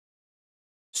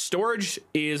Storage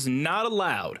is not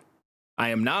allowed. I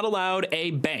am not allowed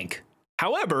a bank.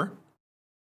 However,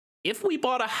 if we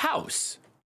bought a house,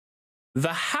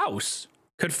 the house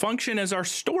could function as our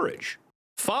storage.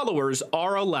 Followers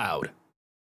are allowed.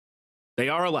 They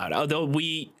are allowed. Although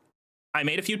I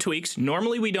made a few tweaks.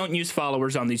 Normally we don't use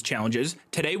followers on these challenges.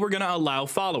 Today we're going to allow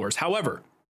followers. However,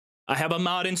 I have a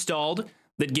mod installed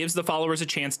that gives the followers a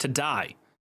chance to die.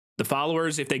 The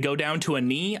followers, if they go down to a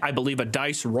knee, I believe a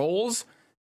dice rolls,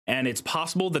 and it's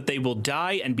possible that they will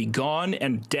die and be gone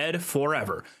and dead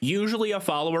forever. Usually a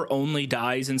follower only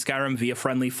dies in Skyrim via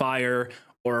friendly fire,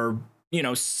 or, you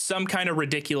know, some kind of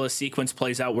ridiculous sequence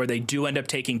plays out where they do end up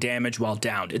taking damage while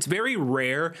downed. It's very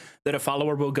rare that a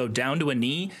follower will go down to a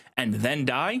knee and then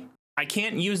die. I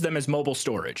can't use them as mobile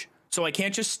storage, so I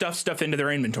can't just stuff stuff into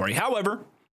their inventory. However,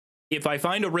 if I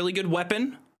find a really good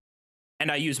weapon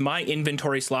and I use my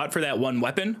inventory slot for that one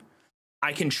weapon,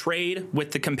 I can trade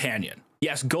with the companion.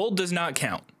 Yes, gold does not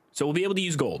count, so we'll be able to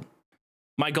use gold.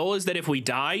 My goal is that if we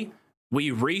die,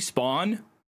 we respawn,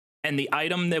 and the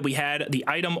item that we had, the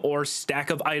item or stack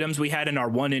of items we had in our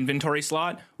one inventory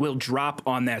slot will drop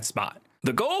on that spot.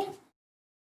 The goal?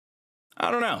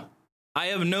 I don't know. I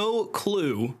have no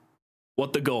clue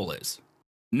what the goal is.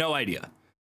 No idea.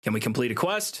 Can we complete a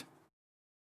quest?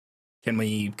 Can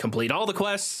we complete all the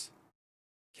quests?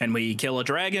 Can we kill a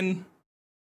dragon?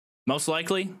 Most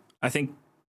likely. I think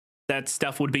that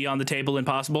stuff would be on the table and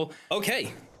possible.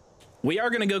 Okay, we are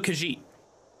going to go Khajiit.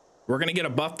 We're going to get a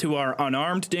buff to our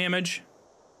unarmed damage.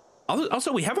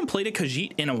 Also, we haven't played a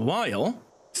Khajiit in a while.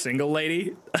 Single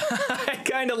lady. I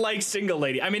kind of like single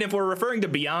lady. I mean, if we're referring to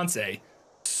Beyonce.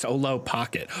 Solo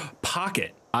pocket.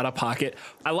 Pocket. Out of pocket.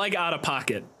 I like out of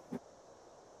pocket.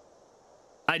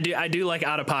 I do like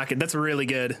out of pocket. That's really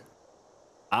good.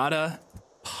 Out of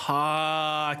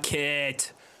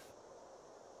pocket.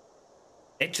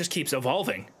 It just keeps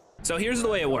evolving. So here's the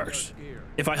way it works.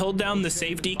 If I hold down the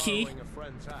safety key,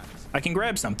 I can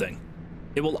grab something.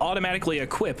 It will automatically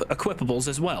equip equipables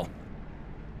as well.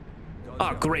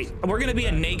 Oh, great. We're going to be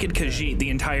a naked Khajiit the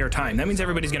entire time. That means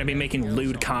everybody's going to be making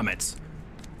lewd comments.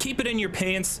 Keep it in your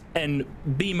pants and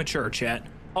be mature, chat.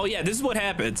 Oh yeah, this is what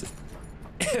happens.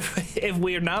 If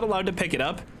we are not allowed to pick it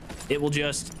up, it will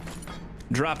just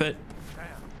drop it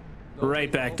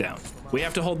right back down. We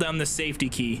have to hold down the safety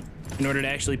key in order to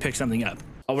actually pick something up.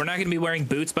 Oh, we're not going to be wearing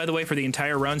boots, by the way, for the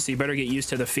entire run, so you better get used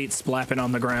to the feet splapping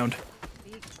on the ground.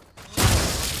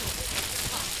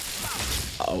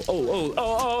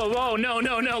 Oh,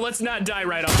 no, let's not die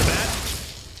right off the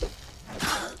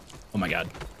bat. Oh my god.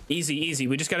 Easy, easy.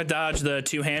 We just got to dodge the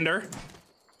two-hander.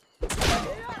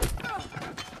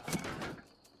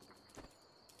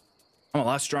 I'm a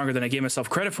lot stronger than I gave myself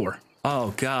credit for.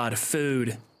 Oh god,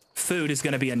 food. Food is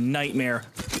going to be a nightmare.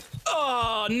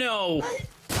 Oh, no.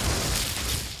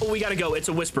 Oh, we gotta go. It's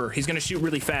a whisper. He's gonna shoot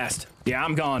really fast. Yeah,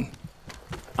 I'm gone.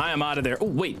 I am out of there. Oh,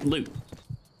 wait, loot.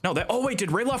 No, that. Oh, wait, did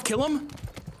Rayloff kill him?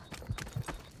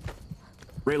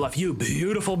 Rayloff, you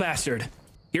beautiful bastard.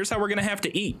 Here's how we're gonna have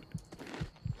to eat.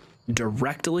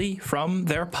 Directly from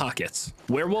their pockets.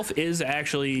 Werewolf is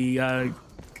actually,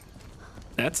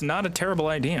 that's not a terrible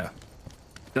idea.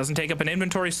 Doesn't take up an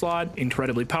inventory slot,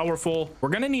 incredibly powerful. We're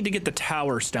gonna need to get the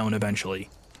tower stone eventually.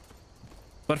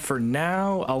 But for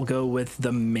now, I'll go with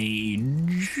the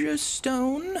mage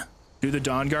stone. Do the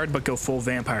Dawn Guard, but go full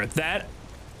vampire.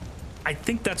 I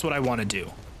think that's what I want to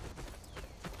do.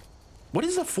 What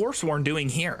is a Forsworn doing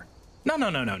here? No.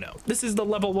 This is the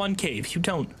level 1 cave. You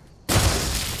don't.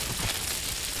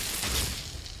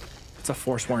 It's a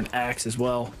Forsworn axe as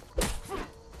well.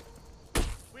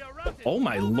 Oh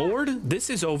my lord, this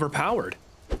is overpowered.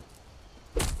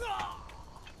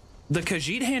 The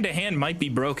Khajiit hand-to-hand might be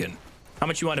broken. How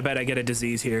much you want to bet I get a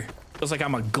disease here? Feels like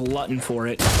I'm a glutton for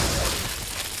it.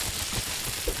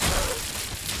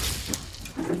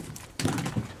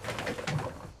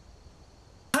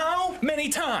 How many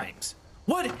times?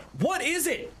 What is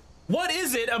it? What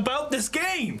is it about this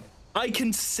game? I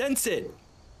can sense it.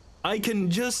 I can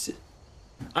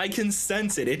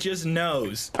sense it. It just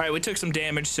knows. All right, we took some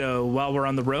damage, so while we're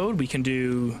on the road, we can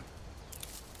do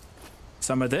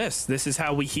some of this. This is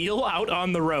how we heal out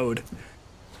on the road.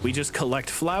 We just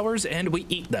collect flowers and we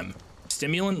eat them.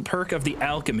 Stimulant perk of the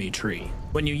alchemy tree.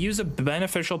 When you use a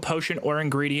beneficial potion or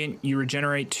ingredient, you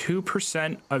regenerate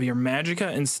 2% of your magicka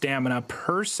and stamina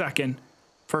per second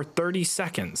for 30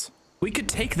 seconds. We could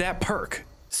take that perk.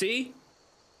 See?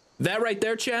 That right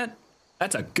there, chat?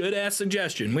 That's a good ass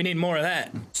suggestion. We need more of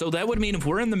that. So that would mean if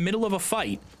we're in the middle of a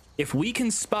fight, if we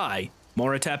can spy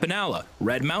Mora Tapinala,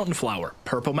 red mountain flower,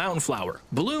 purple mountain flower,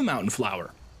 blue mountain flower,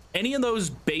 Any of those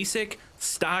basic,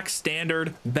 stock,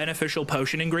 standard, beneficial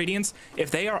potion ingredients,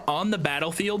 if they are on the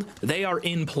battlefield, they are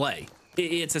in play.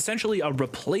 It's essentially a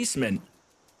replacement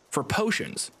for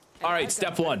potions. All right,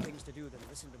 step one.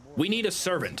 We need a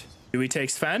servant. Do we take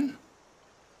Sven?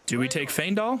 Do we take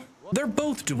Feindal? They're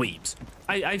both dweebs.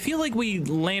 I feel like we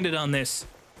landed on this.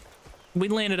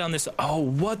 Oh,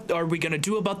 what are we gonna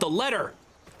do about the letter?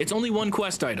 It's only one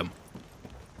quest item.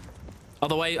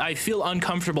 Although I feel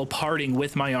uncomfortable parting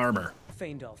with my armor.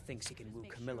 Feindal thinks he can woo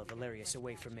Camilla Valerius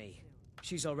away from me.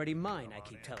 She's already mine, I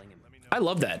keep telling him. I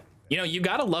love that. You know, you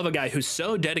gotta love a guy who's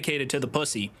so dedicated to the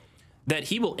pussy that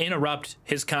he will interrupt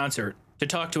his concert to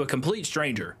talk to a complete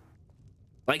stranger.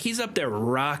 Like, he's up there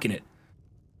rocking it.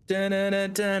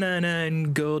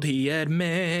 And gold he had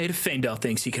made. Feindal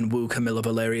thinks he can woo Camilla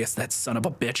Valerius, that son of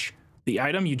a bitch. The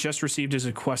item you just received is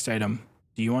a quest item.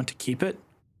 Do you want to keep it?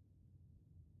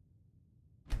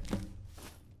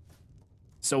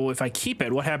 So if I keep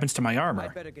it, what happens to my armor? I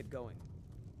better get going.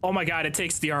 Oh my god, it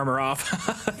takes the armor off.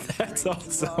 That's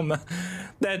awesome.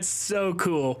 That's so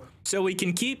cool. So we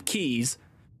can keep keys,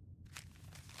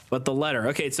 but the letter.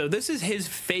 Okay, so this is his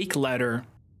fake letter.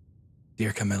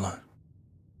 Dear Camilla,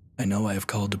 I know I have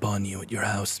called upon you at your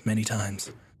house many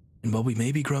times, and while we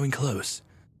may be growing close,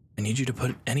 I need you to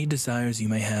put any desires you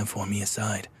may have for me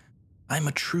aside. I'm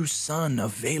a true son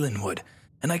of Valenwood,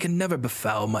 and I can never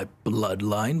befoul my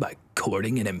bloodline by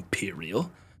courting an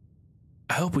Imperial.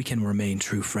 I hope we can remain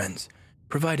true friends,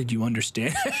 provided you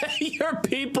understand your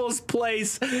people's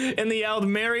place in the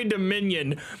Aldmeri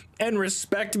Dominion and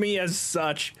respect me as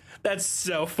such. That's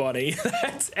so funny.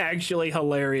 That's actually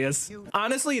hilarious.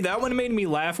 Honestly, that one made me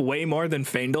laugh way more than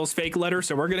Feindal's fake letter,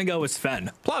 so we're gonna go with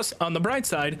Sven. Plus, on the bright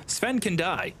side, Sven can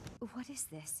die. What is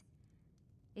this?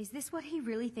 Is this what he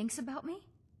really thinks about me?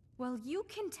 Well, you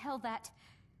can tell that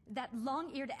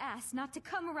long-eared ass not to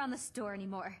come around the store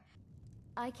anymore.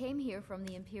 I came here from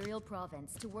the Imperial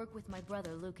Province to work with my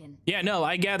brother Lucan. Yeah, no,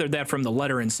 I gathered that from the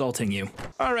letter insulting you.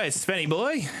 All right, Svenny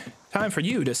boy, time for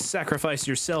you to sacrifice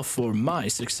yourself for my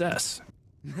success.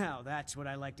 Now that's what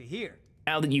I like to hear.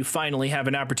 Now that you finally have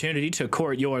an opportunity to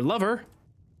court your lover,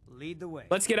 lead the way.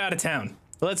 Let's get out of town.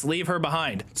 Let's leave her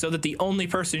behind so that the only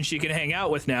person she can hang out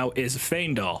with now is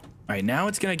Feindal. All right, now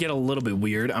it's gonna get a little bit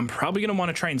weird. I'm probably gonna want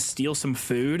to try and steal some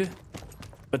food.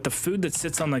 But the food that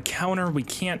sits on the counter, we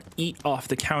can't eat off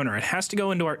the counter. It has to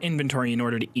go into our inventory in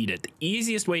order to eat it. The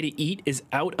easiest way to eat is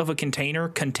out of a container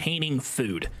containing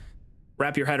food.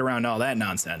 Wrap your head around all that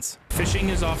nonsense. Fishing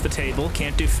is off the table.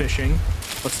 Can't do fishing.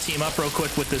 Let's team up real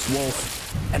quick with this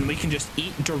wolf, and we can just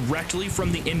eat directly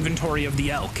from the inventory of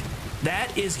the elk.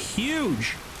 That is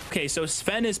huge. Okay, so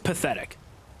Sven is pathetic.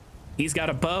 He's got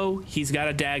a bow. He's got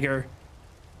a dagger.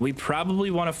 We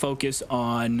probably want to focus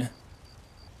on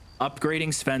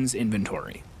upgrading Sven's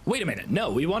inventory. Wait a minute. No,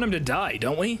 we want him to die,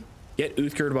 don't we? Get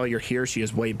Uthgerd while you're here. She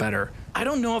is way better. I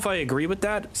don't know if I agree with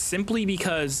that, simply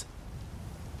because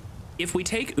if we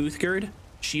take Uthgerd,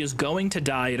 she is going to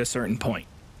die at a certain point.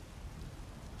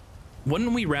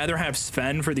 Wouldn't we rather have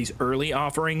Sven for these early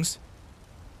offerings?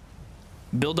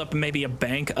 Build up maybe a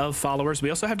bank of followers.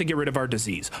 We also have to get rid of our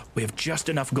disease. We have just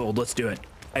enough gold. Let's do it.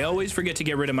 I always forget to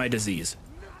get rid of my disease.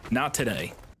 Not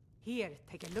today. Here,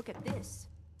 take a look at this.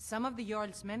 Some of the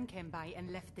Jarl's men came by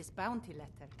and left this bounty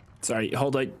letter. Sorry,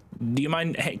 hold on. Do you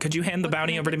mind? Hey, could you hand the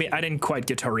bounty over to me? I didn't quite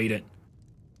get to read it.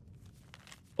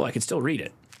 Well, I can still read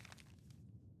it.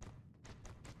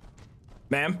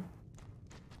 Ma'am?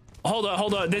 Hold on,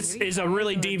 hold on. This is a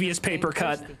really devious paper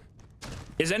cut.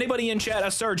 Is anybody in chat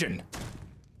a surgeon?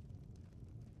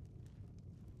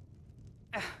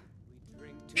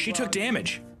 She took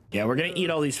damage. Yeah, we're gonna eat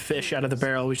all these fish out of the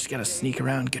barrel. We just gotta sneak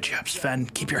around. Good job, Sven.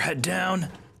 Keep your head down.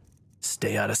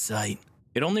 Stay out of sight.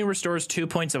 It only restores 2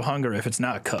 points of hunger if it's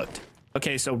not cooked.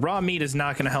 Okay, so raw meat is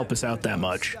not gonna help us out that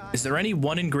much. Is there any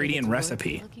one ingredient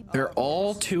recipe? They're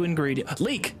all 2 ingredient.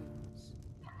 Leek!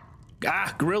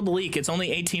 Ah, grilled leek. It's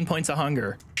only 18 points of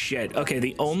hunger. Shit. Okay,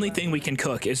 the only thing we can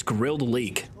cook is grilled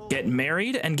leek. Get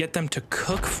married and get them to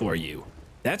cook for you.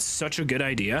 That's such a good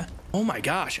idea. Oh my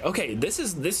gosh. Okay, this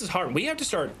is hard. We have to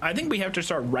start, I think we have to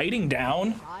start writing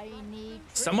down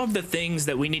some of the things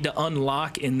that we need to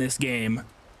unlock in this game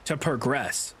to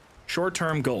progress.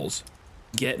 Short-term goals.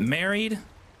 Get married,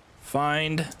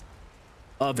 find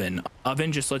oven.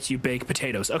 Oven just lets you bake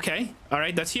potatoes. Okay, all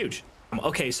right, that's huge.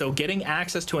 Okay, so getting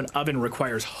access to an oven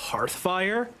requires hearth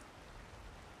fire.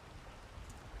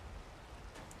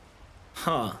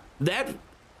 Huh, that...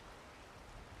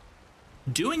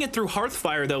 Doing it through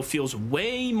Hearthfire, though, feels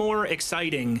way more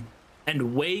exciting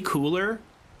and way cooler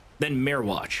than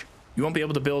Mirewatch. You won't be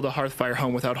able to build a Hearthfire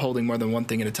home without holding more than one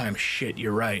thing at a time. Shit,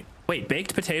 you're right. Wait,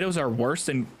 baked potatoes are worse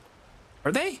than...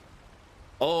 Are they?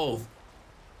 Oh.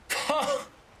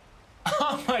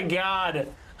 Oh my God.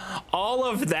 All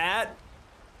of that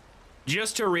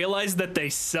just to realize that they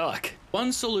suck.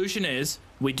 One solution is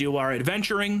we do our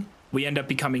adventuring, we end up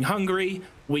becoming hungry,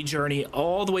 we journey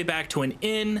all the way back to an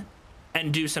inn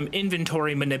and do some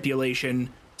inventory manipulation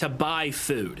to buy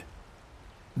food.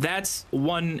 That's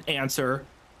one answer,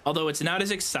 although it's not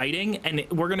as exciting, and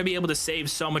we're gonna be able to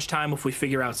save so much time if we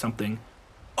figure out something.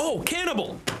 Oh,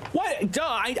 cannibal! What? Duh,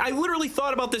 I literally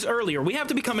thought about this earlier. We have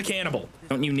to become a cannibal.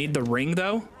 Don't you need the ring,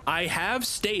 though? I have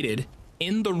stated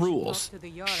in the rules.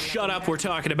 Shut up,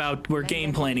 we're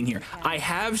game planning here. I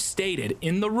have stated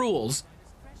in the rules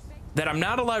that I'm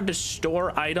not allowed to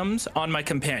store items on my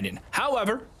companion.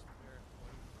 However,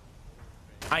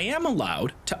 I am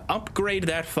allowed to upgrade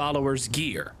that follower's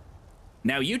gear.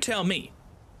 Now you tell me,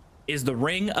 is the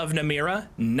Ring of Namira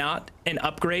not an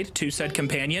upgrade to said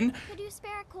companion? Could you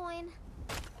spare a coin?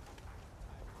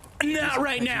 Not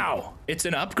right now. It's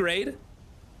an upgrade.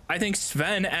 I think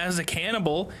Sven as a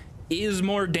cannibal is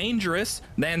more dangerous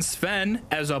than Sven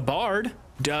as a bard.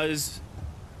 Does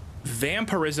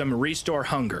vampirism restore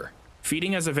hunger?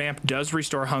 Feeding as a vamp does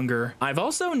restore hunger. I've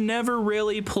also never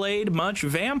really played much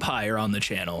vampire on the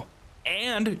channel.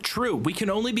 And true, we can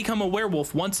only become a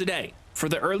werewolf once a day. For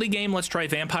the early game, let's try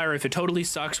vampire. If it totally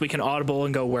sucks, we can audible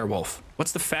and go werewolf.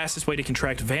 What's the fastest way to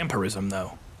contract vampirism,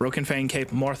 though? Broken Fang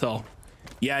Cape, Morthal.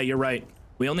 Yeah, you're right.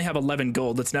 We only have 11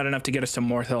 gold. That's not enough to get us to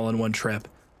Morthal in one trip.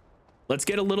 Let's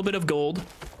get a little bit of gold.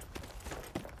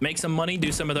 Make some money,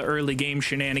 do some of the early game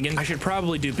shenanigans. I should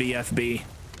probably do BFB.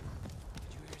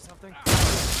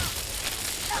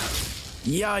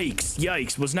 Yikes,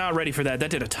 yikes. Was not ready for that. That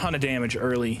did a ton of damage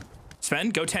early. Sven,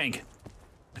 go tank.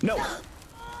 No.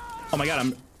 Oh my God,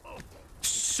 I'm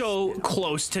so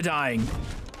close to dying.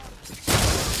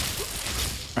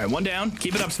 All right, one down.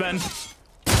 Keep it up, Sven.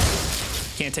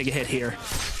 Can't take a hit here.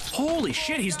 Holy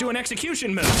shit, he's doing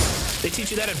execution moves. They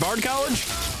teach you that at Bard College?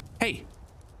 Hey.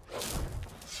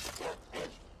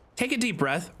 Take a deep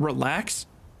breath, relax.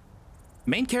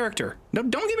 Main character. No,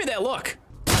 don't give me that look.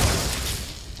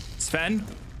 Sven?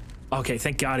 Okay,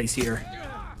 thank God he's here.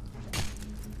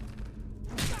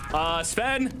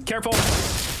 Sven, careful.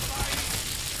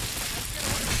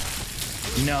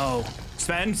 No.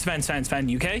 Sven,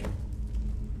 you okay?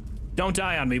 Don't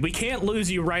die on me. We can't lose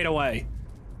you right away.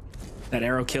 That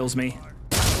arrow kills me.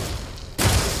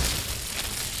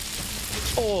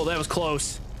 Oh, that was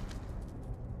close.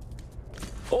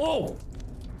 Oh!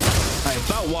 I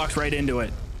about walked right into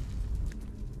it.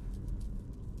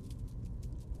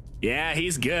 Yeah,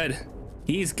 he's good.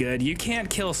 He's good. You can't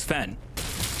kill Sven.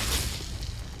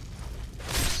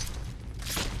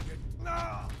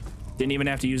 Didn't even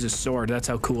have to use his sword. That's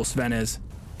how cool Sven is.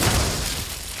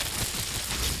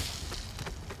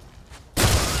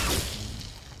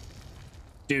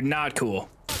 Dude, not cool.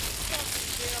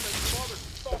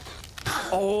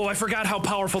 Oh, I forgot how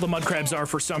powerful the mud crabs are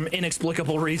for some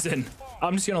inexplicable reason.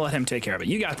 I'm just gonna let him take care of it.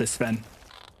 You got this, Sven.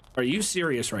 Are you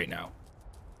serious right now?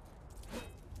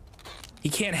 He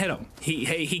can't hit him.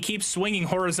 He keeps swinging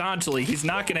horizontally. He's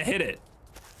not gonna hit it.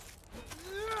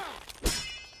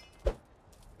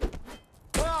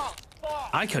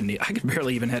 I could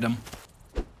barely even hit him.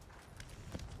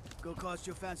 Go cast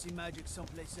your fancy magic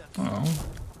someplace else. Oh.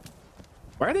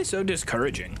 Why are they so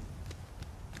discouraging?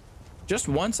 Just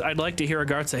once, I'd like to hear a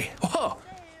guard say, "Whoa,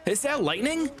 is that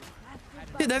lightning?"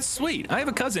 Dude, that's sweet. I have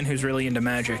a cousin who's really into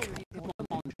magic.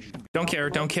 Don't care,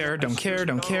 don't care, don't care,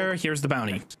 don't care. Here's the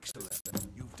bounty.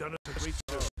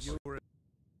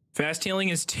 Fast healing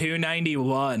is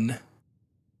 291.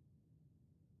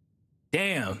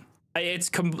 Damn.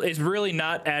 It's really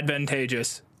not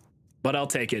advantageous, but I'll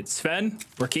take it. Sven,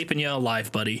 we're keeping you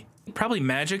alive, buddy. Probably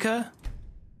Magicka.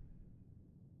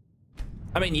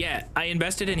 I mean, yeah, I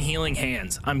invested in healing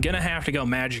hands. I'm gonna have to go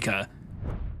Magicka.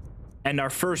 And our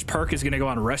first perk is gonna go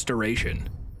on restoration.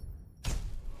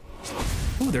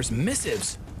 Ooh, there's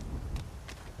missives.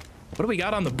 What do we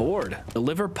got on the board?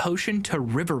 Deliver potion to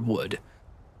Riverwood.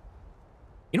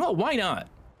 You know what, why not?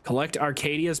 Collect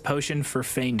Arcadia's potion for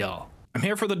Faendal. I'm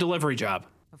here for the delivery job.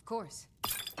 Of course.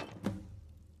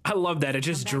 I love that. It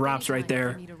just drops right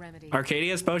there.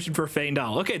 Arcadia's potion for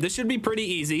Faendal. Okay, this should be pretty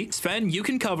easy. Sven, you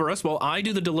can cover us while I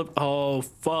do the Oh,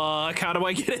 fuck. How do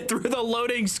I get it through the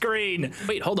loading screen?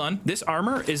 Wait, hold on. This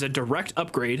armor is a direct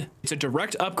upgrade. It's a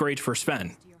direct upgrade for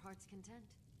Sven. To your heart's content.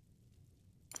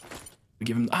 We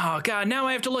give him... Oh, God, now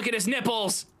I have to look at his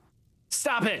nipples.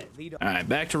 Stop it. All right,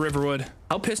 back to Riverwood.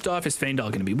 How pissed off is Faendal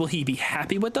going to be? Will he be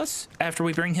happy with us after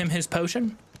we bring him his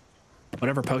potion?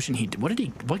 Whatever potion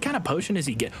what kind of potion does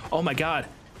he get? Oh my God.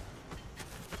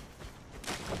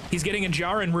 He's getting a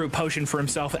Jarin root potion for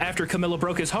himself after Camilla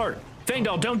broke his heart.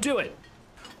 Fangdal, don't do it.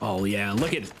 Oh yeah,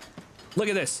 look at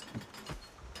this.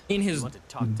 In his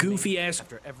goofy ass,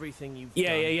 after everything you've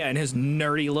yeah, in his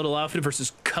nerdy little outfit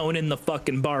versus Conan the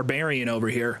fucking barbarian over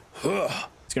here. Ugh.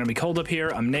 It's gonna be cold up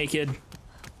here. I'm naked.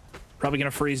 Probably gonna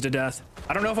freeze to death.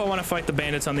 I don't know if I want to fight the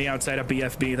bandits on the outside of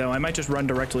BFB though. I might just run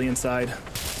directly inside.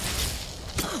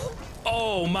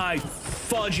 Oh my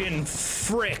fudging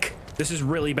frick. This is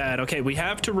really bad. Okay, we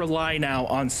have to rely now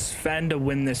on Sven to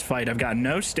win this fight. I've got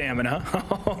no stamina.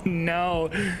 Oh no.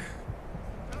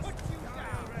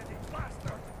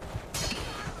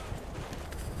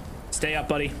 Stay up,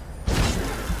 buddy.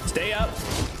 Stay up.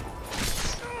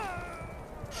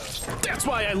 That's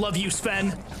why I love you, Sven.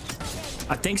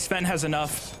 I think Sven has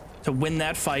enough to win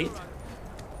that fight.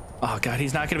 Oh god,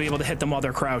 he's not gonna be able to hit them while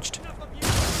they're crouched.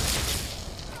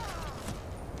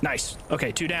 Nice.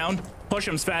 Okay, 2 down. Push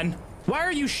him, Sven. Why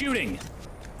are you shooting?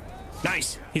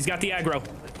 Nice. He's got the aggro.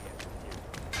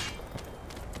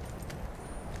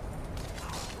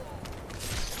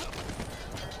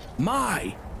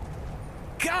 My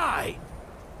guy,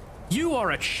 you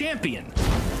are a champion.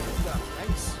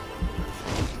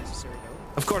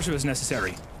 Of course it was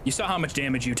necessary. You saw how much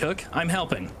damage you took. I'm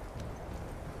helping.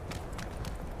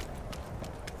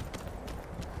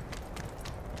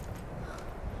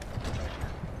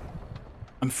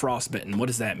 I'm frostbitten. What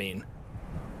does that mean?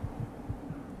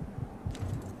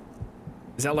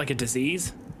 Is that like a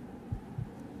disease?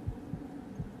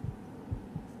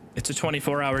 It's a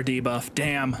 24-hour debuff.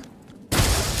 Damn.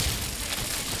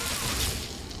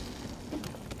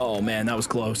 Oh man, that was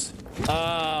close.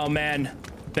 Oh man,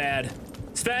 bad.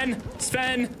 Sven,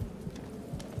 Sven.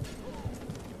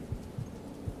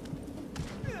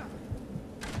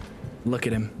 Look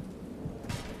at him.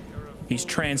 He's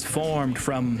transformed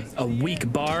from a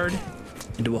weak bard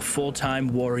into a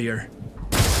full-time warrior.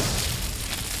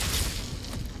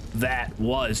 That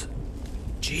was,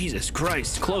 Jesus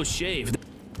Christ, close shave.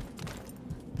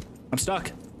 I'm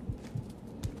stuck.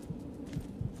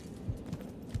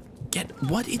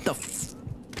 What in the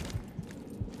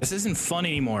this isn't fun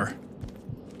anymore.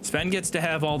 Sven gets to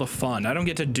have all the fun. I don't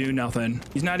get to do nothing.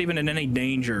 He's not even in any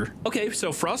danger. Okay,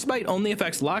 so frostbite only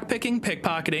affects lockpicking,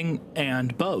 pickpocketing,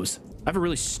 and bows. I have a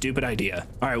really stupid idea.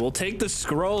 All right, we'll take the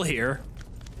scroll here.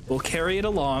 We'll carry it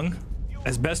along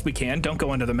as best we can. Don't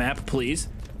go under the map, please.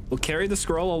 We'll carry the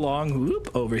scroll along, whoop,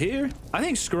 over here. I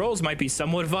think scrolls might be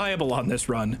somewhat viable on this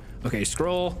run. Okay,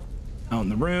 scroll out in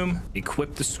the room.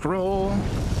 Equip the scroll.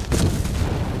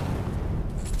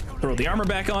 Throw the armor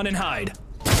back on and hide.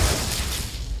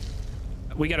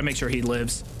 We gotta make sure he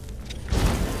lives.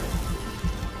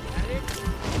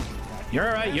 You're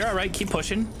all right, you're all right. Keep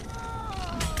pushing.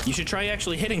 You should try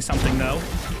actually hitting something though.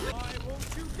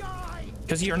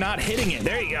 Because you're not hitting it.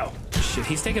 There you go. Shit,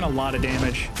 he's taking a lot of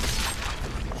damage.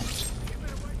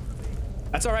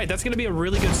 That's all right. That's gonna be a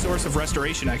really good source of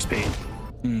restoration XP.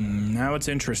 Now it's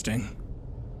interesting.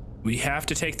 We have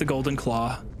to take the golden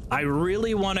claw. I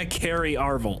really want to carry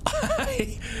Arvel.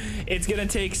 It's gonna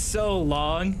take so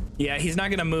long. Yeah, he's not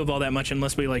gonna move all that much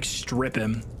unless we like strip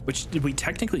him, which did we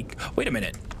technically, wait a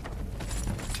minute.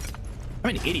 I'm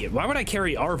an idiot. Why would I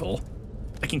carry Arvel?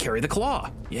 I can carry the claw.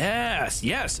 Yes,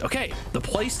 yes. Okay, the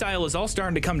play style is all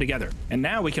starting to come together. And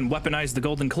now we can weaponize the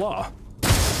golden claw.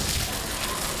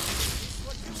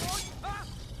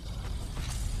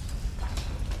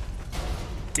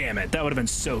 Damn it, that would have been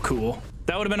so cool.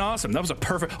 That would have been awesome. That was a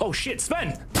perfect, oh shit,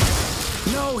 Sven!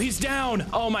 No, he's down.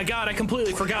 Oh my God, I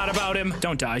completely forgot about him.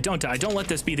 Don't die, don't die. Don't let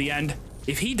this be the end.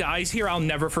 If he dies here, I'll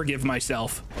never forgive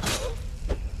myself.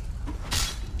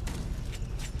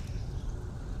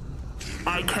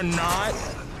 I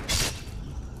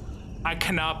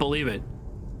cannot believe it.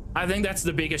 I think that's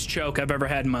the biggest choke I've ever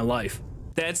had in my life.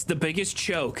 That's the biggest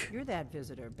choke You're that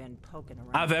visitor been poking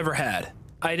around. I've ever had.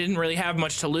 I didn't really have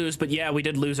much to lose, but yeah, we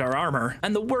did lose our armor.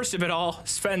 And the worst of it all,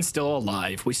 Sven's still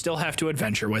alive. We still have to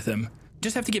adventure with him.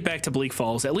 Just have to get back to Bleak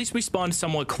Falls. At least we spawned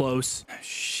somewhat close.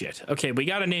 Shit. Okay, we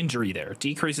got an injury there.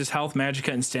 Decreases health,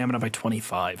 magicka, and stamina by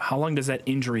 25. How long does that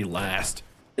injury last?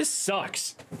 This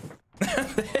sucks.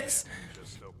 This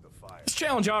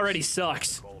challenge already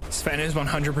sucks. Sven is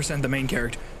 100% the main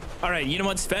character. All right, you know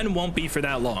what? Sven won't be for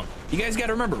that long. You guys got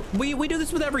to remember, we do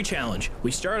this with every challenge. We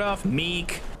start off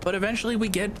meek, but eventually we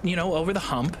get, you know, over the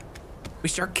hump. We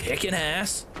start kicking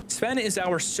ass. Sven is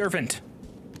our servant.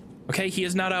 Okay, he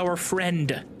is not our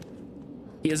friend.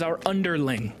 He is our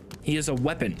underling. He is a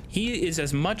weapon. He is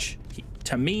as much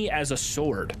to me as a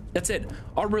sword. That's it.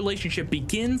 Our relationship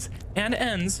begins and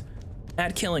ends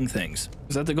at killing things.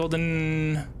 Is that the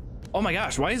golden? Oh my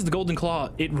gosh, why is the golden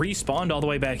claw? It respawned all the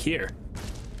way back here.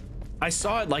 I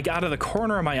saw it like out of the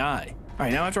corner of my eye. All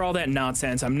right, now after all that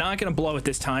nonsense, I'm not gonna blow it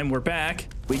this time. We're back.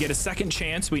 We get a second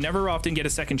chance. We never often get a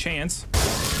second chance.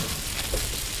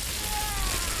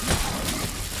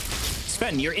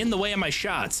 Sven, you're in the way of my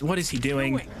shots. What is he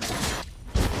doing?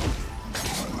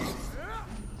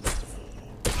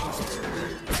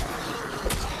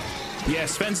 Yeah,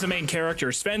 Sven's the main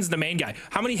character. Sven's the main guy.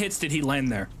 How many hits did he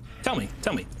land there? Tell me.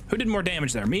 Who did more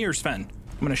damage there, me or Sven?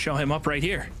 I'm gonna show him up right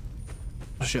here.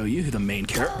 I'll show you who the main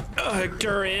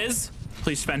character is.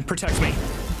 Please, Sven, protect me.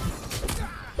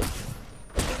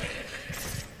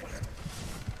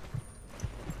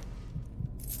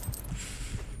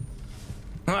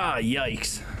 Ah,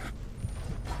 yikes.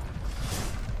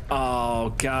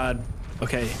 Oh, God.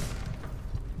 Okay.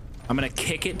 I'm gonna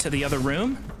kick it to the other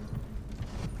room.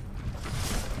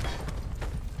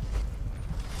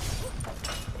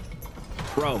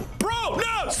 Bro,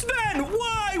 no, Sven,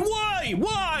 why?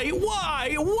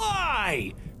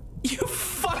 You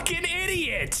fucking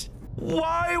idiot.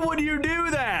 Why would you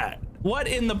do that? What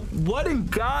in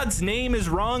God's name is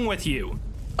wrong with you?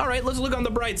 All right, let's look on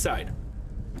the bright side.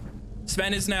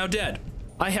 Sven is now dead.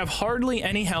 I have hardly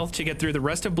any health to get through the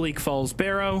rest of Bleak Falls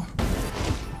Barrow.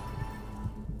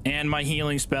 And my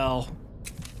healing spell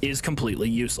is completely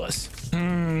useless.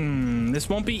 This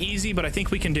won't be easy, but I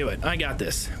think we can do it. I got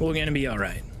this. We're gonna be all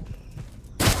right.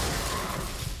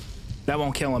 That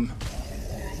won't kill him.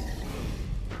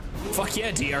 Fuck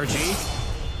yeah, DRG.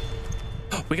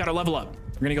 We gotta level up.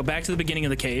 We're gonna go back to the beginning of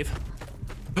the cave.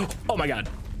 Oh my God.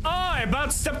 Oh, I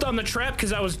about stepped on the trap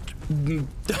because I was...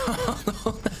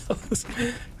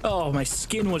 Oh, my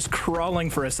skin was crawling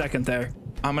for a second there.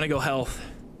 I'm gonna go health.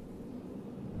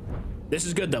 This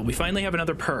is good though. We finally have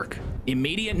another perk.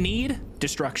 Immediate need,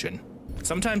 destruction.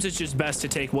 Sometimes it's just best to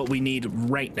take what we need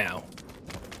right now.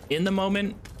 In the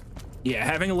moment, yeah,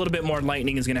 having a little bit more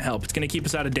lightning is gonna help. It's gonna keep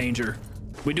us out of danger.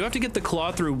 We do have to get the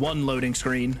claw through one loading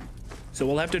screen. So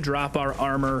we'll have to drop our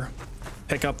armor,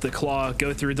 pick up the claw,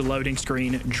 go through the loading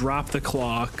screen, drop the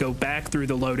claw, go back through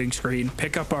the loading screen,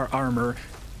 pick up our armor,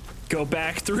 go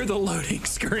back through the loading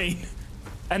screen,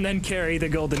 and then carry the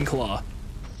golden claw.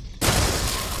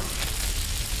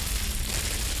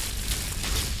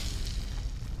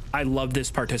 I love this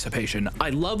participation. I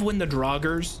love when the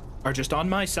Draugrs are just on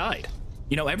my side.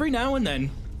 You know, every now and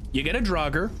then you get a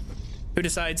Draugr who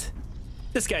decides,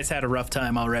 this guy's had a rough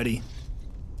time already.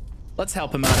 Let's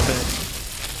help him out a bit.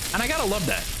 And I gotta love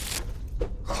that.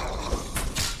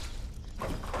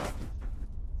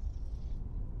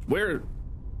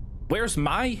 Where's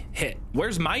my hit?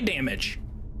 Where's my damage?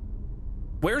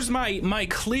 Where's my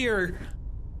clear,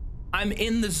 I'm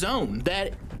in the zone,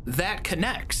 that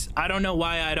connects? I don't know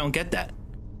why I don't get that.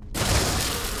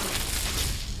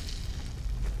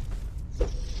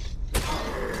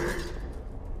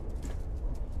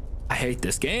 I hate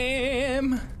this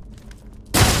game.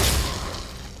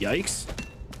 Yikes.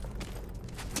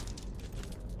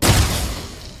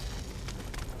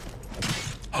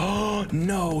 Oh,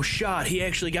 no shot. He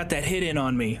actually got that hit in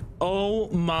on me. Oh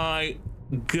my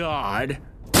God.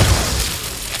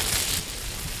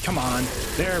 Come on.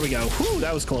 There we go. Whew,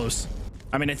 that was close.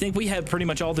 I mean, I think we have pretty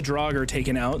much all the Draugr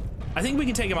taken out. I think we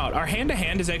can take him out. Our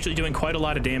hand-to-hand is actually doing quite a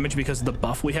lot of damage because of the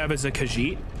buff we have as a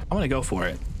Khajiit. I'm gonna go for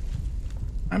it.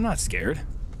 I'm not scared.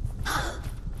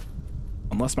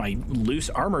 Unless my loose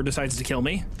armor decides to kill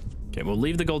me. Okay, we'll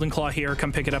leave the golden claw here.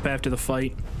 Come pick it up after the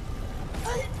fight.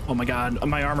 Oh my God,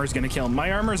 my armor's gonna kill him.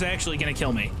 My armor's actually gonna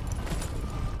kill me.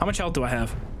 How much health do I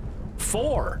have?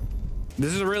 4.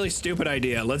 This is a really stupid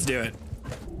idea. Let's do it.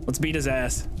 Let's beat his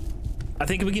ass. I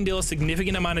think we can deal a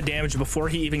significant amount of damage before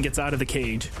he even gets out of the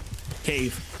cave.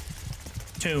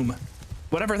 Tomb.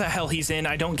 Whatever the hell he's in,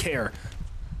 I don't care.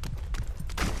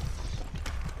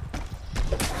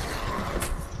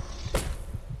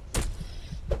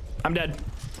 I'm dead.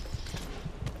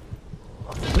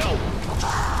 No.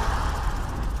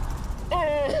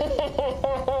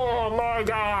 Oh my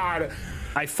God.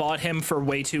 I fought him for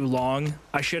way too long.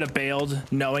 I should have bailed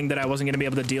knowing that I wasn't going to be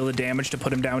able to deal the damage to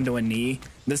put him down to a knee.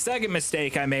 The second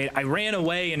mistake I made, I ran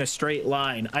away in a straight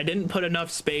line. I didn't put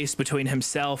enough space between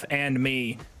himself and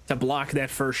me to block that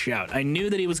first shout. I knew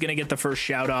that he was going to get the first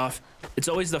shout off. It's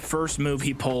always the first move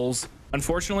he pulls.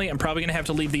 Unfortunately, I'm probably going to have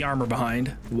to leave the armor behind.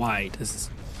 Why? Does...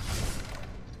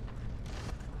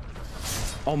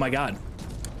 Oh my God.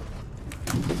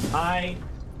 I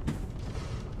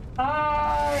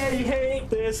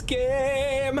hate this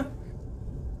game.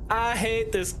 I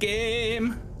hate this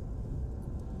game.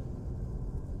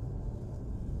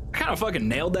 I kind of fucking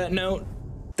nailed that note.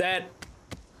 That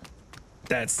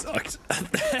sucked.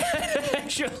 That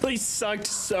actually sucked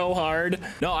so hard.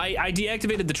 No, I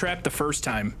deactivated the trap the first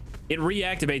time. It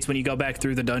reactivates when you go back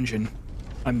through the dungeon.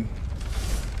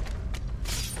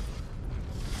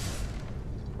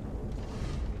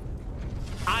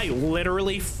 I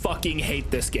literally fucking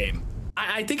hate this game.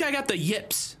 I think I got the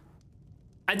yips.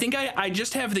 I think I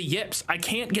just have the yips. I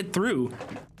can't get through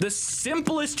the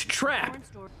simplest trap.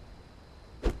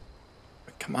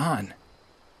 Come on.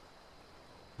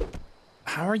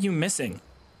 How are you missing?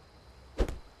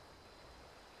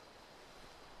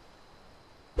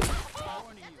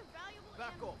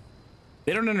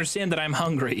 They don't understand that I'm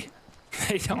hungry.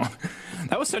 They don't.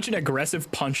 That was such an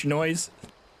aggressive punch noise.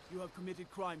 You have committed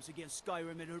crimes against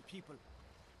Skyrim and her people.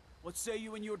 What say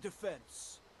you in your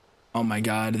defense? Oh my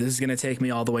god, this is gonna take me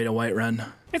all the way to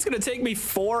Whiterun. It's gonna take me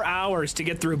 4 hours to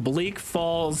get through Bleak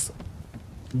Falls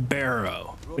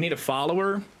Barrow. We need a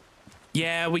follower.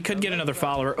 Yeah, we could get another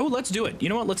follower. Oh, let's do it. You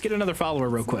know what? Let's get another follower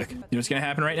real quick. You know what's gonna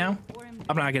happen right now?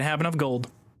 I'm not gonna have enough gold.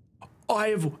 Oh, I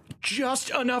have just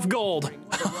enough gold.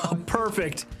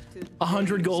 Perfect.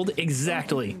 100 gold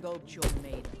exactly.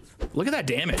 Look at that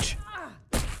damage.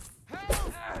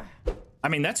 I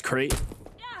mean, that's great.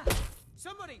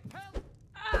 Somebody help!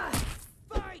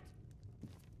 Fight!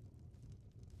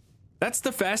 That's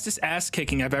the fastest ass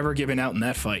kicking I've ever given out in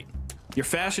that fight. You're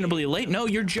fashionably late. No,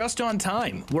 you're just on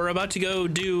time. We're about to go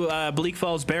do Bleak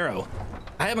Falls Barrow.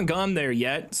 I haven't gone there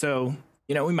yet, so,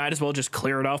 you know, we might as well just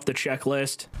clear it off the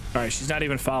checklist. All right, she's not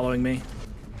even following me.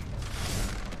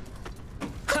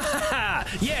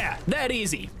 Yeah, that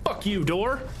easy. Fuck you,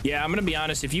 door. Yeah, I'm gonna be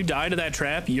honest. If you die to that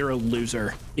trap, you're a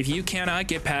loser. If you cannot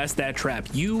get past that trap,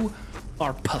 you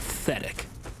are pathetic.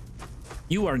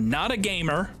 You are not a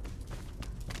gamer.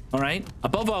 All right.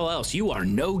 Above all else, you are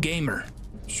no gamer.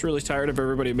 Just really tired of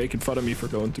everybody making fun of me for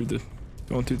going through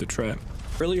the trap.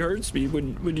 Really hurts me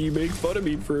when you make fun of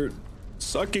me for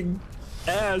sucking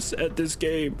ass at this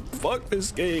game. Fuck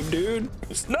this game, dude.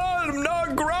 I'm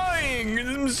not crying.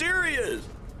 I'm serious.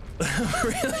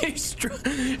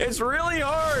 It's really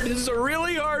hard. This is a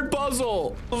really hard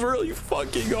puzzle. It's really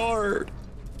fucking hard.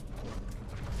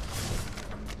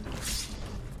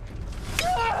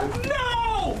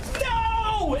 No!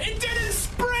 No! It didn't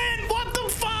sprint! What the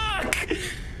fuck?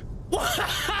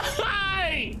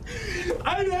 Why?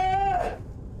 I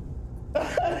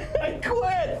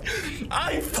quit!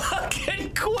 I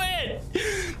fucking quit!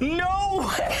 No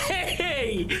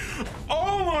way!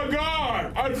 Oh my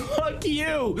god! Fuck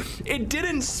you! It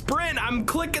didn't sprint! I'm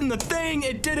clicking the thing,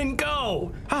 it didn't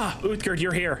go! Ah, Uthgerd,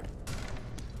 you're here.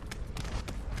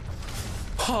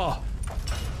 Oh.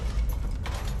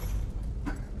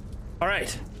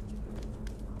 Alright.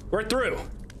 We're through.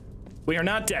 We are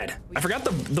not dead. I forgot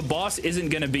the boss isn't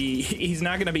gonna be, he's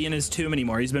not gonna be in his tomb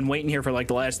anymore. He's been waiting here for like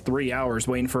the last 3 hours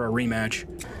waiting for a rematch.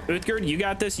 Uthgerd, you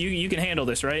got this? You can handle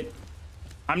this, right?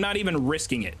 I'm not even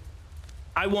risking it.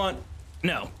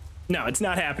 No, it's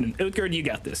not happening. Uthgerd, you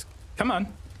got this. Come on.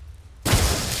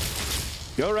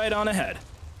 Go right on ahead.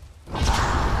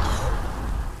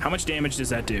 How much damage does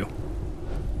that do?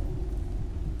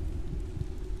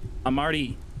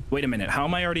 Wait a minute. How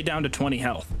am I already down to 20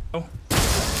 health? Oh.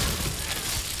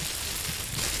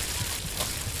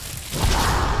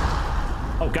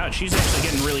 Oh god, she's actually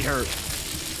getting really hurt.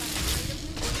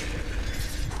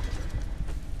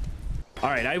 All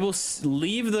right, I will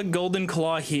leave the golden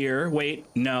claw here. Wait,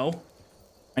 no.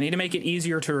 I need to make it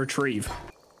easier to retrieve.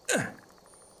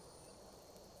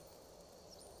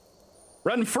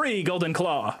 Run free, golden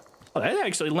claw. Oh, that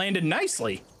actually landed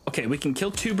nicely. Okay, we can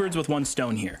kill 2 birds with 1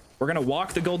 stone here. We're gonna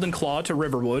walk the golden claw to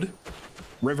Riverwood.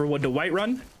 Riverwood to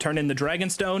Whiterun. Turn in the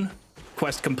dragonstone.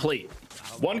 Quest complete.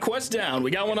 1 quest down.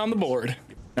 We got 1 on the board.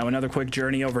 Now another quick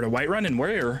journey over to Whiterun, and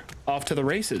we're off to the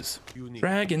races.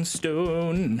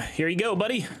 Dragonstone. Here you go,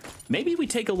 buddy. Maybe we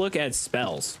take a look at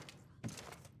spells.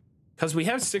 Because we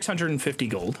have 650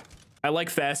 gold. I like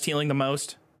fast healing the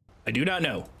most. I do not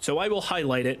know. So I will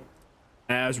highlight it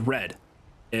as red.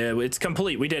 It's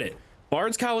complete. We did it.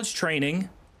 Bard's College training.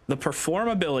 The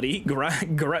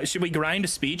performability. Should we grind a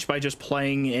speech by just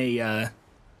playing a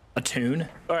tune?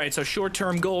 All right, so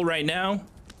short-term goal right now.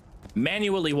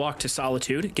 Manually walk to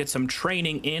Solitude. Get some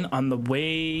training in on the...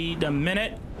 Wait a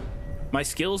minute. My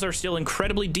skills are still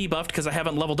incredibly debuffed because I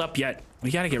haven't leveled up yet.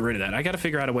 We got to get rid of that. I got to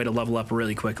figure out a way to level up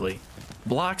really quickly.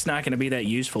 Block's not going to be that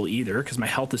useful either because my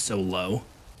health is so low.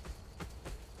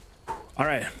 All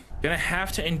right. Gonna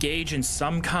have to engage in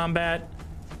some combat.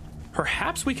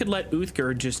 Perhaps we could let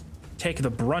Uthgerd just take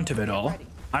the brunt of it all.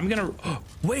 I'm gonna...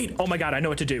 wait! Oh my god, I know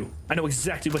what to do. I know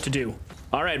exactly what to do.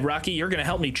 All right, Rocky, you're gonna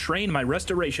help me train my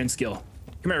restoration skill.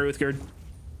 Come here, Uthgerd.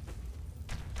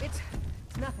 It's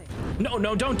nothing.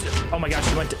 No, don't. Oh my gosh,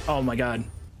 she went to... Oh my god.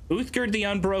 Uthgerd the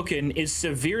Unbroken is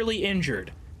severely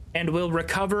injured. and will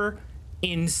recover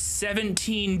in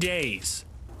 17 days.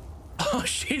 Oh,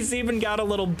 she's even got a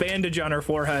little bandage on her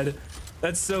forehead.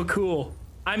 That's so cool.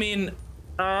 I mean,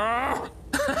 come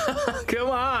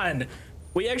on.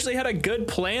 We actually had a good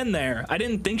plan there. I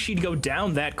didn't think she'd go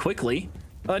down that quickly.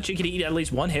 I thought she could eat at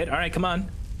least one hit. All right, come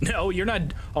on. No, you're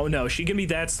not. Oh no, she can be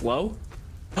that slow.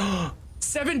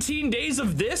 17 days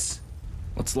of this?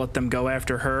 Let's let them go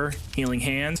after her. Healing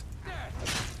hands.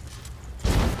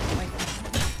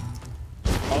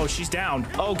 Oh, she's down.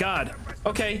 Oh God.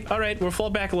 Okay, all right, we'll fall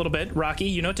back a little bit. Rocky,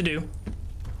 you know what to do.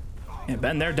 Yeah,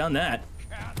 been there, done that.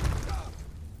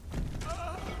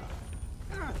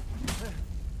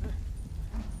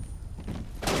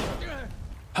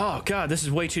 Oh God, this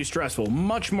is way too stressful.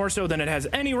 Much more so than it has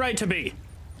any right to be.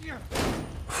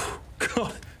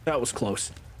 God, that was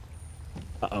close.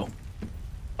 Uh-oh.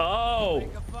 Oh.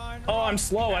 Oh, I'm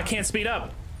slow. I can't speed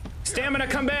up. Stamina,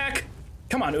 come back.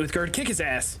 Come on, Uthgerd, kick his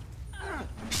ass.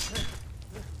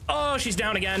 Oh, she's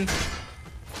down again.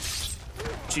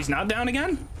 She's not down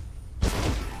again?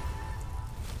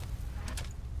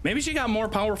 Maybe she got more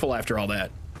powerful after all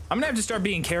that. I'm gonna have to start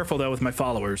being careful though with my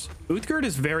followers. Uthgerd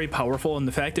is very powerful, and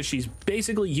the fact that she's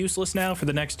basically useless now for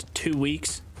the next 2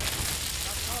 weeks.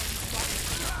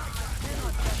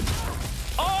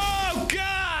 Oh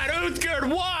God,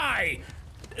 Uthgerd, why?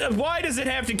 Why does it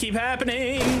have to keep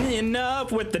happening?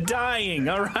 Enough with the dying,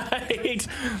 all right?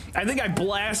 I think I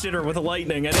blasted her with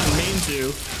lightning. I didn't mean to.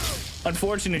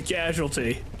 Unfortunate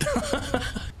casualty.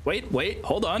 Wait,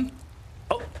 hold on.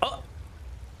 Oh.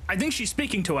 I think she's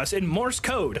speaking to us in Morse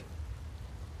code.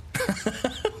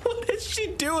 What is she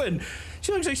doing?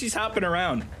 She looks like she's hopping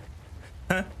around.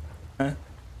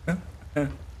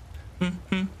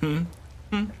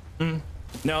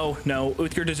 No,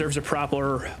 Uthgerd deserves a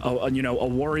proper, a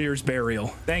warrior's burial.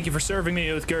 Thank you for serving me,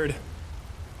 Uthgerd.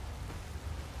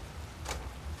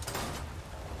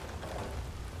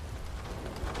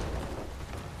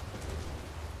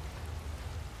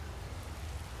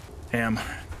 Damn.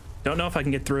 Don't know if I can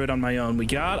get through it on my own. We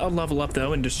got a level up,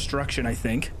 though, in destruction, I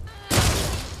think.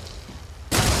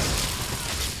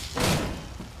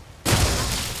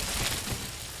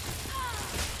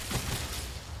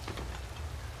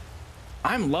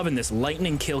 I'm loving this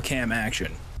lightning kill cam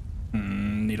action.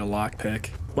 Need a lockpick.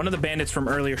 One of the bandits from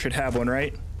earlier should have one,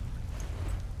 right?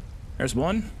 There's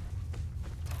one.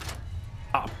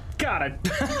 Oh, God,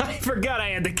 I forgot I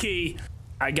had the key.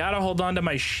 I gotta hold on to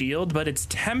my shield, but it's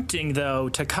tempting, though,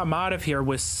 to come out of here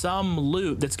with some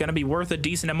loot that's gonna be worth a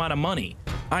decent amount of money.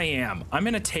 I'm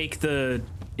gonna take the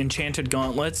enchanted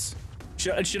gauntlets.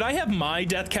 Should I have my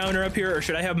death counter up here, or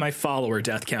should I have my follower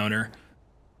death counter?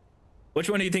 Which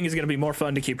one do you think is gonna be more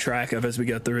fun to keep track of as we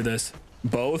go through this?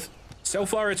 Both? So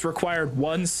far, it's required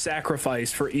 1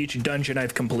 sacrifice for each dungeon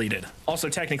I've completed. Also,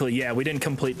 technically, yeah, we didn't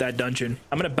complete that dungeon.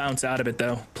 I'm gonna bounce out of it,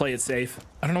 though. Play it safe.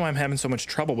 I don't know why I'm having so much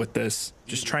trouble with this.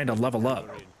 Just trying to level up.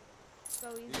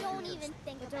 Don't even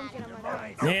think about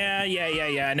it.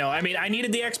 Yeah. No, I mean, I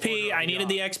needed the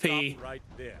XP.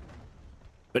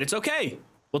 But it's okay.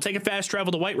 We'll take a fast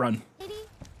travel to Whiterun. Lady,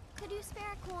 could you spare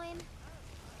a coin?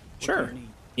 Sure.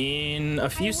 In a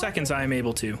few seconds, I am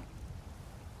able to.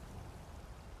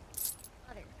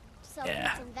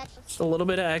 Yeah, just a little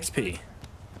bit of XP.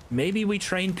 Maybe we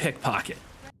train pickpocket.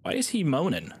 Why is he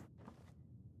moaning?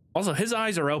 Also, his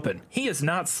eyes are open. He is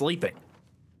not sleeping.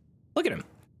 Look at him.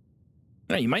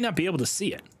 No, you might not be able to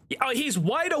see it. Oh, he's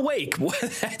wide awake.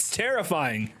 That's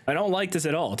terrifying. I don't like this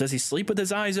at all. Does he sleep with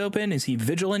his eyes open? Is he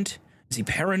vigilant? Is he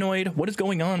paranoid? What is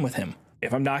going on with him?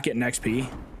 If I'm not getting XP.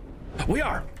 We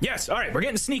are. Yes. All right. We're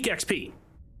getting sneak XP.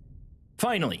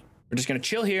 Finally. We're just going to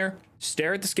chill here,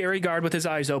 stare at the scary guard with his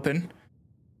eyes open,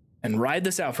 and ride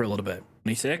this out for a little bit.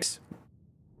 26.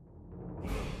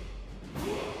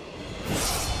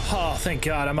 Oh, thank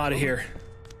God. I'm out of here.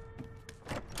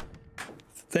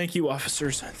 Thank you,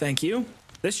 officers. Thank you.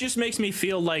 This just makes me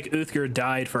feel like Uthgerd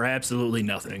died for absolutely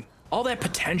nothing. All that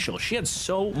potential. She had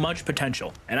so much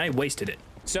potential, and I wasted it.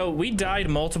 So we died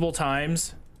multiple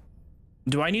times.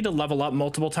 Do I need to level up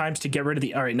multiple times to get rid of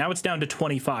the... All right, now it's down to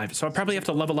 25. So I probably have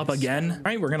to level up again. All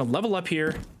right, we're going to level up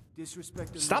here.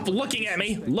 Stop looking at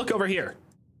me. Look over here.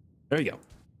 There you go.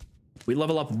 We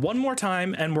level up one more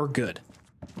time, and we're good.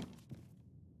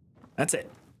 That's it.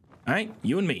 All right,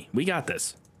 you and me. We got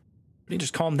this.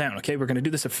 Just calm down, okay? We're going to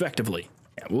do this effectively.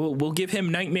 Yeah, we'll give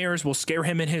him nightmares. We'll scare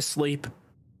him in his sleep.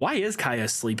 Why is Kaya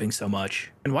sleeping so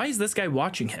much? And why is this guy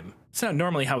watching him? It's not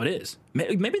normally how it is.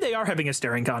 Maybe they are having a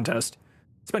staring contest.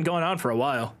 It's been going on for a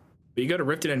while. But you go to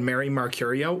Riften and marry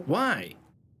Mercurio? Why?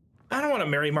 I don't want to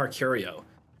marry Mercurio.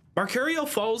 Mercurio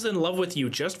falls in love with you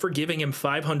just for giving him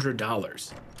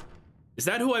 $500. Is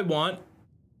that who I want?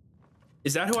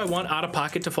 Is that who I want Out of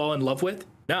Pocket to fall in love with?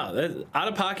 No, Out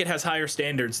of Pocket has higher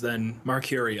standards than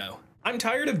Mercurio. I'm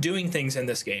tired of doing things in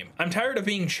this game. I'm tired of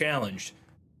being challenged.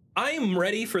 I am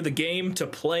ready for the game to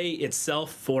play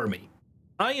itself for me.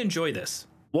 I enjoy this.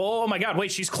 Whoa, oh my God,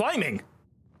 wait, she's climbing.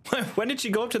 When did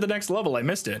she go up to the next level? I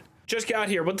missed it. Just got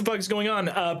here. What the fuck is going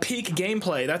on? Peak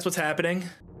gameplay. That's what's happening.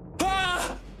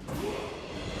 Ah!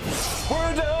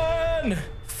 We're done!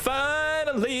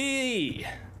 Finally!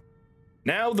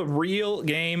 Now the real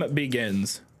game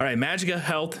begins. All right, Magicka,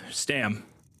 health, stam.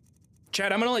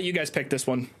 Chat, I'm gonna let you guys pick this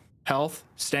one. Health,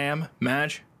 stam,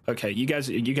 Mag. Okay, you guys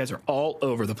are all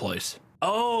over the place.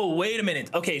 Oh, wait a minute.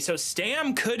 Okay, so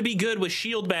stam could be good with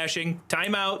shield bashing.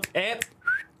 Timeout.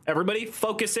 Everybody,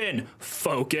 focus in.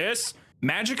 Focus.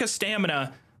 Magicka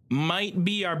stamina might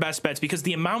be our best bets because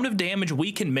the amount of damage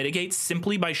we can mitigate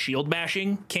simply by shield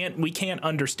bashing, we can't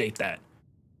understate that.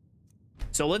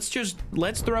 So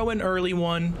let's throw an early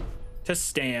one to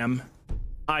stam.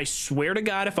 I swear to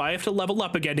God, if I have to level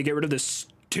up again to get rid of this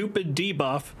stupid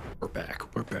debuff, we're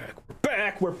back, we're back, we're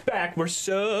back, we're back, we're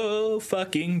so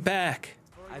fucking back.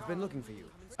 I've been looking for you.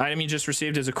 Item you just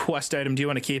received as a quest item. Do you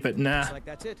want to keep it? Nah. Looks like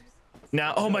that's it.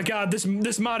 Nah. Oh my God, this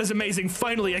mod is amazing.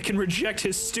 Finally, I can reject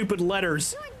his stupid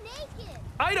letters.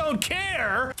 I don't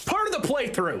care. Part of the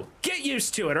playthrough. Get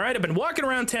used to it, all right? I've been walking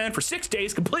around town for 6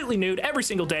 days, completely nude every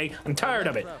single day. I'm tired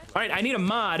of it. All right, I need a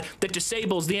mod that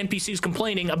disables the NPCs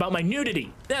complaining about my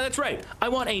nudity. Yeah, that's right. I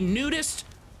want a nudist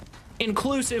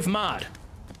inclusive mod.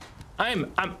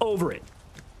 I'm over it.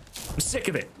 I'm sick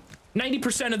of it.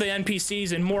 90% of the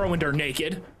NPCs in Morrowind are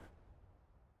naked.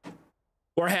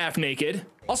 Or half naked.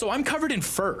 Also, I'm covered in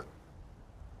fur.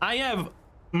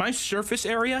 My surface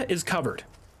area is covered.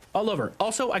 All over.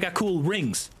 Also, I got cool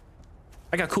rings.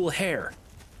 I got cool hair.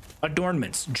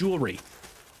 Adornments. Jewelry.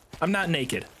 I'm not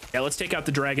naked. Yeah, let's take out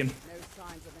the dragon.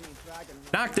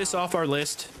 Knock this off our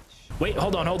list. Wait,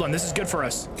 hold on. This is good for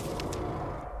us.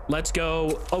 Let's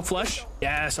go Oak Flesh.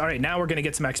 Yes, all right, now we're gonna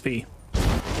get some XP.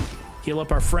 Heal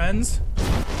up our friends.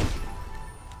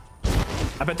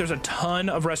 I bet there's a ton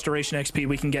of restoration XP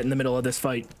we can get in the middle of this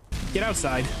fight. Get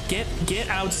outside. Get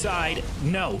outside.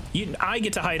 No, I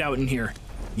get to hide out in here.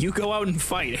 You go out and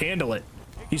fight. Handle it.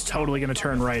 He's totally gonna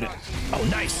turn right. Oh,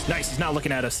 nice. He's not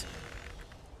looking at us.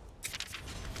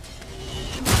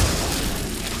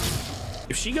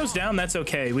 If she goes down, that's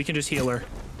okay. We can just heal her.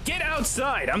 Get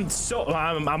outside.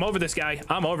 I'm over this guy.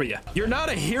 I'm over you. You're not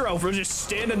a hero for just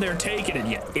standing there taking it,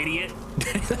 you idiot.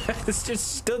 It's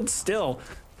just stood still.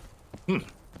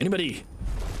 Anybody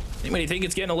think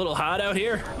it's getting a little hot out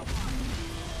here?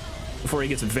 Before he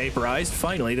gets vaporized.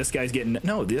 Finally, this guy's getting...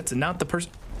 No, that's not the person...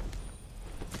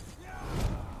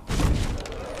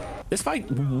 This fight...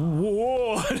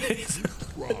 Whoa!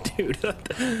 Dude,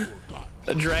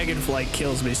 the dragonfly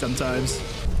kills me sometimes.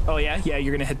 Oh, yeah? Yeah,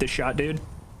 you're gonna hit this shot, dude.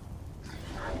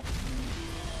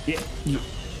 Yeah,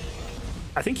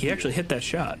 I think he actually hit that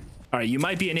shot. All right, you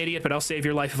might be an idiot, but I'll save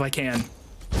your life if I can.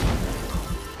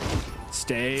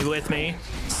 Stay with me.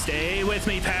 Stay with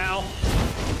me, pal.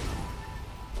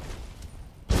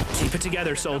 Keep it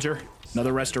together, soldier.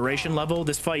 Another restoration level.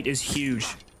 This fight is huge.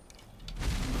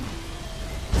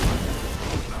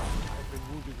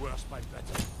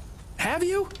 Have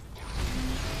you?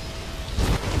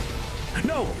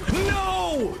 No,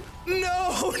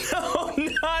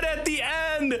 not at the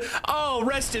end. Oh,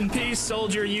 rest in peace,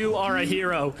 soldier. You are a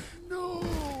hero. No.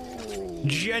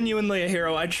 Genuinely a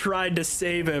hero. I tried to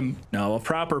save him. No, a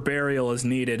proper burial is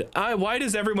needed. Why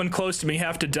does everyone close to me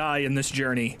have to die in this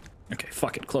journey? Okay,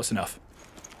 fuck it. Close enough.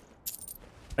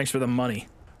 Thanks for the money.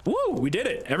 Woo, we did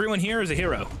it. Everyone here is a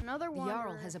hero. Another The one.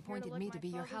 Jarl has appointed me to be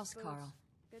your house, Carl.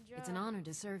 It's an honor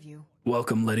to serve you.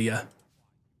 Welcome, Lydia.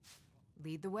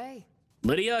 Lead the way.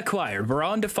 Lydia acquired. We're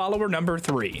on to follower number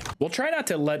 3. We'll try not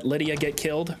to let Lydia get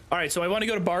killed. All right, so I want to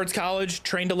go to Bard's College,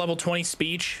 train to level 20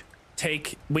 speech.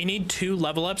 We need 2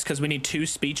 level ups because we need 2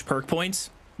 speech perk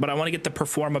points, but I want to get the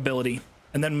perform ability.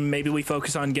 And then maybe we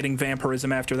focus on getting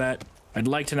vampirism after that. I'd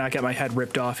like to not get my head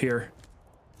ripped off here.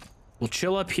 We'll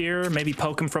chill up here, maybe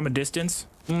poke him from a distance.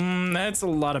 That's a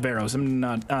lot of arrows. I'm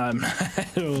not,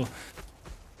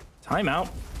 Timeout.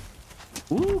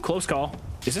 Ooh, close call.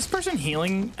 Is this person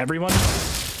healing everyone?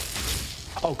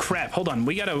 Oh crap, hold on.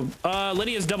 We gotta,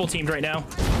 Lydia's double teamed right now.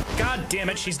 God damn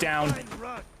it, she's down.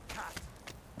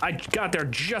 I got there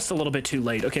just a little bit too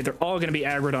late. Okay, they're all gonna be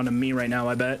aggroed onto me right now,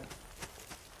 I bet.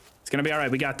 It's gonna be all right,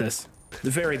 we got this.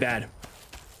 Very bad.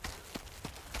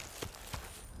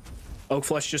 Oak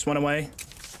Flesh just went away.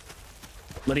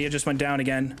 Lydia just went down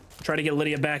again. Try to get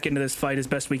Lydia back into this fight as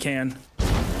best we can.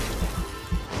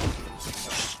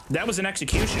 That was an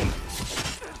execution.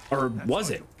 Or was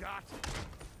it?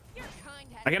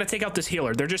 I gotta take out this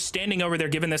healer. They're just standing over there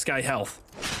giving this guy health.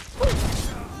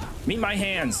 Meet my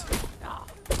hands.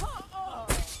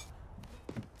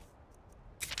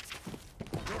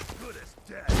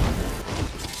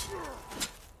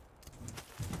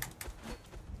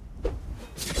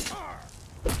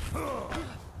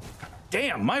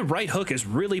 Damn, my right hook is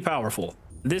really powerful.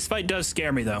 This fight does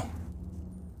scare me though.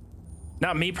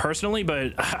 Not me personally,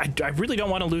 but I really don't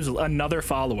want to lose another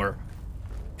follower.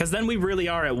 Because then we really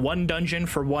are at one dungeon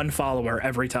for one follower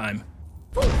every time.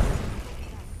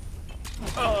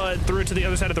 Oh, I threw it to the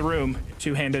other side of the room.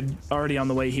 Two-handed, already on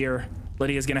the way here.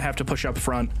 Lydia's gonna have to push up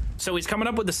front. So he's coming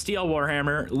up with the steel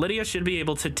warhammer. Lydia should be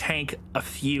able to tank a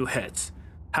few hits.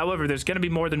 However, there's gonna be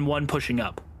more than one pushing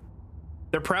up.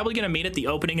 They're probably gonna meet at the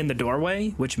opening in the doorway,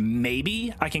 which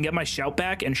maybe I can get my shout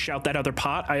back and shout that other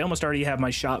pot. I almost already have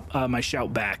my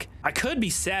shout back. I could be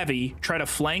savvy, try to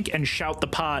flank and shout the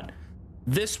pot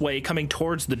this way coming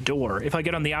towards the door if I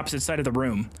get on the opposite side of the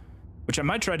room, which I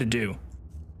might try to do.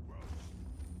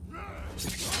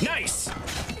 Nice!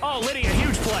 Oh, Lydia,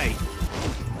 huge play.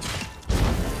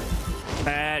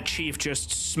 That chief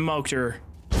just smoked her.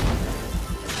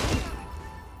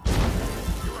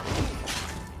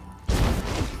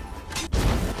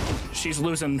 She's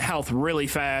losing health really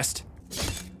fast.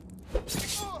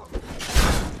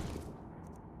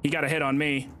 He got a hit on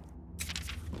me.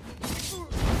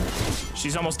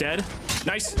 She's almost dead.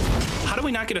 Nice. How do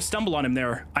we not get a stumble on him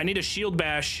there? I need a shield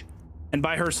bash and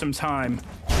buy her some time.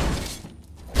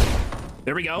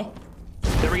 There we go.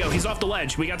 There we go. He's off the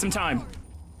ledge. We got some time.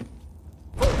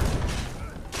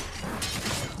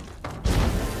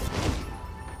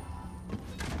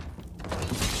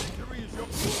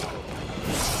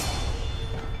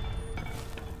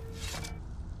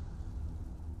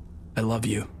 I love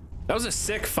you. That was a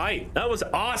sick fight. That was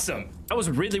awesome. That was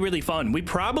really, really fun. We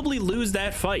probably lose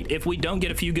that fight if we don't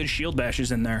get a few good shield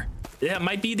bashes in there. Yeah, it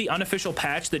might be the unofficial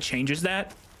patch that changes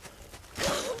that.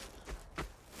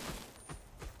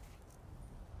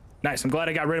 Nice. I'm glad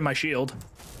I got rid of my shield.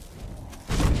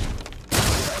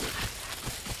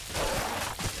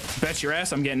 Bet your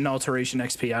ass I'm getting alteration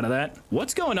XP out of that.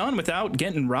 What's going on without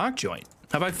getting rock joint?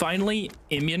 Have I finally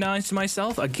immunized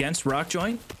myself against rock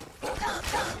joint?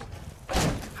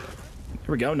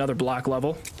 Here we go, another block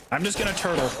level. I'm just gonna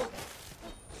turtle.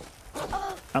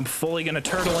 I'm fully gonna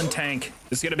turtle and tank.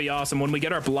 This is gonna be awesome. When we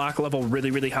get our block level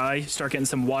really, really high, start getting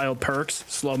some wild perks,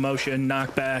 slow motion,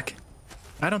 knockback.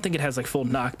 I don't think it has like full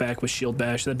knockback with shield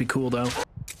bash. That'd be cool though.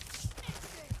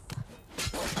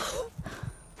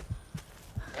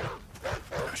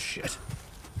 Oh shit.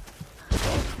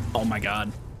 Oh my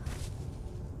god.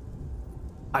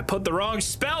 I put the wrong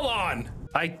spell on!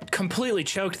 I completely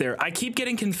choked there. I keep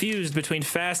getting confused between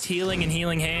fast healing and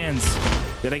healing hands.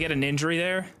 Did I get an injury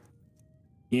there?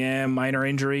 Yeah, minor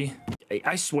injury.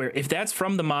 I swear, if that's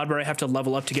from the mod where I have to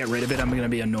level up to get rid of it, I'm gonna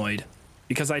be annoyed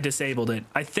because I disabled it.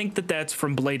 I think that that's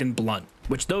from Blade and Blunt,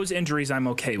 which those injuries I'm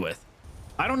okay with.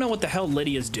 I don't know what the hell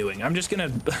Lydia's doing. I'm just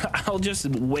gonna, I'll just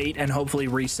wait and hopefully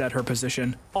reset her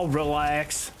position. I'll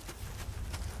relax.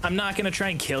 I'm not gonna try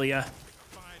and kill ya.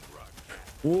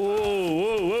 Whoa,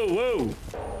 whoa, whoa, whoa.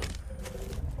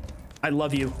 I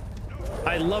love you.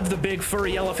 I love the big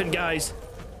furry elephant guys.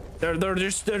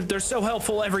 They're so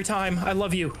helpful every time. I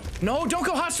love you. No, don't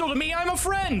go hostile to me. I'm a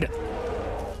friend.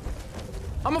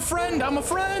 I'm a friend. I'm a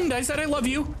friend. I said I love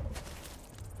you.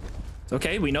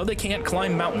 Okay, we know they can't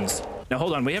climb mountains. Now,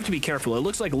 hold on. We have to be careful. It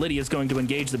looks like Lydia's going to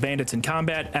engage the bandits in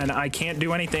combat, and I can't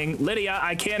do anything. Lydia,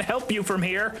 I can't help you from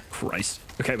here. Christ.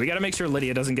 Okay, we got to make sure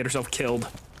Lydia doesn't get herself killed.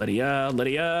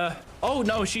 Lydia. Oh,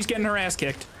 no, she's getting her ass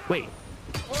kicked. Wait.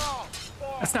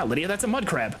 That's not Lydia. That's a mud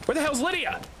crab. Where the hell's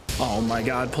Lydia? Oh, my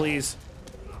God, please.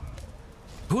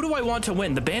 Who do I want to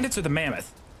win, the bandits or the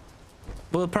mammoth?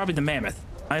 Well, probably the mammoth.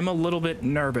 I'm a little bit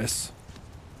nervous.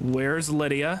 Where's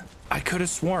Lydia? I could have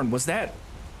sworn. Was that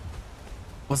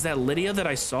Lydia that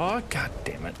I saw? God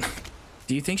damn it.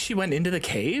 Do you think she went into the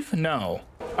cave? No.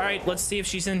 All right, let's see if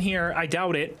she's in here. I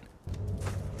doubt it.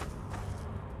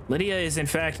 Lydia is in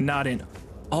fact not in.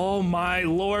 Oh my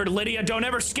Lord, Lydia, don't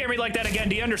ever scare me like that again.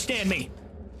 Do you understand me?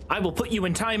 I will put you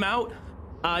in timeout.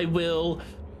 I will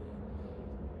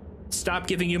stop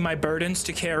giving you my burdens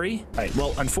to carry. All right,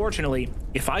 well, unfortunately,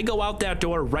 if I go out that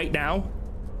door right now,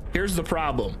 here's the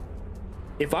problem.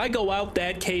 If I go out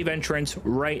that cave entrance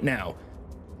right now,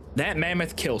 that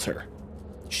mammoth kills her.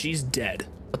 She's dead.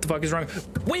 What the fuck is wrong?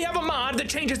 We have a mod that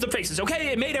changes the faces,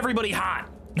 okay? It made everybody hot.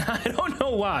 I don't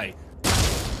know why.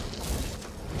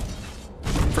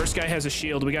 First guy has a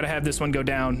shield. We gotta have this one go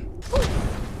down.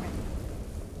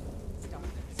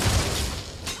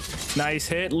 Nice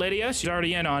hit, Lydia. She's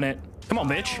already in on it. Come on,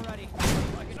 bitch.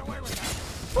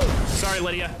 Sorry,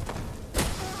 Lydia.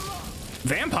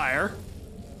 Vampire?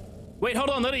 Wait,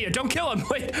 hold on, Lydia. Don't kill him.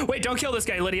 Wait, don't kill this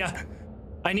guy, Lydia.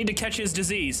 I need to catch his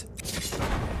disease.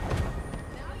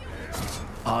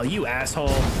 Oh, you asshole.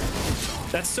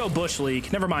 That's so Bush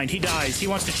League. Never mind, he dies. He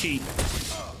wants to cheat.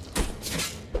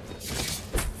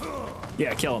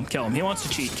 Yeah, kill him, kill him. He wants to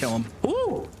cheat, kill him.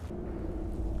 Woo!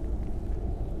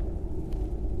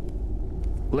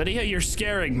 Lydia, you're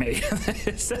scaring me.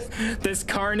 This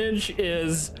carnage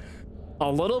is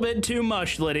a little bit too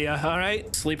much, Lydia, all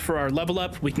right? Sleep for our level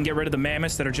up. We can get rid of the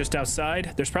mammoths that are just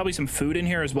outside. There's probably some food in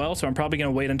here as well, so I'm probably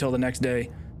gonna wait until the next day.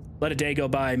 Let a day go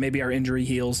by, maybe our injury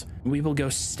heals. We will go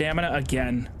stamina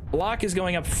again. Block is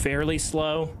going up fairly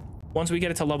slow. Once we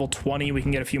get it to level 20, we can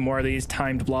get a few more of these.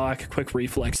 Timed block, quick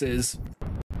reflexes.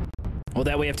 Well,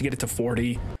 that way we have to get it to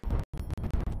 40.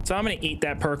 So I'm gonna eat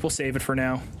that perk, we'll save it for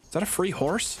now. Is that a free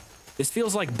horse? This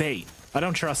feels like bait. I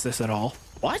don't trust this at all.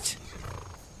 What?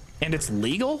 And it's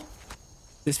legal?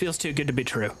 This feels too good to be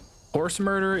true. Horse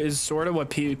murder is sort of what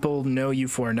people know you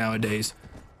for nowadays.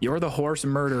 You're the horse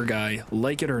murder guy,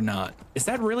 like it or not. Is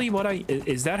that really what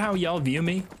is that how y'all view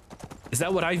me? Is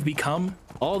that what I've become?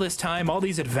 All this time, all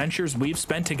these adventures we've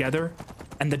spent together,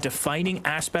 and the defining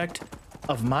aspect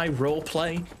of my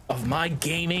roleplay, of my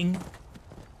gaming,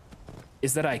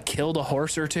 is that I killed a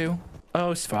horse or two?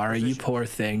 Oh, Svara, you poor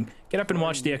thing. Get up and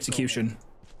watch the execution.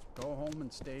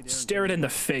 Stare it in the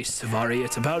face, Svari.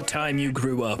 It's about time you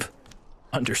grew up.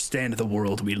 Understand the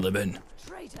world we live in.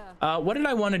 What did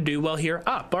I want to do while here?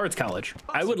 Ah, Bard's College.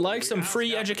 I would like some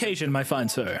free education, my fine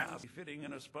sir. Fitting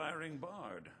an aspiring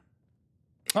bard.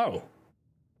 Oh.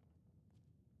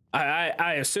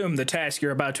 I assume the task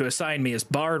you're about to assign me is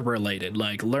bard related,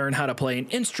 like learn how to play an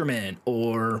instrument,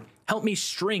 or help me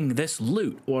string this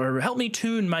lute, or help me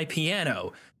tune my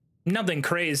piano. Nothing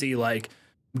crazy like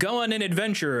go on an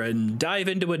adventure and dive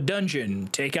into a dungeon,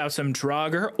 take out some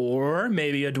Draugr, or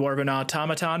maybe a dwarven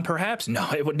automaton, perhaps?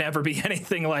 No, it would never be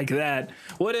anything like that,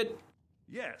 would it?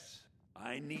 Yes,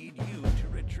 I need you to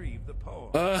retrieve the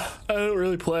poem. I don't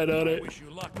really plan on it. Wish you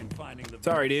luck in finding the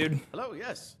Sorry, dude. Hello,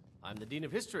 yes. I'm the Dean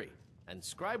of History and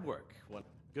Scribe Work.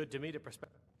 Good to meet a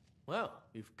perspective. Well,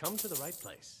 you've come to the right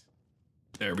place.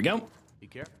 There we go. Be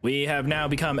careful. We have now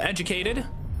become educated.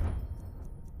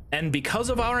 And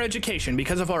because of our education,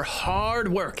 because of our hard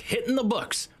work, hitting the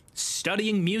books,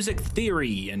 studying music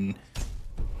theory and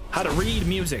how to read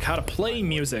music, how to play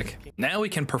music, now we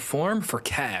can perform for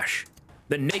cash.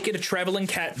 The naked traveling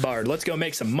cat bard. Let's go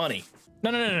make some money.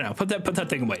 No. Put that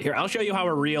thing away. Here, I'll show you how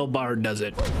a real bard does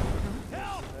it.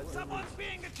 Help! Someone's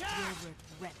being attacked!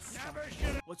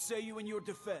 What say you in your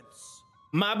defense?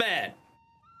 My bad.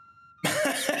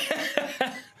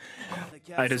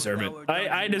 I deserve it.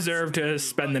 I deserve to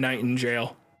spend the night in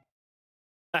jail.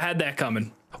 I had that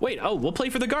coming. Wait, oh, we'll play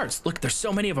for the guards. Look, there's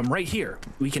so many of them right here.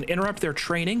 We can interrupt their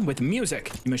training with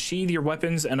music. You must sheathe your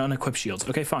weapons and unequip shields.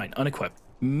 Okay, fine, unequip.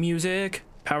 Music.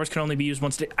 Powers can only be used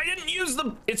once a day. I didn't use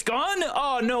them. It's gone?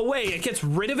 Oh, no way. It gets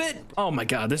rid of it? Oh my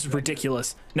God, this is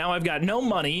ridiculous. Now I've got no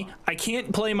money. I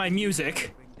can't play my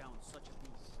music.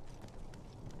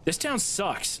 This town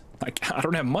sucks. I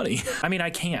don't have money. I mean,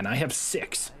 I can. I have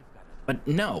 6. But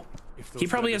no. He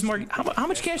probably has more. How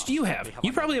much cash do you have?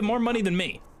 You probably have more money than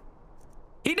me.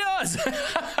 He does.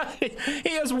 He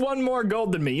has 1 more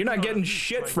gold than me. You're not getting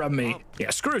shit from me.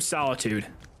 Yeah, screw Solitude.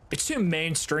 It's too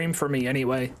mainstream for me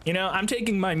anyway. You know, I'm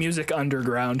taking my music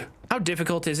underground. How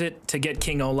difficult is it to get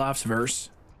King Olaf's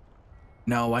verse?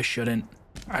 No, I shouldn't.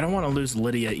 I don't want to lose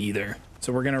Lydia either.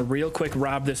 So we're gonna real quick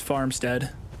rob this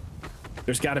farmstead.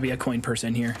 There's got to be a coin purse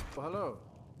in here. Well, hello.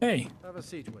 Hey. Have a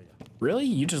seat, will you? Really?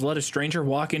 You just let a stranger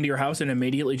walk into your house and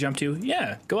immediately jump to?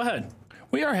 Yeah, go ahead.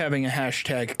 We are having a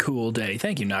hashtag cool day.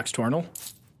 Thank you, Nocturnal.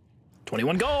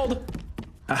 21 gold.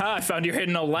 Haha, I found your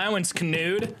hidden allowance,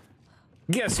 Knud.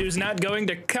 Guess who's not going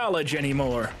to college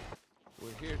anymore? We're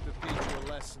here to teach you a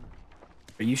lesson.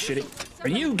 Are you shitting? Are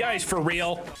you guys for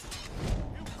real?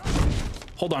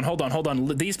 Hold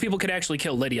on. These people could actually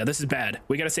kill Lydia. This is bad.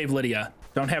 We gotta save Lydia.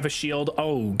 Don't have a shield.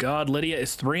 Oh God, Lydia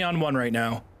is 3-on-1 right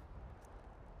now.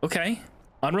 Okay.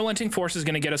 Unrelenting Force is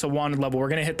gonna get us a wanted level. We're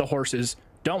gonna hit the horses.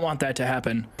 Don't want that to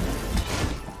happen.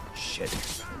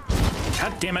 Shit.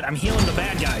 God damn it, I'm healing the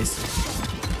bad guys.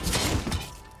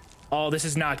 Oh, this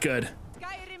is not good.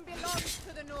 Skyrim belongs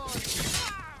to the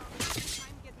North.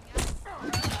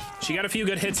 She got a few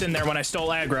good hits in there when I stole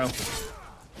aggro.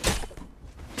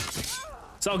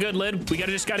 It's all good, Lid. We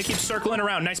just gotta keep circling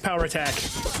around. Nice power attack.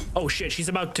 Oh shit, she's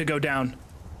about to go down.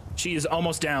 She is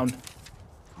almost down.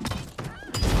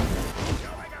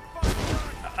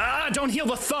 Ah, don't heal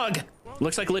the thug.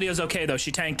 Looks like Lydia's okay though.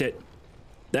 She tanked it.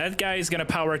 That guy is gonna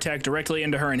power attack directly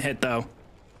into her and hit though.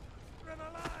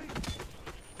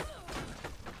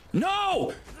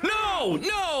 No! No!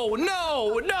 No!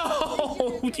 No!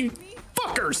 No! You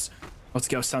fuckers! Let's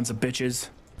go, sons of bitches.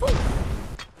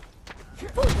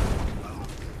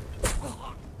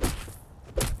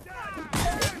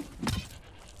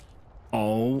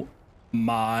 Oh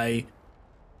my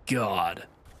God.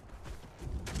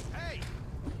 Hey!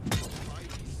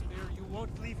 You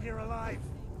won't leave here alive.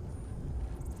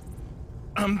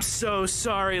 I'm so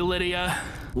sorry, Lydia.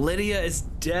 Lydia is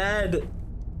dead.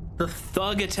 The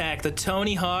thug attack, the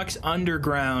Tony Hawk's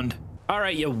Underground. All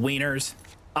right, you wieners.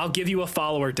 I'll give you a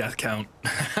follower death count.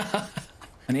 I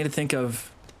need to think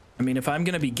of, I mean, if I'm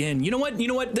gonna begin, you know what? You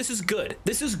know what? This is good.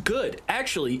 This is good.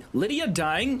 Actually, Lydia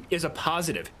dying is a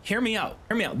positive. Hear me out.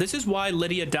 Hear me out. This is why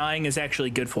Lydia dying is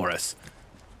actually good for us.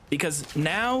 Because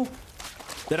now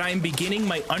that I am beginning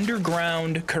my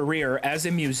underground career as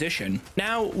a musician,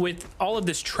 now with all of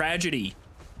this tragedy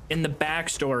in the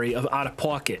backstory of Out of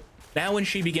Pocket, now when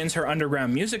she begins her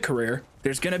underground music career,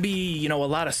 there's gonna be, you know, a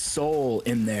lot of soul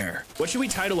in there. What should we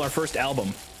title our first album?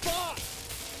 Fuck!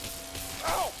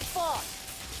 Oh, fuck!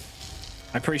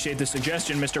 I appreciate the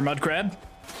suggestion, Mr. Mudcrab.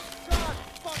 God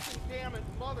fucking damn it,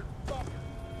 motherfucker!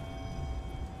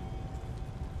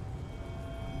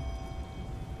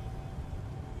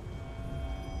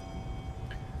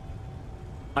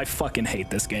 I fucking hate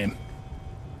this game.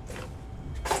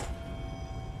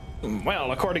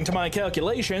 Well, according to my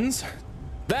calculations,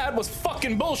 that was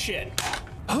fucking bullshit.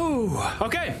 Oh,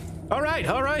 okay. All right,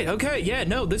 okay. Yeah,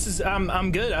 no, this is,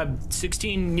 I'm good. I'm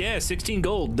 16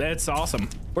 gold. That's awesome.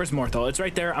 Where's Morthal? It's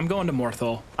right there. I'm going to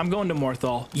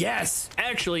Morthal. Yes,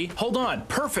 actually, hold on.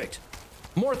 Perfect.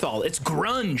 Morthal, it's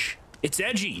grunge. It's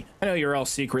edgy. I know you're all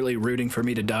secretly rooting for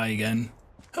me to die again.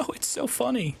 Oh, it's so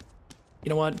funny. You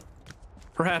know what?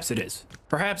 Perhaps it is.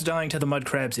 Perhaps dying to the mud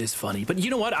crabs is funny, but you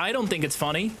know what? I don't think it's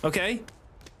funny, okay?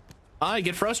 I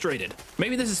get frustrated.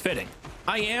 Maybe this is fitting.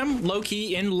 I am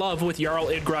low-key in love with Jarl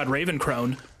Idgrod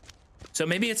Ravencrone, so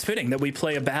maybe it's fitting that we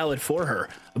play a ballad for her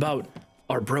about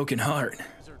our broken heart.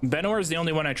 Benor is the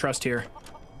only one I trust here.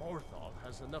 Morthal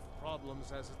has enough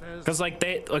problems as it is. Because, like,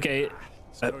 okay.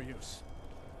 It's no use.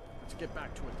 Let's get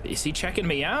back to it. Is he checking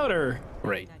me out, or?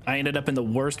 Right. I ended up in the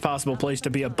worst possible place to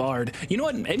be a bard. You know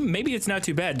what? Maybe it's not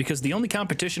too bad, because the only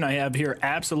competition I have here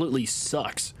absolutely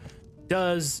sucks.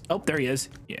 Oh, there he is.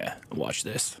 Yeah, watch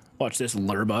this. Watch this,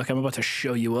 Lurbuck. I'm about to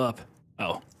show you up.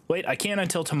 Oh, wait, I can't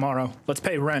until tomorrow. Let's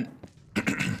pay rent.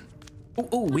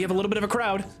 Ooh, we have a little bit of a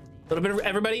crowd. A little bit of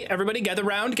everybody gather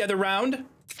round,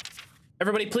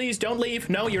 Everybody, please don't leave.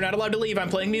 No, you're not allowed to leave. I'm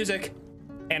playing music.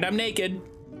 And I'm naked.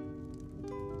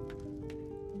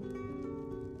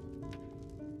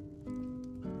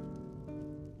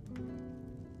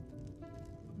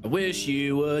 I wish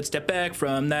you would step back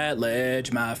from that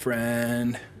ledge, my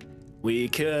friend. We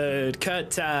could cut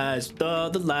ties with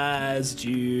all the lies that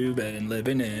you've been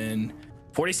living in.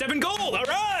 47 gold, all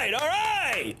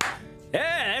right.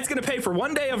 Yeah, that's gonna pay for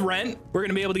 1 day of rent. We're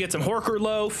gonna be able to get some Horker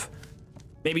loaf,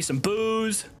 maybe some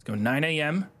booze. Let's go 9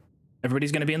 a.m.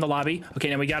 Everybody's gonna be in the lobby.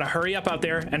 Okay, now we gotta hurry up out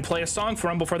there and play a song for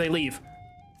them before they leave.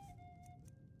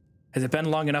 Has it been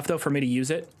long enough though for me to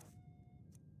use it?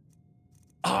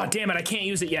 Oh, damn it, I can't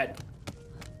use it yet.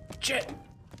 Shit.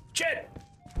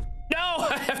 No,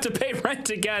 I have to pay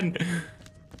rent again.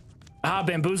 Ah,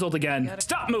 bamboozled again.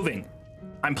 Stop moving.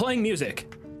 I'm playing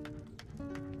music.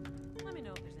 Let me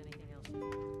know if there's anything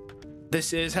else.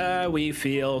 This is how we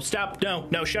feel. Stop.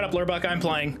 No, shut up, Lurbuck. I'm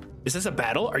playing. Is this a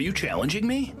battle? Are you challenging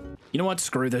me? You know what?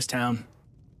 Screw this town.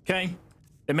 Okay?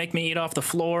 They make me eat off the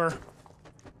floor.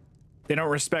 They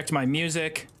don't respect my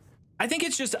music. I think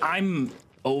it's just I'm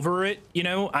over it, you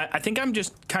know? I think I'm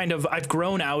just kind of, I've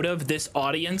grown out of this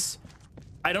audience.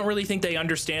 I don't really think they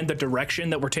understand the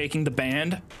direction that we're taking the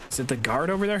band. Is it the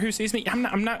guard over there who sees me?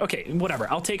 I'm not, okay, whatever.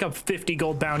 I'll take a 50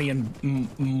 gold bounty and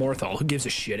Morthal. Who gives a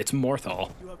shit? It's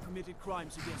Morthal. You have committed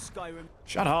crimes against Skyrim.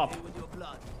 Shut up. With your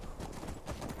blood.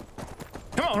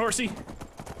 Come on, horsey.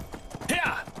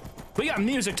 Yeah, we got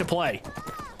music to play.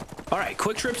 All right,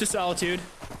 quick trip to Solitude.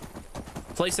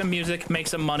 Play some music, make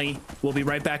some money. We'll be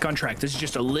right back on track. This is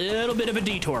just a little bit of a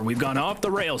detour. We've gone off the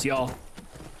rails, y'all.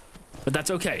 But that's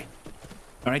okay.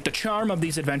 All right, the charm of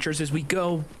these adventures is we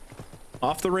go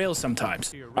off the rails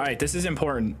sometimes. All right, this is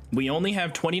important. We only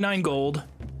have 29 gold.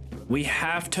 We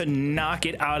have to knock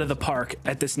it out of the park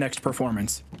at this next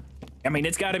performance. I mean,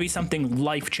 it's got to be something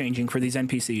life-changing for these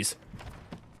NPCs.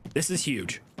 This is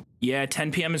huge. Yeah,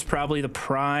 10 p.m. is probably the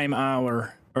prime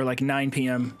hour, or like 9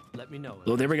 p.m. Let me know.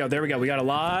 Oh, there we go. We got a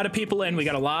lot of people in. We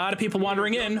got a lot of people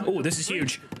wandering in. Oh, this is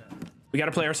huge. We got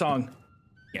to play our song.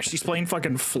 Yeah, she's playing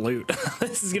fucking flute.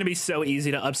 This is gonna be so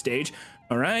easy to upstage.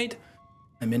 All right,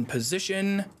 I'm in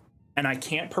position. and I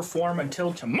can't perform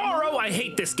until tomorrow. I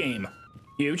hate this game.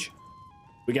 Huge.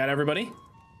 We got everybody.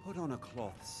 Put on a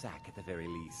cloth sack at the very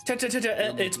least.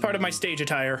 It's part of my stage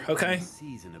attire, okay?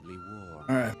 Seasonably warm.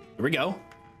 All right, here we go.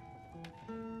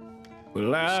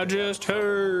 Well, I just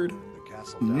heard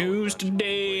news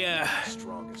today.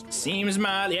 Seems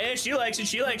yeah, she likes it.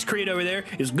 She likes Creed over there.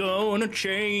 Is gonna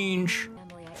change.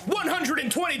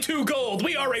 122 gold.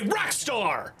 We are a rock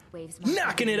star.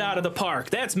 Knocking it out of the park.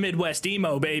 That's Midwest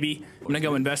emo, baby. I'm gonna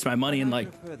go invest my money in like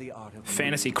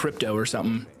fantasy crypto or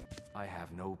something. I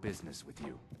have no business with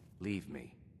you. Leave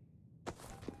me.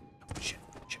 Shit.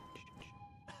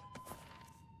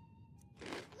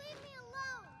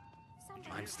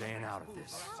 I'm staying out of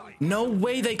this. No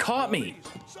way they caught me.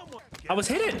 I was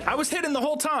hidden. I was hidden the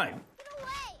whole time.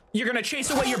 You're gonna chase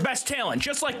away your best talent,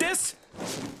 just like this?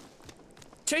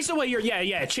 Chase away your,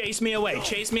 yeah, chase me away.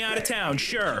 Chase me out of town,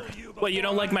 sure. What, you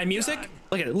don't like my music?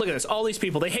 Look at it, look at this. All these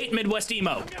people, they hate Midwest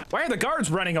emo. Why are the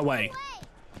guards running away?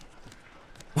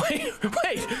 Wait,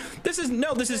 this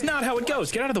is not how it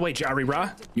goes. Get out of the way, Jari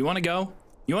Ra. You wanna go?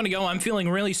 You wanna go? I'm feeling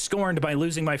really scorned by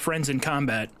losing my friends in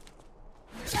combat.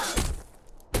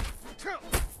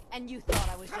 And you thought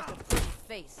I was just a pretty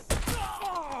face.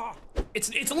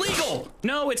 It's legal.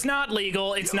 No, it's not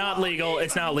legal. It's not legal.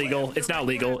 It's not legal. It's not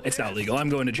legal. It's not legal. I'm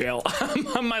going to jail. I'm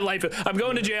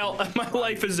going to jail. My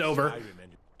life is over.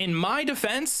 In my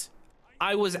defense,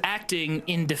 I was acting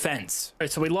in defense. All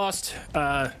right, so we lost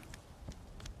a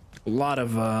lot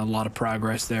of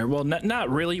progress there. Well, not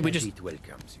really.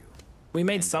 We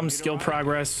made some skill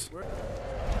progress.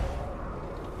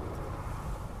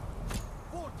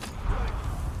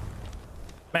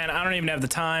 Man, I don't even have the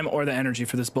time or the energy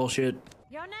for this bullshit.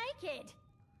 You're naked.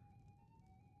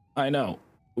 I know.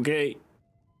 Okay.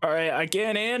 All right, I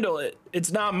can't handle it.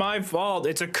 It's not my fault.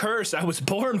 It's a curse I was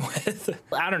born with.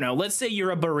 I don't know. Let's say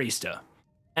you're a barista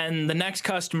and the next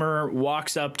customer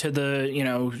walks up to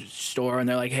the, store and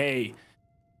they're like, "Hey,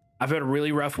 I've had a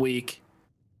really rough week.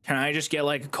 Can I just get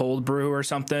like a cold brew or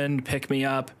something to pick me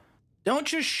up?" Don't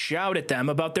just shout at them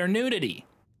about their nudity.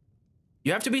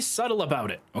 You have to be subtle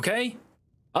about it, okay?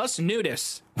 Us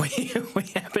nudists, we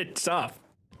have it tough.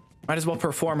 Might as well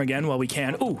perform again while we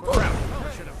can. Ooh, crap.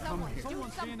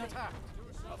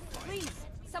 Please,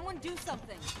 someone do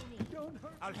something.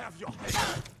 I'll have your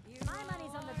head. My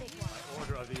money's on the big one.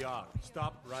 Order of the hour.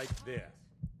 Stop right there.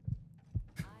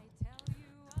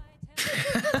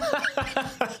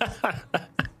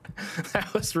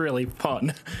 That was really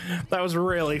fun. That was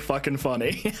really fucking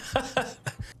funny.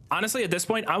 Honestly, at this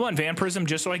point, I want vampirism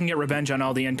just so I can get revenge on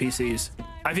all the NPCs.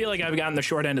 I feel like I've gotten the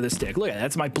short end of the stick. Look at that,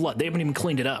 that's my blood. They haven't even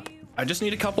cleaned it up. I just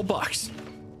need a couple bucks.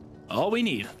 All we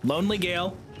need. Lonely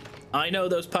Gale. I know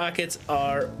those pockets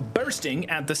are bursting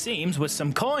at the seams with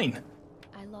some coin.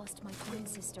 I lost my twin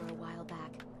sister a while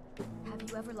back. Have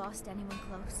you ever lost anyone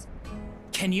close?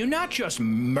 Can you not just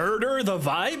murder the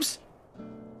vibes?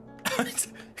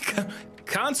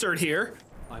 Concert here.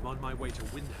 I'm on my way to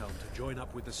Windhelm to join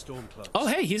up with the Stormcloaks. Oh,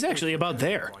 hey, he's actually about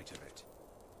there.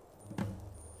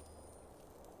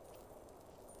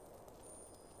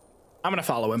 I'm gonna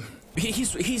follow him.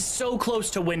 He's so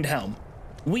close to Windhelm.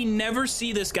 We never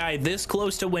see this guy this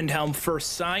close to Windhelm. For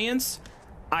science,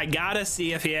 I gotta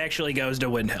see if he actually goes to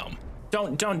Windhelm.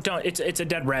 Don't. It's a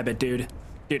dead rabbit, dude.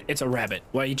 Dude, it's a rabbit.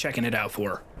 What are you checking it out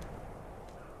for?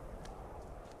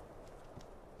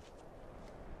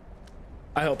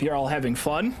 I hope you're all having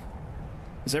fun.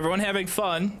 Is everyone having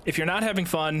fun? If you're not having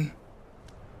fun,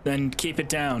 then keep it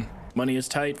down. Money is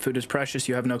tight, food is precious,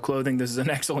 you have no clothing. This is an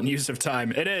excellent use of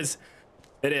time. It is.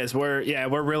 It is. We're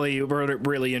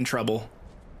really in trouble.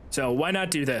 So why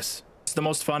not do this? It's the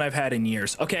most fun I've had in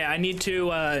years. Okay, I need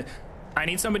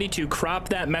somebody to crop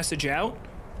that message out.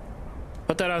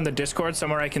 Put that on the Discord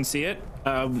somewhere I can see it.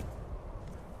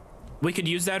 We could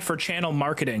use that for channel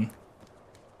marketing.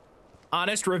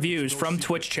 Honest reviews from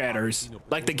Twitch chatters.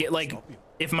 Like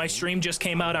if my stream just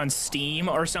came out on Steam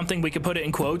or something, we could put it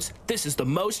in quotes. This is the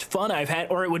most fun I've had,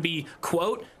 or it would be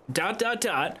quote ...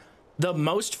 the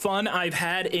most fun I've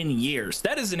had in years.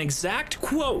 That is an exact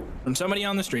quote from somebody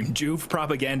on the stream. Joov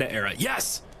propaganda era.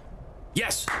 Yes.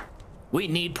 Yes. We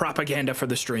need propaganda for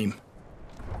the stream.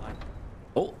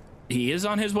 Oh, he is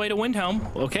on his way to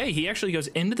Windhelm. Okay, he actually goes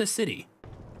into the city.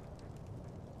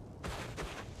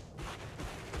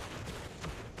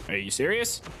 Are you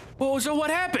serious? Whoa, so what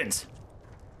happens?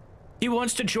 He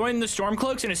wants to join the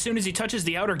Stormcloaks, and as soon as he touches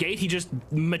the outer gate, he just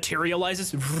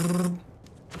materializes.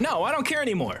 No, I don't care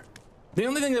anymore. The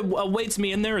only thing that awaits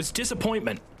me in there is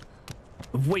disappointment.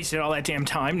 I've wasted all that damn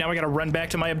time. Now I gotta run back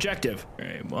to my objective. All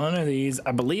right, one of these.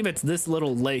 I believe it's this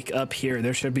little lake up here.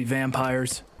 There should be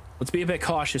vampires. Let's be a bit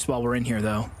cautious while we're in here,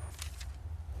 though.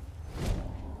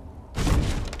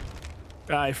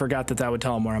 I forgot that that would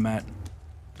tell him where I'm at.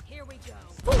 Here we go.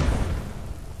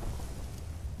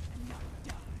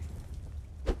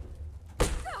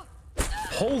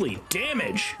 Holy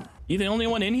damage. You the only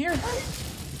one in here?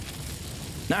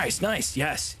 Nice, nice.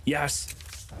 Yes, yes.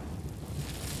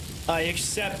 I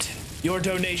accept your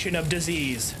donation of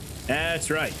disease. That's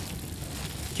right.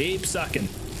 Keep sucking.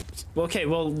 Okay,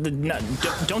 well,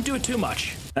 don't do it too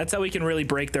much. That's how we can really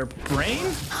break their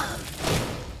brain.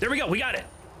 There we go, we got it.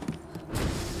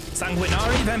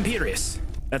 Sanguinari vampiris.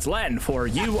 That's Latin for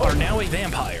you are now a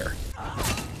vampire.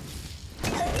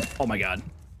 Oh my God.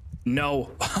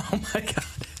 No. Oh my God.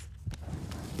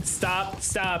 Stop,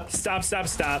 stop, stop, stop,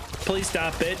 stop. Please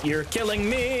stop it. You're killing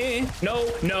me.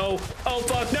 No, no. Oh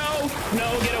fuck, no.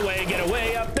 No, get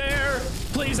away up there.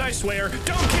 Please, I swear.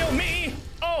 Don't kill me.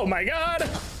 Oh my God.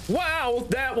 Wow,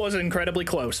 that was incredibly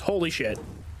close. Holy shit.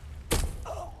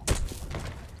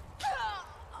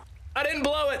 I didn't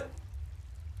blow it.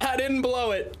 I didn't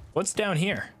blow it. What's down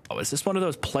here? Oh, is this one of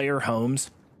those player homes?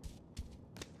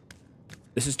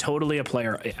 This is totally a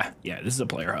player. Yeah, this is a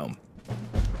player home.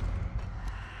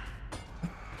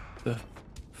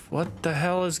 What the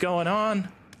hell is going on?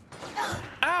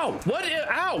 Ow! What?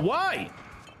 Ow! Why?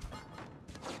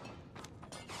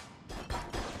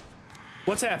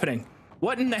 What's happening?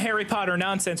 What in the Harry Potter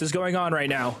nonsense is going on right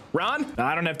now? Ron?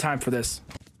 I don't have time for this.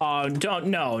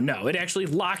 No. It actually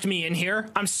locked me in here.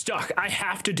 I'm stuck. I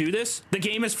have to do this. The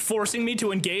game is forcing me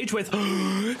to engage with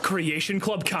Creation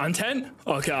Club content.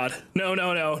 Oh God. No.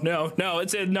 No, now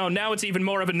it's even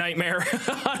more of a nightmare.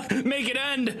 Make it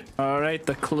end. All right,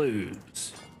 the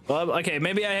clues. Well, okay,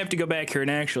 maybe I have to go back here and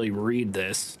actually read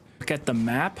this. Look at the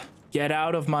map. Get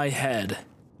out of my head.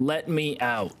 Let me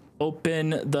out. Open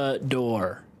the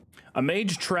door. A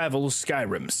mage travels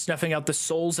Skyrim, snuffing out the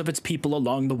souls of its people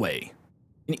along the way.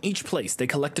 In each place, they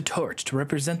collect a torch to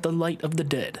represent the light of the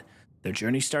dead. Their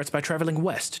journey starts by traveling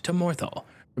west to Morthal.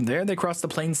 From there, they cross the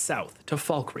plains south to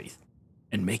Falkreath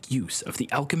and make use of the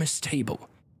Alchemist's Table.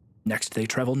 Next, they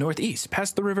travel northeast,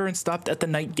 past the river, and stopped at the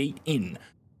Nightgate Inn,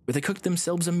 where they cooked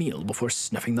themselves a meal before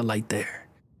snuffing the light there.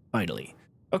 Finally.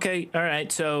 Okay, all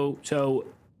right, so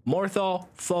Morthal,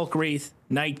 Falkreath,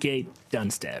 Nightgate,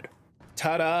 Dunstead.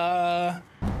 Ta-da!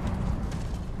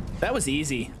 That was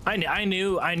easy. I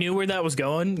knew where that was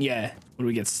going. Yeah. What do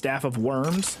we get? Staff of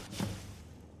Worms.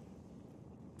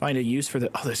 Find a use for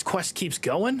the... Oh, this quest keeps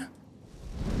going?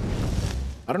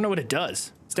 I don't know what it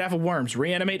does. Staff of Worms.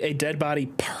 Reanimate a dead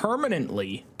body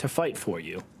permanently to fight for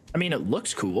you. I mean, it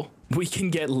looks cool. We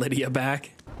can get Lydia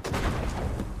back.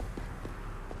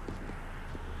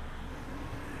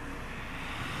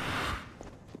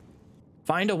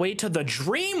 Find a way to the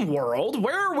dream world?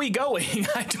 Where are we going?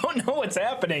 I don't know what's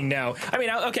happening now. I mean,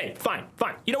 okay, fine.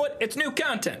 You know what? It's new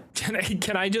content.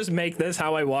 Can I just make this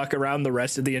how I walk around the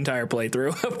rest of the entire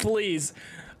playthrough? Please.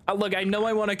 Look, I know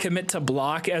I want to commit to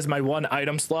block as my one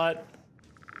item slot.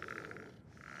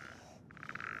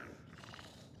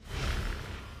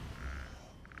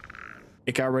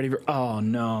 It got ready for... Oh,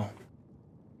 no.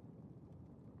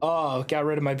 Oh, got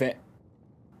rid of my van.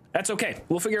 That's okay.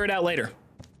 We'll figure it out later.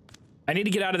 I need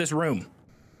to get out of this room.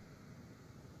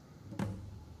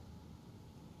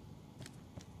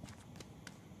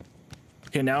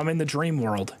 Okay, now I'm in the dream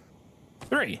world.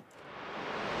 3.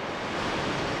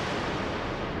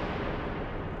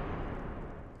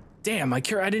 Damn, I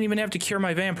didn't even have to cure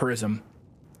my vampirism.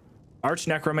 Arch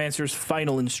Necromancer's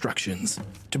final instructions.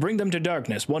 To bring them to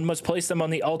darkness, one must place them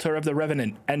on the altar of the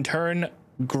Revenant and turn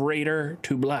greater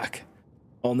to black.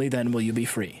 Only then will you be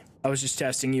free. I was just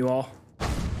testing you all.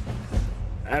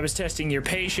 I was testing your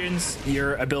patience,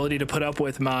 your ability to put up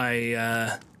with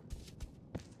my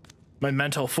my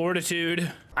mental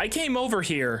fortitude. I came over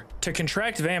here to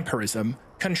contract vampirism,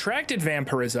 contracted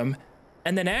vampirism,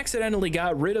 and then accidentally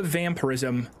got rid of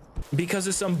vampirism because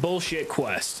of some bullshit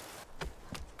quest.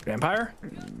 Vampire?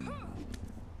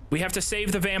 We have to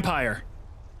save the vampire.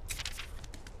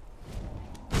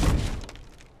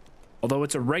 Although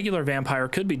it's a regular vampire,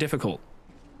 could be difficult.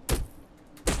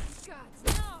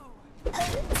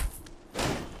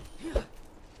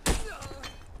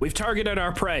 We've targeted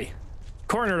our prey.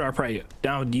 Cornered our prey.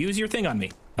 Now use your thing on me.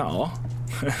 Oh.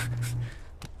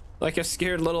 Like a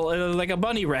scared little, like a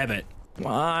bunny rabbit. Come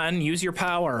on, use your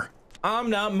power.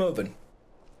 I'm not moving.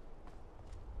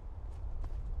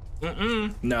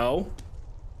 No.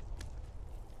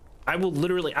 I will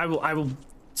literally, I will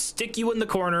stick you in the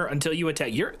corner until you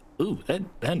attack. You're, ooh,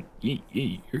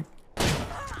 you're.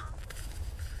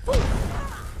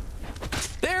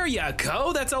 There you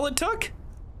go. That's all it took.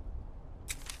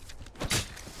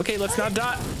 Okay, let's not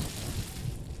die.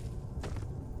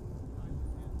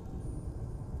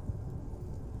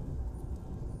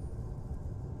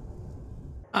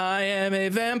 I am a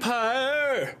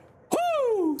vampire.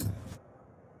 Woo!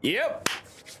 Yep.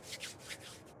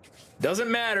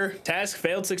 Doesn't matter. Task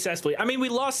failed successfully. I mean, we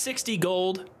lost 60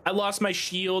 gold. I lost my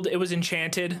shield. It was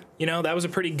enchanted. You know, that was a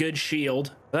pretty good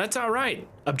shield. That's all right.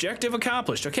 Objective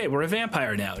accomplished. Okay, we're a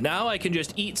vampire now. Now I can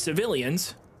just eat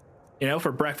civilians, you know,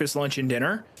 for breakfast, lunch, and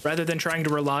dinner, rather than trying to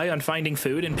rely on finding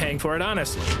food and paying for it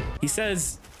honestly. He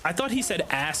says, I thought he said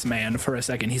ass man for a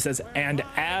second. He says, and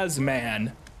as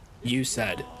man, you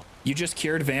said. You just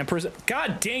cured vampires.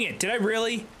 God dang it. Did I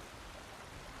really?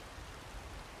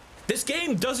 This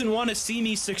game doesn't want to see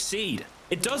me succeed.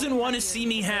 It doesn't want to see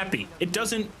me happy. It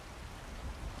doesn't.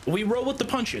 We roll with the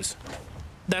punches.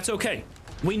 That's okay.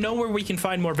 We know where we can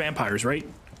find more vampires, right?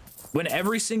 When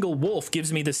every single wolf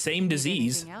gives me the same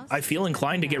disease, I feel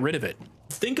inclined to get rid of it.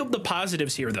 Think of the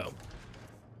positives here, though.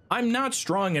 I'm not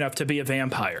strong enough to be a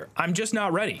vampire. I'm just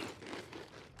not ready.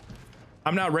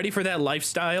 I'm not ready for that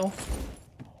lifestyle.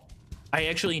 I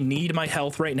actually need my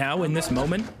health right now in this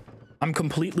moment. I'm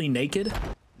completely naked.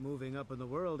 Moving up in the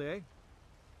world, eh?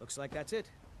 Looks like that's it.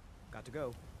 Got to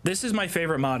go. This is my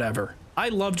favorite mod ever. I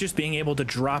love just being able to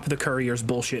drop the courier's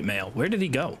bullshit mail. Where did he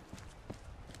go?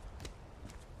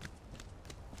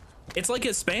 It's like a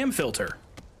spam filter.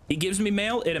 He gives me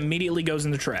mail, it immediately goes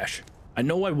in the trash. I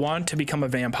know I want to become a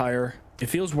vampire. It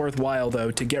feels worthwhile, though,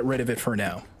 to get rid of it for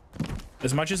now.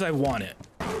 As much as I want it.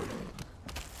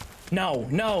 No,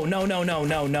 no, no, no, no,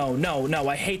 no, no, no, no.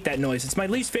 I hate that noise. It's my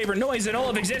least favorite noise in all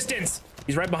of existence.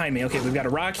 He's right behind me. Okay, we've got a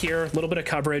rock here, a little bit of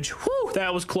coverage. Whew,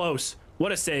 that was close.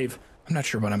 What a save. I'm not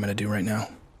sure what I'm gonna do right now.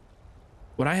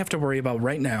 What I have to worry about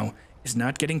right now is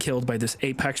not getting killed by this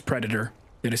apex predator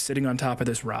that is sitting on top of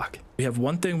this rock. We have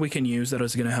one thing we can use that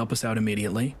is gonna help us out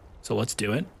immediately. So let's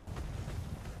do it.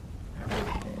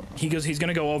 He's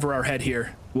gonna go over our head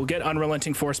here. We'll get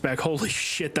unrelenting force back. Holy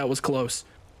shit, that was close.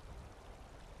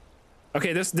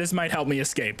 Okay, this might help me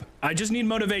escape. I just need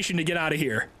motivation to get out of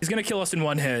here. He's gonna kill us in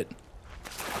one hit.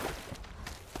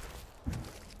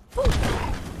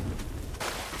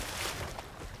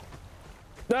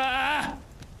 Ah!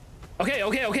 Okay,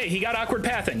 okay, okay. He got awkward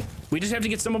pathing. We just have to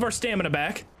get some of our stamina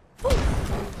back.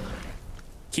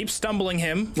 Keep stumbling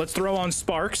him. Let's throw on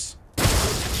sparks.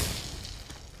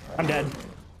 I'm dead.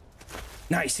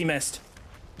 Nice, he missed.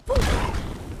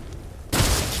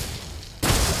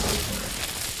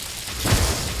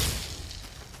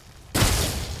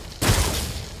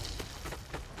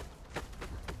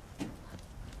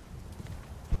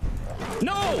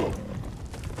 No!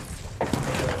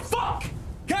 Fuck!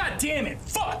 God damn it!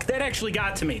 Fuck! That actually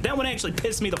got to me. That one actually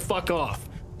pissed me the fuck off.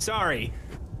 Sorry.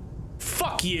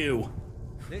 Fuck you.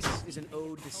 This is an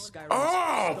ode to Skyrim.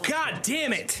 Oh, god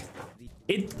damn it!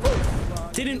 It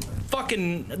didn't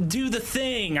fucking do the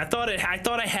thing. I thought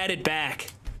I had it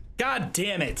back. God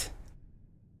damn it.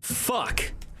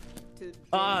 Fuck.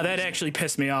 Ah, that actually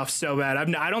pissed me off so bad.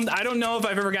 I don't know if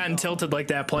I've ever gotten tilted like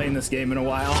that playing this game in a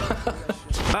while.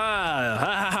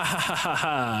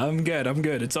 I'm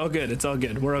good. It's all good. It's all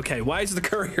good. We're okay. Why is the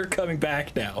courier coming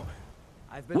back now?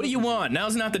 What do you want?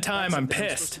 Now's not the time. I'm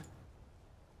pissed.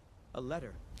 A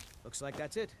letter. Looks like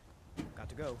that's it. Got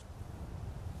to go.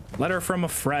 Letter from a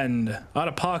friend. Out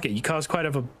of pocket. You caused quite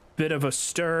a bit of a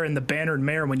stir in the bannered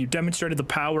mare when you demonstrated the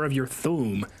power of your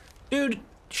thum. Dude,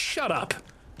 shut up.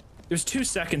 It was 2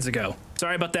 seconds ago.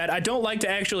 Sorry about that. I don't like to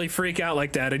actually freak out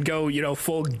like that and go, you know,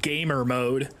 full gamer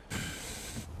mode.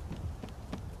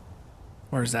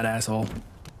 Where's that asshole?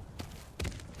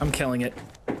 I'm killing it.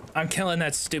 I'm killing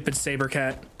that stupid saber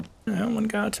cat. That one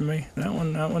got to me. That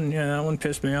one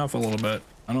pissed me off a little bit.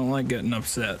 I don't like getting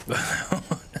upset.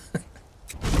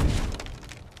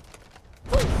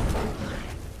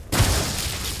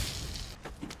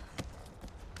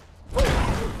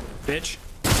 Bitch.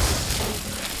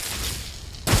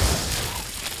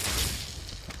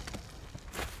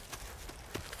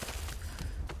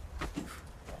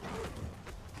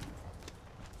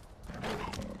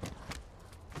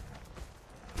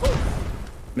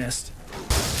 Missed.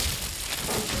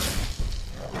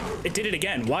 It did it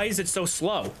again. Why is it so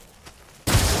slow?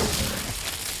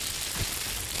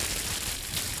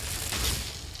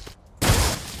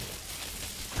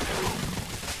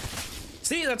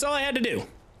 See, that's all I had to do.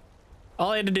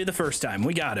 All I had to do the first time.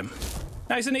 We got him.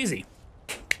 Nice and easy.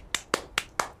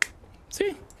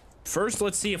 See? First,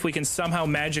 let's see if we can somehow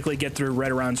magically get through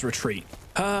Redoran's retreat.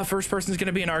 First person's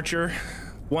gonna be an archer.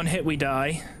 One hit, we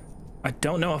die. I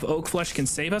don't know if oak flesh can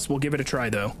save us. We'll give it a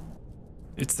try, though.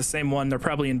 It's the same one. They're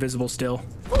probably invisible still.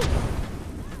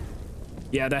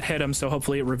 Yeah, that hit them, so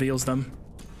hopefully it reveals them.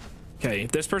 Okay,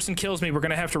 if this person kills me, we're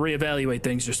gonna have to reevaluate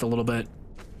things just a little bit.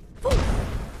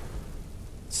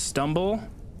 Stumble.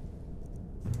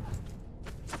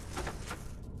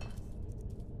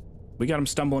 We got him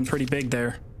stumbling pretty big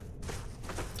there.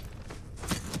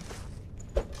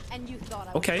 And you thought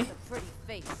I Okay. was a pretty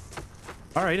face.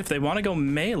 All right, if they want to go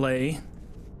melee, I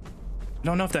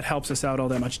don't know if that helps us out all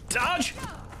that much. Dodge!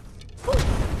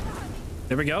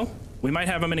 There we go. We might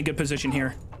have him in a good position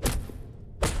here.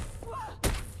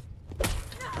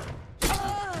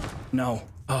 No.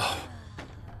 Oh.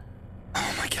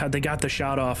 Oh my God, they got the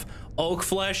shot off. Oak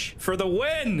flesh for the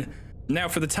win! Now,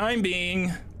 for the time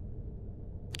being,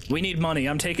 we need money.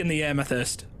 I'm taking the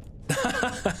amethyst.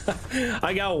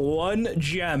 I got 1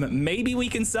 gem. Maybe we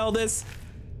can sell this.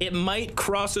 It might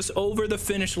cross us over the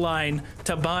finish line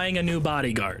to buying a new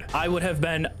bodyguard. I would have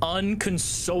been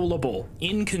inconsolable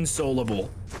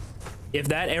if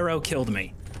that arrow killed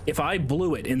me. If I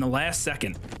blew it in the last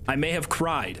second, I may have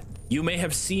cried. You may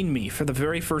have seen me for the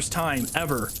very first time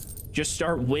ever just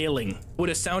start wailing. It would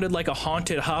have sounded like a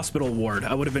haunted hospital ward.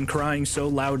 I would have been crying so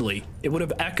loudly. It would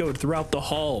have echoed throughout the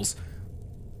halls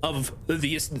of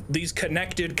these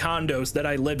connected condos that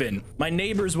I live in. My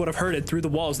neighbors would have heard it through the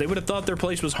walls. They would have thought their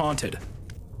place was haunted.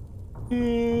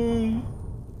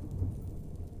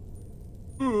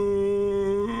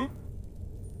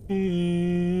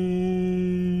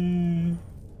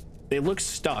 They look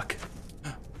stuck.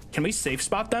 Can we safe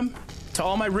spot them? To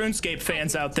all my RuneScape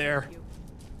fans out there,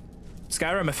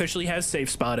 Skyrim officially has safe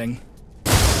spotting.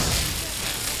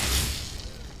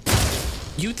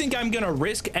 You think I'm gonna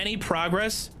risk any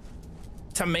progress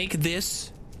to make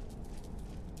this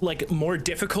like more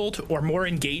difficult or more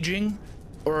engaging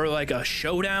or like a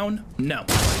showdown? No.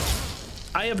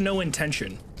 I have no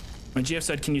intention. My GF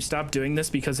said, can you stop doing this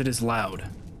because it is loud?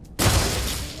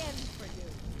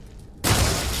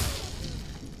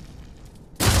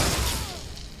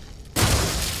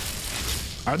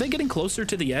 Are they getting closer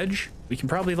to the edge? We can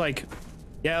probably like,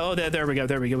 yeah, oh, there we go,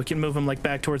 there we go. We can move them like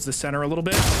back towards the center a little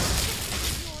bit.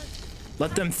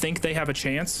 Let them think they have a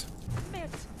chance.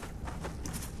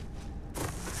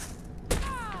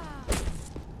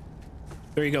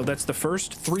 There you go. That's the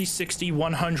first 360,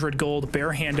 100 gold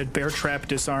barehanded bear trap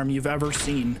disarm you've ever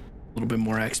seen. A little bit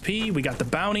more XP. We got the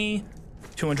bounty,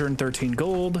 213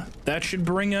 gold. That should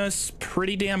bring us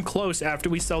pretty damn close after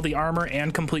we sell the armor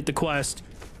and complete the quest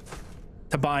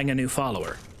to buying a new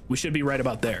follower. We should be right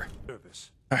about there.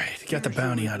 All right, get the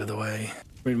bounty out of the way.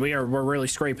 I mean, we're really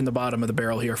scraping the bottom of the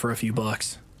barrel here for a few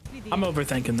bucks. I'm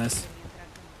overthinking this.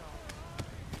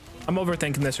 I'm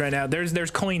overthinking this right now.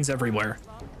 There's coins everywhere.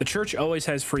 The church always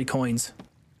has free coins.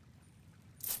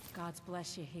 God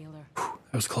bless you, healer.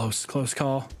 That was close. Close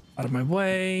call. Out of my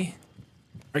way.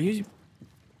 Are you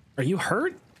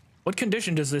hurt? What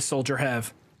condition does this soldier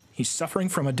have? He's suffering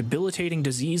from a debilitating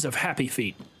disease of happy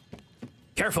feet.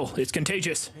 Careful, it's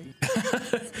contagious.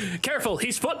 Careful,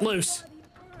 he's footloose.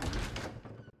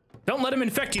 Don't let him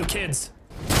infect you, kids.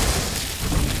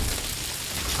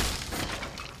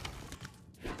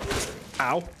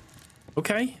 Ow.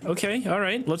 Okay, all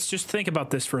right. Let's just think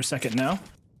about this for a second now.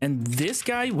 And this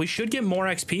guy, we should get more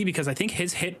XP because I think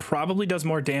his hit probably does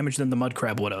more damage than the mud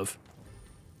crab would have.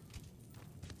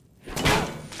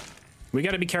 We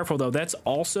got to be careful though. That's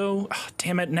also, oh,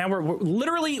 damn it. Now we're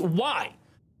literally, why?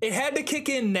 It had to kick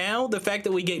in now. The fact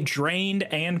that we get drained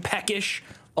and peckish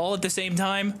all at the same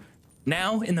time.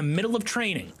 Now in the middle of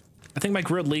training. I think my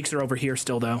grilled leeks are over here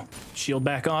still though. Shield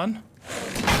back on.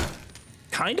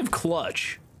 Kind of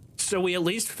clutch. So we at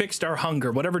least fixed our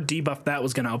hunger, whatever debuff that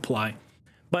was going to apply.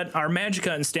 But our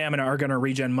magicka and stamina are going to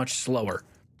regen much slower,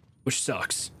 which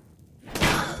sucks.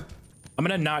 I'm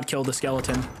going to not kill the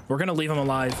skeleton. We're going to leave him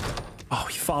alive. Oh,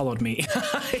 he followed me.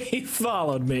 He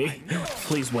followed me.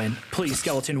 Please win. Please,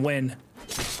 skeleton, win.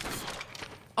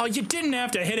 Oh, you didn't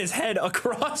have to hit his head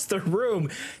across the room.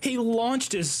 He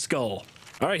launched his skull.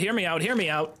 All right, hear me out. Hear me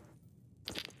out.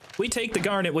 We take the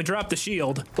garnet. We drop the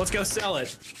shield. Let's go sell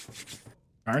it.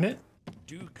 Garnet?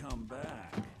 Do come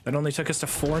back. That only took us to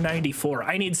 494.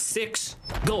 I need 6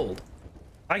 gold.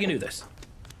 I can do this.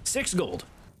 6 gold.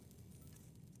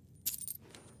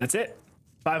 That's it.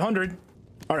 500.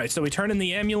 All right, so we turn in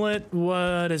the amulet.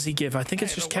 What does he give? I think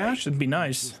it's just cash. It'd be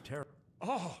nice.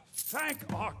 Oh, thank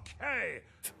Archay.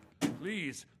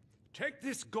 Please, take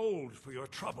this gold for your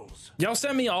troubles. Y'all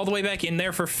sent me all the way back in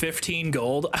there for 15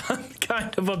 gold. I'm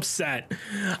kind of upset.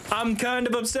 I'm kind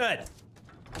of upset.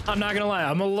 I'm not gonna lie,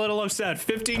 I'm a little upset.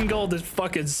 15 gold is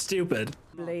fucking stupid.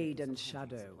 Blade and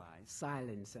shadow,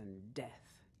 silence and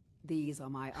death. These are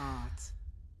my arts.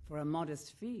 For a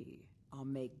modest fee, I'll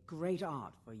make great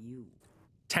art for you.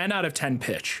 10 out of 10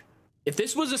 pitch. If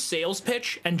this was a sales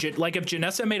pitch, and like if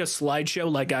Janessa made a slideshow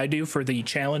like I do for the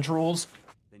challenge rules,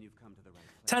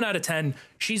 10 out of 10,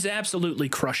 she's absolutely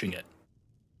crushing it.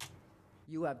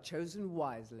 You have chosen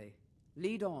wisely.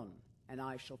 Lead on. and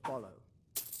I shall follow.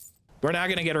 We're not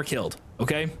gonna get her killed,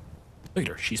 okay? Look at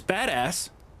her. She's badass.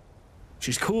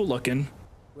 She's cool looking.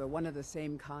 We're one of the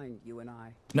same kind, you and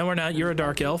I. No, we're not. You're a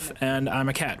dark elf, and I'm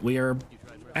a cat. We are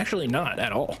actually not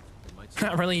at all.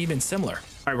 Not really even similar.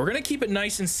 All right, we're gonna keep it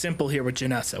nice and simple here with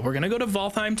Janessa. We're gonna go to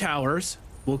Valtheim Towers.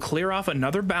 We'll clear off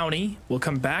another bounty. We'll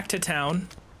come back to town.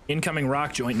 Incoming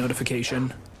rock joint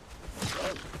notification.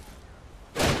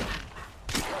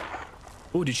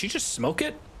 Oh, did she just smoke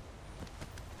it?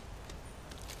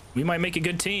 We might make a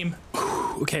good team.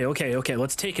 Okay.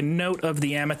 Let's take a note of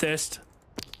the amethyst.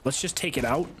 Let's just take it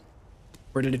out.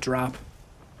 Where did it drop?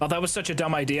 Oh, that was such a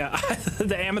dumb idea.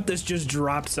 The amethyst just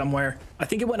dropped somewhere. I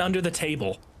think it went under the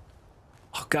table.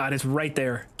 Oh God, it's right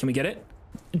there. Can we get it?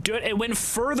 Dude, it went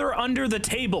further under the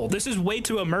table. This is way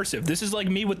too immersive. This is like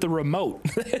me with the remote.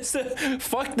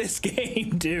 Fuck this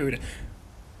game, dude.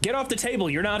 Get off the table.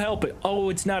 You're not helping. Oh,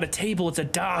 it's not a table. It's a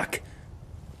dock.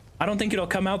 I don't think it'll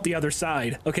come out the other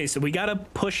side. Okay, so we gotta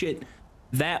push it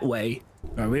that way.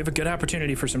 All right, we have a good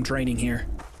opportunity for some training here.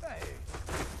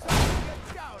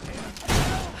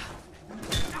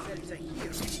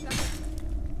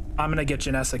 I'm gonna get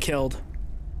Janessa killed.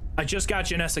 I just got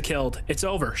Janessa killed. It's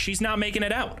over. She's not making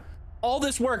it out. All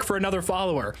this work for another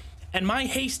follower. And my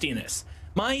hastiness,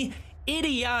 my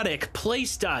idiotic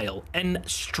playstyle and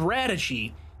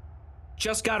strategy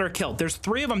just got her killed. There's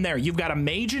 3 of them there. You've got a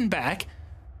mage in back.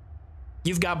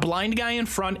 You've got blind guy in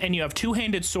front, and you have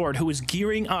two-handed sword who is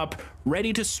gearing up,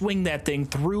 ready to swing that thing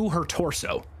through her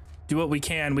torso. Do what we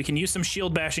can. We can use some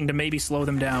shield bashing to maybe slow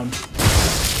them down.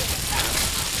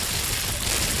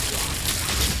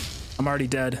 I'm already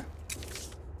dead.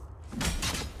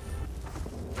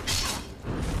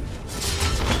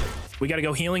 We gotta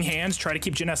go healing hands, try to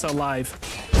keep Janessa alive.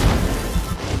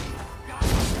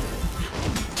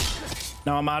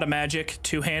 Now I'm out of magic.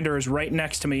 Two-hander is right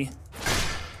next to me.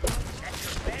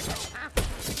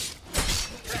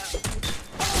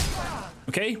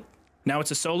 Okay, now it's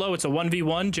a solo. It's a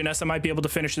 1v1. Janessa might be able to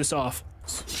finish this off.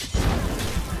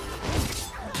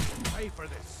 Pay for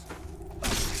this.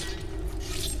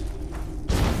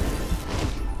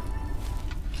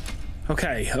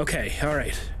 Okay, all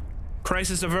right.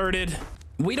 Crisis averted.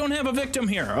 We don't have a victim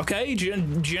here, okay?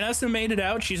 Janessa made it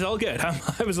out. She's all good.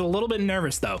 I was a little bit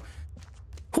nervous, though.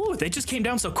 Whew, they just came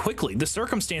down so quickly. The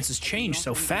circumstances changed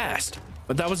so fast.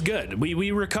 But that was good.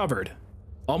 We recovered.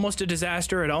 Almost a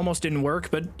disaster. It almost didn't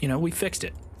work, but, you know, we fixed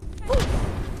it.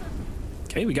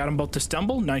 Okay, we got them both to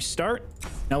stumble. Nice start.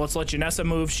 Now let's let Janessa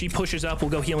move. She pushes up. We'll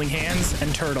go healing hands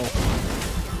and turtle.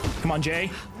 Come on,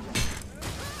 Jay.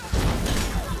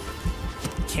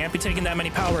 Can't be taking that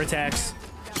many power attacks.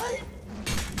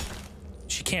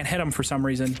 She can't hit him for some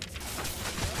reason.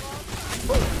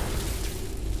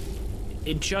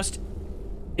 It just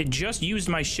used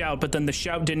my shout, but then the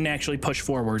shout didn't actually push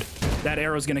forward. That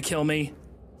arrow's gonna kill me.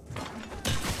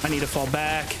 I need to fall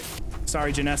back.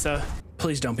 Sorry, Janessa.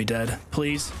 Please don't be dead.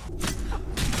 Please.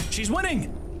 She's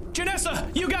winning!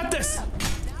 Janessa, you got this!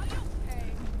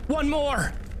 One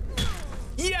more!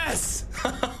 Yes!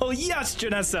 Oh, yes,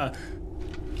 Janessa!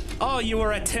 Oh, you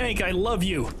are a tank. I love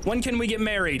you. When can we get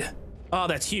married? Oh,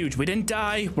 that's huge. We didn't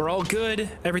die. We're all good.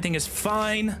 Everything is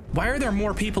fine. Why are there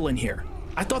more people in here?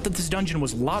 I thought that this dungeon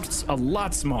was a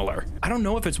lot smaller. I don't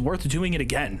know if it's worth doing it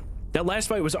again. That last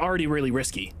fight was already really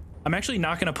risky. I'm actually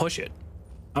not gonna push it.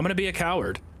 I'm gonna be a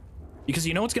coward. Because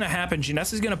you know what's gonna happen?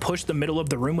 Janessa's gonna push the middle of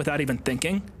the room without even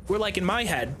thinking. We're like, in my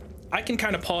head, I can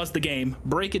kind of pause the game,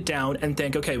 break it down, and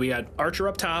think, okay, we got Archer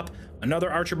up top,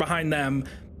 another Archer behind them.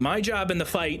 My job in the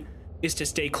fight is to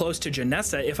stay close to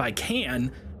Janessa if I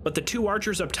can, but the 2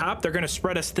 Archers up top, they're gonna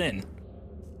spread us thin.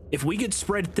 If we get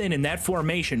spread thin in that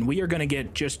formation, we are gonna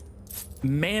get just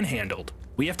manhandled.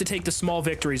 We have to take the small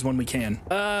victories when we can.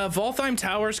 Valtheim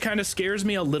Towers kind of scares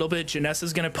me a little bit.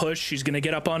 Janessa's gonna push. She's gonna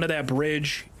get up onto that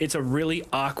bridge. It's a really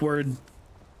awkward...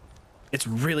 It's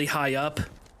really high up.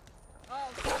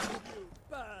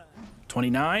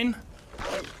 29.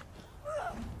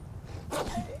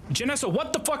 Janessa,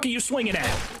 what the fuck are you swinging at?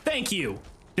 Thank you.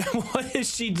 What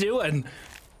is she doing?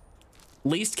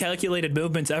 Least calculated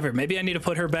movements ever. Maybe I need to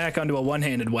put her back onto a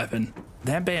one-handed weapon.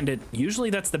 That bandit,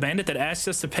 usually that's the bandit that asks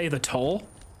us to pay the toll,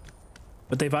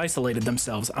 but they've isolated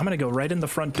themselves. I'm gonna go right in the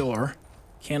front door.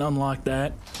 Can't unlock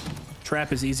that.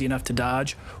 Trap is easy enough to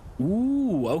dodge.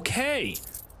 Ooh, okay.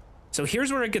 So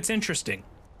here's where it gets interesting.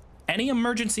 Any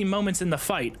emergency moments in the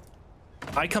fight,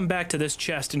 I come back to this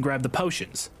chest and grab the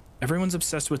potions. Everyone's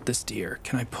obsessed with this deer.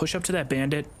 Can I push up to that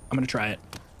bandit? I'm gonna try it.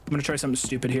 I'm gonna try something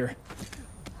stupid here.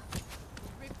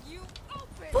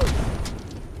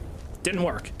 Didn't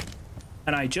work.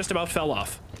 And I just about fell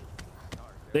off.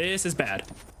 This is bad.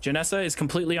 Janessa is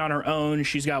completely on her own.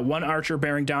 She's got one archer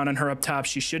bearing down on her up top.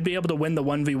 She should be able to win the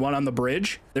 1v1 on the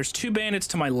bridge. There's 2 bandits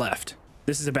to my left.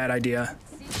 This is a bad idea.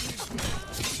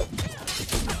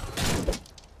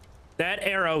 That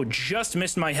arrow just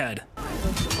missed my head.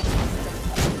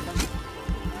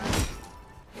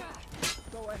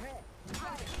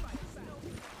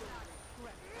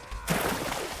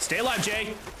 Stay alive,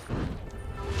 Jay.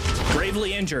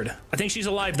 Gravely injured. I think she's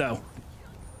alive, though.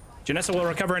 Janessa will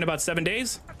recover in about 7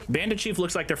 days. Bandit Chief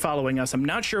looks like they're following us. I'm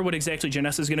not sure what exactly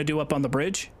Janessa's going to do up on the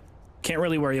bridge. Can't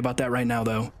really worry about that right now,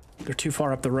 though. They're too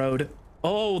far up the road.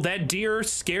 Oh, that deer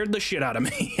scared the shit out of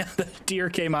me. The deer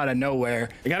came out of nowhere.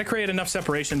 I got to create enough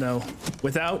separation, though.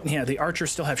 Without, yeah, the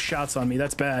archers still have shots on me.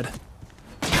 That's bad.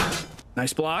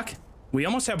 Nice block. We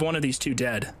almost have one of these 2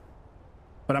 dead.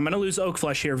 But I'm going to lose Oak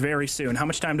Flesh here very soon. How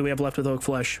much time do we have left with Oak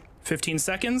Flesh? 15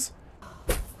 seconds?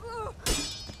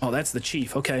 Oh, that's the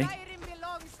chief. Okay.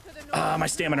 My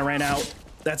stamina ran out.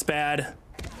 That's bad.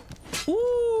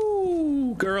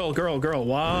 Ooh, girl.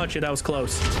 Watch it. That was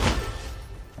close.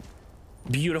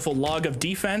 Beautiful log of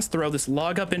defense. Throw this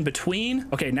log up in between.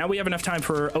 Okay, now we have enough time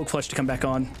for Oak Flesh to come back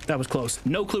on. That was close.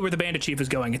 No clue where the bandit chief is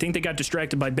going. I think they got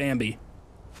distracted by Bambi.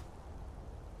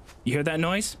 You hear that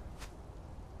noise?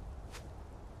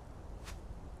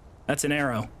 That's an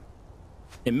arrow.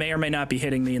 It may or may not be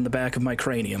hitting me in the back of my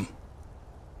cranium.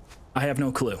 I have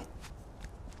no clue.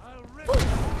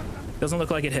 Doesn't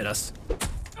look like it hit us.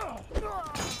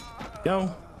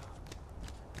 Go.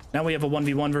 Now we have a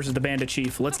 1v1 versus the bandit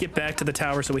chief. Let's get back to the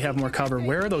tower so we have more cover.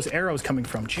 Where are those arrows coming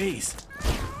from? Jeez.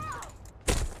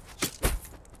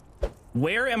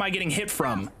 Where am I getting hit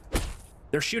from?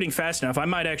 They're shooting fast enough. I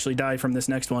might actually die from this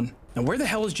next one. And where the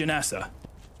hell is Janessa?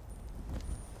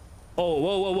 Oh,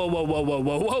 whoa.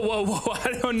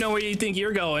 I don't know where you think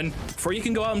you're going. Before you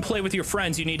can go out and play with your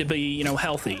friends, you need to be, you know,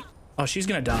 healthy. Oh, she's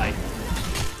gonna die.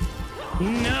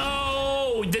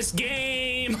 No, this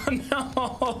game.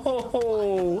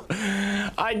 No.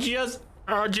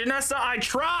 Janessa, I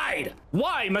tried.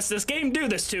 Why must this game do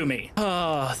this to me?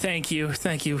 Oh, thank you. Rip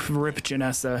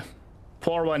Janessa.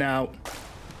 Pour one out.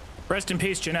 Rest in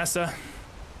peace, Janessa.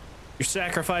 Your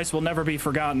sacrifice will never be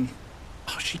forgotten.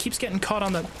 Oh, she keeps getting caught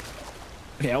on the...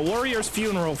 Okay, a warrior's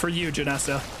funeral for you,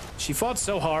 Janessa. She fought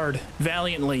so hard,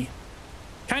 valiantly,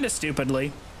 kind of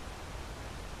stupidly.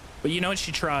 But you know what?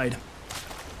 She tried.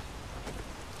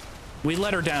 We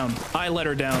let her down. I let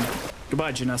her down.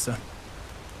 Goodbye, Janessa.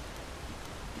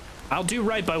 I'll do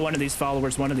right by one of these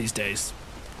followers one of these days.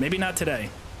 Maybe not today.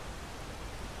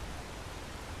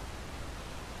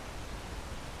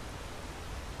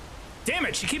 Damn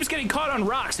it, she keeps getting caught on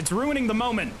rocks. It's ruining the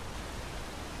moment.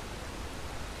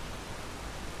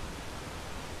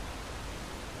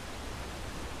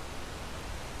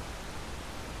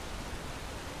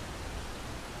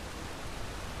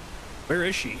 Where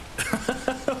is she?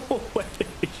 Where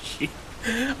is she?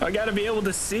 I gotta be able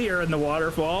to see her in the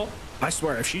waterfall. I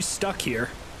swear, if she's stuck here...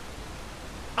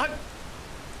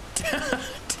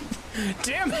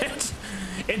 Damn it!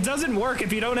 It doesn't work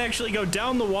if you don't actually go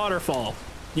down the waterfall.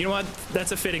 You know what?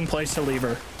 That's a fitting place to leave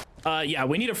her. Yeah,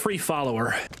 we need a free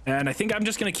follower. And I think I'm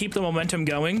just gonna keep the momentum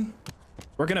going.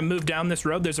 We're gonna move down this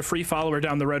road. There's a free follower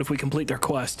down the road if we complete their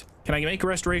quest. Can I make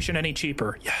restoration any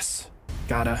cheaper? Yes.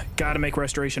 Gotta make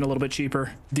restoration a little bit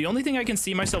cheaper. The only thing I can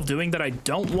see myself doing that I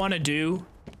don't want to do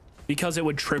because it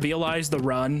would trivialize the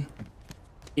run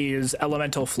is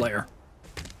Elemental Flare.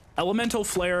 Elemental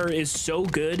Flare is so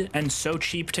good and so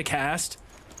cheap to cast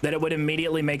that it would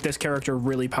immediately make this character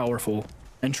really powerful.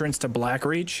 Entrance to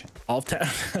Blackreach.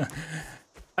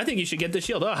 I think you should get the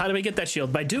shield. Oh, how do we get that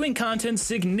shield? By doing content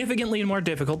significantly more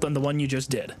difficult than the one you just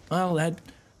did. Well, that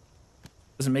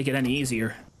doesn't make it any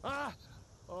easier.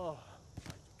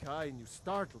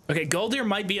 Okay, Goldir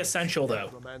might be essential though,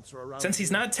 since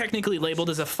he's not technically labeled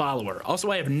as a follower.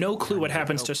 Also, I have no clue what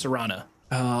happens to Serana.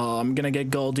 Oh, I'm gonna get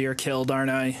Goldir killed,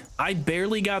 aren't I? I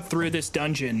barely got through this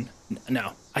dungeon.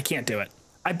 No, I can't do it.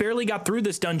 I barely got through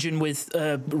this dungeon with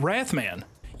Wrathman.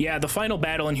 Yeah, the final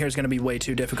battle in here is gonna be way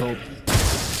too difficult.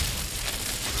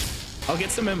 I'll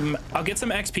get some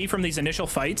XP from these initial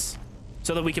fights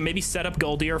so that we can maybe set up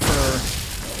Goldir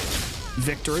for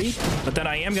victory, but then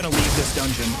I am gonna leave this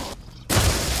dungeon.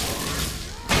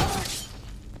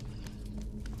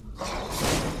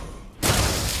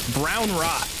 Brown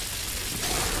rot.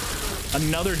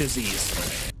 Another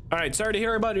disease. All right, sorry to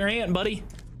hear about your aunt, buddy.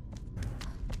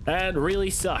 That really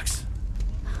sucks.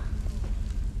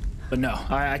 But no,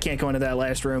 I can't go into that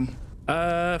last room.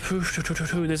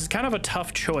 This is kind of a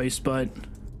tough choice, but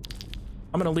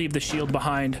I'm gonna leave the shield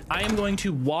behind. I am going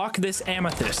to walk this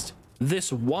amethyst,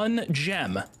 this one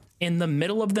gem, in the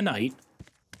middle of the night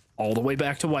all the way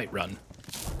back to Whiterun.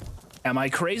 Am I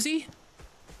crazy?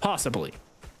 Possibly.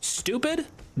 Stupid?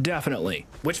 Definitely.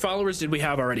 Which followers did we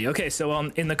have already? Okay, so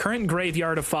in the current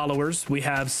graveyard of followers, we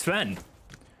have Sven.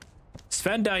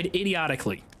 Sven died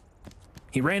idiotically.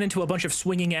 He ran into a bunch of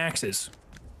swinging axes.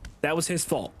 That was his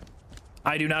fault.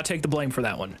 I do not take the blame for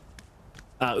that one.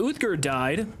 Uthgerd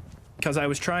died because I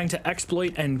was trying to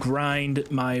exploit and grind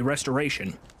my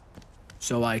restoration.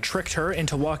 So I tricked her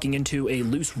into walking into a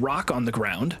loose rock on the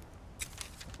ground.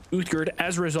 Uthgerd,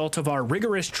 as a result of our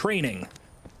rigorous training,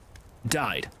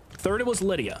 died. Third, it was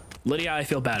Lydia. Lydia, I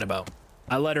feel bad about.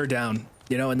 I let her down.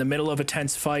 You know, in the middle of a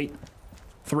tense fight,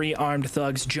 3 armed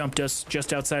thugs jumped us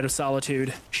just outside of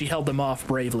Solitude. She held them off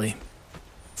bravely,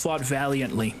 fought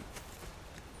valiantly.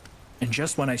 And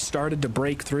just when I started to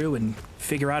break through and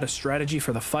figure out a strategy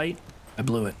for the fight, I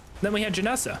blew it. Then we had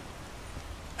Janessa,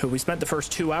 who we spent the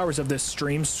first 2 hours of this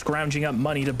stream scrounging up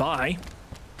money to buy.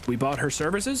 We bought her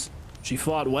services. She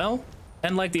fought well,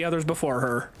 and like the others before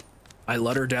her, I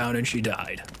let her down and she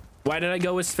died. Why did I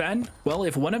go with Sven? Well,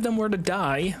 if one of them were to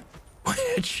die,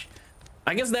 which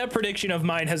I guess that prediction of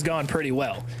mine has gone pretty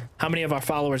well. How many of our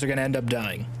followers are going to end up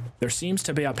dying? There seems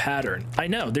to be a pattern. I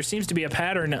know, there seems to be a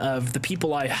pattern of the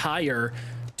people I hire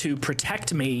to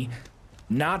protect me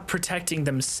not protecting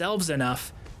themselves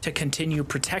enough to continue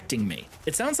protecting me.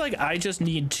 It sounds like I just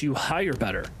need to hire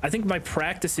better. I think my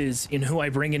practices in who I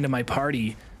bring into my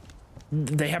party,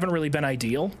 they haven't really been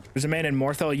ideal. There's a man in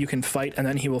Morthal you can fight and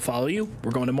then he will follow you.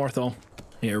 We're going to Morthal.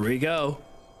 Here we go.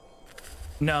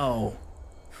 No.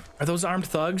 Are those armed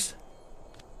thugs?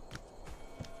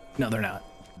 No, they're not.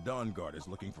 Dawnguard is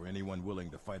looking for anyone willing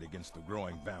to fight against the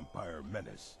growing vampire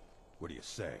menace. What do you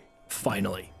say?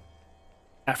 Finally.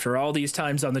 After all these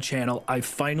times on the channel, I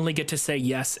finally get to say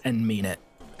yes and mean it.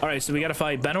 All right, so we got to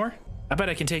fight Benor. I bet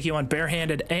I can take you on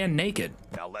barehanded and naked.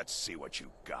 Now let's see what you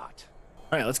got.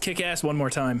 All right, let's kick ass one more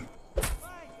time.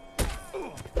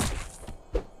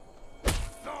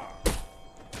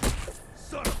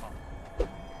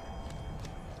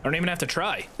 I don't even have to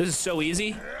try. This is so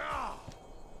easy.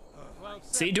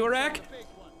 See, Durak?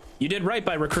 You did right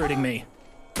by recruiting me.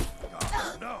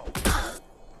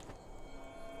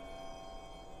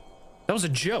 That was a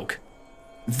joke.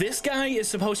 This guy is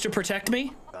supposed to protect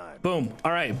me? Boom.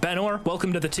 All right, Benor,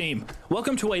 welcome to the team.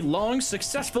 Welcome to a long,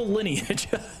 successful lineage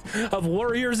of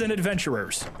warriors and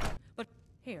adventurers. But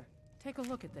here, take a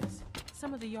look at this.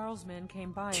 Some of the Jarl's men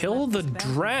came by. Kill the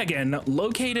dragon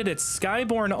located at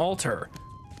Skyborn Altar.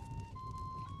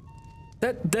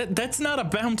 That's not a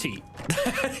bounty.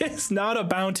 That is not a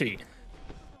bounty.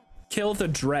 Kill the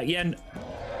dragon.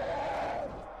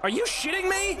 Are you shitting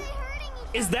me?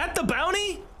 Is that the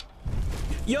bounty?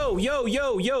 Yo, yo,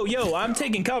 yo, yo, yo, I'm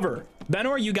taking cover.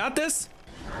 Benor, you got this?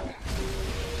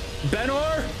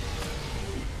 Benor?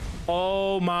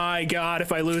 Oh my god,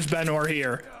 if I lose Benor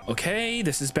here. Okay,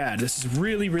 this is bad. This is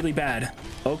really, really bad.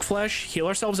 Oak flesh, heal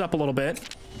ourselves up a little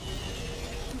bit.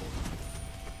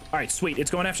 All right, sweet.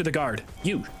 It's going after the guard.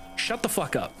 You, shut the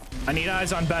fuck up. I need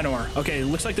eyes on Benor. Okay,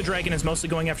 looks like the dragon is mostly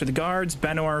going after the guards.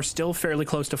 Benor still fairly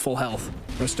close to full health.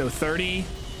 Resto 30.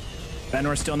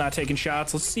 Benor still not taking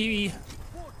shots. Let's see.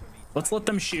 Let's let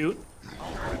them shoot.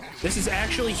 This is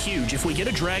actually huge. If we get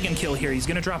a dragon kill here, he's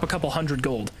gonna drop a couple 100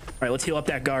 gold. All right, let's heal up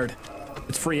that guard.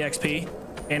 It's free XP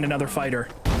and another fighter.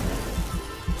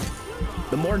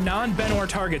 The more non-Benor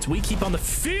targets we keep on the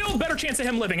field, better chance of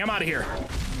him living. I'm out of here.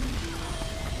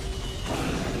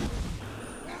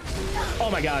 Oh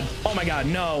my god. Oh my god.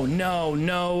 No, no,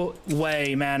 no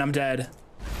way, man. I'm dead.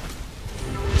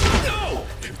 No!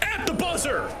 At the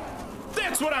buzzer!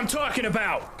 That's what I'm talking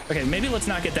about! Okay, maybe let's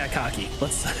not get that cocky.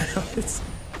 Let's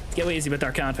get easy with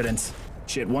our confidence.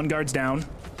 Shit, one guard's down.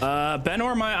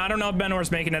 Benor, I don't know if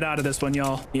Benor's making it out of this one,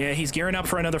 y'all. Yeah, he's gearing up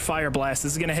for another fire blast.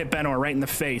 This is gonna hit Benor right in the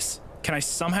face. Can I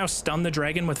somehow stun the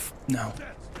dragon with... No.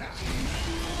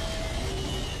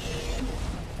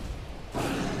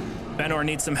 Benor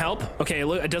needs some help. Okay,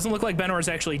 it doesn't look like Benor is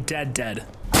actually dead.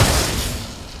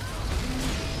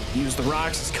 Use the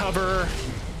rocks as cover.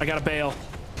 I gotta bail.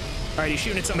 All right, he's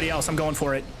shooting at somebody else. I'm going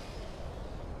for it.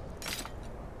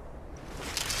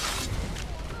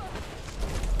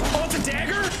 Oh, it's a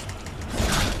dagger?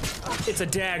 It's a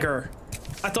dagger.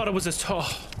 I thought it was a...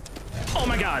 Oh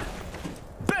my god.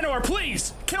 Benor,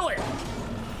 please, kill it.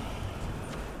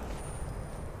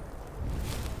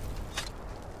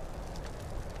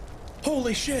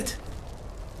 Holy shit.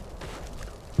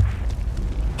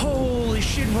 Holy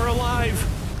shit, we're alive.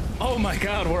 Oh my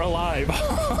god, we're alive.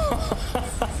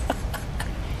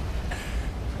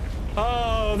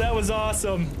 Oh, that was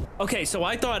awesome. Okay, so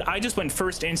I thought I just went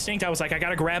first instinct. I was like, I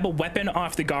gotta grab a weapon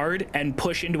off the guard and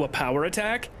push into a power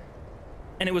attack.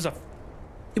 and it was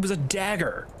a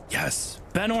dagger. Yes.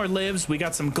 Benor lives. We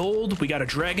got some gold. We got a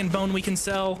dragon bone we can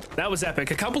sell. That was epic.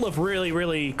 A couple of really,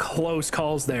 really close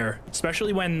calls there,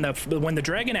 especially when the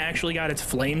dragon actually got its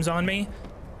flames on me.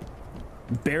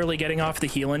 Barely getting off the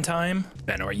heal in time.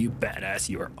 Benor, you badass.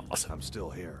 You are awesome. I'm still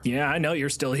here. Yeah, I know you're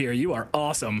still here. You are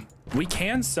awesome. We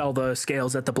can sell the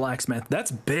scales at the blacksmith. That's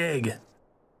big.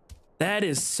 That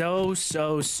is so,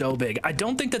 so, so big. I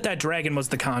don't think that dragon was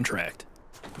the contract.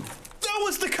 That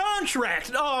was the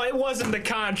contract. Oh, it wasn't the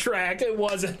contract. It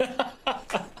wasn't.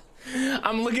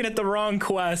 I'm looking at the wrong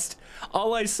quest.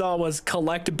 All I saw was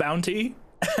collect bounty.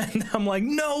 And I'm like,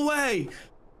 no way.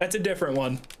 That's a different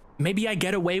one. Maybe I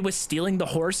get away with stealing the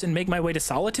horse and make my way to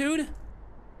Solitude?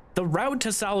 The route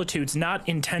to Solitude's not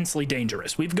intensely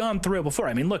dangerous. We've gone through it before.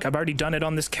 I mean, look, I've already done it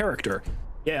on this character.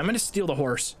 Yeah, I'm gonna steal the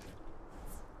horse.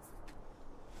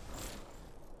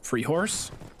 Free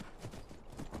horse.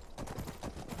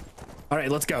 All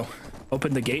right, let's go.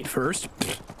 Open the gate first.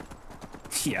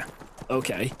 Yeah,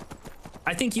 okay.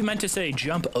 I think you meant to say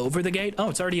jump over the gate. Oh,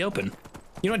 it's already open.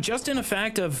 You know what, just in a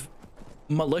fact of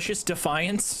malicious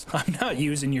defiance, I'm not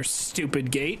using your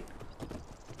stupid gate.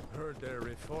 Heard they're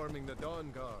reforming the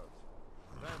Dawn Guard.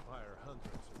 Vampire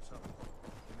hunters or something.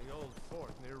 In the old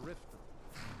fort near Riften.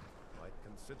 Might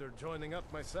consider joining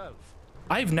up myself.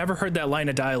 I've never heard that line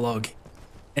of dialogue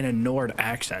in a Nord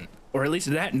accent, or at least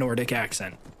that Nordic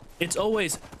accent. It's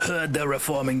always, heard they're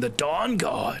reforming the Dawn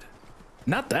Guard.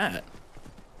 Not that.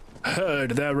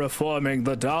 Heard they're reforming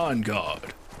the Dawn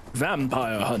Guard.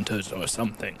 Vampire hunters or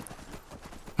something.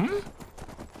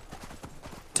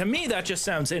 To me, that just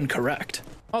sounds incorrect.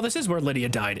 Oh, this is where Lydia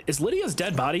died. Is Lydia's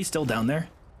dead body still down there?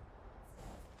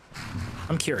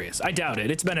 I'm curious. I doubt it.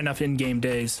 It's been enough in-game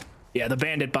days. Yeah, the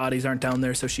bandit bodies aren't down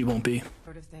there, so she won't be.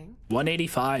 Sort of thing.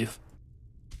 185.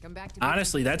 Come back to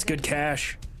honestly, that's good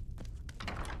cash.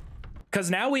 Because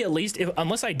now we at least,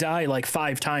 unless I die like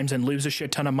 5 times and lose a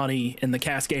shit ton of money in the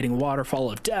cascading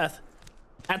waterfall of death,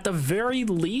 at the very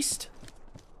least,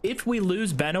 if we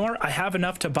lose Benor, I have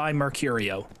enough to buy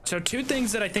Mercurio. So 2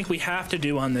 things that I think we have to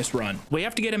do on this run. We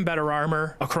have to get him better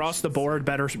armor across the board,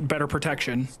 better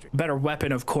protection, better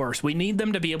weapon, of course. We need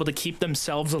them to be able to keep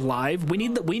themselves alive. We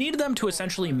need them to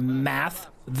essentially math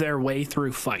their way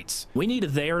through fights. We need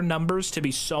their numbers to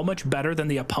be so much better than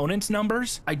the opponent's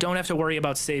numbers. I don't have to worry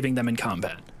about saving them in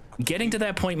combat. Getting to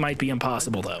that point might be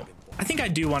impossible though. I think I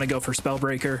do want to go for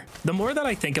Spellbreaker. The more that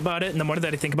I think about it and the more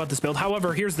that I think about this build,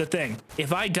 however, here's the thing.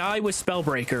 If I die with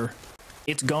Spellbreaker,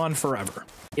 it's gone forever.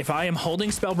 If I am holding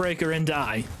Spellbreaker and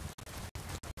die,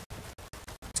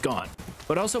 it's gone.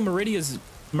 But also Meridia's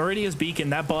Beacon,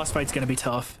 that boss fight's going to be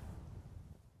tough.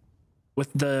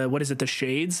 With the, what is it, the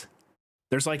shades?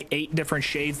 There's like 8 different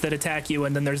shades that attack you,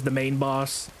 and then there's the main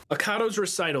boss. Akado's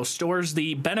Recital stores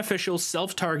the beneficial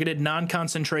self-targeted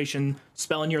non-concentration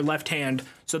spell in your left hand.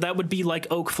 So that would be like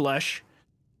Oak Flesh,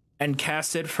 and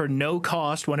cast it for no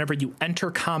cost whenever you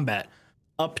enter combat.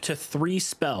 Up to 3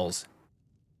 spells.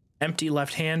 Empty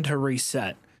left hand to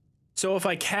reset. So if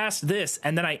I cast this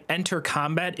and then I enter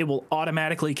combat, it will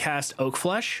automatically cast Oak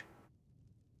Flesh.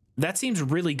 That seems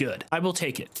really good. I will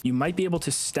take it. You might be able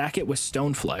to stack it with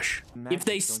Stone Flesh. If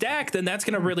they stack, then that's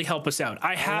going to really help us out.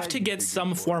 I have to get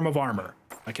some form of armor.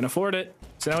 I can afford it.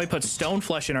 So now we put Stone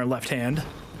Flesh in our left hand.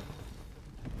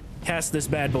 Cast this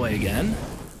bad boy again.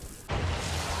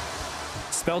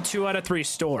 Spell 2 out of 3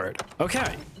 stored.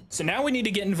 Okay. So now we need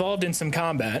to get involved in some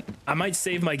combat. I might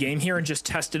save my game here and just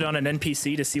test it on an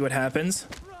NPC to see what happens.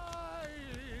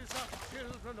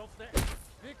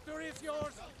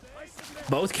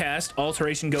 Both cast.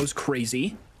 Alteration goes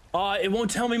crazy. It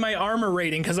won't tell me my armor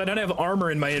rating because I don't have armor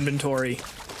in my inventory.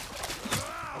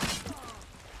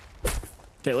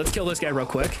 Okay, let's kill this guy real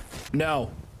quick.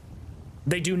 No.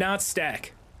 They do not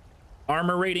stack.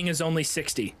 Armor rating is only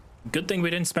 60. Good thing we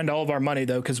didn't spend all of our money,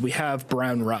 though, because we have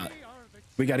Brown Rot.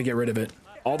 We got to get rid of it.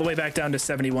 All the way back down to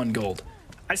 71 gold.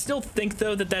 I still think,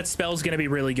 though, that spell's going to be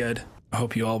really good. I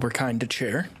hope you all were kind to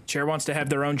Chair. Chair wants to have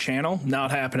their own channel.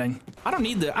 Not happening. I don't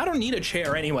need a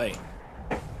chair anyway.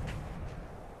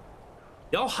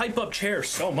 Y'all hype up Chair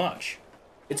so much.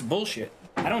 It's bullshit.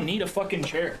 I don't need a fucking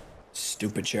chair.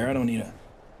 Stupid chair. I don't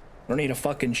need a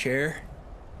fucking chair.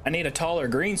 I need a taller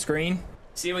green screen.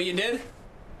 See what you did?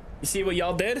 You see what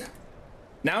y'all did?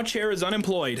 Now Chair is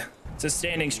unemployed. It's a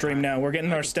standing stream now. We're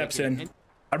getting our steps in.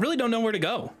 I really don't know where to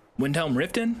go. Windhelm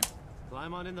Riften?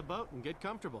 Climb on in the boat and get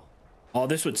comfortable. Oh,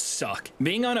 this would suck.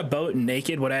 Being on a boat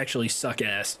naked would actually suck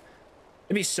ass.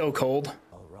 It'd be so cold.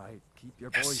 All right, keep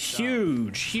your Yes,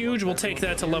 huge. We'll take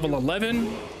that to level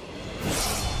 11.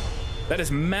 That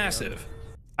is massive.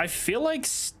 I feel like...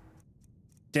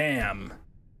 Damn.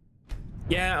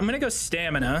 Yeah, I'm gonna go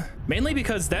stamina, mainly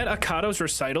because that Akado's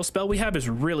recital spell we have is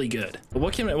really good. But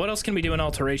what else can we do in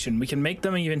alteration? We can make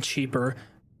them even cheaper.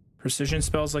 Precision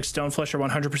spells like Stone Flesh are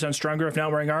 100% stronger if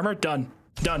not wearing armor. Done.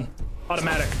 Done.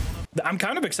 Automatic. I'm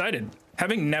kind of excited.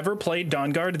 Having never played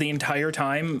Dawnguard the entire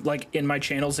time, like in my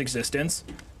channel's existence,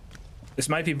 this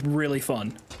might be really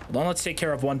fun. Hold on, let's take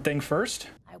care of one thing first.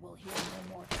 I will hear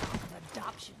no more talk of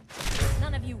adoption.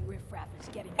 None of you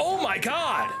riffraffers getting. Oh my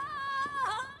god!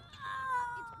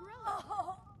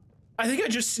 I think I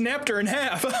just snapped her in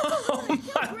half. Oh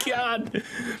my god.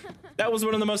 That was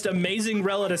one of the most amazing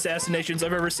relic assassinations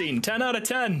I've ever seen. 10 out of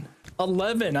 10.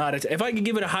 11 out of 10. If I could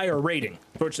give it a higher rating.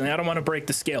 Fortunately, I don't want to break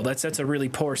the scale. That sets a really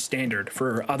poor standard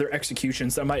for other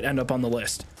executions that might end up on the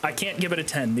list. I can't give it a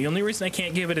 10. The only reason I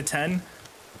can't give it a 10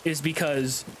 is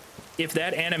because if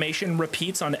that animation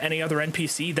repeats on any other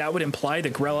NPC, that would imply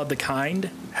that Grell of the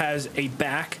Kind has a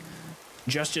back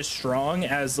just as strong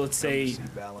as, let's say,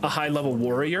 a high-level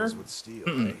warrior.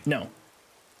 No.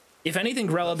 If anything,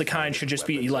 Grell of the Kind should just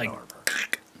be like,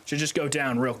 should just go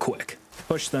down real quick.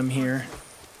 Push them here.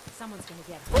 Someone's gonna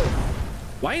get.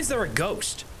 Why is there a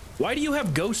ghost? Why do you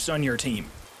have ghosts on your team?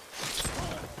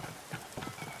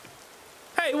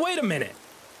 Hey, wait a minute.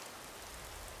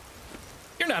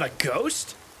 You're not a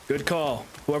ghost. Good call.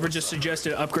 Whoever just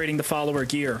suggested upgrading the follower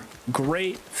gear.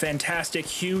 Great, fantastic,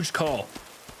 huge call.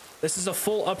 This is a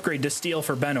full upgrade to steal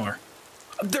for Benor.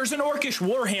 There's an Orcish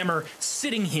Warhammer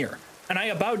sitting here, and I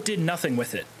about did nothing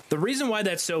with it. The reason why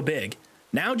that's so big,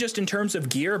 now just in terms of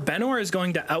gear, Benor is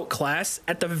going to outclass,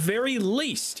 at the very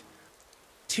least,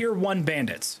 tier 1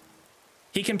 bandits.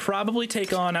 He can probably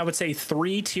take on, I would say,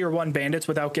 3 tier 1 bandits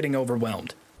without getting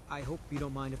overwhelmed. I hope you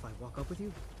don't mind if I walk up with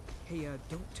you. Hey,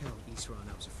 don't tell Isran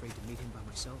I was afraid to meet him by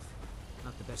myself.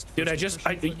 Not the best. Dude,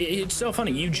 it's so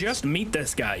funny. You just meet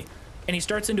this guy, and he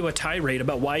starts into a tirade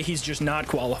about why he's just not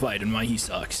qualified and why he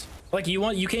sucks. Like,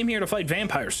 you came here to fight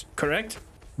vampires, correct?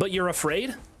 But you're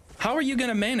afraid? How are you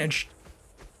gonna manage?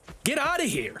 Get out of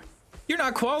here! You're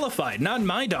not qualified, not in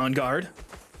my Dawnguard.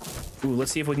 Ooh,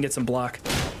 let's see if we can get some block.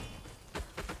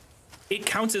 It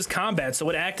counts as combat, so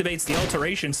it activates the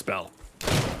alteration spell.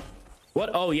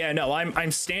 What? Oh yeah, no,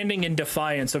 I'm standing in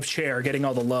defiance of Chair getting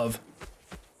all the love.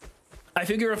 I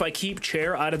figure if I keep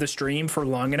Chair out of the stream for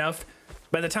long enough,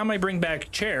 by the time I bring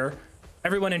back Chair,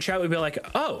 everyone in chat would be like,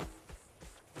 oh,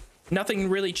 nothing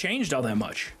really changed all that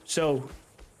much. So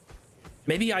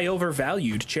maybe I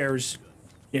overvalued Chair's,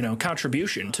 you know,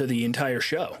 contribution to the entire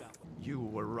show. You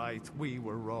were right, we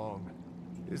were wrong.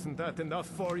 Isn't that enough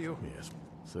for you? Yes.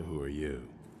 So who are you?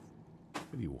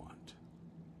 What do you want?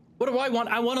 What do I want?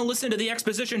 I want to listen to the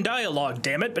exposition dialogue,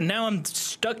 damn it, but now I'm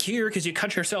stuck here because you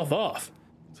cut yourself off.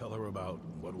 Tell her about,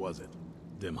 what was it?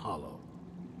 Dim Hollow.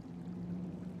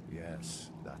 Yes,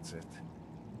 that's it.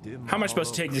 Dim How am I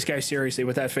supposed to take this guy seriously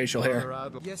with that facial hair?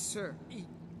 Yes, sir.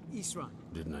 Isran.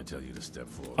 Didn't I tell you to step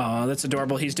forward? Aw, that's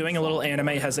adorable. He's doing a little anime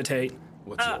hesitate.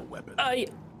 What's your weapon? My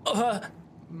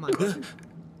weapon?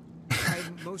 I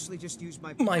mostly just use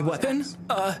my weapon?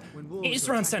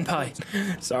 Isran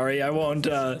Senpai. Sorry, I won't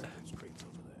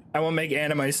make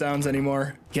anime sounds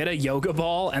anymore. Get a yoga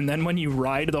ball, and then when you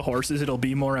ride the horses, it'll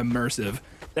be more immersive.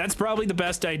 That's probably the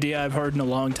best idea I've heard in a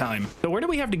long time. So where do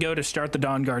we have to go to start the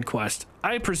Dawnguard quest?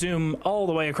 I presume all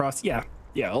the way across, yeah,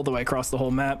 all the way across the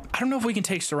whole map. I don't know if we can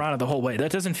take Serana the whole way.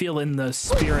 That doesn't feel in the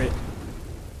spirit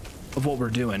of what we're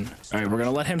doing. All right, we're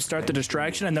gonna let him start the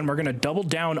distraction, and then we're gonna double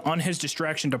down on his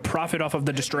distraction to profit off of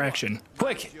the distraction.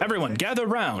 Quick, everyone, gather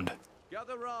round.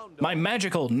 My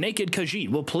magical naked Khajiit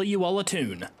will play you all a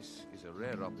tune. This is a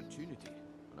rare opportunity,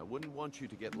 and I wouldn't want you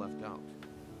to get left out.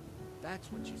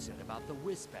 That's what you said about the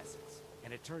wisp essence,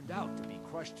 and it turned out to be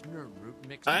crushed nerve root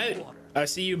mixed with water. I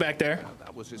see you back there. Well,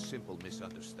 that was a simple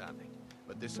misunderstanding,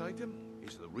 but this item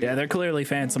is the real. Yeah, they're clearly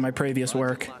fans of my previous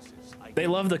work. They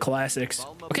love the classics.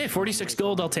 Okay, 46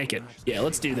 gold, I'll take it. Yeah,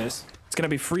 let's do this. It's gonna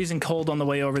be freezing cold on the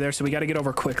way over there, so we gotta get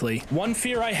over quickly. One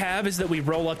fear I have is that we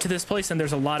roll up to this place and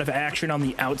there's a lot of action on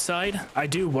the outside. I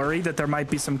do worry that there might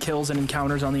be some kills and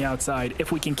encounters on the outside.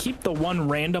 If we can keep the one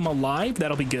random alive,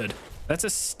 that'll be good. That's a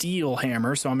steel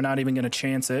hammer, so I'm not even gonna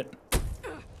chance it.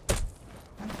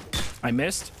 I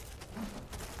missed.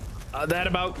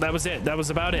 That was it. That was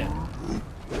about it.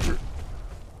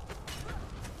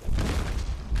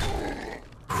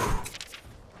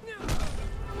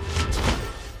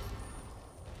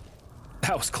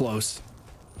 That was close.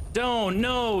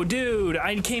 No, dude.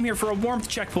 I came here for a warmth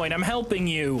checkpoint. I'm helping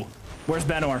you. Where's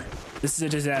Benor? This is a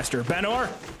disaster. Benor!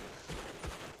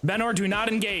 Benor, do not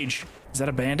engage. Is that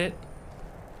a bandit?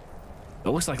 It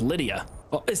looks like Lydia.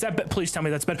 Oh, is that? Please tell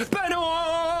me that's Benor.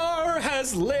 Benor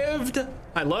has lived.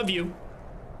 I love you.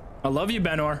 I love you,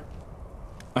 Benor.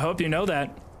 I hope you know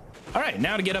that. All right,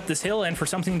 now to get up this hill and for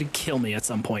something to kill me at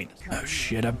some point. Oh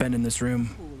shit, I've been in this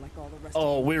room.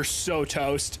 Oh, we're so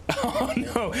toast.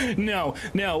 Oh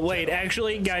no, wait,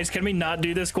 actually, guys, can we not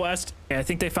do this quest? Okay, I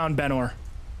think they found Benor.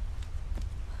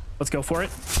 Let's go for it.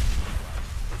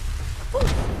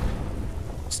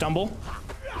 Stumble.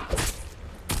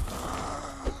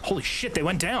 Holy shit, they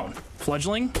went down.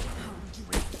 Fledgling.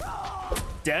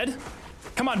 Dead.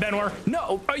 Come on, Benor.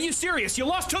 No, are you serious? You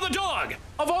lost to the dog.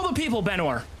 Of all the people,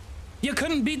 Benor, you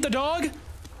couldn't beat the dog?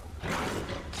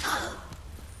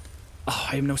 Oh,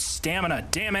 I have no stamina.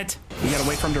 Damn it. We gotta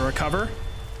wait for him to recover.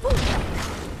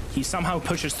 He somehow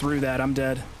pushes through that. I'm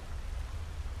dead.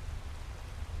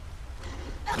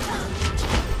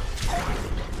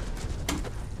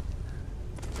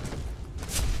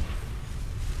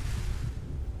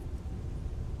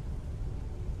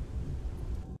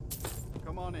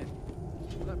 Come on in.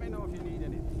 Let me know if you need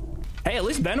anything. Hey, at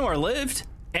least Benor lived.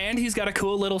 And he's got a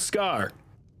cool little scar.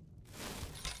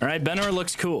 All right, Benor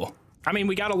looks cool. I mean,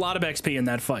 we got a lot of XP in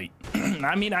that fight.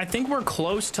 I mean, I think we're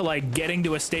close to like getting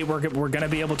to a state where we're gonna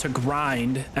be able to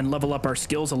grind and level up our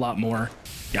skills a lot more.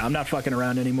 Yeah, I'm not fucking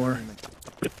around anymore.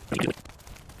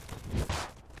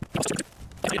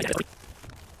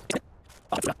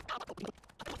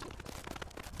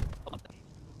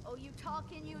 Oh, you talk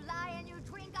and you lie and you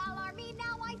drink all our mead.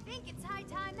 Now I think it's high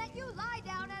time that you lie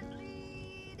down and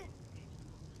bleed.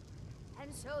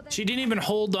 And so She didn't even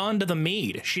hold on to the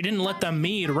mead. She didn't let the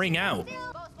mead ring out.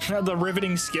 The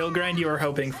riveting skill grind you were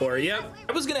hoping for. Yep.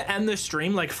 I was gonna end this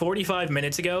stream like 45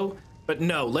 minutes ago, but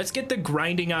no, let's get the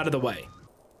grinding out of the way.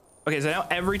 Okay, so now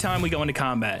every time we go into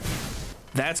combat,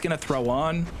 that's gonna throw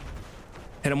on.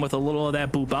 Hit him with a little of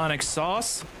that bubonic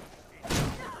sauce.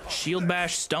 Shield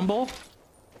bash, stumble.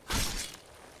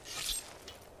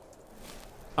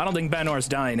 I don't think Benor's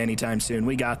dying anytime soon.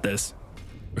 We got this.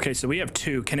 Okay, so we have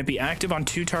two. Can it be active on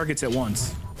two targets at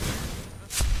once?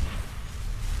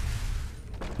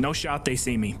 No shot they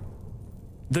see me.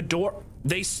 The door,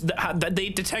 they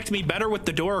detect me better with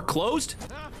the door closed?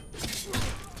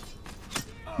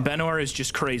 Benor is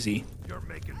just crazy. You're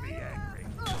making me angry.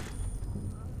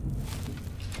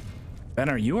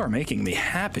 Benor, you are making me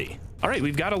happy. All right,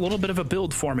 we've got a little bit of a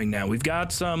build forming now. We've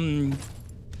got some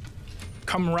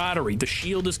camaraderie. The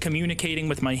shield is communicating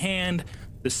with my hand,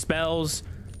 the spells.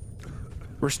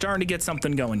 We're starting to get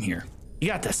something going here. You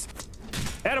got this.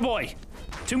 Attaboy.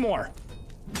 Two more.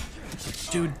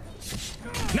 Dude.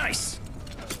 Nice.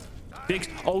 Big.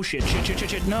 Oh, shit.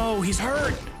 No, he's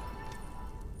hurt.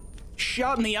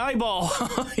 Shot in the eyeball.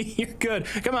 You're good.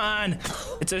 Come on.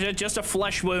 It's just a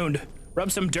flesh wound.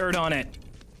 Rub some dirt on it.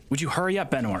 Would you hurry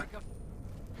up, Benor?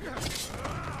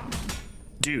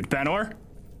 Dude, Benor?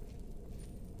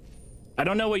 I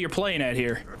don't know what you're playing at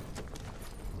here.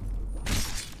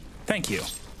 Thank you.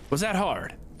 Was that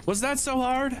hard? Was that so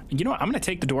hard? You know what? I'm gonna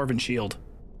take the Dwarven shield.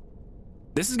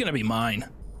 This is gonna be mine.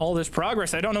 All this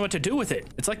progress, I don't know what to do with it.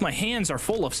 It's like my hands are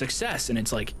full of success, and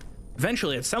it's like,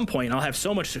 eventually at some point, I'll have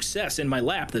so much success in my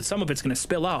lap that some of it's gonna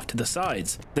spill off to the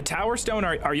sides. The Tower Stone,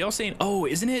 are y'all saying, oh,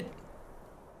 isn't it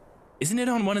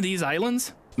on one of these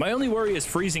islands? My only worry is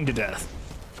freezing to death.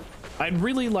 I'd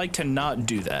really like to not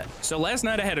do that. So last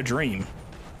night I had a dream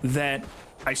that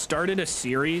I started a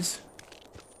series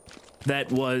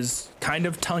that was kind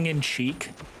of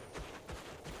tongue-in-cheek.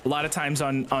 A lot of times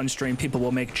on stream, people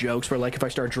will make jokes where, like, if I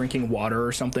start drinking water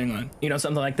or something, you know,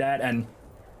 something like that, and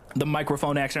the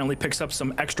microphone accidentally picks up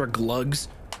some extra glugs,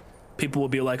 people will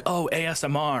be like, oh,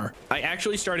 ASMR. I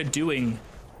actually started doing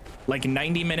like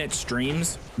 90-minute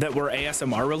streams that were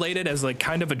ASMR related as like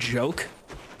kind of a joke,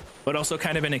 but also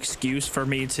kind of an excuse for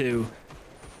me to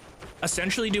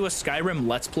essentially do a Skyrim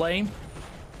Let's Play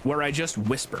where I just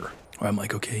whisper. Where I'm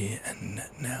like, okay, and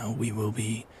now we will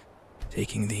be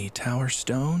taking the Tower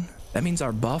Stone. That means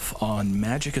our buff on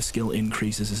Magicka skill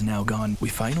increases is now gone. We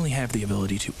finally have the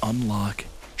ability to unlock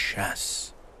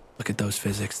chess. Look at those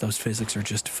physics. Those physics are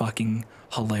just fucking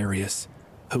hilarious.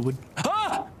 Who would...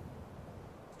 Ah!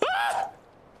 Ah!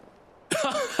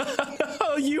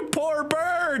 Oh, you poor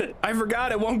bird! I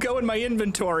forgot it won't go in my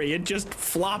inventory. It just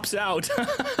flops out.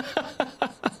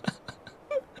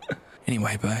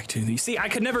 Anyway, back to the... See, I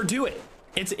could never do it.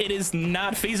 It is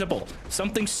not feasible.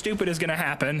 Something stupid is gonna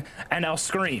happen, and I'll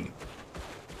scream.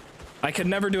 I could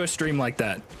never do a stream like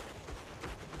that.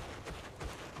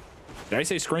 Did I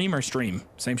say scream or stream?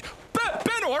 Same.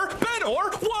 Benor!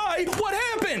 Why? What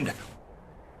happened?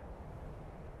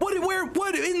 What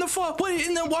in the fuck? What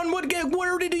in the one?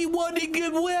 Where did he?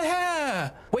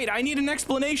 Where? Wait, I need an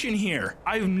explanation here.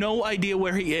 I have no idea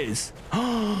where he is.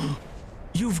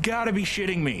 You've got to be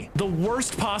shitting me. The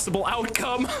worst possible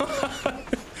outcome.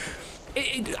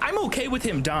 I'm okay with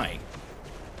him dying.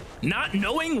 Not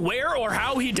knowing where or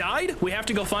how he died, we have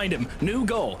to go find him. New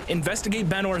goal, investigate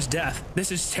Benor's death.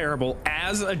 This is terrible.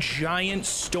 As a giant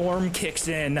storm kicks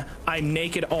in, I'm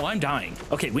naked. Oh, I'm dying.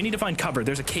 Okay, we need to find cover.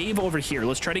 There's a cave over here.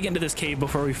 Let's try to get into this cave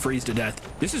before we freeze to death.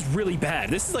 This is really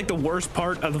bad. This is like the worst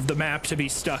part of the map to be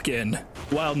stuck in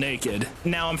while naked.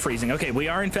 Now I'm freezing. Okay, we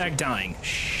are in fact dying.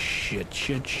 Shit.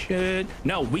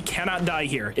 No, we cannot die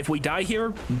here. If we die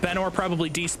here, Benor probably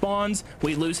despawns.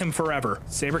 We lose him forever.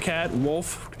 Sabercat,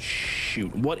 wolf,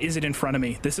 shoot. What is it in front of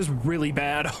me? This is really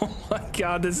bad. Oh my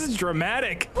God, this is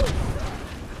dramatic.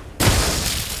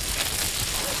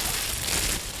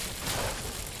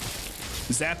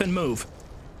 Zap and move.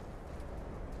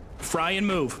 Fry and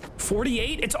move.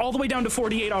 48? It's all the way down to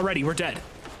 48 already. We're dead.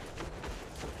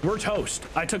 We're toast.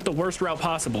 I took the worst route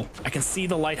possible. I can see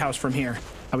the lighthouse from here.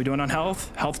 How are we doing on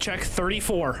health? Health check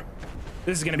 34.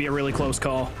 This is gonna be a really close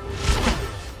call.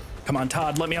 Come on,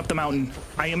 Todd, let me up the mountain.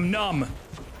 I am numb.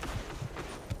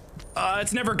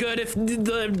 It's never good if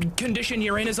the condition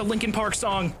you're in is a Linkin Park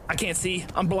song. I can't see,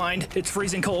 I'm blind, it's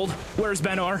freezing cold. Where's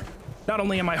Benor? Not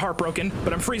only am I heartbroken,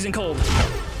 but I'm freezing cold.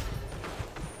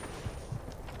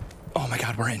 Oh my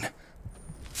God, we're in.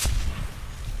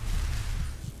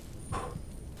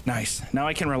 Nice, now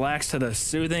I can relax to the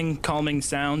soothing, calming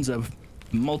sounds of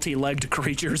multi-legged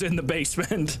creatures in the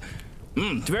basement.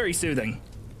 Very soothing.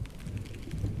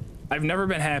 I've never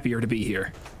been happier to be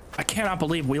here. I cannot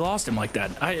believe we lost him like that.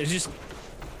 I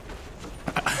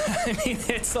mean,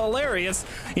 it's hilarious.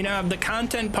 You know, the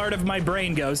content part of my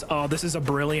brain goes, oh, this is a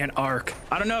brilliant arc.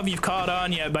 I don't know if you've caught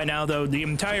on yet by now, though. The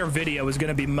entire video is going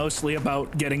to be mostly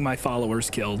about getting my followers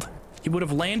killed. He would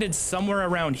have landed somewhere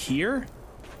around here.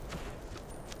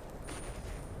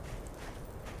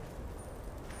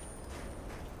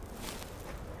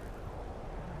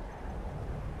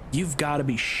 You've got to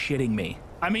be shitting me.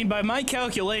 I mean, by my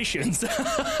calculations,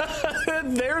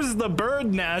 there's the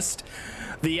bird nest.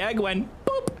 The egg went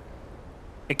boop.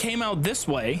 It came out this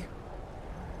way.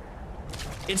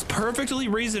 It's perfectly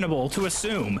reasonable to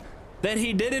assume that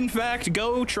he did in fact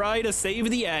go try to save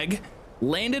the egg,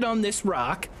 landed on this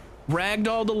rock,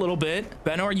 ragdolled a little bit.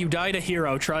 Benor, you died a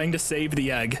hero trying to save the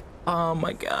egg. Oh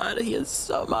my God, he is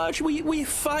so much. We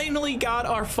finally got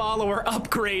our follower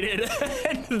upgraded.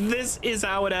 And this is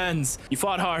how it ends. You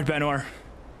fought hard, Benor.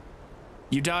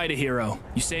 You died a hero.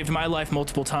 You saved my life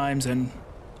multiple times and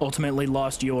ultimately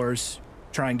lost yours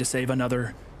trying to save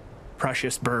another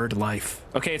precious bird life.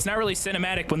 Okay, it's not really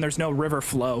cinematic when there's no river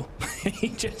flow. He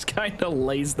just kind of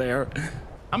lays there.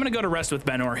 I'm gonna go to rest with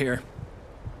Benor here.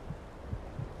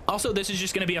 Also, this is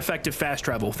just going to be effective fast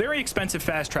travel. Very expensive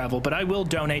fast travel, but I will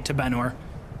donate to Benor.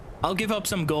 I'll give up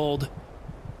some gold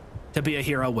to be a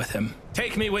hero with him.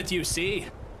 Take me with you, see?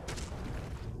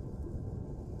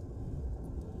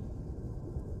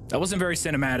 That wasn't very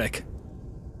cinematic.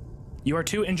 You are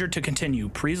too injured to continue.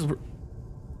 Please.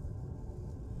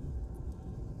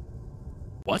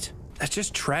 What? That's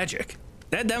just tragic.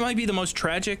 That might be the most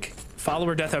tragic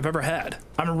follower death I've ever had.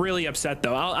 I'm really upset,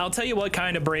 though. I'll tell you what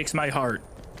kind of breaks my heart.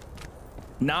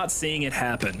 Not seeing it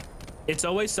happen. It's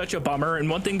always such a bummer, and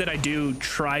one thing that I do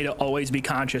try to always be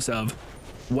conscious of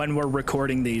when we're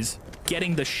recording these,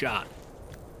 getting the shot.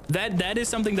 That is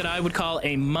something that I would call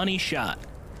a money shot.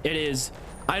 It is,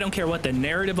 I don't care what the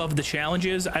narrative of the challenge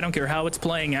is, I don't care how it's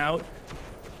playing out,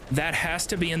 that has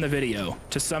to be in the video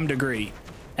to some degree.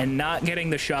 And not getting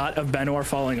the shot of Benor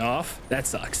falling off, that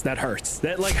sucks. That hurts.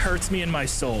 That like hurts me in my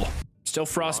soul. Still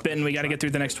frostbitten, we gotta get through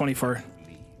the next 24.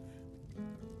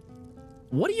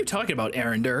 What are you talking about,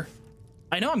 Arender?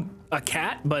 I know I'm a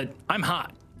cat, but I'm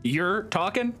hot. You're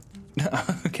talking?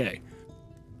 Okay.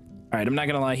 All right, I'm not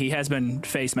gonna lie, he has been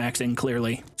face maxing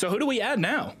clearly. So who do we add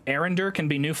now? Arender can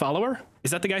be new follower?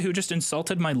 Is that the guy who just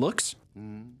insulted my looks?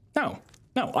 No,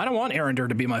 I don't want Arender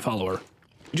to be my follower.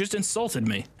 He just insulted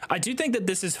me. I do think that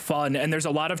this is fun and there's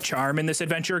a lot of charm in this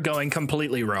adventure going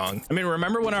completely wrong. I mean,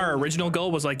 remember when our original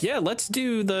goal was like, yeah, let's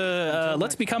do the,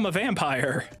 let's become a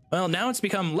vampire. Well, now it's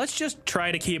become, let's just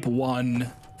try to keep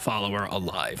one follower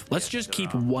alive. Let's just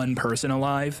keep one person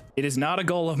alive. It is not a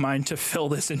goal of mine to fill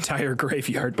this entire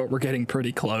graveyard, but we're getting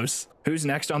pretty close. Who's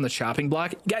next on the chopping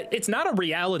block? It's not a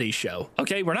reality show,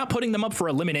 okay? We're not putting them up for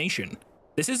elimination.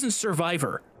 This isn't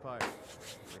Survivor.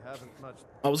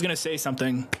 I was gonna say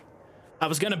something. I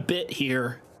was gonna bit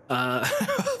here. Having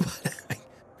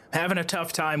a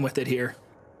tough time with it here.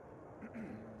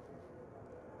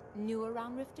 New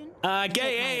around Riften?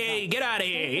 Hey, get out of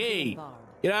here. Hey,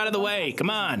 get out of the way.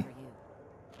 Come on.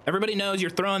 Everybody knows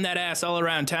you're throwing that ass all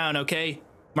around town, okay?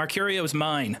 Mercurio's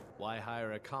mine. Why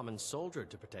hire a common soldier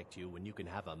to protect you when you can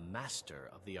have a master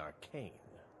of the arcane?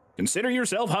 Consider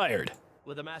yourself hired.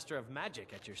 With a master of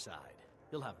magic at your side,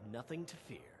 you'll have nothing to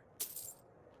fear.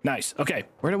 Nice. Okay,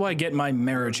 where do I get my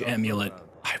marriage amulet?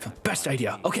 I have the best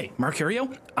idea. Okay,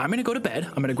 Mercurio, I'm gonna go to bed.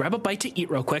 I'm gonna grab a bite to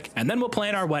eat real quick, and then we'll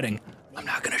plan our wedding. I'm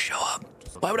not gonna show up.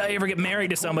 Why would I ever get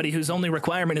married to somebody whose only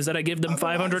requirement is that I give them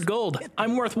 500 gold?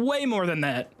 I'm worth way more than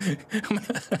that.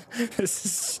 This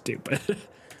is stupid.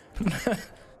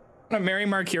 I'm gonna marry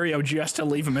Mercurio just to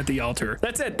leave him at the altar.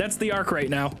 That's it. That's the arc right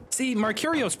now. See,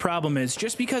 Mercurio's problem is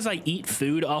just because I eat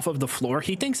food off of the floor,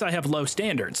 he thinks I have low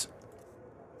standards.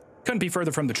 Couldn't be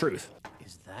further from the truth.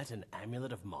 Is that an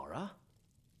amulet of Mara?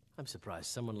 I'm surprised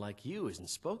someone like you isn't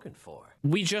spoken for.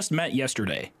 We just met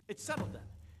yesterday. It's settled then.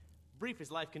 Brief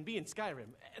as life can be in Skyrim,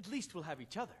 at least we'll have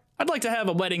each other. I'd like to have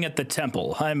a wedding at the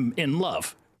temple. I'm in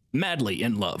love. Madly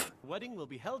in love. The wedding will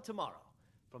be held tomorrow,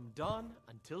 from dawn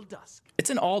until dusk.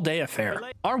 It's an all-day affair.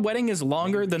 Our wedding is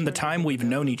longer than the time we've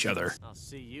known each other. I'll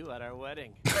see you at our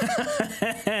wedding.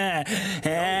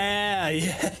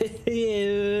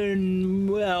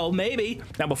 Well, maybe.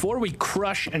 Now, before we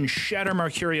crush and shatter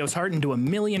Mercurio's heart into a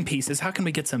million pieces, how can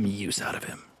we get some use out of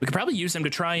him? We could probably use him to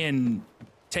try and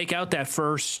take out that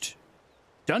first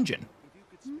dungeon,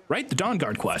 right? The Dawn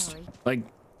Guard quest. Like,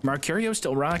 Mercurio's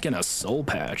still rocking a soul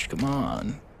patch. Come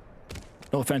on.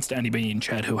 No offense to anybody in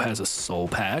chat who has a soul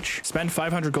patch. Spend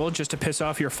 500 gold just to piss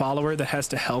off your follower that has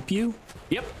to help you?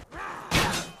 Yep.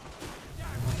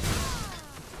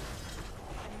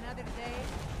 Another day.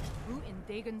 Who in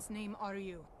Dagon's name are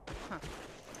you? Huh.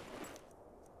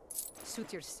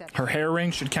 Suit yourself. Her hair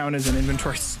ring should count as an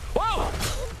inventory. Whoa!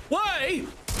 Why?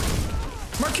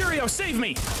 Mercurio, save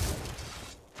me!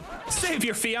 Save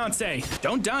your fiance!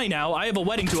 Don't die now. I have a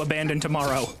wedding to abandon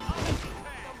tomorrow.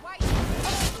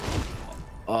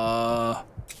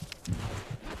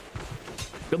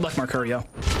 Good luck, Mercurio.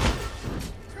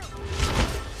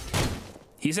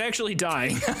 He's actually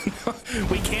dying.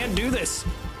 We can't do this.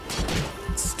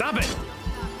 Stop it.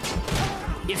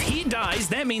 If he dies,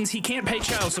 that means he can't pay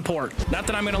child support. Not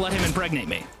that I'm gonna let him impregnate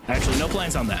me. Actually, no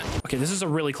plans on that. Okay, this is a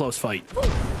really close fight.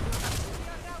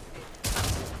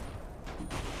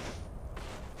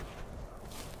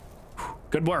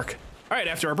 Good work. All right,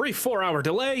 after a brief 4-hour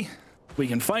delay, we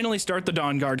can finally start the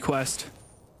Dawn Guard quest.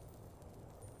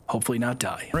 Hopefully not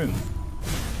die. Room.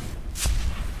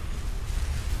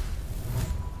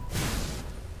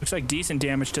 Looks like decent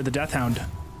damage to the Death Hound.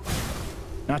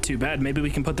 Not too bad. Maybe we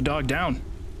can put the dog down.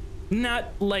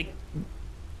 Not like...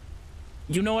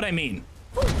 You know what I mean.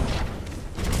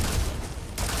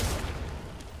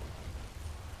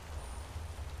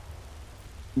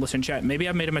 Listen, chat, maybe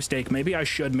I've made a mistake. Maybe I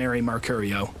should marry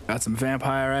Mercurio. Got some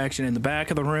vampire action in the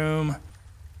back of the room.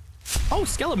 Oh,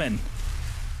 Skeleton.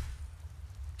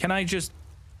 Can I just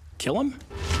kill him?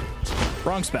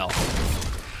 Wrong spell.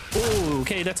 Ooh,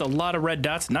 okay, that's a lot of red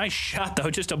dots. Nice shot, though.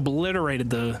 Just obliterated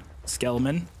the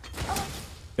Skeleton.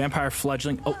 Vampire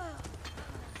fledgling. Oh.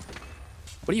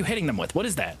 What are you hitting them with? What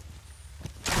is that?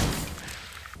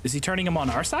 Is he turning him on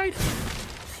our side?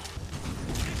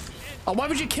 Oh, why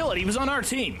would you kill it? He was on our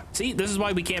team. See, this is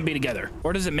why we can't be together.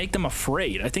 Or does it make them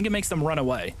afraid? I think it makes them run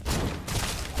away.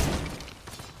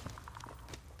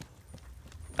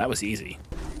 That was easy.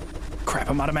 Crap,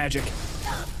 I'm out of magic.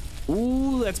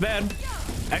 Ooh, that's bad.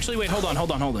 Actually, wait, hold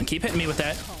on. Keep hitting me with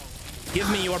that. Give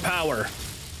me your power.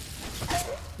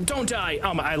 Don't die.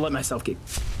 Oh, I let myself get...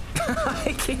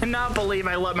 I cannot believe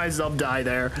I let myself die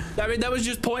there. I mean, that was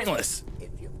just pointless.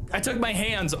 I took my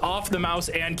hands off the mouse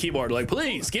and keyboard, like,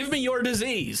 please, give me your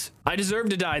disease. I deserve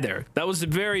to die there. That was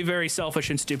very, very selfish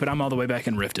and stupid. I'm all the way back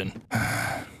in Riften.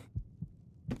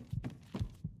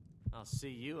 I'll see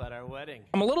you at our wedding.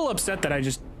 I'm a little upset that I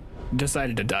just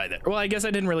decided to die there. Well, I guess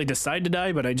I didn't really decide to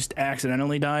die, but I just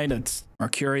accidentally died. It's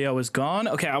Mercurio is gone.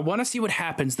 Okay, I want to see what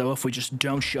happens, though, if we just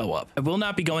don't show up. I will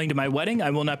not be going to my wedding. I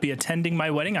will not be attending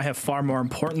my wedding. I have far more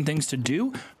important things to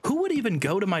do. Who would even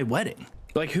go to my wedding?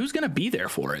 Like, who's gonna be there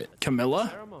for it?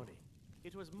 Camilla?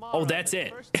 Oh, that's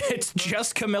it. It's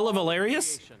just Camilla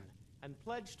Valerius?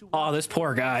 Oh, this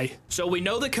poor guy. So we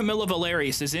know that Camilla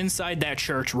Valerius is inside that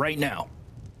church right now.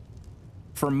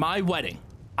 For my wedding,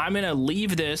 I'm gonna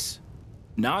leave this,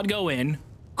 not go in,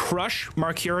 crush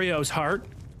Mercurio's heart,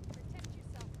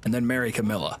 and then marry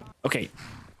Camilla. Okay.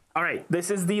 All right,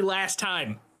 this is the last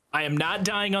time. I am not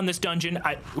dying on this dungeon.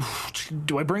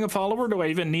 Do I bring a follower? Do I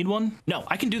even need one? No,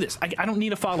 I can do this. I don't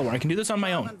need a follower. I can do this on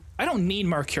my own. I don't need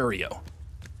Mercurio.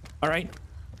 All right?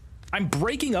 I'm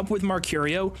breaking up with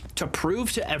Mercurio to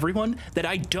prove to everyone that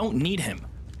I don't need him.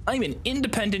 I'm an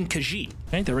independent Khajiit.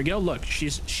 Okay, there we go. Look,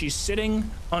 she's sitting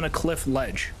on a cliff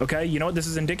ledge. Okay, you know what this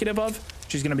is indicative of?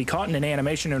 She's gonna be caught in an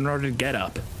animation in order to get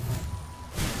up.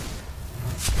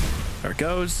 There it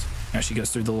goes. Now she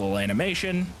goes through the little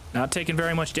animation, not taking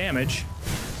very much damage.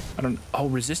 Oh,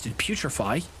 resisted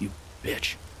putrefy, you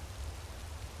bitch.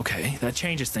 Okay, that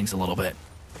changes things a little bit.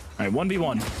 All right,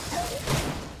 1v1.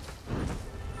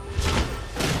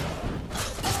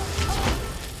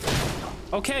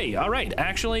 Okay, all right.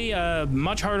 Actually,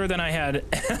 much harder than I had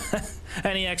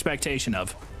any expectation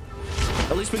of.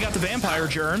 At least we got the vampire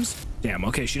germs. Damn,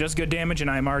 okay, she does good damage and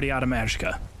I'm already out of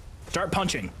magicka. Start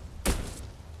punching.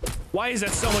 Why is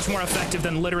that so much more effective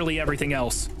than literally everything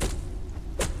else?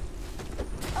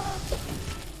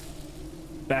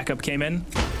 Backup came in.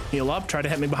 Heal up, try to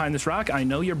hit me behind this rock. I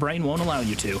know your brain won't allow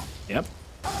you to. Yep.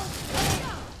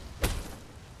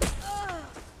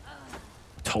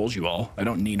 Told you all. I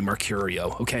don't need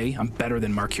Mercurio, okay? I'm better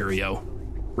than Mercurio.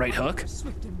 Right hook.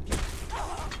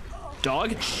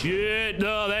 Dog? Shit,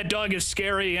 no, that dog is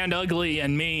scary and ugly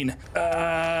and mean.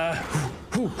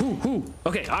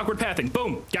 Okay, awkward pathing,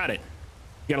 boom, got it.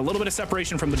 Got a little bit of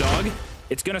separation from the dog.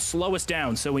 It's gonna slow us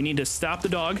down, so we need to stop the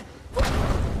dog.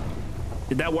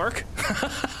 Did that work?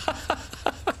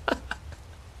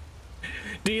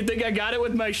 Do you think I got it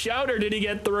with my shout or did he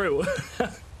get through?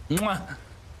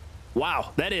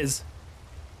 Wow, that is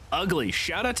ugly.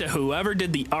 Shout out to whoever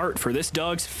did the art for this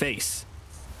dog's face.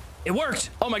 It worked.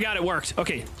 Oh my God, it worked.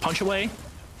 Okay, punch away.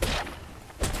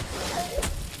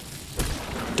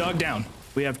 Dog down.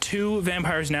 We have 2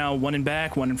 vampires now, 1 in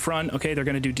back, 1 in front. Okay, they're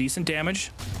gonna do decent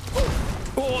damage.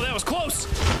 Oh, that was close.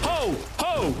 Ho,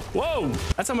 ho, whoa.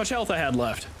 That's how much health I had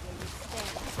left.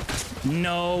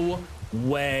 No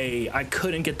way. I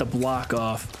couldn't get the block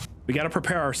off. We gotta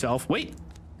prepare ourselves. Wait.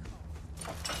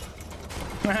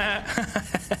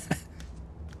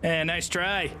 Nice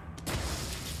try.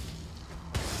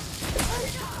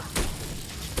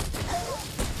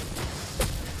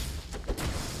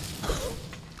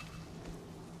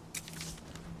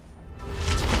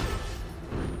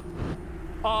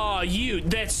 Oh,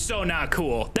 that's so not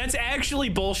cool. That's actually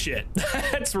bullshit.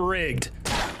 That's rigged.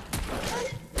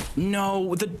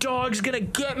 No, the dog's gonna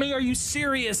get me. Are you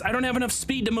serious? I don't have enough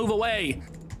speed to move away.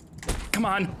 Come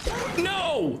on.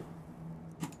 No!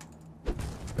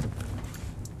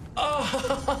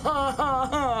 Oh,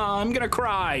 I'm gonna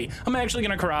cry. I'm actually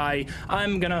gonna cry.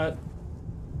 I'm gonna...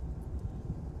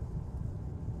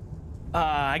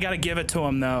 I gotta give it to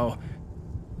him, though.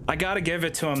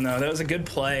 That was a good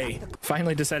play.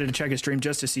 Finally decided to check his stream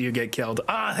just to see you get killed.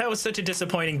 That was such a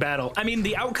disappointing battle. I mean,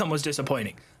 the outcome was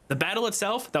disappointing. The battle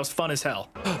itself, that was fun as hell.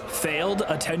 Failed,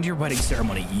 attend your wedding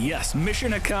ceremony. Yes,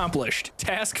 mission accomplished.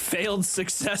 Task failed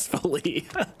successfully.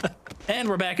 And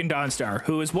we're back in Dawnstar,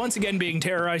 who is once again being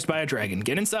terrorized by a dragon.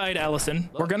 Get inside, Allison.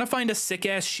 We're gonna find a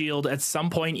sick-ass shield at some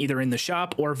point, either in the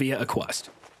shop or via a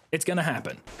quest. It's gonna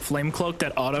happen. Flame cloak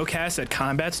that auto casts at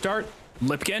combat start.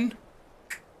 Lipkin.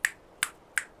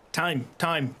 Time.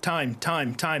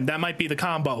 That might be the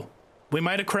combo. We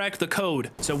might have cracked the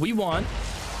code. So we want...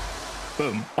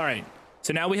 Boom. All right.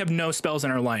 So now we have no spells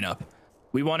in our lineup.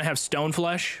 We want to have Stone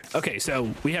Flesh. Okay,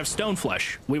 so we have Stone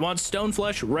Flesh. We want Stone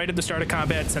Flesh right at the start of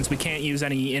combat since we can't use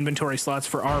any inventory slots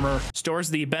for armor. Stores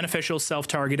the beneficial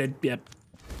self-targeted... Yep.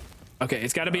 Okay,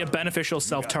 it's got to be a beneficial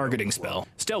self-targeting spell.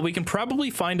 Still, we can probably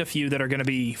find a few that are going to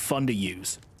be fun to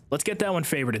use. Let's get that one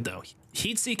favorited, though.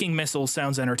 Heat-seeking missile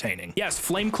sounds entertaining. Yes,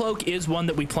 Flame Cloak is one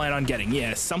that we plan on getting.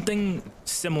 Yeah, something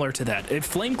similar to that. If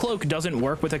Flame Cloak doesn't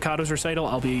work with Akado's Recital,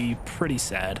 I'll be pretty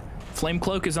sad. Flame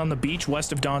Cloak is on the beach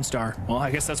west of Dawnstar. Well,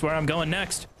 I guess that's where I'm going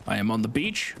next. I am on the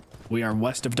beach. We are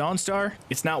west of Dawnstar.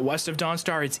 It's not west of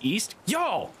Dawnstar, it's east.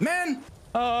 Yo, man!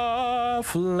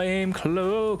 Flame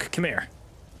Cloak. Come here.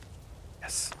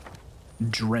 Yes.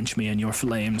 Drench me in your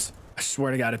flames. I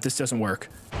swear to God, if this doesn't work.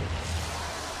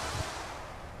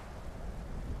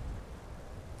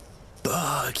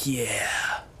 Fuck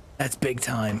yeah. That's big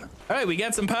time. All right, we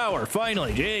got some power,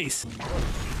 finally, jeez.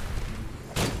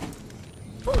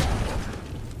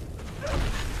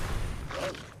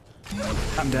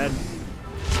 I'm dead.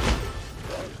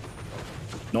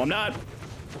 No, I'm not.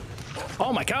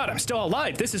 Oh my God, I'm still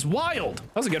alive. This is wild.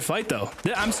 That was a good fight, though.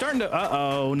 I'm starting to...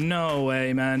 Uh-oh, no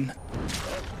way, man.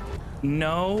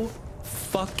 No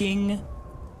fucking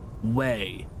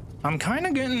way. I'm kind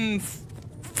of getting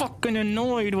fucking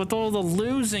annoyed with all the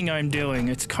losing I'm doing.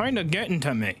 It's kind of getting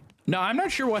to me. No, I'm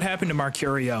not sure what happened to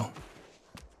Mercurio.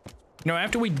 You know,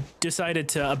 after we decided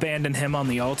to abandon him on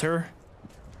the altar,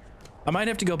 I might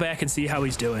have to go back and see how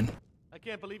he's doing. I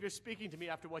can't believe you're speaking to me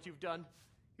after what you've done.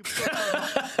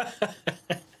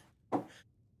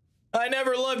 I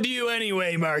never loved you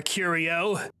anyway,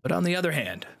 Mercurio. But on the other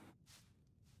hand,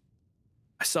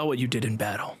 I saw what you did in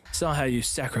battle. Saw how you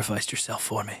sacrificed yourself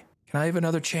for me. Can I have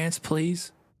another chance,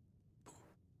 please?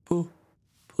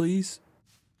 Please?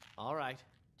 All right.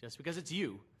 Just because it's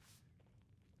you,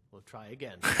 we'll try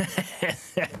again.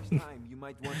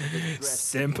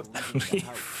 Simp.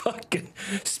 Fucking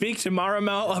speak to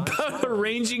Maramel about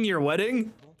arranging your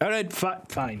wedding? All right,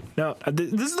 fine. No,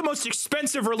 this is the most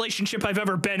expensive relationship I've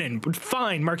ever been in.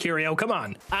 Fine, Mercurio, come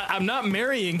on. I'm not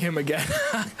marrying him again.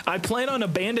 I plan on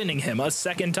abandoning him a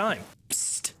second time.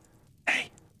 Psst.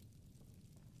 Hey.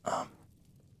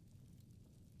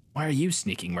 Why are you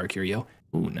sneaking, Mercurio?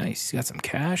 Ooh, nice. You got some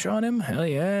cash on him? Hell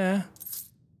yeah.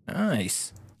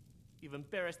 Nice. You've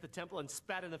embarrassed the temple and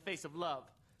spat in the face of love.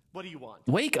 What do you want?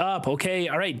 Wake up, okay?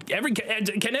 All right,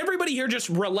 can everybody here just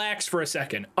relax for a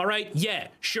second? All right, yeah,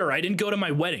 sure, I didn't go to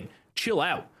my wedding. Chill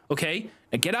out, okay?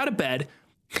 Now get out of bed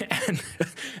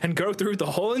and go through the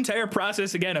whole entire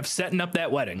process again of setting up that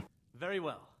wedding. Very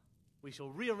well. We shall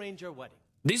rearrange your wedding.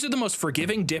 These are the most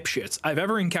forgiving dipshits I've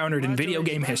ever encountered in video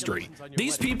game history.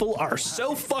 These people are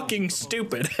so fucking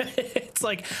stupid. It's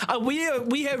like,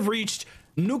 we have reached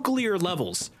nuclear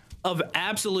levels of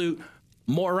absolute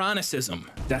moronicism.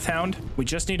 Death Hound, we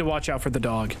just need to watch out for the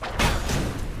dog.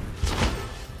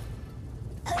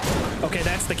 Okay,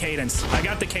 that's the cadence. I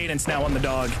got the cadence now on the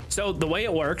dog. So the way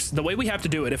it works, the way we have to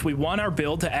do it, if we want our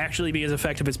build to actually be as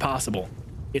effective as possible,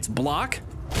 it's block,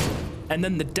 and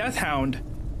then the Death Hound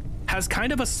has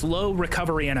kind of a slow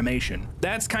recovery animation.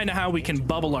 That's kind of how we can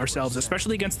bubble ourselves,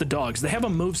 especially against the dogs. They have a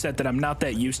moveset that I'm not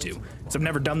that used to, because I've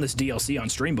never done this DLC on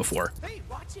stream before. Hey,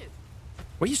 watch it.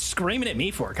 What are you screaming at me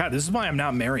for? God, this is why I'm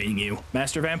not marrying you.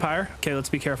 Master Vampire? Okay, let's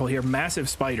be careful here. Massive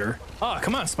spider. Oh,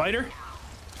 come on, spider.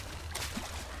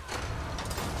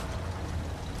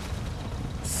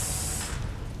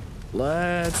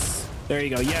 There you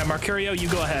go. Yeah, Mercurio, you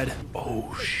go ahead.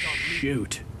 Oh,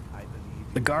 shoot.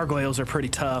 The gargoyles are pretty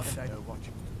tough.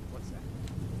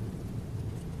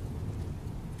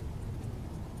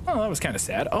 Oh, that was kind of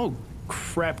sad. Oh,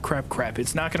 crap.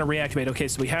 It's not going to reactivate. Okay,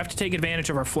 so we have to take advantage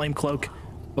of our flame cloak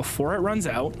before it runs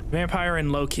out. Vampire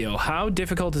and low kill. How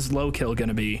difficult is low kill going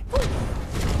to be?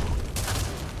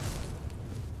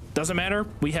 Doesn't matter.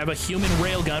 We have a human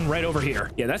railgun right over here.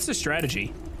 Yeah, that's the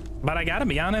strategy. But I gotta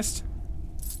be honest,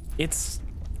 it's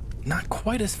not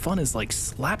quite as fun as like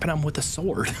slapping them with a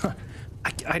sword.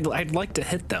 I'd like to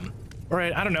hit them. Or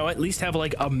I don't know, at least have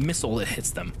like a missile that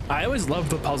hits them. I always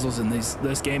love the puzzles in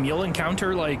this game. You'll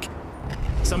encounter like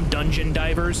some dungeon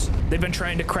divers. They've been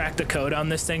trying to crack the code on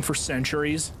this thing for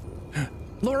centuries.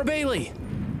 Laura Bailey.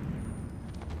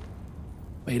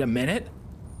 Wait a minute.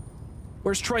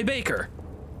 Where's Troy Baker?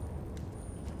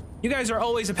 You guys are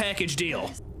always a package deal.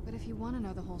 But if you want to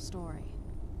know the whole story,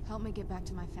 help me get back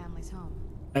to my family's home.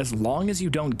 As long as you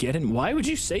don't get in. Why would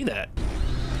you say that?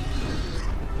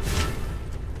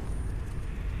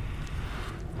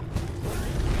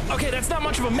 Okay, that's not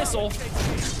much of a missile.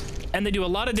 And they do a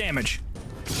lot of damage.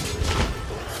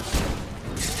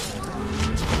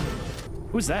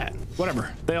 Who's that?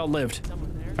 Whatever. They all lived. All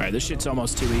right, this shit's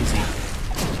almost too easy.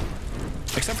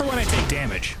 Except for when I take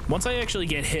damage. Once I actually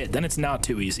get hit, then it's not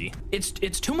too easy. It's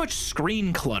too much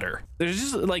screen clutter. There's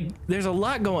just like, there's a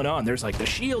lot going on. There's like the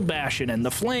shield bashing and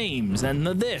the flames and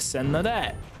the this and the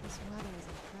that.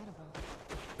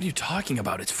 What are you talking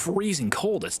about? It's freezing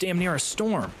cold. It's damn near a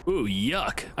storm. Ooh,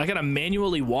 yuck. I gotta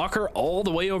manually walk her all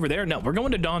the way over there. No, we're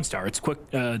going to Dawnstar. It's quick.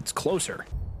 It's closer.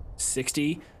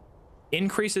 60.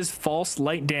 Increases false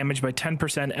light damage by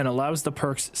 10% and allows the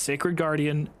perks Sacred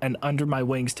Guardian and Under My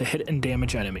Wings to hit and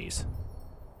damage enemies.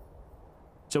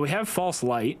 So we have false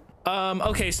light.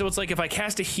 Okay, so it's like if I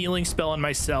cast a healing spell on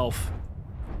myself,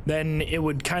 then it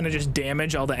would kind of just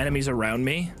damage all the enemies around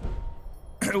me,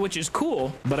 which is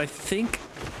cool, but I think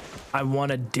I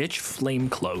want to ditch Flame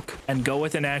Cloak and go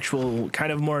with an actual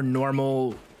kind of more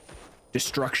normal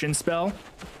destruction spell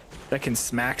that can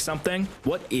smack something.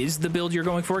 What is the build you're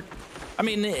going for? I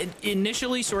mean,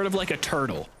 initially sort of like a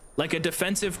turtle, like a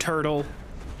defensive turtle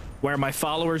where my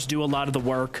followers do a lot of the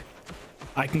work.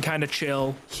 I can kind of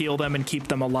chill, heal them and keep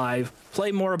them alive.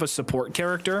 Play more of a support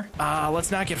character. Let's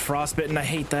not get frostbitten. I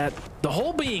hate that. The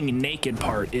whole being naked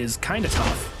part is kind of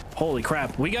tough. Holy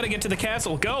crap. We got to get to the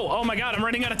castle. Go. Oh my God, I'm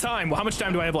running out of time. Well, how much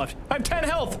time do I have left? I have 10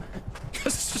 health.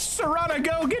 Serana,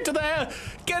 go.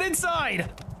 Get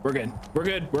inside. We're good. We're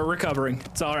good. We're recovering.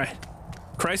 It's all right.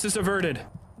 Crisis averted.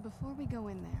 Before we go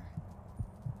in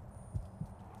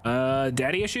there.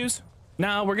 Daddy issues?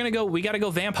 No, we gotta go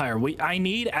vampire. I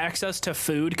need access to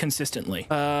food consistently.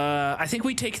 I think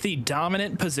we take the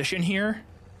dominant position here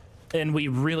and we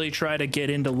really try to get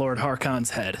into Lord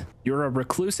Harkon's head. You're a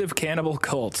reclusive cannibal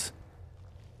cult.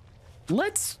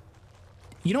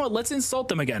 You know what? Let's insult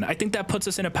them again. I think that puts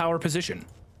us in a power position.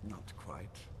 Not quite.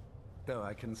 Though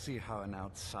I can see how an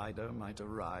outsider might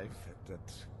arrive at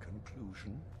that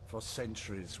conclusion. For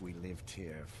centuries we lived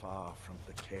here, far from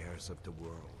the cares of the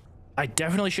world. I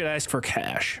definitely should ask for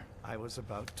cash. I was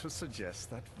about to suggest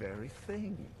that very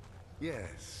thing.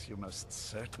 Yes, you must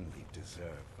certainly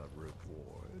deserve a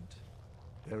reward.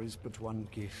 There is but one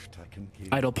gift I can give.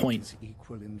 Idle point. That is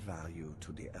equal in value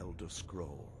to the Elder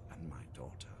Scroll and my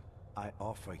daughter. I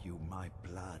offer you my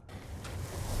blood.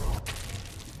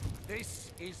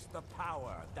 This is the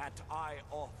power that I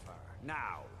offer.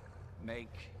 Now,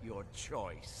 make your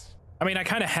choice. I mean, I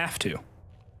kind of have to.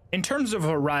 In terms of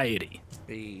variety.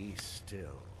 Be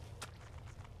still.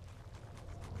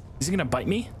 Is he gonna bite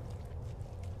me?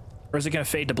 Or is it gonna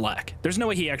fade to black? There's no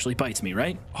way he actually bites me,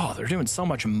 right? Oh, they're doing so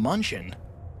much munching.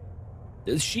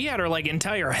 She had her like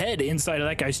entire head inside of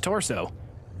that guy's torso.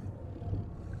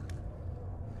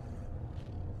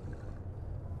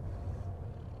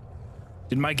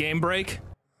 Did my game break?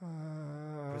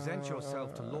 Present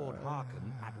yourself to Lord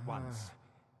Hearken at once.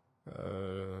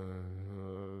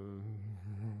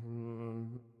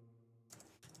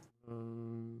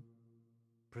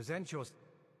 Present yourself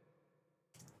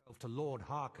to Lord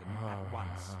Hearken at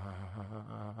once.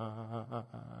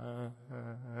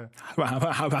 Present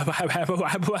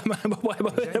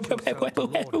yourself to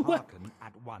Lord Hearken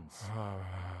at once.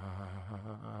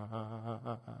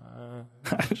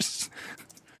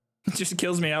 It just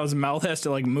kills me how his mouth has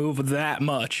to like move that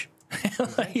much.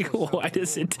 Like, why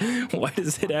does it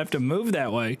have to move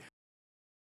that way?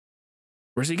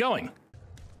 Where's he going?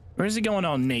 Where's he going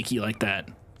all naked like that?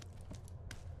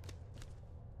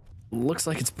 Looks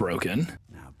like it's broken.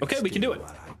 Okay, we can do it.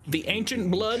 The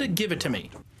ancient blood, give it to me.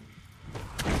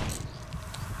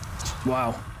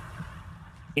 Wow.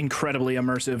 Incredibly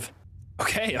immersive.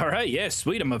 Okay, all right, yes,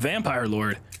 sweet, I'm a vampire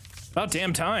lord. About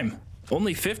damn time.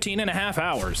 Only 15.5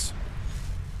 hours.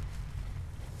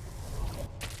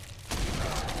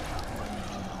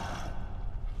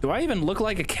 Do I even look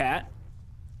like a cat?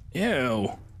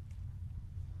 Ew.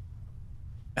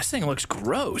 This thing looks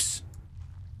gross.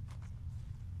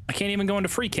 I can't even go into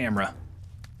free camera.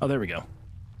 Oh, there we go.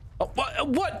 Oh,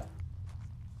 what?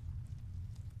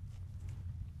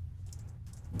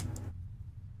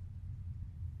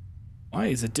 Why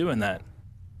is it doing that?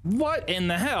 What in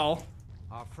the hell?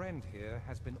 Our friend here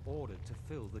has been ordered to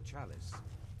fill the chalice.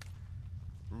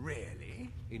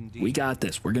 Really? Indeed. We got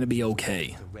this. We're gonna be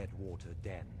okay. The Redwater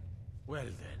Den. Well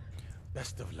then,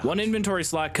 best of luck. One inventory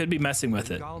slot could be messing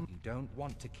with it. You don't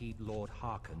want to keep Lord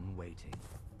Hearken waiting.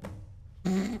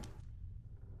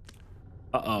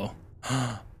 Uh-oh.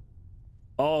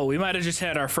 Oh, we might have just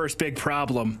had our first big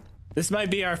problem. This might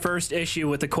be our first issue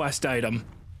with the quest item.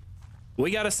 We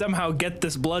gotta somehow get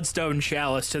this bloodstone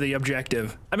chalice to the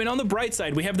objective. I mean, on the bright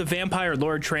side, we have the vampire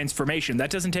lord transformation. That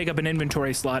doesn't take up an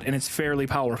inventory slot and it's fairly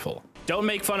powerful. Don't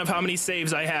make fun of how many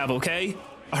saves I have, okay?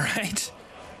 All right?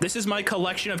 This is my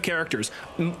collection of characters.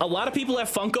 A lot of people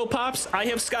have Funko Pops. I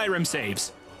have Skyrim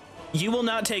saves. You will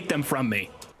not take them from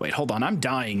me. Wait, hold on, I'm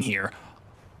dying here.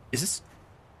 Is this?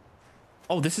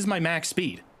 Oh, this is my max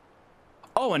speed.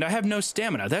 Oh, and I have no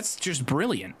stamina. That's just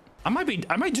brilliant. I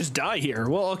might just die here.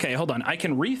 Well, okay, hold on. I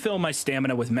can refill my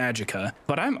stamina with magicka,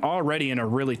 but I'm already in a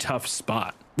really tough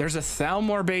spot. There's a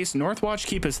Thalmor base. Northwatch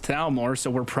Keep is Thalmor,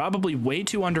 so we're probably way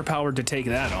too underpowered to take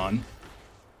that on.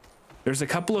 There's a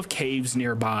couple of caves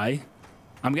nearby.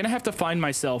 I'm gonna have to find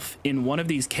myself in one of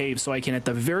these caves so I can at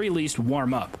the very least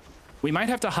warm up. We might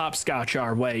have to hopscotch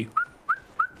our way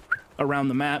around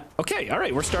the map. Okay, all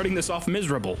right, we're starting this off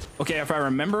miserable. Okay, if I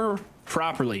remember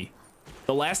properly,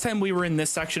 the last time we were in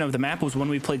this section of the map was when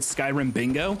we played Skyrim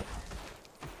Bingo.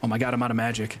 Oh my god, I'm out of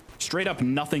magic. Straight up,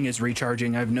 nothing is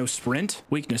recharging. I have no sprint.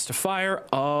 Weakness to fire.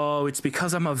 Oh, it's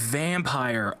because I'm a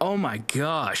vampire. Oh my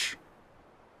gosh.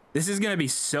 This is gonna be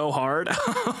so hard.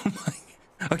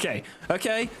 Okay,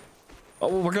 okay.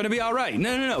 Oh, we're gonna be all right.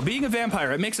 No. Being a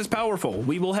vampire, it makes us powerful.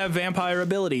 We will have vampire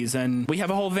abilities and we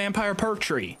have a whole vampire perk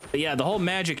tree. But yeah, the whole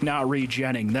magic not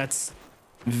regenning, that's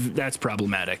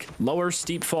problematic. Lower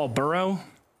steep fall burrow.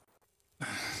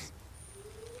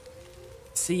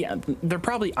 See, they're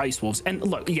probably ice wolves. And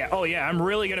look, yeah, oh yeah, I'm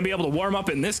really gonna be able to warm up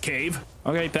in this cave.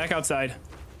 Okay, back outside.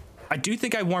 I do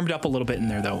think I warmed up a little bit in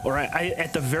there though. Or I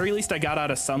at the very least I got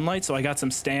out of sunlight, so I got some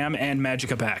stam and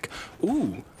magicka back.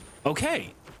 Ooh,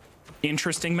 okay.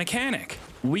 Interesting mechanic.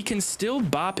 We can still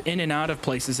bop in and out of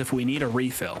places if we need a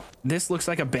refill. This looks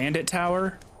like a bandit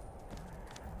tower.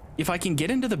 If I can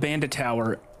get into the bandit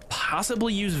tower,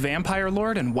 possibly use Vampire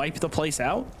Lord and wipe the place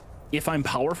out, if I'm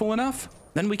powerful enough,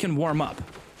 then we can warm up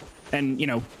and, you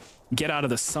know, get out of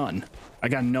the sun. I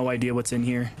got no idea what's in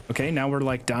here. Okay, now we're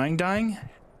like dying.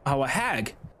 Oh, a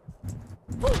hag.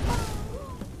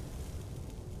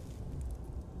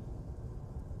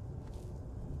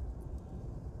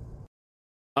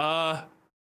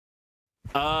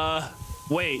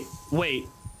 Wait.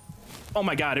 Oh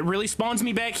my god, it really spawns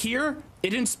me back here?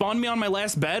 It didn't spawn me on my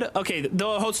last bed? Okay,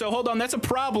 so hold on, that's a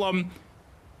problem.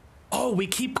 Oh, we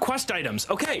keep quest items.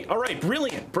 Okay, all right,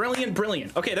 brilliant.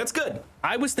 Okay, that's good.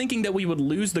 I was thinking that we would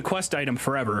lose the quest item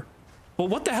forever. Well,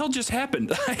 what the hell just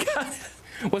happened?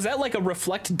 Was that like a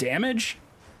reflect damage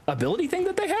ability thing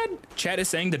that they had? Chat is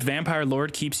saying that Vampire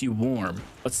Lord keeps you warm.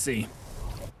 Let's see.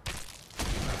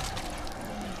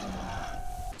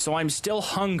 So I'm still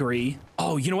hungry.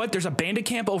 Oh, you know what? There's a bandit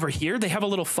camp over here. They have a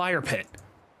little fire pit.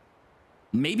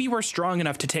 Maybe we're strong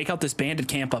enough to take out this bandit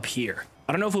camp up here.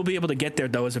 I don't know if we'll be able to get there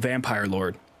though as a Vampire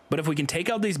Lord. But if we can take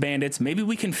out these bandits, maybe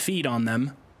we can feed on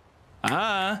them.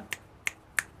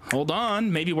 Hold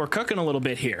on. Maybe we're cooking a little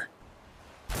bit here.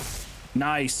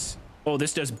 Nice. Oh,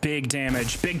 this does big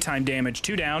damage. Big time damage.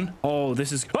 2 down. Oh,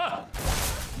 this is... Ah!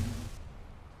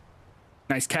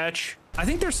 Nice catch. I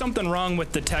think there's something wrong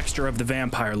with the texture of the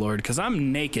Vampire Lord because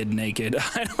I'm naked.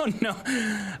 I don't know.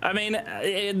 I mean,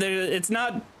 it's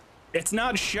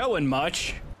not showing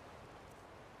much.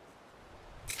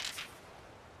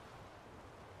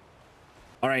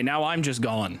 All right, now I'm just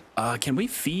gone. Can we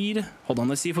feed? Hold on,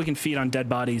 let's see if we can feed on dead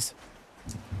bodies.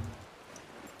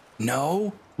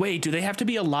 No? Wait, do they have to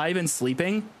be alive and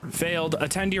sleeping? Failed.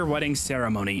 Attend your wedding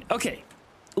ceremony. Okay.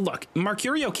 Look,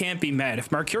 Mercurio can't be mad. If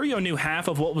Mercurio knew half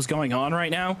of what was going on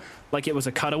right now, like it was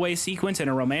a cutaway sequence in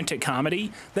a romantic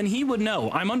comedy, then he would know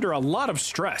I'm under a lot of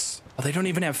stress. Oh, they don't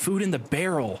even have food in the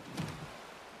barrel.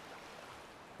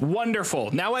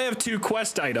 Wonderful. Now I have 2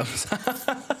 quest items.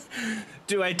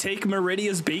 Do I take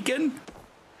Meridia's beacon?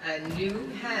 A new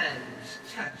hand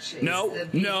touches No,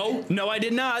 I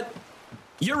did not.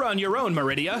 You're on your own,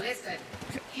 Meridia. Listen,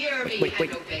 hear me Wait.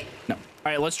 and obey. No.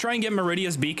 All right, let's try and get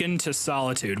Meridia's beacon to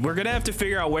Solitude. We're gonna have to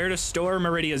figure out where to store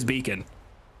Meridia's beacon.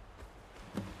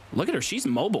 Look at her, she's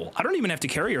mobile. I don't even have to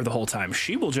carry her the whole time.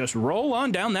 She will just roll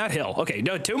on down that hill. Okay,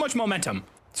 no, too much momentum.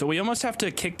 So we almost have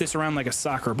to kick this around like a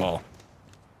soccer ball.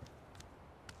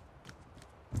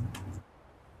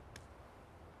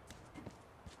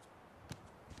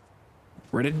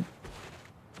 Where did...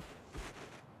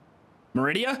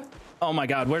 Meridia? Oh my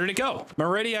god, where did it go?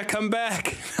 Meridia, come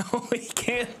back. We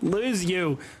can't lose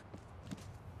you.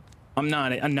 I'm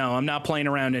not playing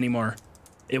around anymore.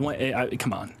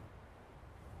 Come on.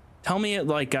 Tell me it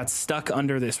like got stuck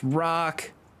under this rock.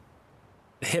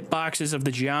 The hitboxes of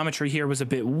the geometry here was a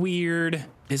bit weird.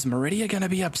 Is Meridia gonna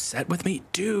be upset with me?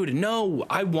 Dude, no,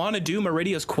 I want to do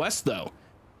Meridia's quest though.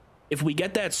 If we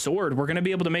get that sword, we're gonna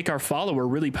be able to make our follower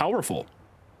really powerful.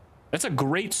 That's a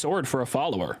great sword for a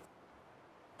follower.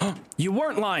 You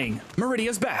weren't lying.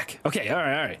 Meridia's back. Okay, all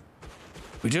right.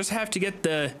 We just have to get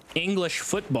the English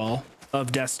football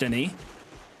of destiny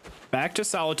back to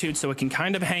Solitude so it can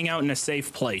kind of hang out in a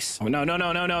safe place. Oh,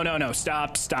 no.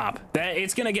 Stop.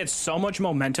 It's gonna get so much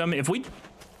momentum if we...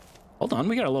 Hold on,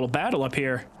 we got a little battle up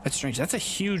here. That's strange. That's a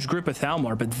huge group of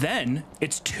Thalmor, but then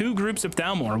it's 2 groups of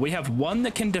Thalmor. We have one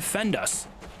that can defend us.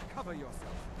 Cover yourself.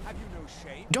 Have you no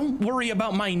shame? Don't worry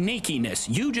about my nakedness.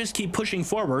 You just keep pushing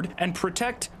forward and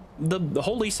protect the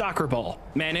holy soccer ball.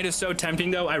 Man, it is so tempting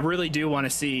though. I really do want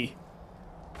to see.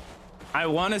 I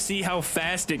want to see how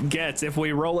fast it gets if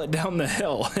we roll it down the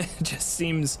hill. It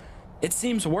seems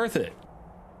worth it.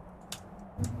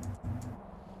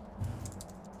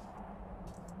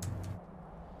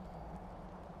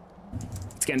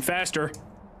 It's getting faster.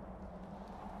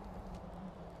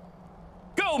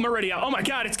 Go, Meridia. Oh my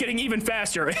god, it's getting even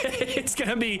faster. It's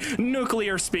gonna be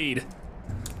nuclear speed.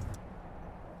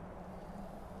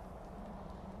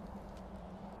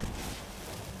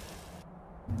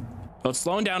 Oh, it's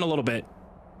slowing down a little bit.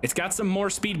 It's got some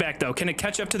more speed back though. Can it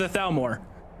catch up to the Thalmor?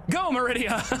 Go,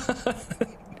 Meridia.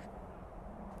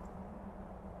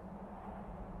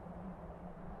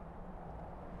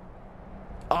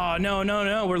 Oh,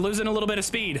 no. We're losing a little bit of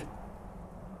speed.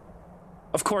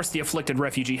 Of course, the afflicted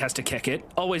refugee has to kick it.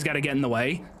 Always got to get in the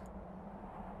way.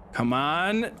 Come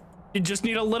on. You just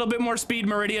need a little bit more speed,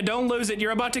 Meridia. Don't lose it.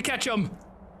 You're about to catch him.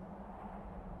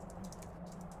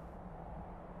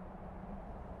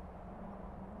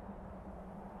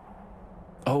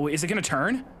 Oh, is it going to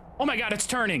turn? Oh my god, it's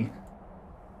turning.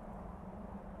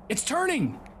 It's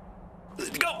turning.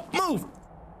 Go, move.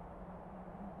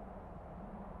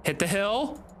 Hit the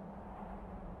hill.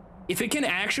 If it can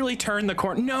actually turn the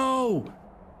corner. No.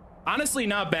 Honestly,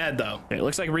 not bad though. It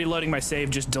looks like reloading my save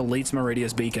just deletes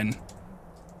Meridia's beacon.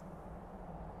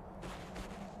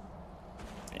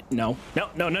 No.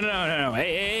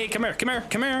 Hey, come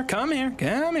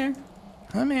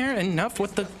here. Enough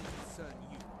with the...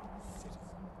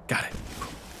 Got it.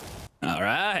 All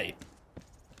right.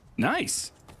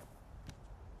 Nice.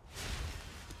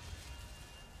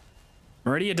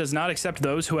 Meridia does not accept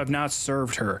those who have not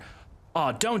served her.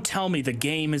 Oh, don't tell me the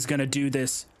game is gonna do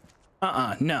this.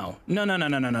 No.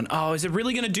 No. Oh, is it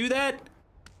really gonna do that?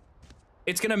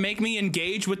 It's gonna make me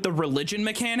engage with the religion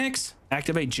mechanics?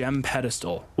 Activate gem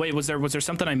pedestal. Wait, was there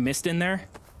something I missed in there?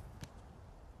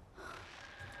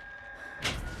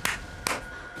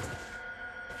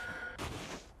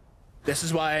 This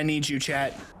is why I need you,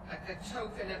 chat. A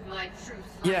token of my truth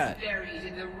Yeah. buried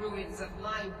in the ruins of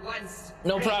my once.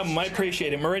 No problem. I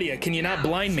appreciate it. Meridia, can you not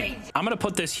blind me? I'm gonna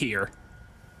put this here.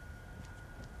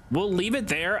 We'll leave it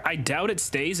there. I doubt it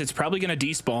stays. It's probably gonna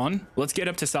despawn. Let's get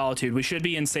up to Solitude. We should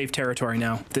be in safe territory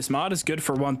now. This mod is good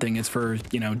for one thing. It's for,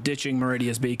 you know, ditching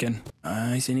Meridia's beacon.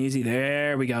 Nice and easy.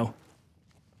 There we go.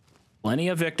 Plenty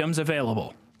of victims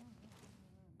available.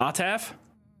 Ataf?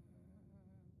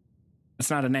 That's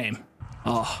not a name.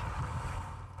 Oh.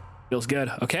 Feels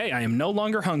good. Okay, I am no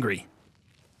longer hungry.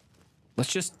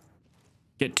 Let's just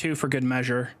get 2 for good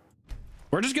measure.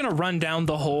 We're just gonna run down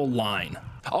the whole line.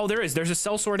 Oh, there's a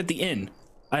sellsword at the inn.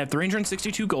 I have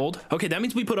 362 gold. Okay, that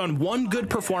means we put on 1 good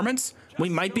performance. We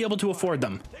might be able to afford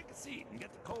them. Take a seat and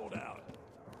get the cold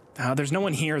out. There's no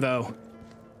one here though.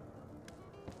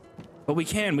 But we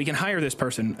can hire this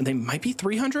person. They might be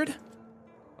 300?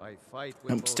 I fight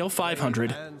with Still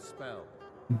 500.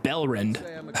 Belrind.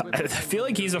 I feel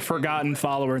like he's a forgotten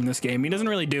follower in this game. He doesn't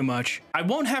really do much. I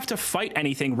won't have to fight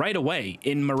anything right away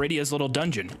in Meridia's little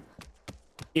dungeon.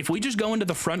 If we just go into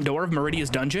the front door of Meridia's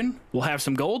dungeon, we'll have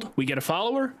some gold. We get a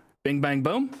follower. Bing, bang,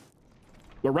 boom.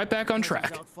 We're right back on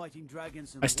track.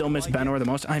 I still miss Benor the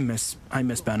most. I miss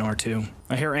Benor too.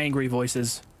 I hear angry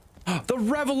voices. The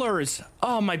Revelers!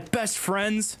 Oh, my best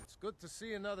friends. Good to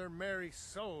see another merry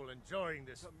soul enjoying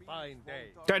this fine day.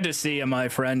 Good to see you, my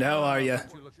friend. How are you?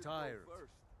 You look tired.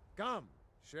 Come,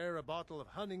 share a bottle of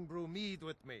Hunting Brew mead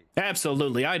with me.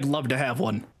 Absolutely, I'd love to have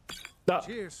one.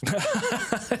 Cheers.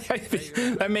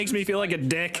 That makes me feel like a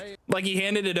dick. Like he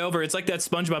handed it over. It's like that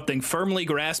SpongeBob thing. Firmly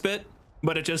grasp it,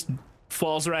 but it just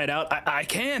falls right out. I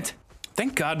can't.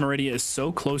 Thank God Meridia is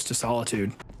so close to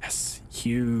Solitude. Yes.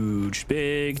 Huge,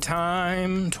 big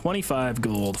time. 25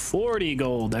 gold, 40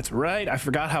 gold. That's right. I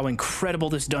forgot how incredible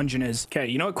this dungeon is. Okay,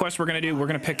 you know what quest we're gonna do? We're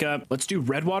gonna pick up, let's do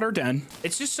Redwater Den.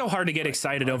 It's just so hard to get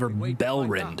excited over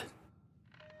Belrind.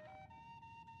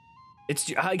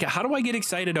 How do I get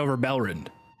excited over Belrind?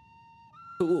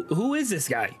 Who is this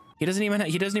guy? He doesn't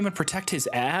even protect his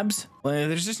abs. Well,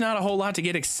 there's just not a whole lot to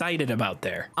get excited about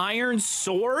there. Iron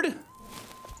Sword?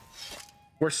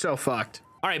 We're so fucked.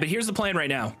 All right, but here's the plan right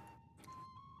now.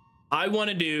 I want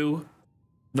to do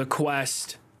the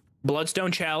quest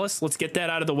Bloodstone Chalice. Let's get that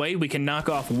out of the way. We can knock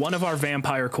off one of our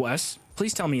vampire quests.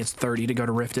 Please tell me it's 30 to go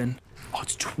to Riften. Oh,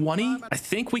 it's 20? I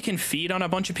think we can feed on a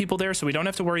bunch of people there, so we don't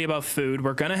have to worry about food.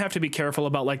 We're gonna have to be careful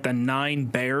about like the 9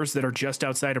 bears that are just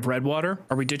outside of Redwater.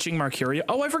 Are we ditching Marcurio?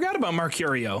 Oh, I forgot about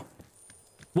Marcurio.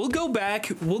 We'll go back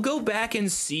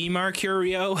and see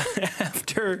Marcurio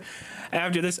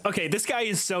after this. Okay, this guy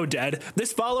is so dead.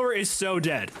 This follower is so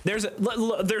dead. There's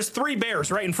 3 bears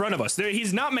right in front of us.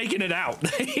 He's not making it out.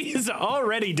 He's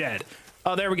already dead.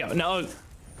 Oh, there we go. No.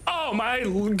 Oh my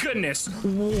goodness.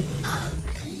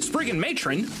 Spriggan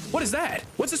Matron? What is that?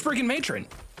 What's a Spriggan Matron?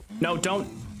 No, don't.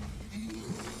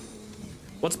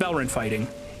 What's Belrind fighting?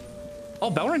 Oh,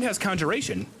 Belrind has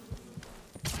Conjuration.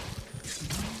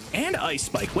 And Ice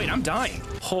Spike. Wait, I'm dying.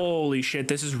 Holy shit,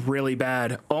 this is really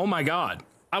bad. Oh my God.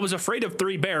 I was afraid of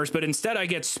 3 bears, but instead I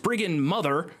get Spriggan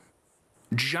Mother,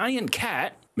 Giant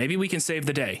Cat. Maybe we can save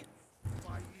the day.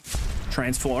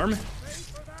 Transform.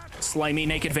 Slimy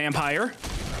Naked Vampire.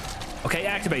 Okay,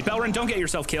 activate. Belrind, don't get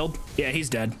yourself killed. Yeah, he's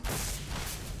dead.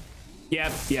 Yeah,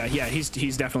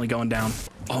 he's definitely going down.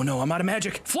 Oh no, I'm out of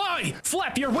magic. Fly!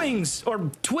 Flap your wings!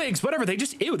 Or twigs, whatever. They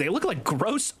just, ew, they look like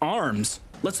gross arms.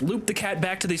 Let's loop the cat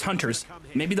back to these hunters.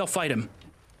 Maybe they'll fight him.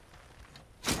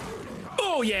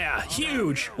 Oh yeah,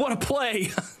 huge. What a play.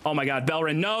 Oh my God,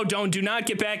 Belrind, no, do not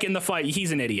get back in the fight.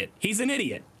 He's an idiot. He's an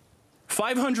idiot.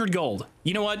 500 gold.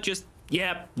 You know what? Just,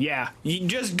 yeah. You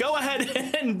just go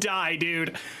ahead and die,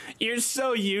 dude. You're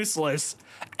so useless.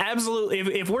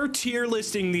 Absolutely. If we're tier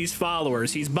listing these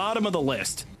followers, he's bottom of the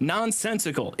list.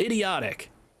 Nonsensical, idiotic.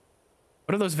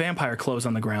 What are those vampire clothes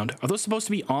on the ground? Are those supposed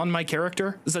to be on my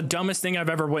character? This is the dumbest thing I've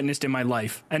ever witnessed in my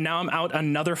life. And now I'm out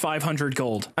another 500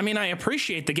 gold. I mean, I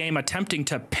appreciate the game attempting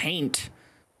to paint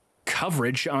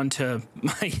coverage onto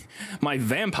my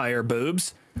vampire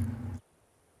boobs.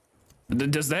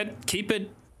 Does that keep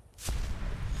it?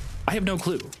 I have no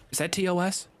clue. Is that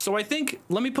TOS? So I think,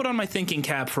 let me put on my thinking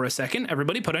cap for a second.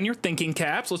 Everybody put on your thinking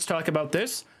caps. Let's talk about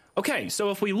this. Okay,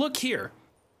 so if we look here,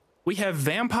 we have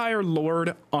Vampire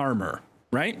Lord armor,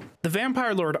 right? The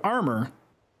Vampire Lord armor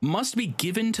must be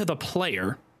given to the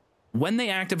player when they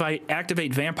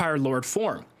activate Vampire Lord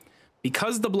form.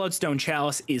 Because the Bloodstone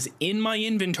Chalice is in my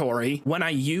inventory, when I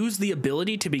use the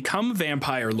ability to become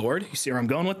Vampire Lord, you see where I'm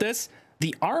going with this?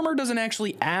 The armor doesn't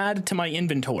actually add to my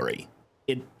inventory.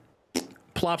 It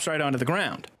plops right onto the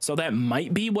ground. So that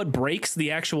might be what breaks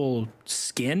the actual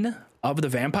skin of the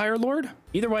Vampire Lord.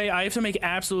 Either way, I have to make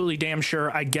absolutely damn sure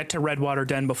I get to Redwater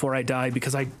Den before I die,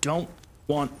 because I don't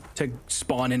want to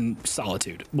spawn in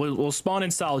Solitude. We'll spawn in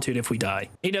Solitude if we die.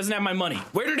 He doesn't have my money.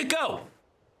 Where did it go?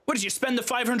 What, did you spend the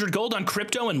 500 gold on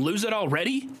crypto and lose it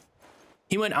already?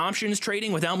 He went options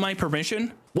trading without my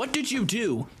permission? What did you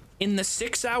do in the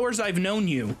 6 hours I've known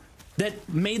you that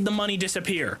made the money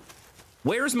disappear?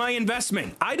 Where's my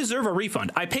investment? I deserve a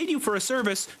refund. I paid you for a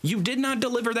service. You did not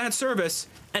deliver that service,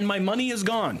 and my money is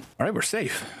gone. All right, we're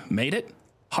safe. Made it.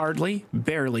 Hardly,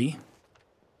 barely.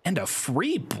 And a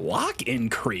free block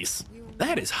increase.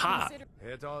 That is hot.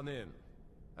 Head on in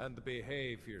and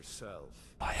behave yourself.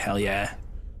 Oh, hell yeah.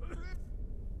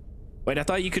 Wait, I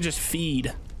thought you could just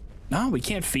feed. No, we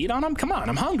can't feed on him? Come on,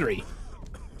 I'm hungry.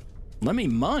 Let me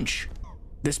munch.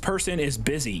 This person is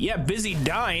busy. Yeah, busy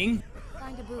dying.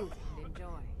 Find a booth and enjoy.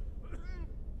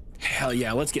 Hell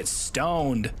yeah, let's get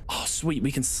stoned. Oh, sweet,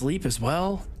 we can sleep as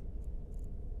well.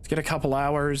 Let's get a couple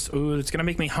hours. Ooh, it's gonna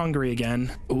make me hungry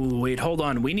again. Ooh, wait, hold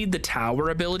on. We need the tower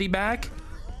ability back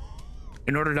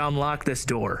in order to unlock this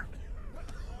door.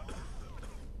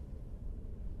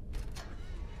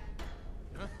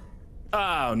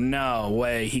 Oh, no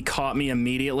way. He caught me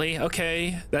immediately.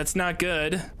 Okay, that's not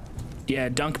good. Yeah,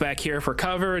 dunk back here for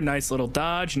cover. Nice little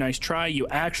dodge. Nice try. You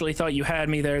actually thought you had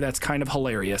me there. That's kind of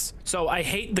hilarious. So I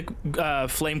hate the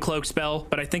Flame Cloak spell,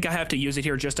 but I think I have to use it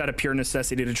here just out of pure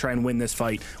necessity to try and win this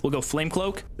fight. We'll go Flame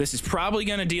Cloak. This is probably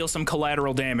going to deal some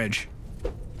collateral damage.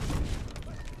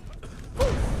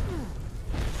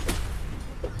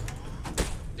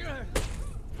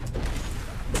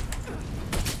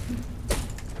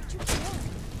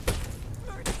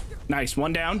 Nice,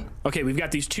 one down. Okay, we've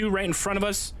got these two right in front of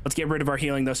us. Let's get rid of our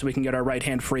healing though so we can get our right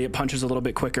hand free. It punches a little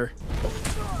bit quicker.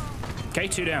 Okay,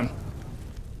 two down.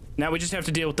 Now we just have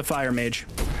to deal with the fire mage.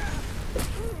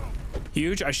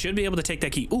 Huge. I should be able to take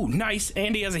that key. Ooh, nice.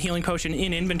 Andy has a healing potion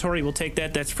in inventory. We'll take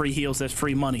that. That's free heals. That's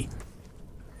free money.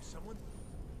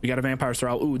 We got a vampire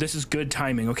thrall. Ooh, this is good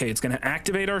timing. Okay, it's going to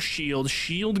activate our shield.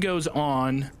 Shield goes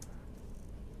on.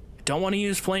 Don't want to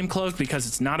use Flame Cloak because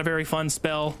it's not a very fun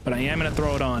spell, but I am going to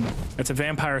throw it on. It's a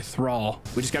vampire thrall.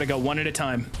 We just got to go one at a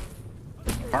time.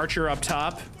 Archer up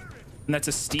top, and that's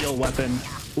a steel weapon.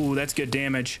 Ooh, that's good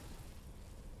damage.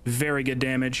 Very good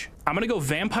damage. I'm going to go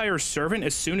vampire servant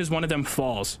as soon as one of them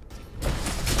falls.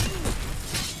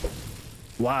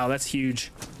 Wow, that's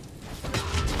huge.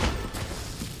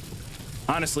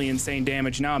 Honestly, insane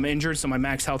damage. Now I'm injured, so my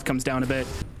max health comes down a bit.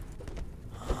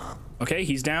 Okay,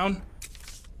 he's down.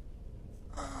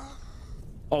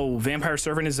 Oh, Vampire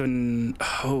Servant is an...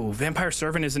 Oh, Vampire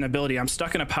Servant is an ability. I'm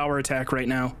stuck in a power attack right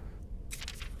now.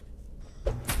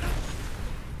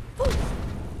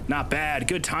 Not bad.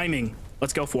 Good timing.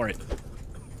 Let's go for it.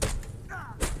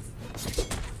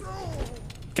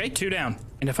 Okay, two down.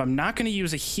 And if I'm not going to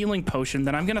use a healing potion,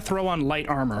 then I'm going to throw on light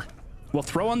armor. We'll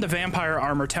throw on the vampire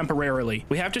armor temporarily.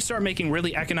 We have to start making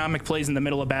really economic plays in the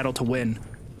middle of battle to win.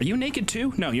 Are you naked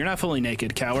too? No, you're not fully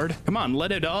naked, coward. Come on,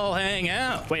 let it all hang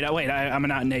out. Wait, I'm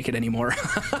not naked anymore.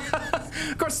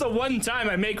 Of course, the one time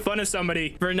I make fun of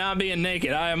somebody for not being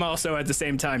naked, I am also at the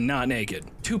same time not naked.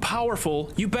 Too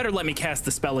powerful. You better let me cast the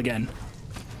spell again.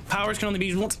 Powers can only be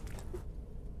used once.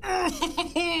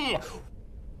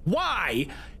 Why?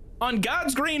 On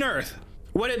God's green earth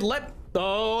would it let...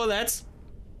 Oh, that's...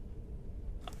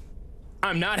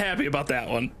 I'm not happy about that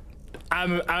one.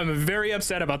 I'm very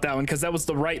upset about that one because that was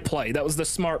the right play. That was the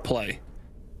smart play.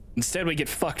 Instead, we get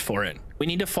fucked for it. We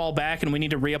need to fall back and we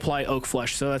need to reapply Oak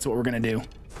Flesh, so that's what we're going to do.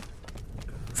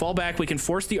 Fall back. We can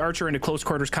force the archer into close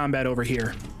quarters combat over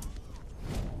here.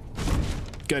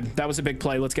 Good. That was a big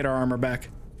play. Let's get our armor back.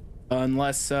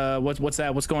 Unless, what's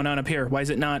that? What's going on up here? Why is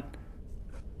it not?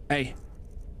 Hey.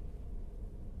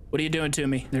 What are you doing to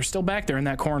me? They're still back there in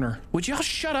that corner. Would y'all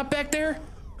shut up back there?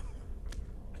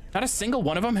 Not a single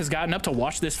one of them has gotten up to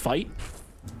watch this fight.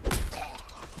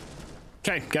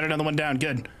 Okay, got another one down.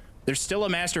 Good. There's still a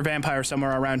master vampire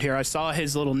somewhere around here. I saw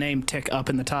his little name tick up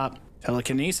in the top.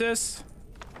 Telekinesis.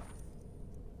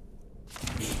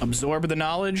 Absorb the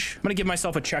knowledge. I'm gonna give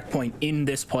myself a checkpoint in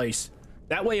this place.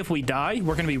 That way, if we die,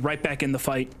 we're gonna be right back in the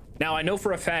fight. Now, I know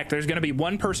for a fact there's gonna be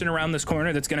one person around this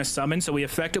corner that's gonna summon, so we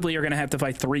effectively are gonna have to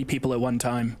fight 3 people at one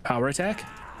time. Power attack.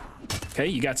 Okay,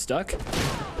 you got stuck.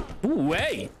 Ooh,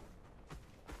 hey.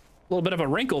 A little bit of a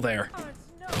wrinkle there.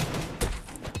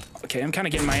 Okay, I'm kind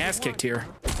of getting my ass kicked here.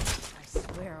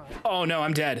 Oh no,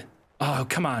 I'm dead. Oh,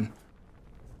 come on.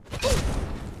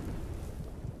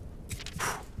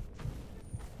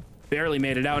 Barely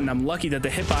made it out, and I'm lucky that the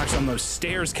hitbox on those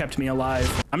stairs kept me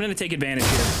alive. I'm gonna take advantage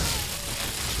here.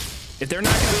 If they're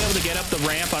not gonna be able to get up the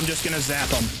ramp, I'm just gonna zap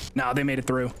them. Nah, they made it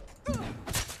through.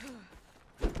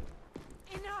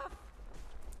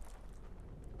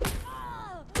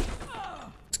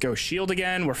 Let's go shield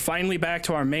again. We're finally back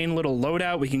to our main little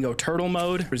loadout. We can go turtle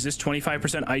mode. Resist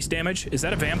 25% ice damage. Is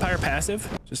that a vampire passive?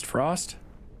 Just frost?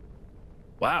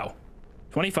 Wow.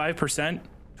 25%,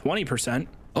 20%.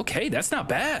 Okay, that's not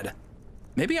bad.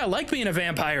 Maybe I like being a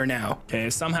vampire now. Okay, I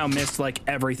somehow missed like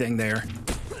everything there.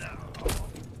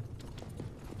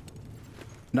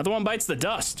 Another one bites the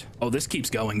dust. Oh, this keeps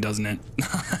going, doesn't it?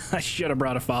 I should have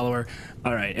brought a follower.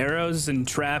 All right, arrows and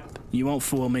trap. You won't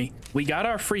fool me. We got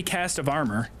our free cast of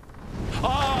armor.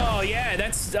 Oh, yeah,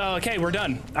 that's okay. We're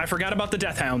done. I forgot about the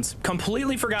death hounds.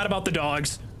 Completely forgot about the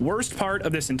dogs. Worst part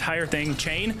of this entire thing.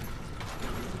 Chain.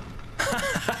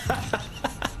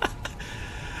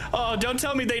 Oh, don't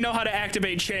tell me they know how to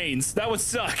activate chains. That would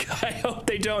suck. I hope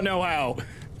they don't know how.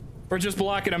 We're just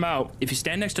blocking them out. If you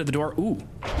stand next to the door, ooh.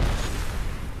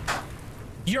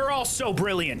 You're all so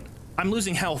brilliant. I'm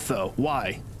losing health though.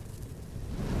 Why?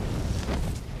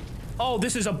 Oh,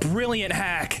 this is a brilliant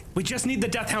hack. We just need the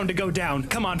death hound to go down.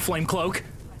 Come on, flame cloak.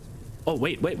 Oh,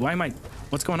 wait, why am I,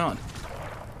 what's going on?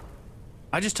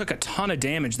 I just took a ton of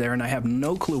damage there and I have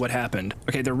no clue what happened.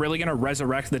 Okay, they're really gonna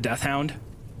resurrect the death hound.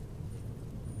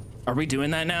 Are we doing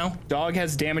that now? Dog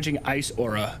has damaging ice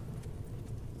aura.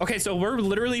 Okay, so we're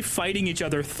literally fighting each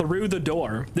other through the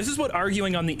door. This is what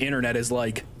arguing on the internet is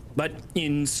like, but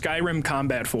in Skyrim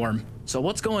combat form. So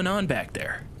what's going on back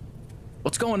there?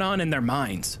 What's going on in their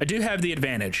minds? I do have the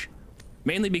advantage,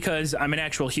 mainly because I'm an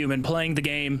actual human playing the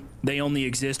game. They only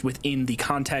exist within the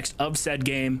context of said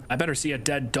game. I better see a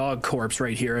dead dog corpse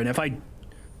right here. And if I...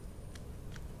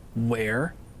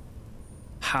 Where?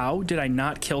 How did I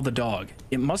not kill the dog?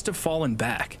 It must have fallen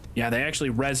back. Yeah, they actually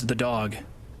rezzed the dog.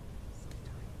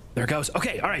 There it goes.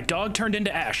 Okay, all right, dog turned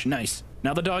into ash. Nice.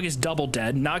 Now the dog is double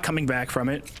dead, not coming back from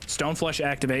it. Stone flesh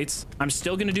activates. I'm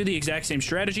still gonna do the exact same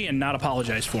strategy and not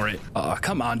apologize for it.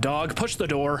 Come on, dog, push the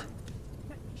door.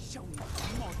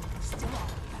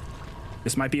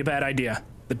 This might be a bad idea.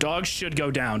 The dog should go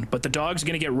down, but the dog's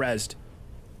gonna get rezzed.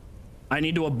 I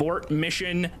need to abort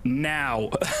mission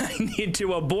now. I need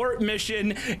to abort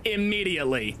mission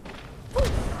immediately.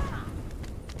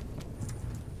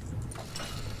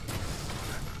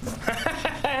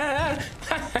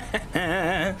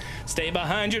 Stay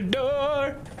behind your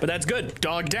door. But that's good.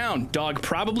 Dog down. Dog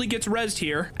probably gets rezzed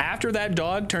here. After that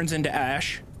dog turns into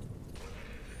ash.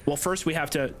 Well, first we have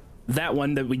to... That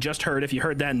one that we just heard, if you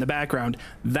heard that in the background,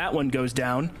 that one goes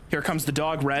down. Here comes the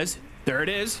dog res. There it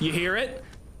is. You hear it?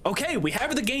 Okay, we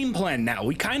have the game plan now.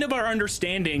 We kind of are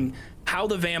understanding how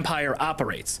the vampire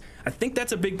operates. I think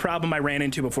that's a big problem I ran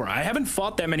into before. I haven't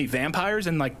fought that many vampires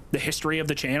in like the history of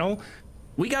the channel.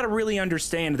 We got to really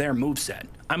understand their moveset.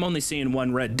 I'm only seeing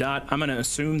one red dot. I'm gonna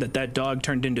assume that that dog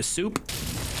turned into soup.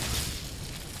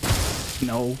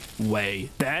 No way.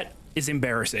 That is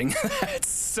embarrassing. That's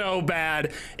so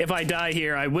bad. If I die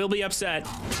here, I will be upset.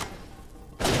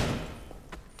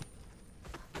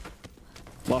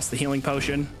 Lost the healing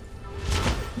potion.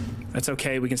 That's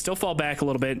okay. We can still fall back a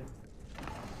little bit.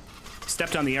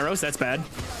 Stepped on the arrows. That's bad.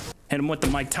 Hit him with the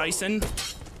Mike Tyson.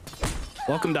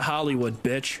 Welcome to Hollywood,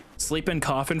 bitch. Sleep in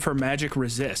coffin for magic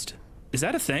resist. Is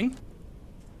that a thing?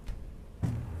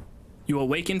 You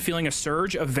awaken feeling a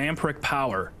surge of vampiric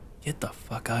power. Get the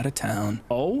fuck out of town.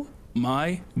 Oh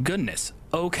my goodness.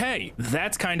 Okay,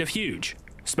 that's kind of huge.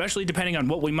 Especially depending on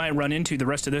what we might run into the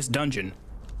rest of this dungeon.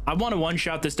 I want to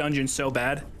one-shot this dungeon so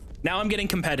bad. Now I'm getting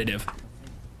competitive.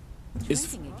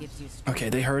 Okay,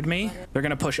 they heard me. They're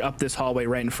gonna push up this hallway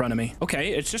right in front of me.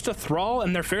 Okay, it's just a thrall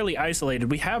and they're fairly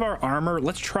isolated. We have our armor.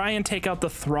 Let's try and take out the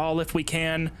thrall if we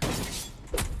can.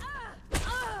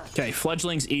 Okay,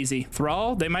 fledgling's easy.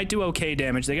 Thrall, they might do okay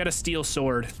damage. They got a steel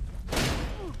sword.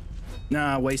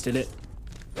 Nah, wasted it.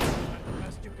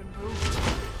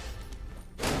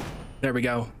 There we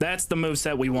go. That's the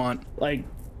moveset we want. Like,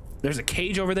 there's a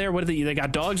cage over there. What are they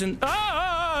got dogs in?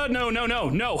 Ah, no.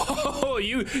 Oh,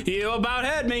 you about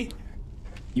had me.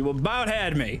 You about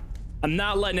had me. I'm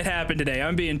not letting it happen today.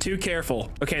 I'm being too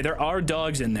careful. Okay, there are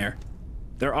dogs in there.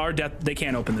 There are they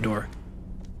can't open the door.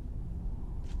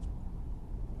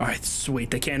 All right,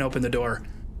 sweet. They can't open the door.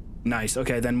 Nice.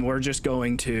 Okay, then we're just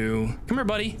going to... Come here,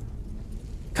 buddy.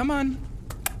 Come on.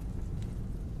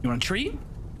 You want a treat?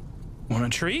 Want a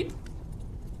treat? All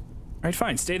right,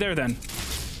 fine. Stay there then.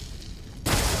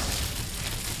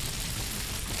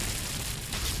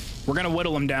 We're gonna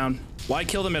whittle them down. Why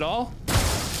kill them at all?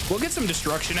 We'll get some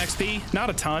destruction XP, not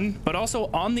a ton, but also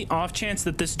on the off chance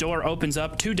that this door opens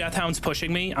up, 2 death hounds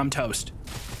pushing me, I'm toast.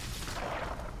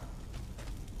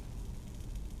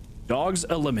 Dogs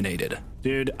eliminated.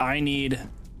 Dude, I need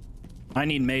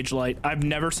Mage Light. I've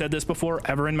never said this before,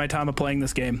 ever in my time of playing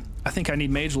this game. I think I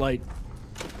need Mage Light.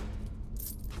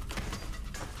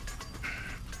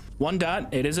 1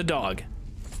 dot, it is a dog.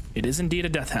 It is indeed a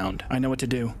death hound. I know what to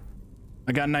do.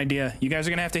 I got an idea. You guys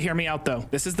are gonna have to hear me out though.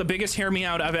 This is the biggest hear me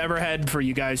out I've ever had for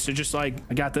you guys. So just like,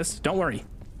 I got this. Don't worry.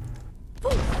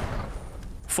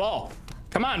 Fall.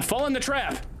 Come on, fall in the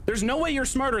trap. There's no way you're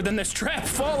smarter than this trap.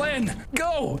 Fall in.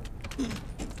 Go.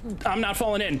 I'm not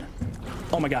falling in.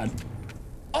 Oh my God.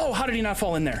 Oh, how did he not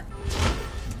fall in there?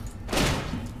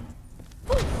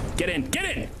 Get in.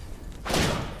 Get in.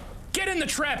 Get in the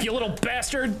trap, you little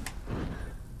bastard.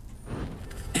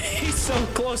 He's so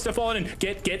close to falling in.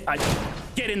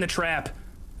 Get in the trap.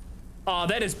 Oh,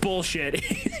 that is bullshit.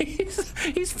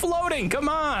 he's floating. Come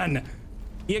on.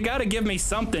 You gotta give me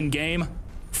something, game.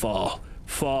 Fall,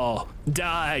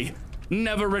 die.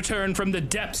 Never return from the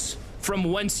depths from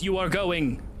whence you are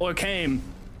going or came.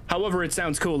 However it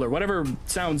sounds cooler, whatever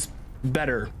sounds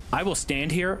better. I will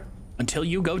stand here until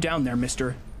you go down there,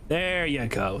 mister. There you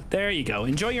go. There you go.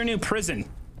 Enjoy your new prison.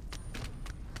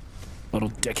 Little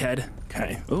dickhead.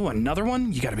 Okay. Ooh, another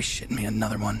one? You gotta be shitting me,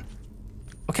 another one.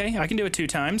 Okay, I can do it 2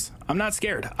 times. I'm not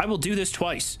scared. I will do this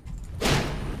twice.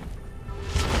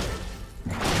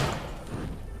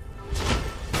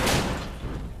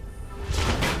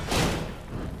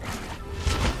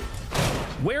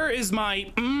 Where is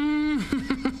my...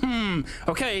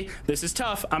 Okay, this is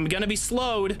tough. I'm gonna be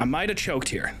slowed. I might have choked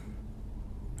here.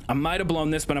 I might have blown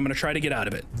this, but I'm gonna try to get out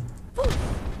of it.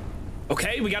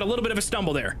 Okay, we got a little bit of a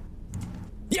stumble there.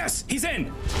 Yes, he's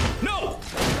in. No,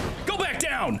 go back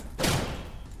down.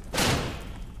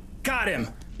 Got him,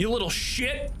 you little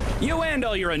shit. You and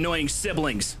all your annoying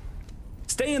siblings.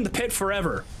 Stay in the pit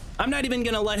forever. I'm not even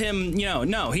gonna let him, you know,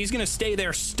 no, he's gonna stay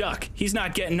there stuck. He's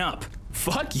not getting up.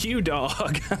 Fuck you,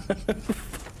 dog.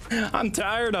 I'm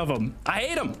tired of him. I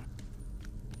hate him.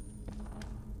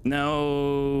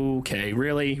 No, okay,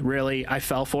 really? I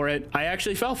fell for it. I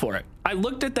actually fell for it. I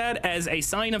looked at that as a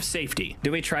sign of safety.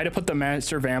 Do we try to put the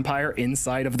master vampire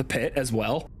inside of the pit as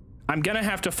well? I'm gonna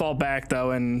have to fall back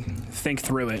though and think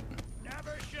through it.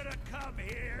 Never should have come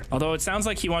here. Although it sounds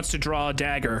like he wants to draw a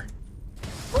dagger.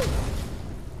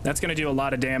 That's gonna do a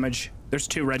lot of damage. There's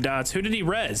 2 red dots. Who did he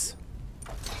res?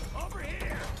 Over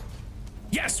here.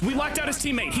 Yes, we locked out his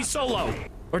teammate. He's solo.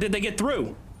 Or did they get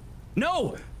through?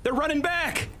 No, they're running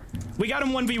back. We got him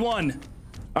 1v1.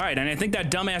 All right, and I think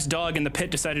that dumbass dog in the pit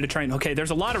decided to try and... Okay,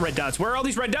 there's a lot of red dots. Where are all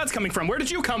these red dots coming from? Where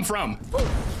did you come from?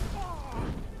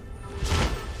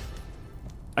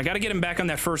 I gotta get him back on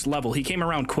that first level. He came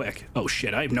around quick. Oh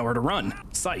shit, I have nowhere to run.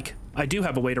 Psych. I do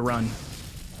have a way to run.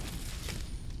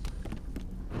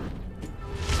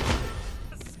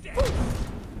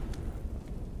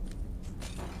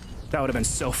 That would have been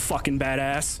so fucking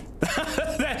badass.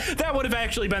 that would have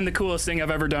actually been the coolest thing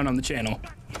I've ever done on the channel.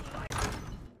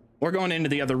 We're going into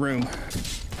the other room.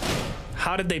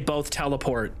 How did they both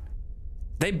teleport?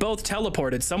 They both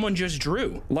teleported. Someone just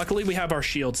drew. Luckily, we have our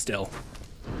shield still.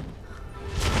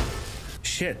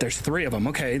 Shit, there's 3 of them.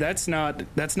 Okay, that's not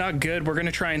good. We're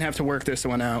gonna try and have to work this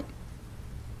one out.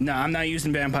 No, I'm not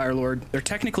using Vampire Lord. They're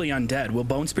technically undead. Will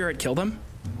Bone Spirit kill them?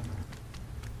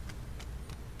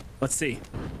 Let's see.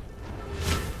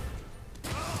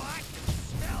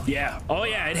 Yeah. Oh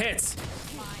yeah, it hits.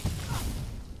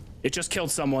 It just killed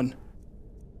someone.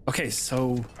 Okay,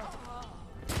 so...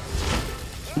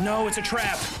 No, it's a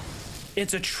trap.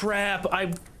 It's a trap.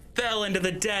 I fell into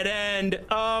the dead end.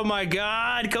 Oh my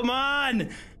God, come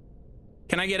on.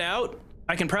 Can I get out?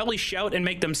 I can probably shout and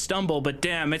make them stumble, but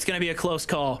damn, it's gonna be a close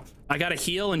call. I gotta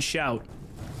heal and shout.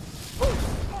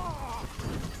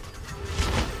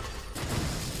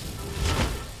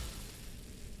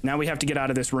 Now we have to get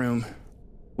out of this room.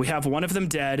 We have one of them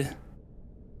dead.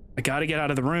 I gotta get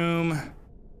out of the room.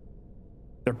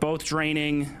 They're both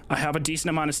draining. I have a decent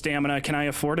amount of stamina. Can I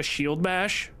afford a shield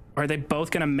bash? Or are they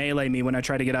both gonna melee me when I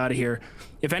try to get out of here?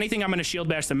 If anything, I'm gonna shield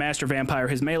bash the master vampire.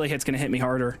 His melee hit's gonna hit me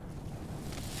harder.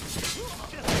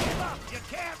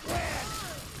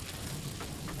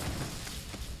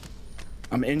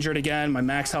 I'm injured again. My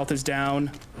max health is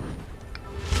down.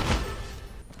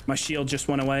 My shield just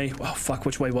went away. Oh, fuck.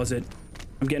 Which way was it?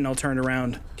 I'm getting all turned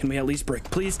around. Can we at least break?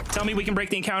 Please tell me we can break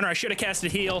the encounter. I should have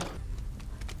casted heal.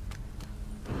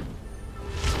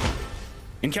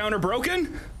 Encounter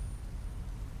broken?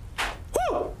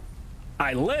 Woo!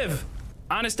 I live.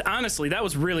 Honestly, that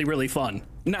was really, really fun.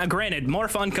 Now, granted, more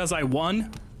fun because I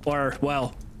won, or,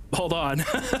 well, hold on.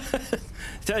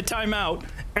 Time out.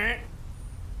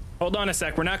 Hold on a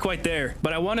sec, we're not quite there.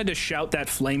 But I wanted to shout that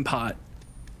flame pot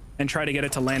and try to get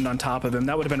it to land on top of him.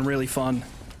 That would have been really fun.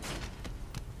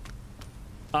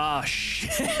 Ah,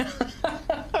 shit.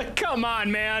 Come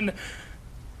on, man.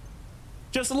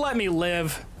 Just let me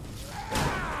live.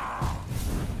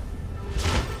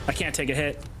 I can't take a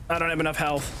hit. I don't have enough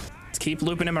health. Let's keep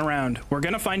looping him around. We're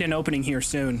gonna find an opening here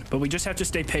soon, but we just have to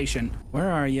stay patient. Where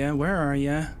are you? Where are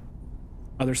you?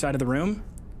 Other side of the room?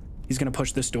 He's gonna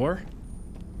push this door.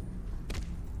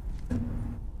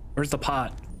 Where's the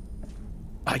pot?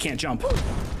 I can't jump.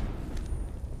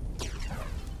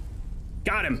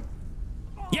 Got him.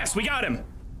 Yes, we got him.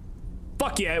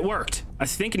 Fuck yeah, it worked. I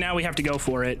think now we have to go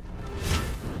for it.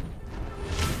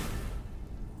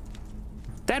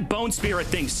 That bone spirit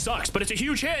thing sucks, but it's a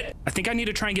huge hit. I think I need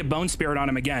to try and get bone spirit on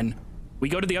him again. We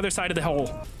go to the other side of the hole.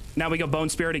 Now we go bone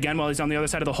spirit again while he's on the other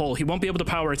side of the hole. He won't be able to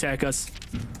power attack us.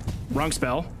 Wrong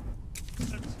spell.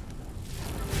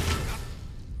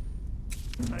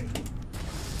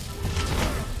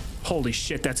 Holy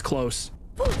shit, that's close.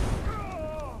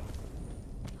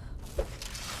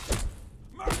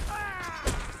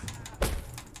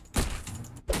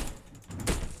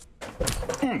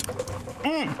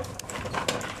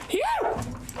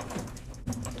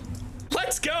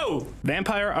 Let's go!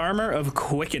 Vampire armor of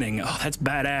quickening. Oh, that's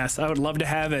badass. I would love to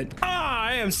have it. Ah,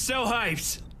 I am so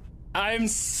hyped. I'm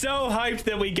so hyped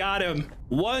that we got him.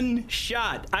 One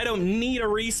shot. I don't need a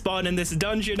respawn in this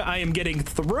dungeon. I am getting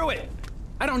through it.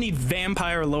 I don't need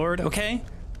Vampire Lord, okay?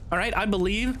 All right, I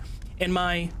believe in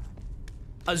my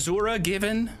Azura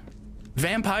given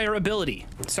vampire ability.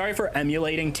 Sorry for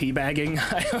emulating teabagging.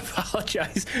 I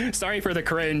apologize. Sorry for the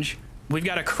cringe. We've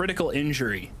got a critical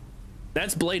injury.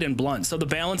 That's Blade and Blunt. So the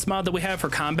balance mod that we have for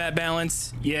combat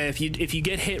balance, yeah, if you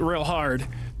get hit real hard,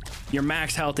 your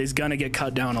max health is gonna get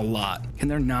cut down a lot. Can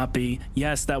there not be?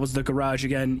 Yes, that was the garage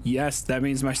again. Yes, that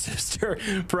means my sister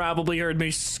probably heard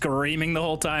me screaming the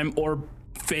whole time or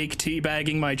fake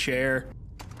teabagging my chair.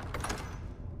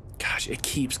 Gosh, it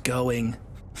keeps going.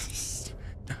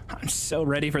 I'm so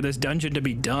ready for this dungeon to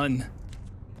be done.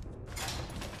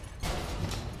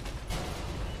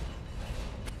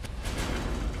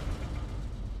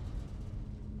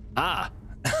 Ah.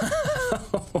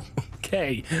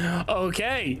 Okay.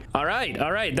 Okay. All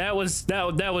right. That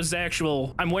was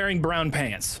actual. I'm wearing brown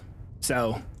pants.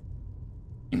 So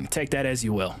take that as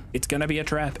you will. It's gonna be a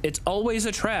trap. It's always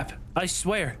a trap. I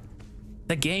swear.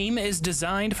 The game is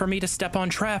designed for me to step on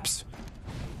traps.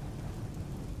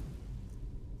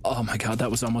 Oh my god, that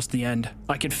was almost the end.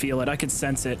 I could feel it. I could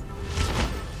sense it.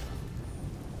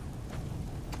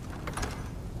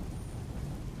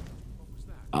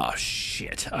 Oh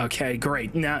shit. Okay,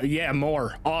 great. Now, yeah,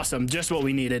 more. Awesome. Just what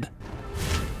we needed.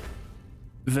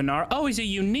 Vinar. Oh, he's a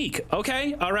unique.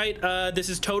 Okay. All right. This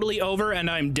is totally over and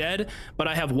I'm dead, but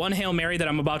I have one Hail Mary that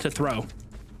I'm about to throw.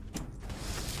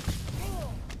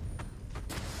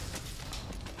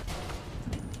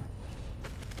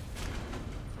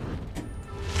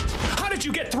 How did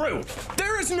you get through?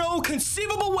 There is no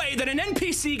conceivable way that an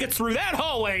NPC gets through that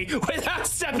hallway without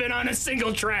stepping on a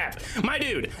single trap. My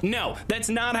dude, no, that's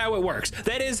not how it works.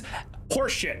 That is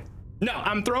horseshit. No,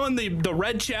 I'm throwing the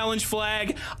red challenge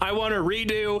flag. I want to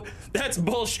redo. That's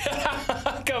bullshit.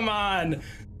 Come on.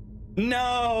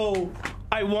 No,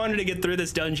 I wanted to get through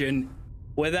this dungeon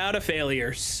without a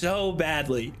failure so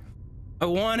badly. I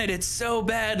wanted it so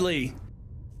badly.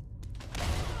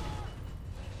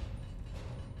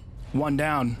 One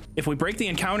down. If we break the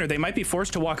encounter, they might be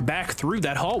forced to walk back through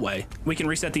that hallway. We can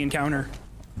reset the encounter.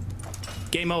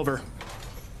 Game over.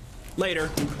 Later.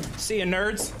 See ya,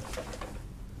 nerds.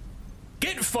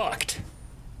 Get fucked.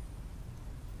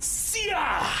 See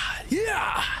ya.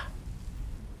 Yeah.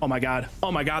 Oh my god.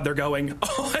 Oh my god, they're going.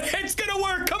 Oh, it's gonna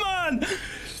work. Come on.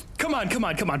 Come on, come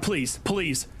on, come on. Please,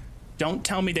 please. Don't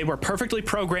tell me they were perfectly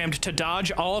programmed to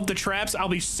dodge all of the traps. I'll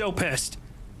be so pissed.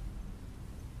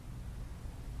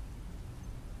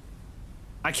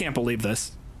 I can't believe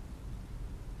this.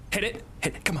 Hit it.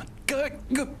 Hit it. Come on. Good.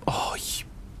 Good. Oh, you.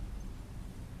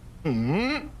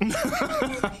 I'm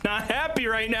not happy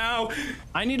right now.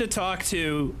 I need to talk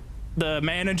to the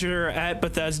manager at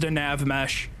Bethesda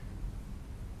NavMesh.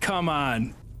 Come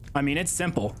on. I mean, it's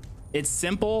simple. It's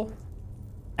simple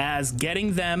as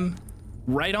getting them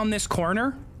right on this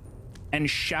corner and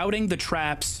shouting the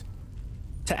traps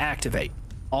to activate.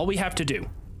 All we have to do.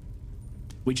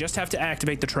 We just have to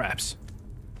activate the traps.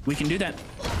 We can do that.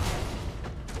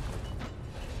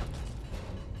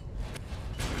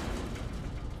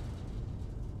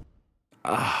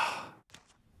 Ah.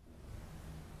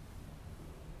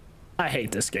 I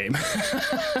hate this game.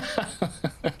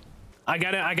 I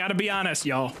gotta be honest,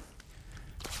 y'all.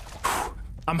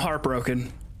 I'm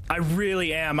heartbroken. I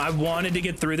really am. I wanted to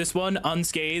get through this one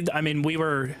unscathed. I mean, we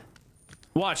were...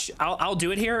 Watch, I'll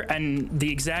do it here, and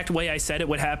the exact way I said it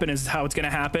would happen is how it's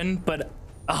gonna happen, but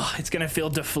it's gonna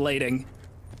feel deflating.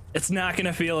 It's not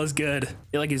gonna feel as good.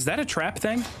 You're like, is that a trap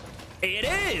thing? It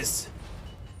is!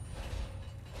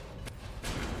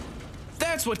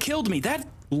 That's what killed me, that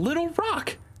little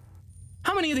rock.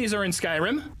 How many of these are in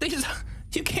Skyrim?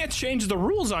 You can't change the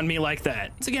rules on me like that.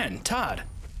 Once again, Todd.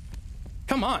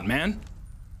 Come on, man.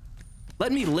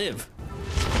 Let me live.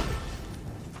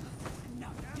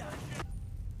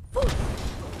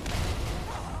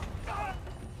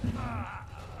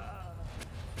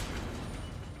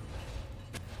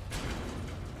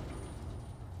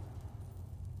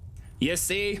 You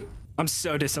see? I'm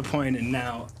so disappointed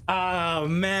now. Oh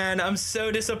man, I'm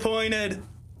so disappointed.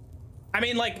 I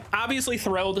mean, like, obviously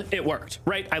thrilled it worked,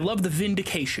 right? I love the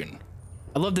vindication.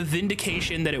 I love the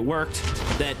vindication that it worked,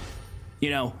 that, you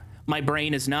know, my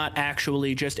brain is not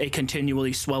actually just a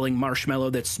continually swelling marshmallow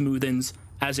that smoothens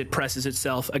as it presses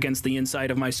itself against the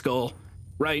inside of my skull,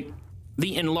 right?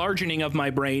 The enlarging of my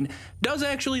brain does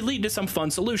actually lead to some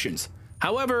fun solutions.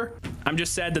 However, I'm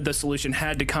just sad that the solution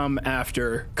had to come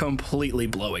after completely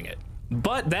blowing it.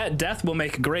 But that death will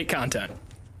make great content.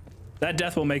 That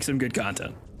death will make some good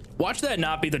content. Watch that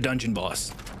not be the dungeon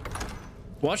boss.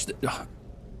 Watch the... Oh.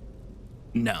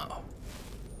 No.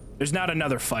 There's not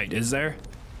another fight, is there?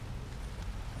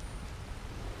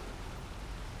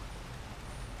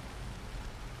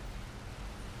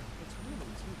 It's really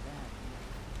too bad.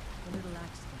 The little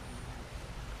accident we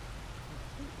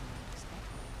had. Completely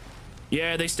unexpected.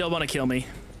 Yeah, they still want to kill me.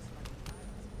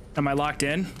 Am I locked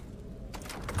in?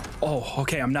 Oh,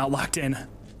 okay, I'm not locked in.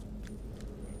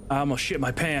 I almost shit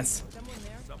my pants.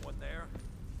 Someone there?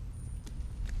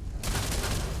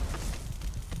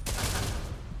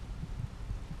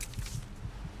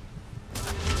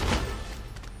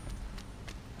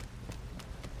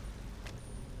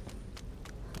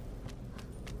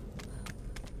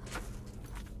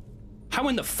 How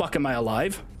in the fuck am I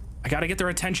alive? I gotta get their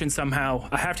attention somehow.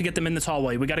 I have to get them in this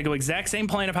hallway. We gotta go exact same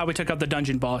plan of how we took out the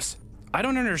dungeon boss. I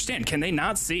don't understand. Can they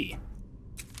not see?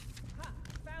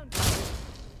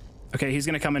 Okay, he's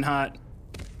gonna come in hot.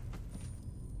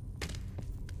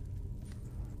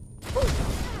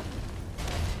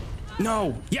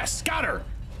 No. Yes, got her.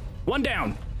 One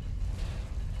down.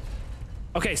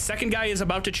 Okay, second guy is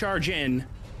about to charge in.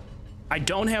 I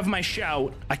don't have my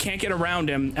shout. I can't get around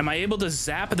him. Am I able to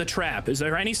zap the trap? Is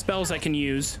there any spells I can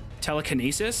use?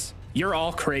 Telekinesis? You're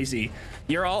all crazy.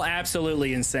 You're all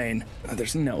absolutely insane. Oh,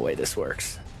 there's no way this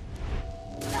works.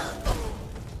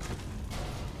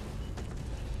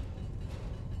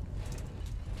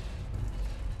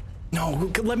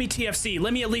 No, let me TFC.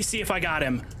 Let me at least see if I got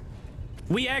him.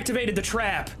 We activated the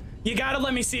trap. You gotta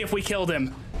let me see if we killed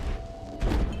him.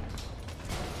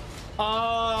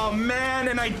 Oh man,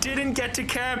 and I didn't get to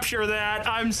capture that.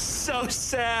 I'm so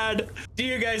sad. Do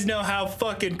you guys know how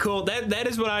fucking cool that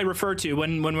is? What I refer to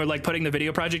when we're like putting the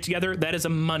video project together. That is a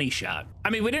money shot. I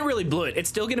mean, we didn't really blow it. It's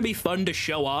still gonna be fun to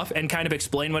show off and kind of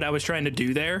explain what I was trying to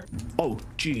do there. Oh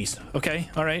geez. Okay,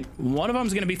 all right. One of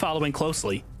them's gonna be following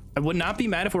closely. I would not be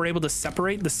mad if we're able to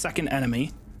separate the second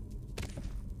enemy.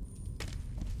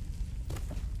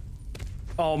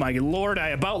 Oh my lord, I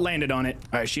about landed on it.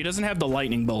 All right, she doesn't have the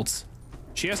lightning bolts.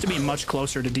 She has to be much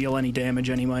closer to deal any damage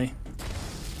anyway.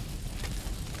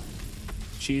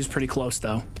 She's pretty close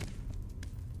though.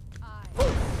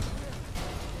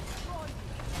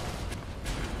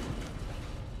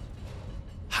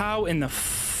 How in the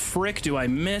frick do I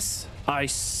miss? I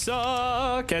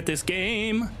suck at this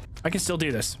game. I can still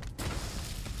do this.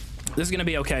 This is gonna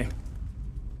be okay.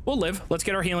 We'll live. Let's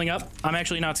get our healing up. I'm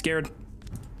actually not scared.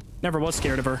 Never was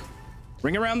scared of her.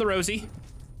 Ring around the rosy.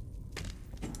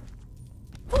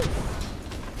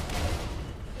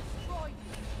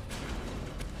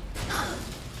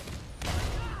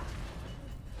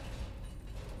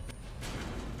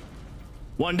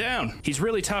 One down. He's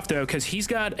really tough though, because he's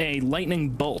got a lightning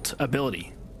bolt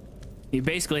ability. He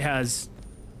basically has,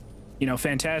 you know,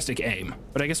 fantastic aim.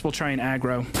 But I guess we'll try and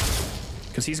aggro,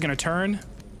 because he's gonna turn.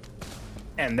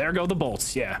 And there go the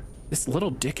bolts. Yeah. This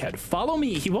little dickhead. Follow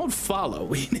me. He won't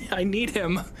follow. I need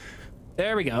him.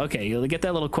 There we go. Okay, you'll get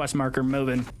that little quest marker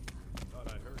moving.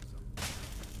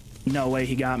 No way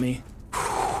he got me.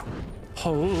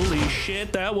 Holy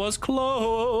shit, that was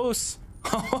close.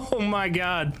 Oh my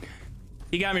god.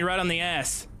 He got me right on the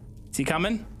ass. Is he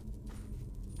coming?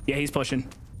 Yeah, he's pushing.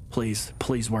 Please,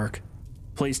 please work.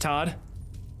 Please, Todd.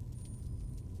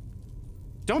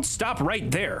 Don't stop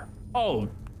right there. Oh,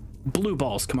 blue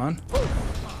balls, come on.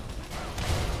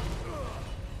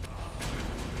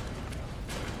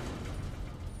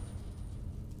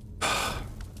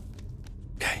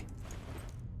 Okay.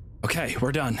 Okay,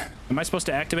 we're done. Am I supposed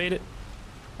to activate it?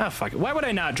 Oh, fuck it. Why would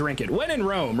I not drink it? When in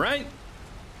Rome, right?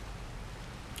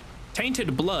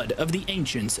 Tainted blood of the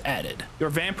ancients added.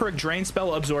 Your vampiric drain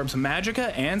spell absorbs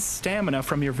magicka and stamina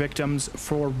from your victims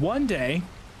for 1 day,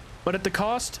 but at the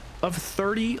cost of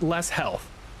 30 less health.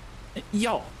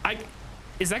 Yo,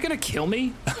 is that gonna kill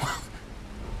me?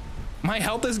 My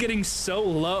health is getting so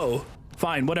low.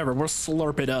 Fine, whatever, we'll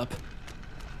slurp it up.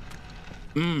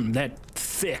 That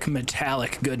thick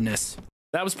metallic goodness.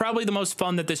 That was probably the most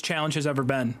fun that this challenge has ever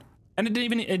been. And it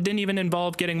didn't even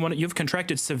involve getting one. You've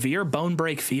contracted severe bone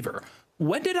break fever.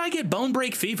 When did I get bone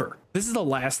break fever? This is the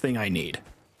last thing I need.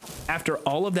 After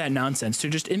all of that nonsense, to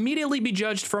just immediately be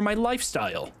judged for my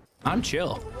lifestyle. I'm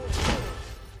chill.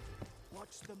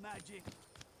 Watch the magic.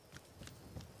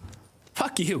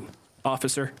 Fuck you,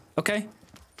 officer. Okay?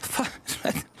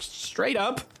 Straight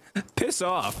up, piss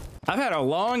off. I've had a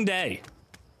long day.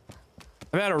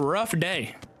 I've had a rough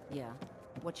day. Yeah.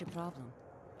 What's your problem?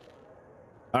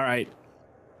 All right.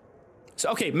 So,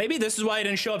 okay, maybe this is why I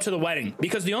didn't show up to the wedding,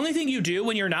 because the only thing you do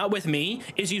when you're not with me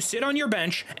is you sit on your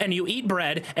bench and you eat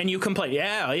bread and you complain.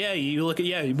 Yeah, you look at,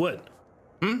 yeah, you would.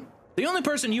 The only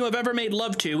person you have ever made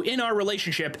love to in our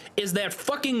relationship is that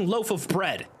fucking loaf of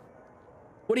bread.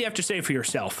 What do you have to say for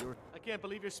yourself? I can't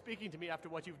believe you're speaking to me after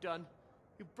what you've done.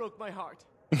 You broke my heart.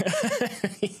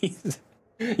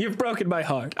 You've broken my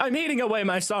heart. I'm eating away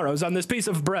my sorrows on this piece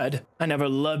of bread. I never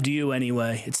loved you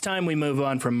anyway. It's time we move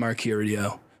on from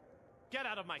Mercurio. Get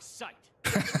out of my sight.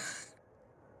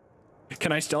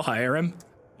 Can I still hire him?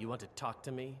 You want to talk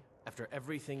to me after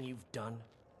everything you've done?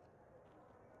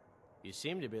 You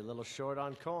seem to be a little short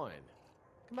on coin.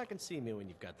 Come back and see me when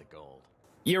you've got the gold.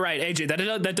 You're right,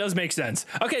 AJ. That does make sense.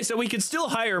 Okay, so we could still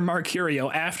hire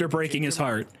Mercurio after breaking his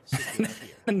heart.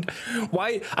 And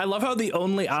why? I love how the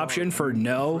only option for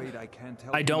no,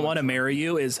 I don't want to marry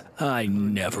you is I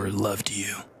never loved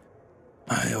you.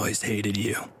 I always hated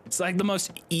you. It's like the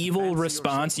most evil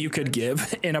response you could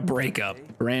give in a breakup.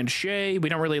 Brand Shay. We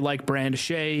don't really like Brand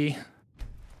Shay.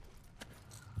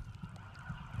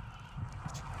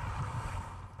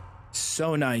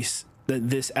 So nice that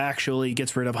this actually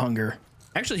gets rid of hunger.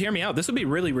 Actually, hear me out. This would be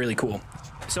really, really cool.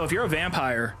 So if you're a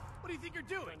vampire... What do you think you're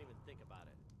doing? I didn't even think about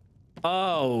it.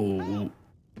 Oh.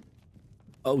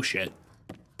 Oh, shit.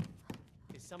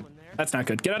 Is someone there? That's not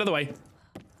good. Get out of the way.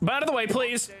 Out of the way,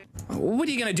 please. What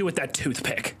are you gonna do with that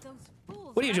toothpick?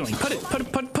 What are you doing?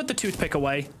 Put the toothpick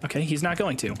away. Okay, he's not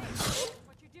going to.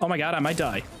 Oh my god, I might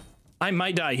die. I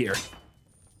might die here.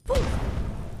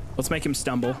 Let's make him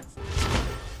stumble.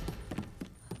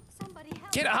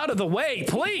 Get out of the way,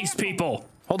 please, people.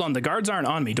 Hold on, the guards aren't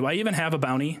on me. Do I even have a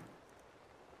bounty?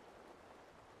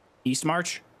 East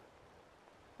March?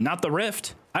 Not the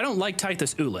Rift. I don't like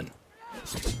Tithus Ulin.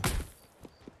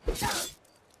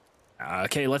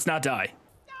 Okay, let's not die.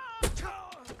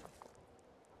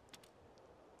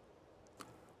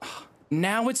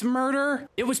 Now it's murder?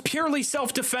 It was purely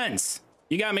self-defense.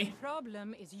 You got me. The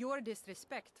problem is your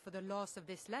disrespect for the laws of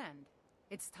this land.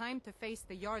 It's time to face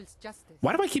the Jarl's justice.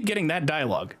 Why do I keep getting that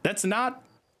dialogue? That's not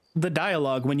the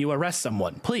dialogue when you arrest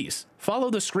someone. Please, follow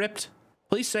the script.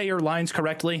 Please say your lines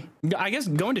correctly. I guess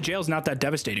going to jail is not that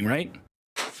devastating, right?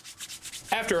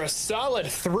 After a solid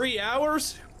 3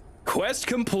 hours, quest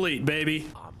complete, baby.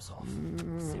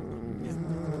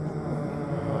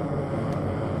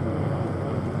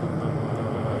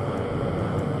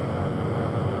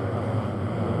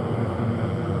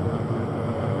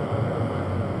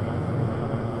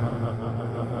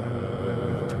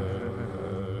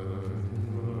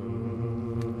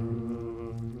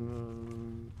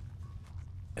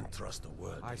 Trust the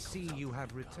word. I see you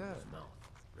have returned.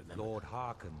 Lord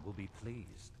Harkon will be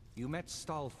pleased. You met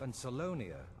Stolf and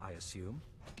Salonia, I assume?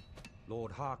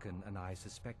 Lord Harkon and I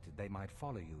suspected they might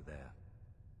follow you there.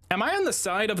 Am I on the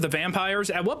side of the vampires?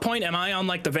 At what point am I on,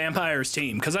 like, the vampires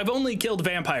team? Because I've only killed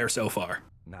vampires so far.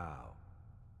 Now,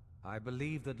 I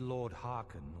believe that Lord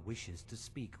Harkon wishes to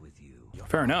speak with you.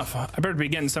 Fair enough. I better be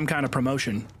getting some kind of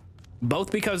promotion.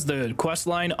 Both because the quest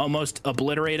line almost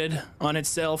obliterated on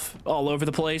itself all over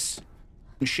the place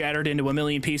and shattered into a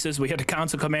million pieces. We had to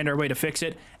console command our way to fix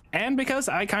it. And because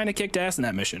I kind of kicked ass in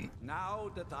that mission. Now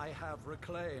that I have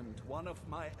reclaimed one of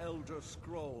my Elder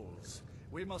Scrolls,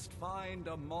 we must find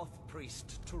a moth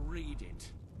priest to read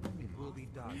it. It will be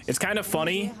done. It's kind of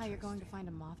funny. How you're going to find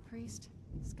a moth priest?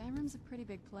 Skyrim's a pretty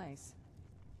big place.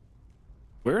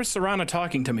 Where is Serana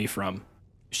talking to me from?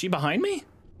 Is she behind me?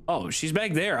 Oh, she's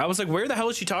back there. I was like, where the hell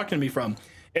is she talking to me from?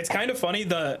 It's kind of funny,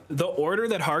 the order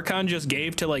that Harkon just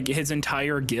gave to like his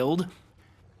entire guild.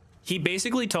 He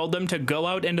basically told them to go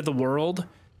out into the world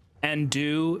and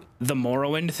do the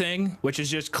Morrowind thing, which is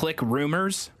just click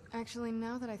rumors. Actually,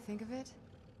 now that I think of it,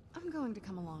 I'm going to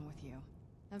come along with you.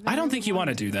 I don't think you want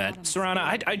to do that,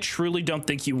 Serana. I truly don't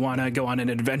think you want to go on an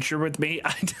adventure with me.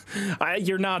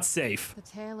 You're not safe. The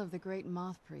tale of the great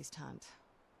moth priest hunt.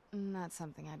 Not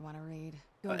something I'd want to read.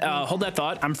 Hold that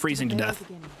thought. I'm freezing to death.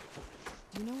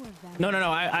 No.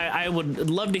 I would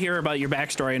love to hear about your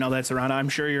backstory and all that, Serana. I'm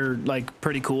sure you're like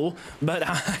pretty cool, but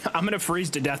I'm gonna freeze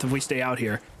to death if we stay out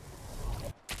here.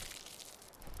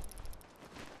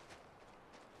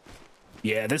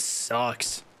 Yeah, this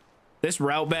sucks. This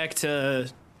route back to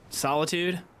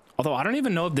Solitude, although I don't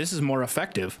even know if this is more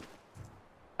effective.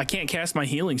 I can't cast my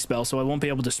healing spell, so I won't be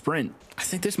able to sprint. I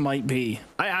think this might be.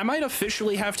 I might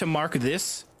officially have to mark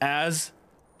this as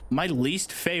my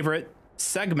least favorite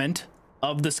segment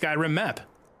of the Skyrim map.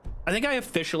 I think I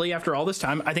officially, after all this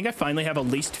time, I think I finally have a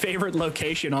least favorite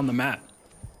location on the map.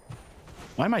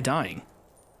 Why am I dying?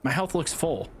 My health looks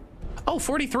full. Oh,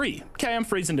 43. Okay, I'm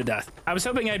freezing to death. I was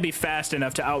hoping I'd be fast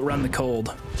enough to outrun the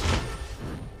cold.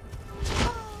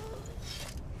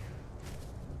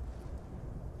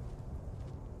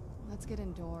 Let's get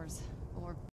indoors.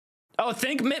 Or oh,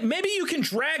 maybe you can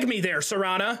drag me there,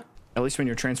 Serana. At least when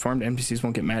you're transformed, NPCs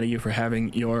won't get mad at you for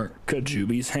having your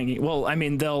kajubies hanging. Well, I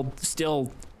mean, they'll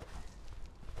still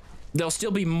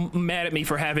be mad at me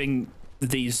for having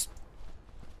these.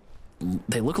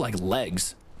 They look like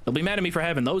legs. They'll be mad at me for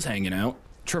having those hanging out.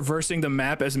 Traversing the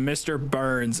map as Mr.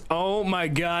 Burns. Oh my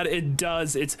God, it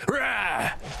does. It's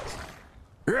rah!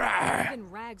 Rah! Even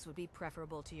rags would be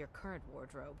preferable to your current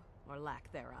wardrobe, or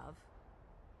lack thereof.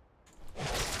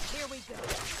 Here we go.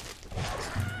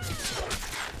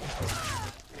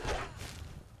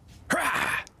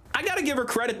 I gotta give her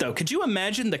credit though. Could you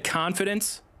imagine the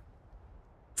confidence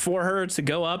for her to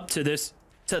go up to this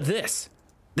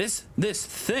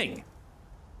thing?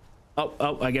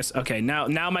 Oh, I guess, okay,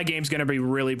 now my game's gonna be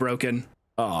really broken.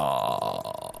 Oh,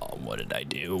 what did I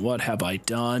do? What have I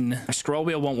done? My scroll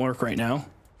wheel won't work right now.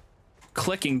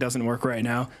 Clicking doesn't work right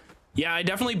now. Yeah, I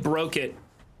definitely broke it.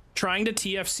 Trying to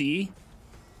TFC.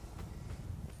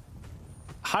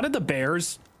 How did the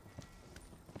bears?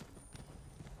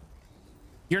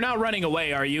 You're not running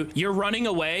away, are you? You're running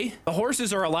away? The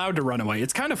horses are allowed to run away.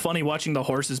 It's kind of funny watching the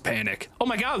horses panic. Oh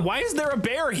my God, why is there a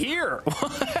bear here?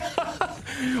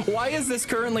 Why is this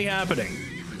currently happening?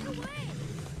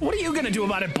 What are you gonna do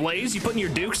about it, Blaze? You putting your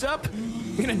dukes up?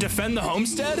 You gonna defend the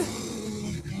homestead?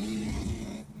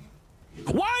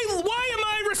 Why am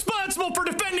I responsible for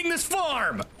defending this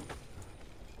farm?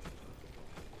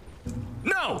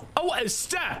 No, oh,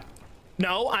 stop.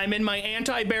 No, I'm in my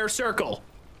anti-bear circle.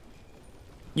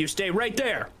 You stay right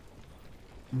there.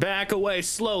 Back away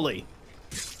slowly.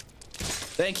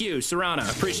 Thank you, Serana.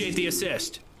 Appreciate the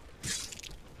assist.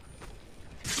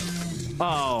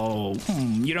 Oh,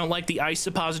 you don't like the ice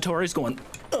suppositories going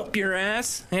up your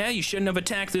ass? Yeah, you shouldn't have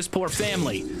attacked this poor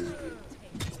family.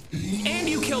 And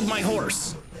you killed my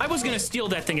horse. I was gonna steal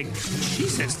that thing.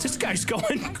 Jesus, this guy's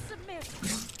going.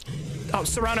 Oh,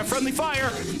 Serana, friendly fire.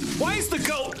 Why is the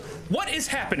goat? What is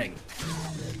happening?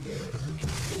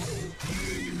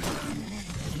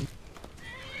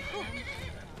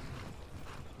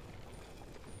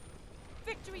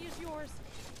 Victory is yours.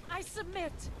 I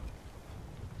submit.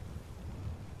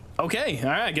 Okay, all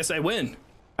right, I guess I win.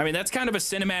 I mean, that's kind of a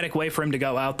cinematic way for him to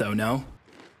go out, though, no?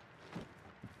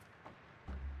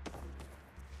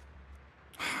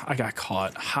 I got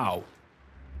caught. How?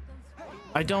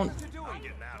 I don't...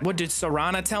 What, did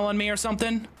Serana tell on me or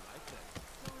something?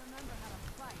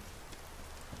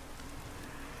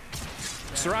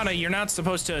 Serana, you're not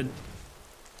supposed to...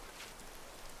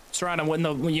 Serana,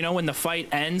 when the fight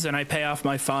ends and I pay off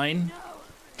my fine...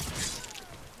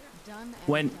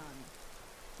 When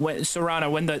Serana,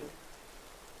 when the...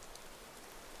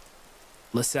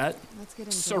 Lisette?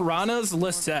 Serana's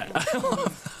Lisette. I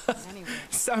love that.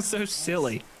 Sounds so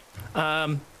silly.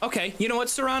 Okay, you know what,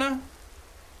 Serana?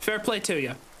 Fair play to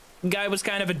you. Guy was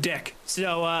kind of a dick,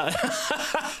 so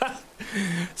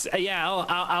so yeah,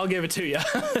 I'll give it to you.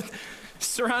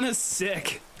 Serana's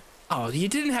sick. Oh, you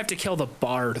didn't have to kill the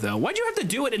bard though. Why'd you have to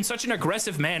do it in such an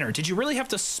aggressive manner? Did you really have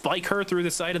to spike her through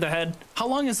the side of the head? How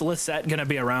long is Lisette gonna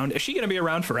be around? Is she gonna be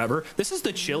around forever? This is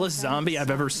the chillest zombie I've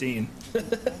ever seen.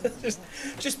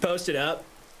 just post it up.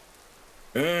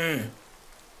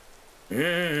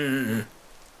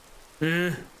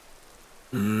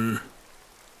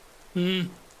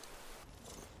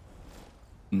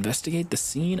 Investigate the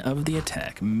scene of the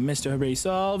attack. Mystery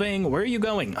solving. Where are you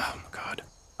going? Oh my God.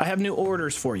 I have new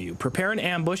orders for you. Prepare an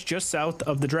ambush just south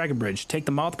of the Dragon Bridge. Take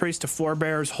the Moth Priest to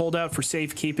Forebears. Hold out for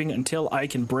safekeeping until I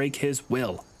can break his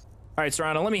will. All right,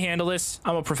 Serrano, let me handle this.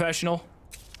 I'm a professional.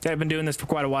 I've been doing this for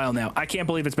quite a while now. I can't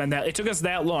believe it's been that. It took us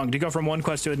that long to go from one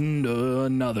quest to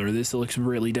another. This looks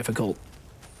really difficult.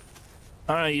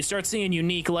 I don't know. You start seeing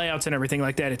unique layouts and everything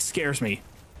like that. It scares me.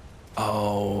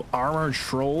 Oh, armored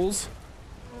trolls.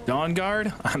 Dawn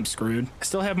Guard. I'm screwed. I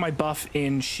still have my buff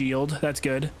in shield. That's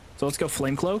good. So let's go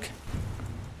Flame Cloak.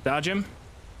 Dodge him.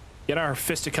 Get our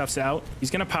fisticuffs out. He's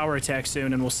gonna power attack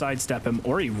soon and we'll sidestep him.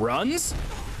 Or he runs?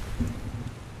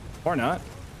 Or not.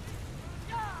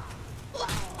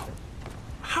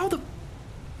 How the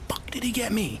fuck did he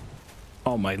get me?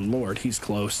 Oh my lord, he's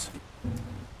close.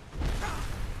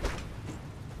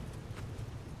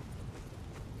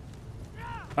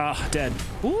 Ah, dead.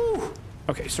 Woo!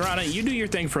 Okay, Serrano, you do your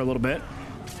thing for a little bit.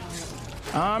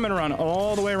 I'm gonna run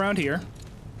all the way around here.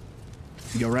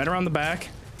 You go right around the back.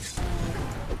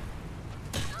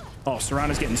 Oh,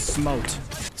 Serrano's getting smoked.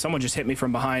 Someone just hit me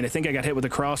from behind. I think I got hit with a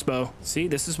crossbow. See,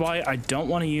 this is why I don't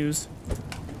want to use...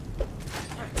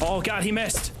 Oh, God, he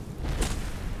missed.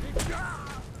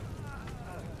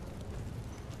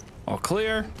 All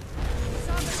clear.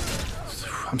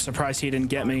 I'm surprised he didn't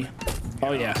get me.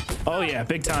 Oh, yeah. Oh, yeah,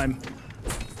 big time.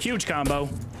 Huge combo.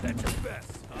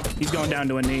 He's going down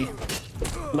to a knee.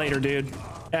 Later, dude.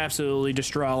 Absolutely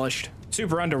destroyed.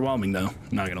 Super underwhelming, though.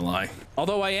 Not gonna lie.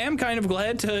 Although I am kind of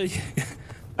glad to,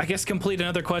 I guess, complete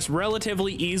another quest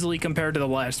relatively easily compared to the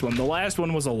last one. The last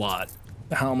one was a lot.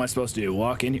 The hell am I supposed to do?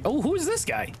 Walk in? Oh, who is this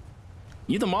guy?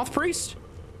 You the Moth Priest?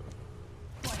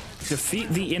 Defeat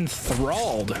the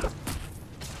Enthralled.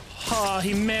 Ah,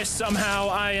 he missed somehow.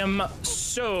 I am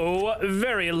so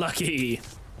very lucky.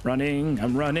 Running,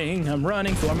 I'm running, I'm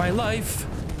running for my life.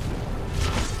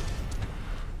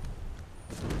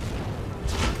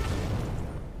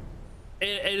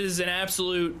 It is an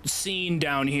absolute scene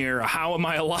down here. How am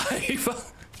I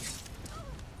alive?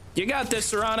 You got this,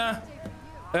 Serrano.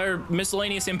 Or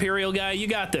miscellaneous Imperial guy, you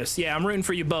got this. Yeah, I'm rooting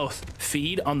for you both.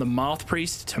 Feed on the Moth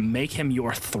Priest to make him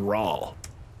your thrall.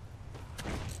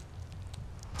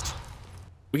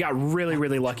 We got really,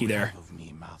 really lucky there.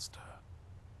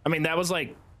 I mean, that was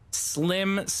like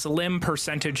slim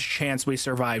percentage chance we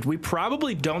survived. We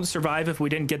probably don't survive if we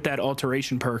didn't get that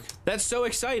alteration perk. That's so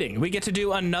exciting. We get to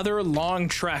do another long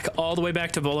trek all the way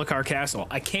back to Volokar Castle.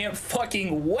 I can't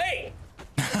fucking wait.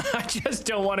 I just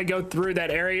don't want to go through that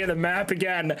area of the map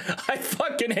again. I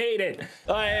fucking hate it.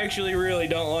 I actually really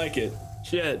don't like it.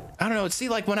 Shit. I don't know. See,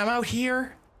 like when I'm out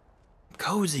here, I'm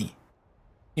cozy.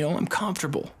 You know, I'm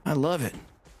comfortable. I love it.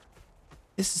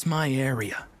 This is my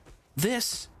area.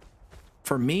 This,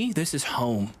 for me, this is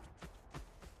home.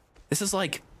 This is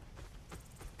like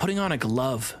putting on a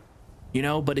glove, you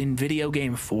know, but in video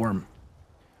game form.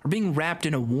 Or being wrapped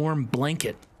in a warm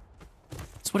blanket.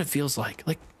 That's what it feels like.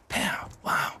 Like, man,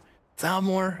 wow.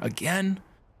 Thalmor, again.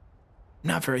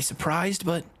 Not very surprised,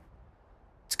 but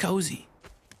it's cozy.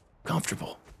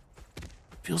 Comfortable.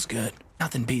 Feels good.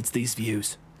 Nothing beats these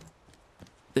views.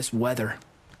 This weather.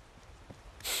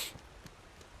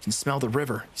 You can smell the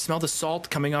river. You smell the salt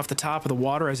coming off the top of the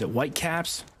water as it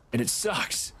whitecaps, and it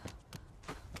sucks.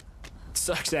 It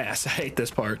sucks ass. I hate this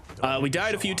part. We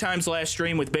died a few times last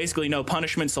stream with basically no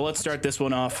punishment, so let's start this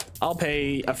one off. I'll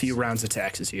pay a few rounds of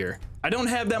taxes here. I don't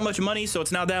have that much money, so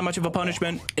it's not that much of a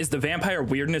punishment. Is the vampire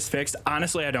weirdness fixed?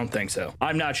 Honestly, I don't think so.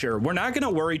 I'm not sure. We're not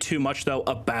gonna worry too much though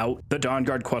about the Dawn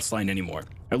Guard questline anymore.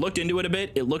 I looked into it a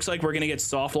bit. It looks like we're gonna get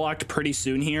soft locked pretty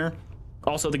soon here.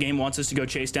 Also, the game wants us to go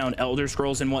chase down Elder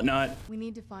Scrolls and whatnot. We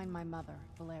need to find my mother,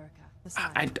 Valerica.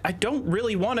 I don't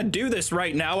really want to do this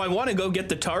right now. I want to go get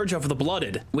the Targe of the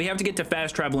Blooded. We have to get to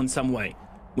fast travel in some way.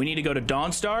 We need to go to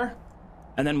Dawnstar,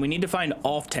 and then we need to find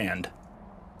Alftand.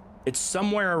 It's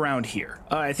somewhere around here.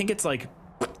 I think it's like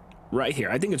right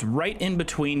here. I think it's right in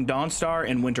between Dawnstar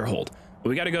and Winterhold. But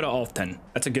we got to go to Alftand.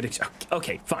 That's a good.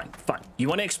 Okay, fine. You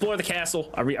want to explore the castle?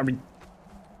 I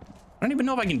don't even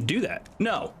know if I can do that.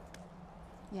 No.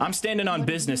 Yeah. I'm standing on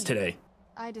business today.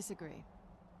 I disagree.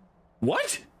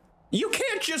 What? You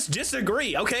can't just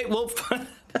disagree. Okay, well,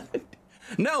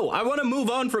 no, I want to move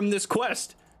on from this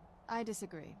quest. I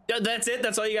disagree. That's it?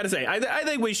 That's all you got to say? I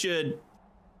think we should...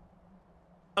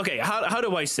 Okay, how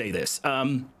do I say this?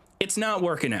 It's not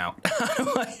working out.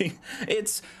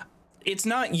 It's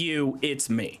not you, it's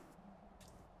me.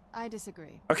 I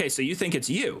disagree. Okay, so you think it's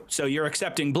you. So you're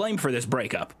accepting blame for this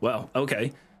breakup. Well,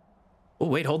 okay. Oh,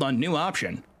 wait, hold on. New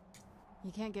option.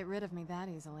 You can't get rid of me that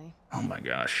easily. Oh my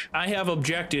gosh. I have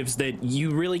objectives that you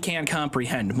really can't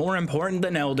comprehend. More important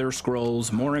than Elder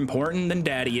Scrolls, more important than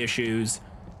daddy issues,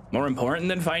 more important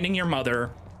than finding your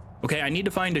mother. Okay, I need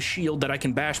to find a shield that I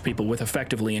can bash people with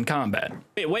effectively in combat.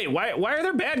 Wait, why are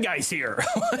there bad guys here?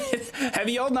 Have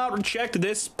y'all not checked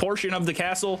this portion of the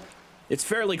castle? It's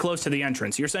fairly close to the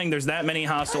entrance. You're saying there's that many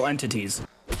hostile entities.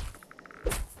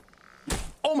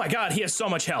 Oh my God, he has so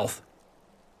much health.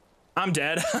 I'm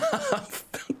dead.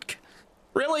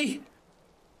 Really?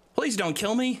 Please don't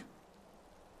kill me.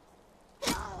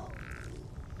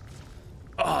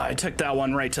 Oh, I took that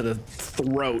one right to the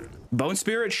throat. Bone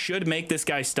Spirit should make this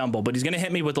guy stumble, but he's gonna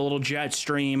hit me with a little jet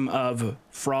stream of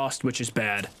frost, which is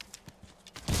bad.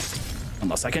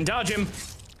 Unless I can dodge him.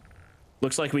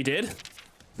 Looks like we did.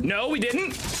 No, we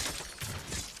didn't.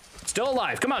 Still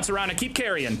alive. Come on, Serana, keep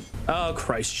carrying. Oh,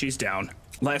 Christ, she's down.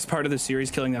 Last part of the series,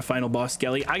 killing that final boss,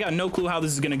 Skelly. I got no clue how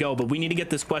this is gonna go, but we need to get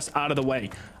this quest out of the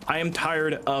way. I am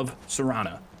tired of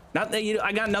Serana. Not that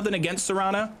I got nothing against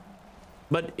Serana,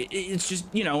 but it's just,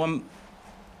 you know,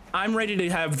 I'm ready to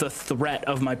have the threat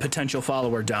of my potential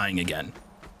follower dying again.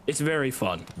 It's very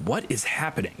fun. What is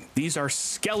happening? These are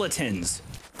skeletons.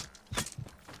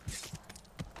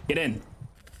 Get in.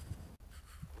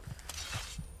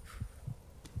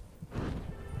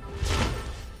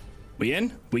 We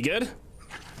in? We good?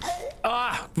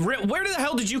 Ah, where the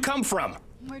hell did you come from?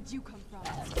 Where'd you come from?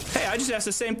 Hey, I just asked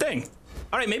the same thing.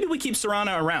 All right, maybe we keep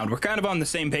Serana around. We're kind of on the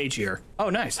same page here. Oh,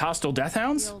 nice. Hostile Death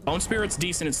Hounds? Bone Spirit's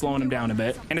decent at slowing him down a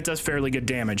bit, and it does fairly good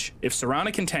damage. If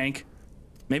Serana can tank,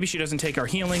 maybe she doesn't take our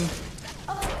healing,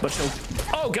 but she'll...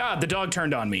 Oh, God, the dog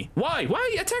turned on me. Why?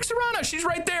 Why? Attack Serana. She's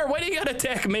right there. Why do you gotta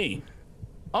attack me?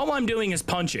 All I'm doing is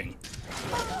punching.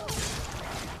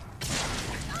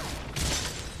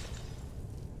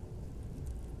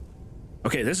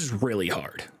 Okay, this is really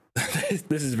hard.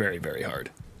 This is very, very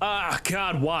hard. Ah,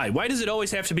 God, why? Why does it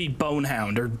always have to be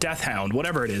Bonehound or Deathhound,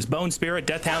 whatever it is? Bone Spirit,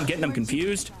 Deathhound, getting them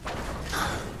confused.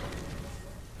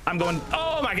 I'm going,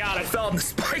 oh my God, I fell in the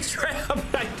spike trap.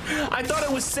 I thought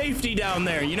it was safety down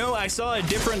there. You know, I saw a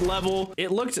different level.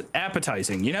 It looked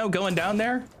appetizing, you know, going down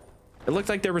there. It looked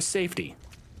like there was safety.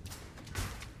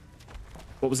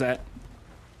 What was that?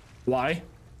 Why?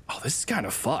 Oh, this is kind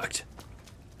of fucked.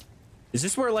 Is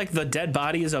this where like the dead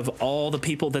bodies of all the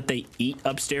people that they eat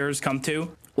upstairs come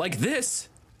to? Like this?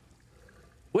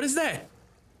 What is that?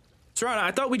 Serana,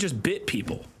 I thought we just bit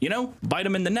people, you know? Bite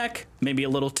them in the neck, maybe a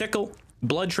little tickle,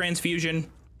 blood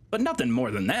transfusion, but nothing more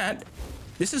than that.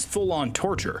 This is full-on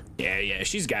torture. Yeah,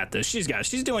 she's got this.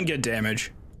 She's doing good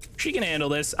damage. She can handle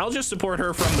this. I'll just support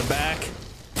her from the back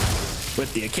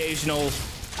with the occasional...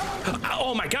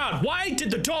 Oh my God, why did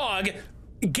the dog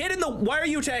get in the... Why are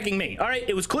you attacking me? All right,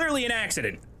 it was clearly an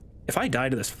accident. If I die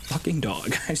to this fucking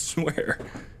dog, I swear.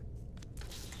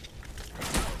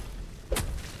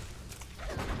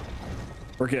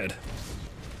 We're good.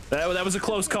 That was a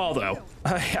close call, though.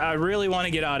 I really want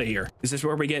to get out of here. Is this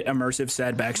where we get immersive,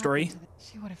 sad backstory?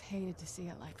 She would have hated to see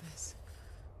it like this.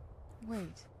 Wait.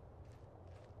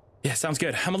 Yeah, sounds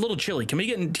good. I'm a little chilly. Can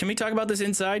we talk about this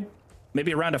inside?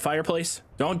 Maybe around a fireplace?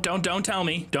 Don't tell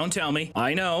me. Don't tell me.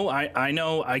 I know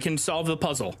I can solve the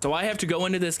puzzle. So I have to go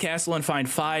into this castle and find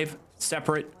 5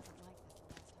 separate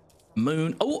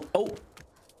moon. Oh,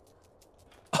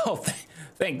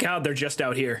 thank God they're just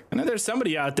out here. I know there's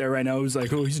somebody out there right now who's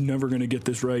like, oh, he's never gonna get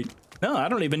this right. No, I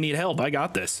don't even need help. I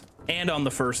got this. And on the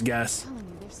first guess. I'm telling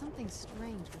you, there's something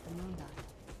strange with the moon dot.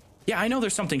 Yeah, I know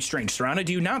there's something strange. Serana,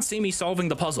 do you not see me solving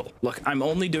the puzzle? Look, I'm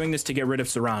only doing this to get rid of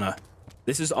Serana.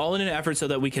 This is all in an effort so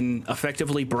that we can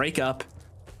effectively break up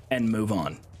and move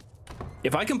on.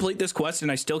 If I complete this quest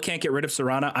and I still can't get rid of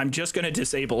Serana, I'm just gonna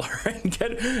disable her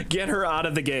and get her out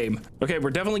of the game. Okay, we're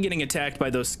definitely getting attacked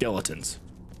by those skeletons.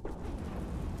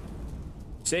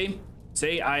 See,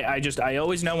 I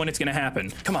always know when it's gonna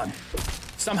happen. Come on,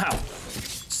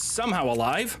 somehow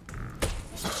alive.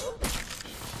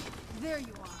 There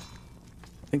you are.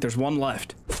 I think there's one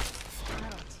left.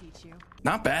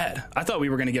 Not bad. I thought we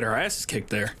were gonna get our asses kicked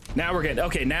there. Now we're good.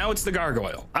 Okay, now it's the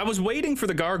gargoyle. I was waiting for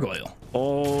the gargoyle.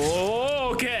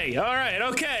 Oh, okay. All right,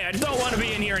 okay. I don't want to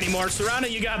be in here anymore. Serana,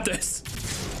 you got this.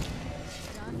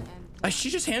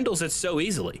 She just handles it so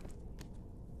easily.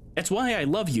 It's why I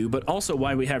love you, but also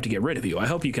why we have to get rid of you. I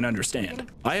hope you can understand.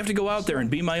 I have to go out there and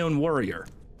be my own warrior.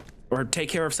 Or take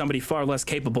care of somebody far less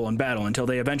capable in battle until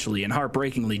they eventually and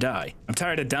heartbreakingly die. I'm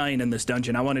tired of dying in this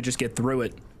dungeon. I want to just get through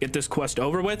it. Get this quest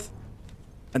over with.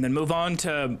 And then move on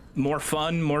to more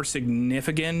fun, more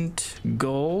significant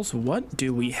goals. What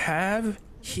do we have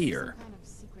here?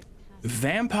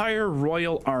 Vampire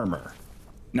Royal Armor.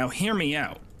 Now hear me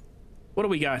out. What do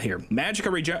we got here?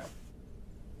 Magica regen...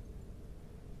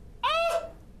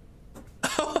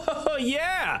 Oh,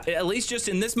 yeah! At least just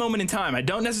in this moment in time. I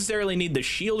don't necessarily need the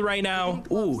shield right now.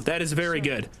 Ooh, that is very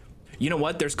good. You know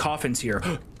what? There's coffins here.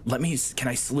 Can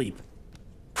I sleep?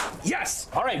 Yes.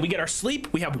 All right, we get our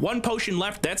sleep. We have 1 potion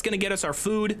left. That's going to get us our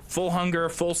food, full hunger,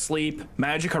 full sleep.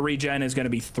 Magica regen is going to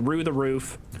be through the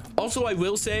roof. Also, I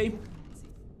will say,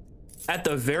 at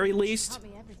the very least,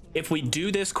 if we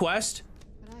do this quest,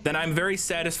 then I'm very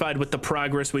satisfied with the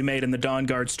progress we made in the Dawn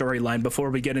Guard storyline before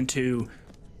we get into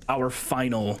our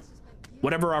final,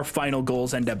 whatever our final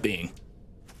goals end up being.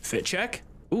 Fit check.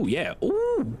 Ooh, yeah.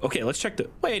 Ooh. Okay, let's check the...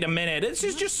 Wait a minute. This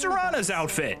is just Serana's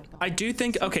outfit. I do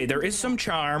think... Okay, there is some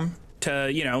charm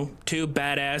to, you know, 2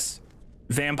 badass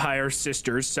vampire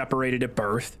sisters separated at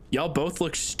birth. Y'all both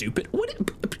look stupid. What?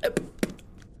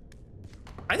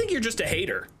 I think you're just a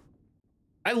hater.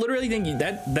 I literally think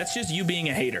that's just you being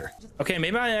a hater. Okay,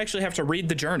 maybe I actually have to read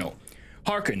the journal.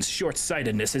 Harkin's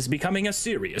short-sightedness is becoming a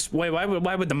serious... Wait, why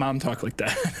would the mom talk like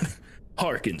that?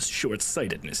 Harkin's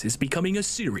short-sightedness is becoming a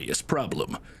serious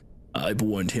problem. I've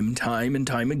warned him time and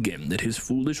time again that his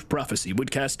foolish prophecy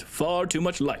would cast far too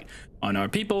much light on our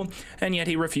people, and yet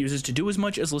he refuses to do as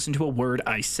much as listen to a word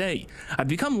I say. I've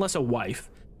become less a wife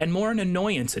and more an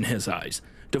annoyance in his eyes.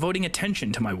 Devoting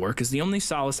attention to my work is the only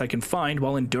solace I can find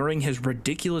while enduring his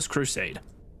ridiculous crusade.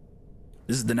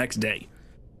 This is the next day,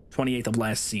 28th of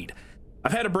last seed.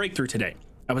 I've had a breakthrough today.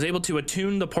 I was able to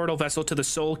attune the portal vessel to the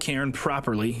soul cairn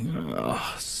properly.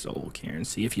 Oh, soul cairn.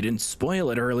 See, if you didn't spoil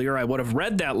it earlier, I would have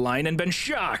read that line and been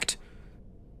shocked.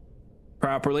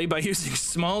 Properly by using a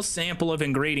small sample of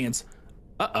ingredients.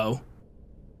 Uh-oh.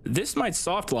 This might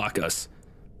soft lock us.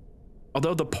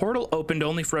 Although the portal opened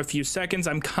only for a few seconds,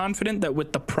 I'm confident that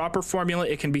with the proper formula,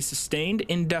 it can be sustained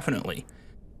indefinitely.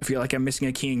 I feel like I'm missing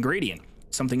a key ingredient,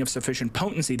 something of sufficient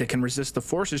potency that can resist the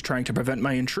forces trying to prevent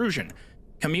my intrusion.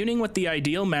 Communing with the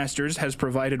ideal masters has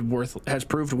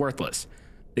proved worthless.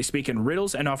 They speak in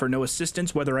riddles and offer no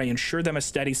assistance whether I ensure them a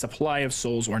steady supply of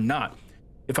souls or not.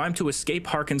 If I'm to escape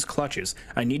Harkin's clutches,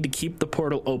 I need to keep the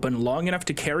portal open long enough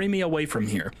to carry me away from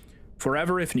here,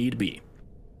 forever if need be.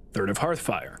 3rd of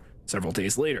Hearthfire. Several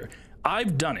days later.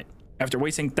 I've done it. After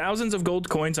wasting thousands of gold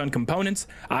coins on components,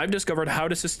 I've discovered how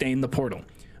to sustain the portal.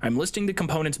 I'm listing the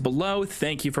components below.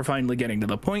 Thank you for finally getting to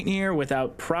the point here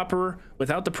without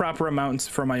the proper amounts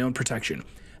for my own protection.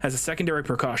 As a secondary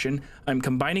precaution, I'm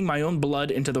combining my own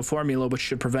blood into the formula, which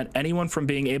should prevent anyone from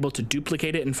being able to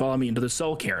duplicate it and follow me into the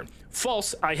soul cairn.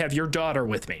 False, I have your daughter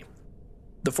with me.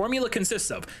 The formula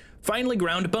consists of finely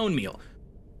ground bone meal,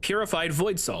 purified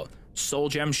void salt, soul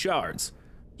gem shards.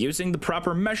 Using the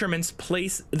proper measurements,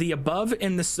 place the above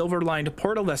in the silver-lined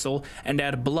portal vessel and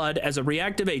add blood as a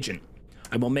reactive agent.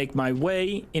 I will make my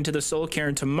way into the soul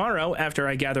cairn tomorrow after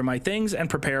I gather my things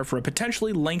and prepare for a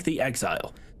potentially lengthy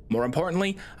exile. More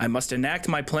importantly, I must enact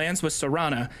my plans with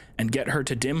Serana and get her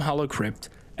to Dim Hollow Crypt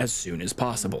as soon as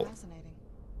possible.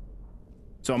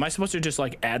 So am I supposed to just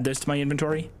like add this to my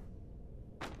inventory?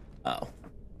 Oh.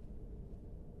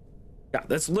 Yeah,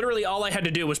 that's literally all I had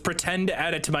to do was pretend to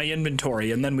add it to my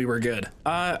inventory and then we were good.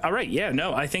 All right, yeah,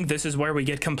 no, I think this is where we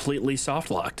get completely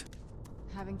soft locked.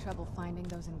 Having trouble finding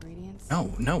those ingredients?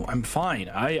 No, I'm fine.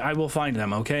 I will find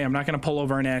them, okay? I'm not gonna pull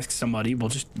over and ask somebody.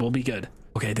 We'll be good.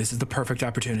 Okay, this is the perfect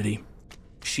opportunity.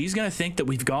 She's gonna think that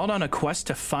we've gone on a quest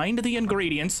to find the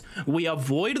ingredients. We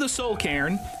avoid the soul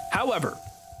cairn. However,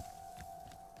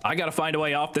 I gotta find a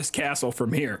way off this castle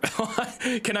from here.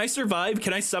 Can I survive?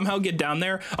 Can I somehow get down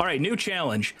there? All right, new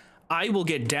challenge. I will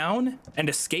get down and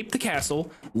escape the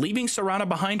castle, leaving Serana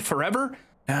behind forever.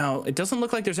 Now, it doesn't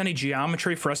look like there's any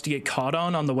geometry for us to get caught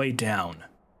on the way down.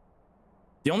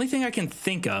 The only thing I can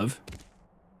think of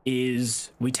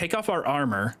is we take off our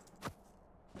armor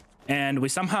and we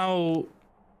somehow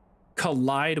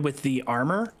collide with the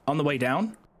armor on the way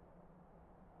down.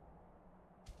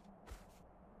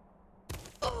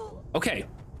 Okay.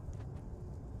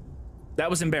 That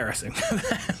was embarrassing.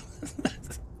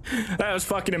 That was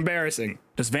fucking embarrassing.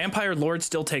 Does Vampire Lord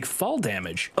still take fall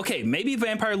damage? Okay, maybe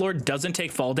Vampire Lord doesn't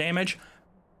take fall damage,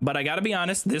 but I gotta be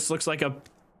honest, this looks like a...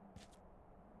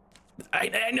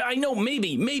 I know,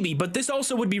 maybe, but this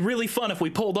also would be really fun if we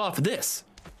pulled off this.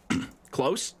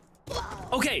 Close?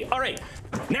 Okay, all right,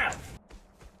 now.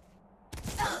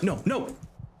 No!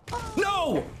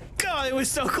 God, it was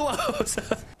so close.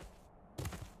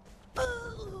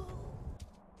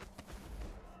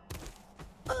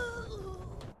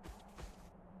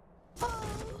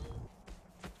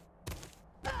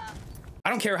 I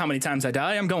don't care how many times I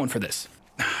die, I'm going for this.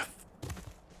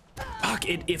 Fuck,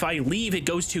 if I leave, it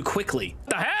goes too quickly.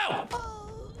 What the hell?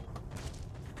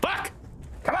 Fuck!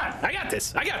 Come on, I got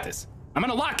this. I'm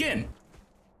gonna lock in.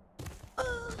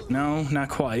 No, not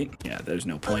quite. Yeah, there's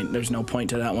no point. There's no point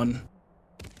to that one.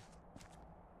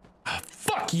 Oh,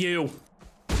 fuck you.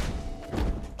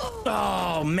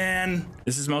 Oh, man.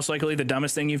 This is most likely the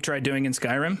dumbest thing you've tried doing in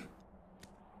Skyrim.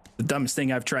 The dumbest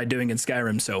thing I've tried doing in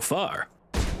Skyrim so far.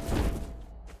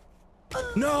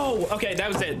 No! Okay,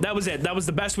 that was it. That was it. That was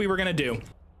the best we were gonna do.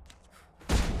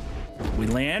 We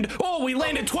land. Oh, we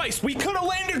landed twice. We could have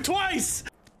landed twice.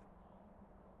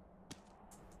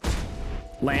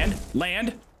 Land.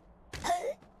 Land.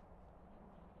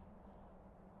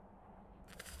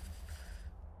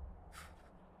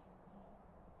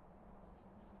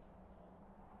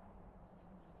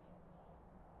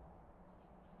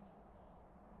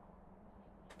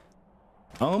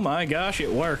 Oh my gosh,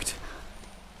 it worked.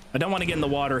 I don't want to get in the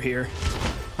water here.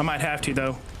 I might have to,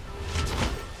 though.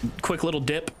 Quick little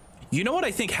dip. You know what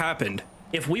I think happened?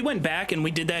 If we went back and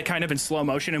we did that kind of in slow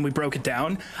motion and we broke it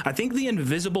down, I think the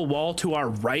invisible wall to our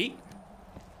right,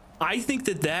 I think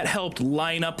that helped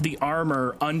line up the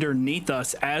armor underneath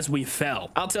us as we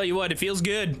fell. I'll tell you what, it feels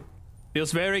good.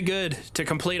 Feels very good to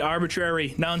complete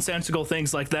arbitrary, nonsensical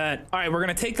things like that. All right, we're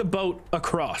gonna take the boat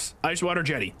across. Icewater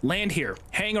Jetty, land here,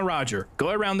 hang a Roger, go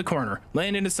around the corner,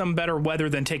 land into some better weather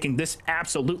than taking this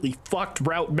absolutely fucked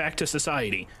route back to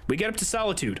society. We get up to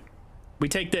Solitude. We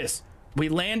take this. We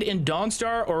land in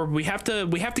Dawnstar, or we have to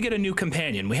get a new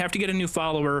companion. We have to get a new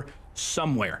follower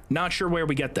somewhere. Not sure where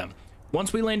we get them.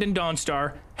 Once we land in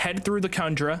Dawnstar, head through the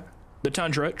tundra,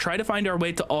 try to find our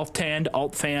way to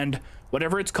Altfand,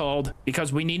 whatever it's called,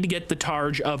 because we need to get the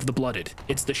Targe of the Blooded.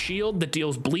 It's the shield that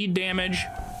deals bleed damage.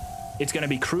 It's gonna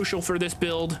be crucial for this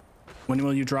build. When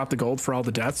will you drop the gold for all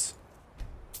the deaths?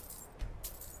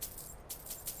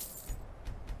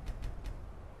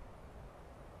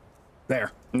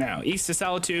 There. Now, East to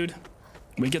Solitude.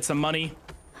 We get some money.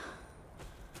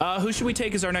 Who should we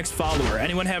take as our next follower?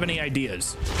 Anyone have any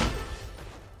ideas?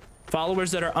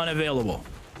 Followers that are unavailable.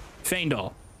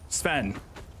 Feindal, Sven,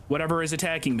 whatever is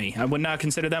attacking me. I would not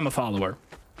consider them a follower.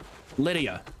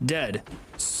 Lydia, dead.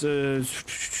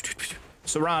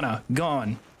 Serana,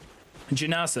 gone.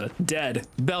 Janasa, dead.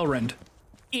 Belrand,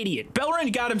 idiot.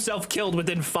 Belrand got himself killed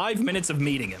within 5 minutes of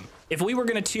meeting him. If we were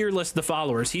gonna tier list the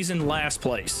followers, he's in last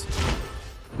place.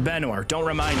 Benor, don't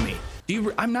remind me.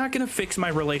 I'm not gonna fix my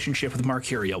relationship with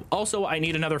Marcurio. Also, I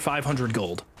need another 500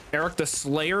 gold. Eric the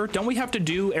Slayer, don't we have to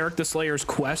do Eric the Slayer's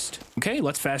quest? Okay,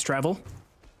 let's fast travel.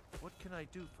 What can I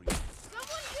do for you? Someone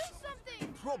do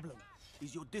something! Problem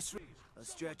is your disrespect. A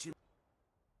stretching.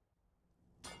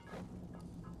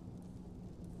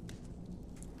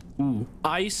 Ooh,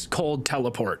 ice cold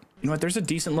teleport. You know what? There's a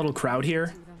decent little crowd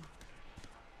here.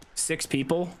 6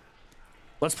 people.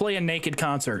 Let's play a naked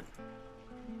concert.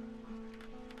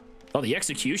 Oh, the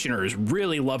Executioner is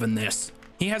really loving this.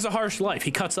 He has a harsh life. He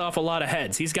cuts off a lot of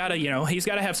heads. He's got to, you know, he's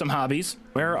got to have some hobbies.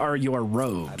 Where are your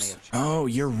robes? Oh,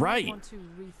 you're right.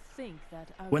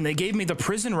 When they gave me the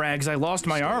prison rags, I lost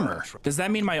my armor. Does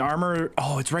that mean my armor?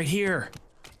 Oh, it's right here.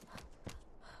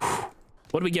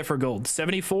 What do we get for gold?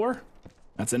 74?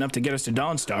 That's enough to get us to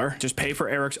Dawnstar. Just pay for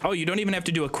Eric's. Oh, you don't even have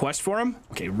to do a quest for him?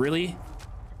 Okay, really?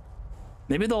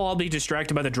 Maybe they'll all be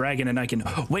distracted by the dragon and I can...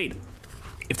 Wait,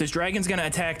 if this dragon's gonna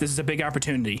attack, this is a big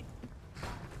opportunity.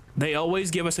 They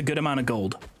always give us a good amount of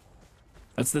gold.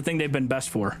 That's the thing they've been best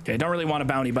for. Okay, I don't really want a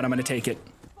bounty, but I'm gonna take it.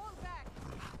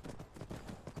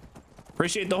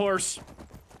 Appreciate the horse.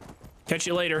 Catch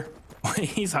you later.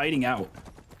 He's hiding out.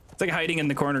 It's like hiding in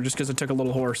the corner just because it took a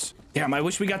little horse. Damn, I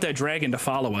wish we got that dragon to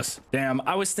follow us. Damn,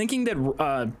 I was thinking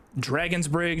that Dragon's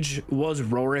Bridge was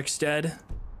Rorikstead.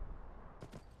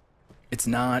 It's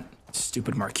not.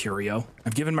 Stupid Marcurio.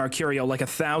 I've given Marcurio like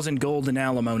 1,000 gold in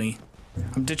alimony.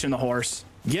 I'm ditching the horse.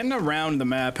 Getting around the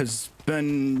map has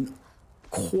been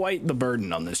quite the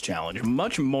burden on this challenge,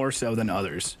 much more so than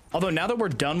others. Although now that we're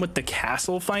done with the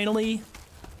castle finally,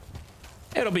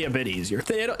 it'll be a bit easier.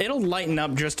 It'll lighten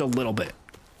up just a little bit.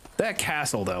 That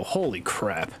castle though, holy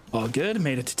crap. All good,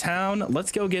 made it to town.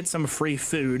 Let's go get some free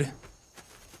food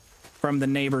from the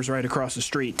neighbors right across the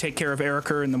street. Take care of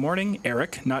Ericer in the morning.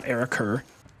 Eric, not Ericer.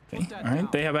 Okay, all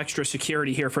right, they have extra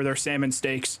security here for their salmon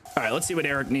steaks. All right, let's see what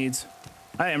Eric needs.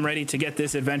 I am ready to get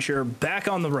this adventure back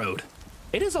on the road.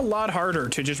 It is a lot harder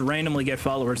to just randomly get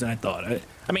followers than I thought.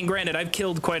 I mean, granted, I've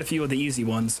killed quite a few of the easy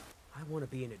ones. I want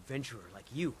to be an adventurer like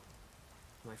you.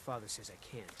 My father says I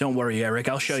can't. Don't worry, Eric.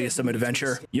 I'll show you some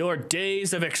adventure. Your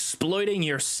days of exploiting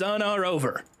your son are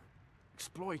over.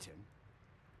 Exploit him?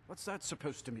 What's that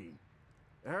supposed to mean?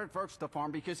 Eric works the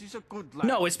farm because he's a good lad.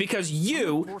 No, it's because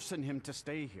you... I'm forcing him to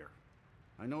stay here.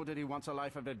 I know that he wants a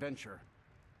life of adventure,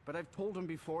 but I've told him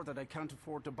before that I can't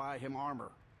afford to buy him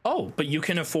armor. Oh, but you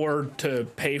can afford to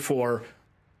pay for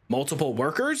multiple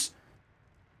workers?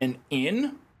 An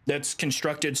inn that's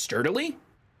constructed sturdily?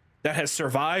 that has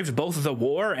survived both the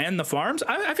war and the farms,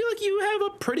 I feel like you have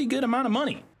a pretty good amount of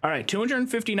money. All right,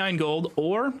 259 gold,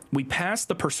 or we pass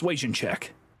the persuasion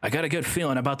check. I got a good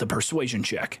feeling about the persuasion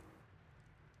check.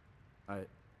 I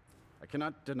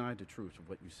cannot deny the truth of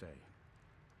what you say.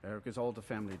 Eric is all the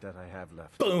family that I have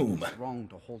left. Boom. It's wrong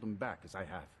to hold him back as I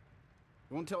have.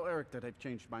 I won't tell Eric that I've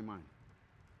changed my mind.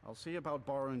 I'll see about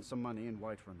borrowing some money in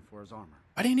Whiterun for his armor.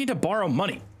 I didn't need to borrow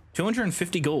money.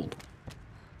 250 gold.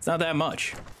 It's not that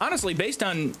much. Honestly, based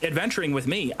on adventuring with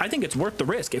me, I think it's worth the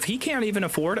risk. If he can't even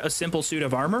afford a simple suit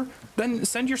of armor, then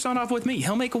send your son off with me.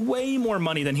 He'll make way more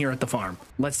money than here at the farm.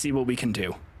 Let's see what we can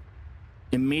do.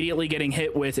 Immediately getting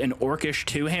hit with an orcish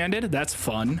two-handed. That's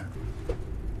fun.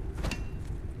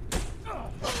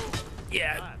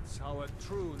 Yeah. That's how a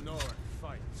true Nord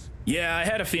fights. Yeah, I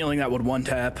had a feeling that would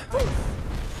one-tap.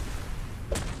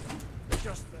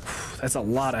 That's a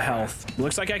lot of health.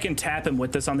 Looks like I can tap him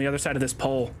with this on the other side of this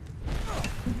pole.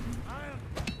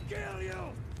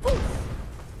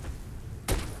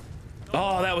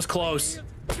 Oh, that was close.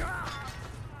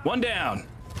 One down.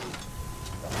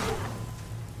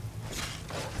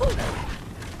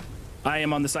 I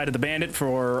am on the side of the bandit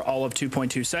for all of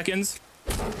 2.2 seconds.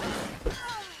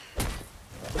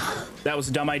 That was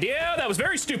a dumb idea. That was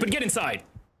very stupid. Get inside.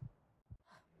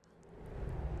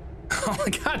 Oh,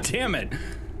 God damn it.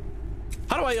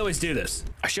 How do I always do this?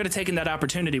 I should have taken that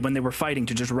opportunity when they were fighting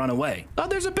to just run away. Oh,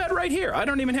 there's a bed right here. I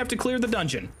don't even have to clear the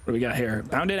dungeon. What do we got here?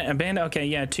 Bounded and bandit. Okay,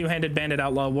 yeah, two-handed bandit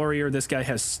outlaw warrior. This guy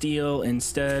has steel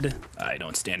instead. I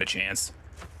don't stand a chance.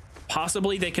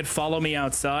 Possibly they could follow me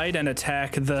outside and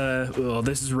attack the... Oh,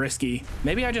 this is risky.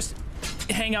 Maybe I just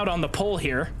hang out on the pole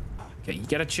here. Okay, you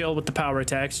gotta chill with the power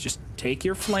attacks. Just take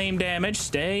your flame damage.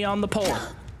 Stay on the pole.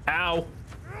 Ow.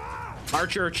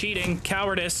 Archer cheating.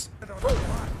 Cowardice.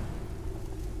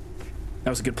 That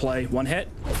was a good play. One hit.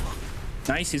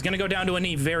 Nice. He's gonna go down to a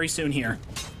knee very soon here.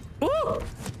 Woo!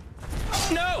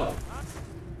 No!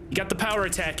 You got the power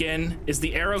attack in. Is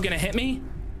the arrow gonna hit me?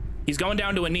 He's going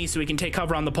down to a knee so he can take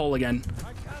cover on the pole again.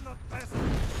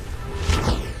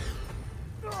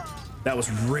 That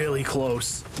was really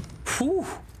close. Whew.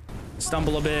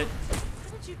 Stumble a bit.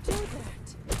 How did you do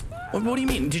that? What do you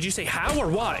mean? Did you say how or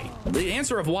why? The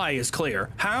answer of why is clear.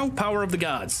 How? Power of the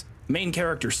gods. Main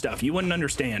character stuff. You wouldn't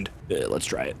understand. Let's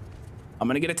try it. I'm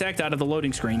gonna get attacked out of the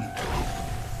loading screen.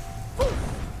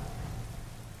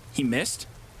 He missed?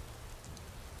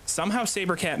 Somehow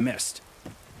Sabercat missed.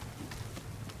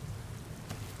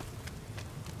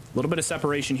 A little bit of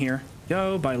separation here.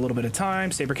 Go, buy a little bit of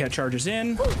time. Sabercat charges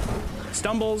in,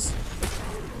 stumbles,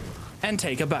 and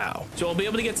take a bow. So I'll be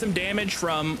able to get some damage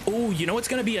from... Oh, you know what's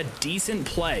gonna be a decent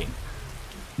play?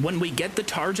 When we get the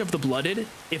Targe of the Blooded,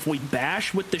 if we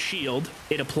bash with the shield,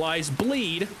 it applies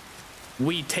bleed,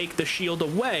 we take the shield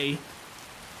away,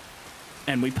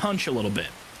 and we punch a little bit.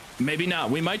 Maybe not.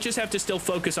 We might just have to still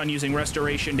focus on using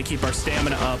restoration to keep our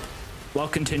stamina up while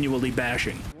continually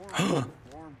bashing.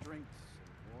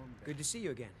 Good to see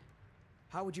you again.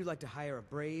 How would you like to hire a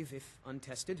brave, if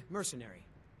untested, mercenary?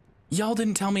 Y'all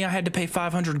didn't tell me I had to pay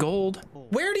 500 gold.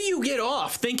 Where do you get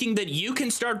off thinking that you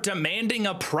can start demanding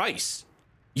a price?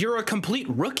 You're a complete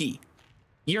rookie.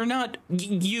 You're not,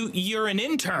 you're an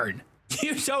intern.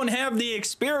 You don't have the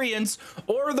experience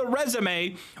or the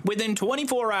resume within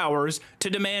 24 hours to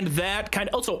demand that kind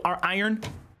of, also our iron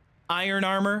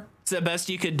armor. It's the best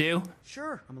you could do.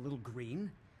 Sure, I'm a little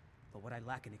green, but what I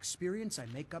lack in experience, I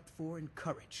make up for in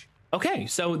courage. Okay,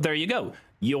 so there you go.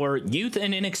 Your youth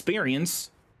and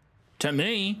inexperience, to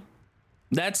me,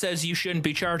 that says you shouldn't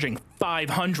be charging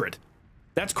 500.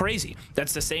 That's crazy.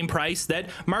 That's the same price that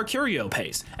Mercurio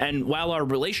pays. And while our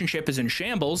relationship is in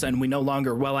shambles and we no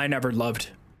longer, well, I never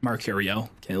loved Mercurio.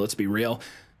 Okay, let's be real.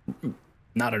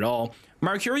 Not at all.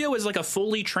 Mercurio is like a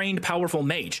fully trained, powerful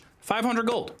mage. 500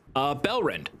 gold.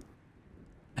 Belrend.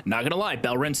 Not gonna lie,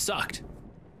 Belrend sucked.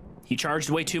 He charged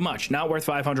way too much. Not worth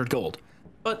 500 gold.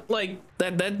 But like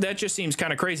that just seems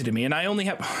kind of crazy to me. And I only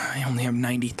have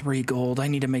 93 gold. I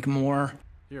need to make more.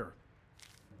 Here,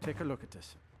 take a look at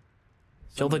this.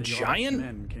 Kill the giant?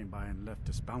 Men came by and left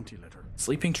this bounty letter.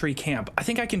 Sleeping Tree Camp. I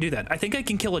think I can do that. I think I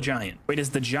can kill a giant. Wait, is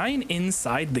the giant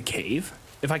inside the cave?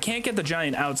 If I can't get the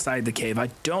giant outside the cave, I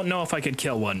don't know if I could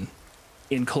kill one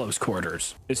in close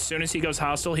quarters. As soon as he goes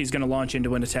hostile, he's gonna launch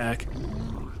into an attack.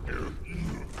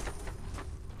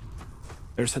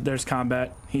 There's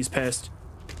combat. He's pissed.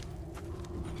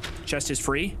 Chest is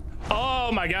free.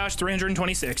 Oh my gosh,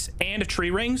 326. And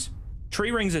tree rings.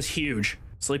 Tree rings is huge.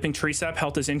 Sleeping Tree Sap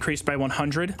health is increased by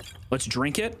 100. Let's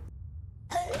drink it.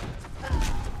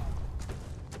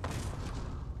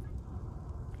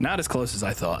 Not as close as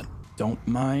I thought. Don't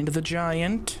mind the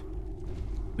giant.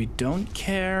 We don't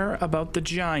care about the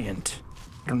giant.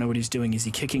 I don't know what he's doing. Is he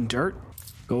kicking dirt?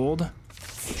 Gold.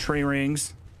 Tree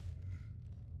rings.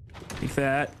 Take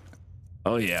that.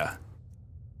 Oh, yeah.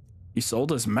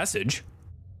 Isolda's message.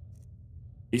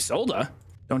 Isolda?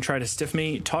 Don't try to stiff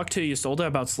me. Talk to Isolda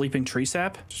about sleeping tree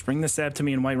sap. Just bring the sap to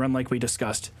me in Whiterun like we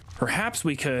discussed. Perhaps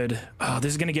we could... Oh,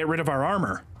 this is going to get rid of our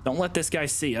armor. Don't let this guy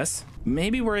see us.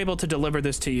 Maybe we're able to deliver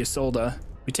this to Isolda.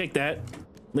 We take that.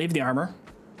 Leave the armor.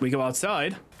 We go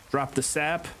outside. Drop the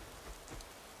sap.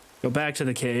 Go back to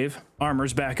the cave.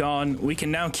 Armor's back on. We can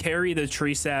now carry the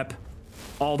tree sap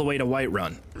all the way to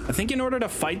Whiterun. I think in order to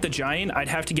fight the giant, I'd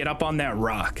have to get up on that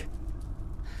rock.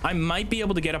 I might be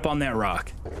able to get up on that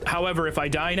rock. However, if I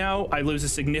die now, I lose a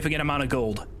significant amount of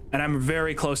gold. And I'm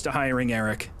very close to hiring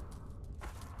Eric.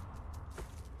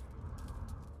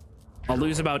 I'll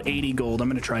lose about 80 gold. I'm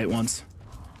gonna try it once.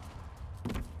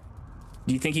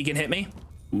 Do you think he can hit me?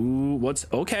 Ooh, what's...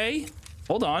 Okay.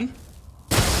 Hold on.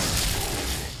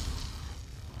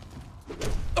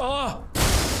 Oh!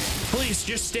 Please,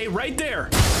 just stay right there.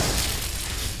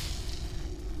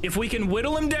 If we can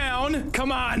whittle him down,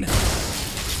 come on.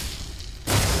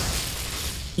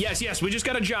 Yes, yes, we just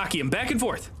gotta jockey him back and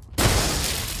forth.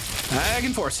 Back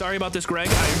and forth. Sorry about this, Greg.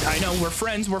 I know, we're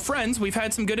friends. We're friends. We've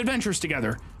had some good adventures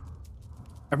together.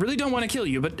 I really don't want to kill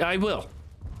you, but I will.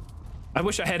 I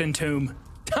wish I had Entomb.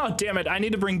 Oh, damn it. I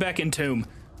need to bring back Entomb.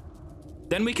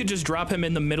 Then we could just drop him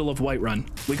in the middle of Whiterun.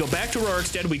 We go back to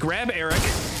Rorikstead, we grab Eric,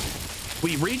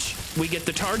 we reach, we get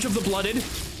the Targe of the Blooded,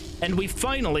 and we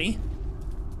finally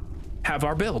have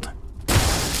our build.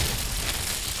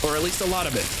 Or at least a lot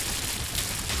of it.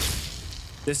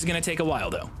 This is gonna take a while,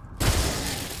 though.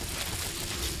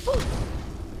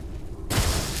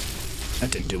 That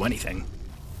didn't do anything.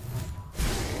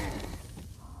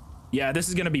 Yeah, this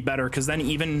is gonna be better, because then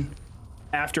even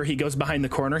after he goes behind the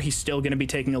corner, he's still gonna be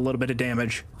taking a little bit of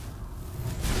damage.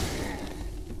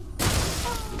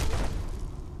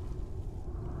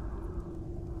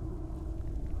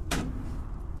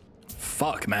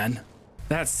 Fuck, man.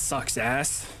 That sucks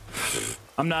ass.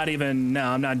 I'm not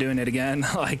doing it again.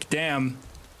 Like, damn.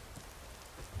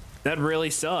 That really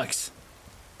sucks.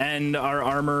 And our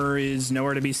armor is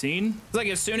nowhere to be seen. It's like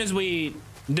as soon as we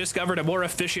discovered a more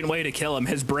efficient way to kill him,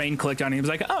 his brain clicked on him. He was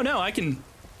like, oh no, I can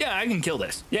kill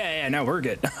this. Yeah, no, we're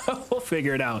good. We'll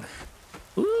figure it out.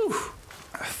 Woo.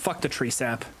 Fuck the tree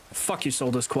sap. Fuck you,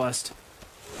 Solda's quest.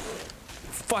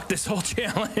 Fuck this whole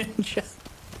challenge.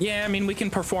 Yeah, I mean, we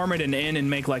can perform it in and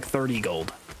make like 30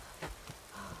 gold.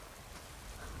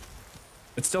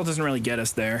 It still doesn't really get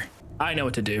us there. I know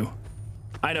what to do.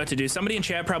 I know what to do. Somebody in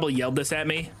chat probably yelled this at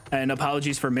me, and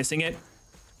apologies for missing it.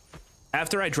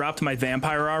 After I dropped my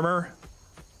vampire armor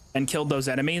and killed those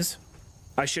enemies,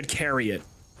 I should carry it.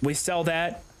 We sell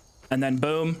that, and then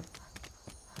boom,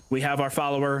 we have our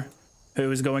follower who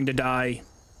is going to die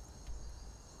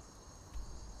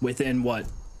within, what,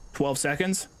 12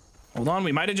 seconds? Hold on,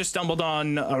 we might have just stumbled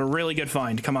on a really good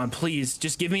find. Come on, please,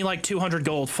 just give me like 200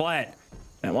 gold flat.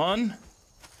 That one.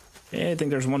 Okay, I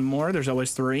think there's one more. There's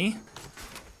always 3.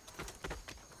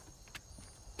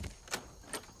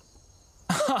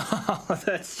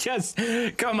 That's just,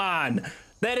 come on.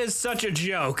 That is such a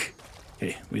joke.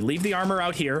 Okay, we leave the armor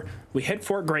out here. We hit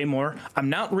Fort Greymore. I'm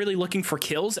not really looking for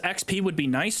kills. XP would be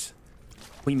nice.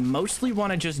 We mostly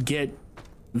want to just get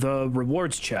the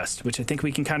rewards chest, which I think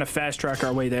we can kind of fast track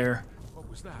our way there. What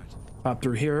was that? Pop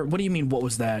through here. What do you mean, what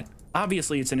was that?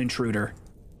 Obviously, it's an intruder.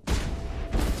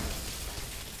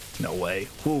 No way.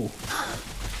 Ooh.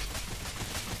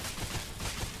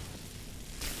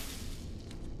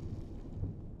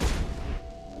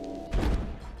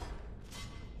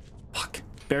 Fuck.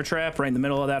 Bear trap right in the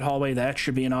middle of that hallway. That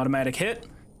should be an automatic hit.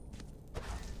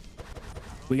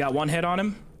 We got 1 hit on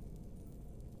him.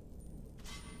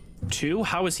 2?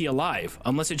 How is he alive?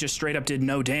 Unless it just straight up did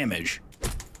no damage.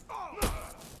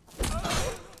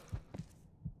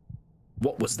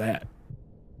 What was that?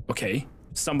 Okay.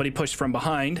 Somebody pushed from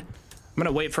behind. I'm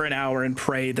gonna wait for an hour and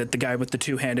pray that the guy with the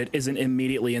 2-handed isn't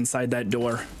immediately inside that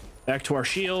door. Back to our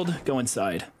shield. Go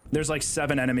inside. There's like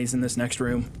 7 enemies in this next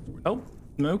room. Oh,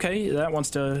 okay. That wants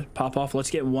to pop off. Let's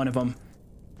get one of them.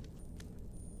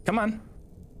 Come on.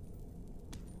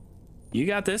 You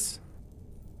got this.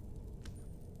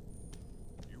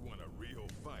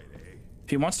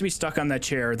 If he wants to be stuck on that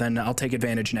chair, then I'll take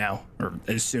advantage now, or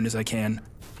as soon as I can.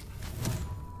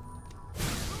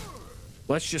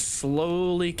 Let's just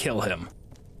slowly kill him.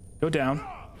 Go down.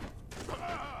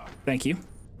 Thank you.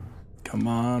 Come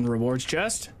on, rewards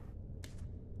chest.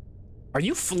 Are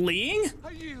you fleeing?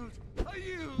 I yield.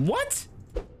 What?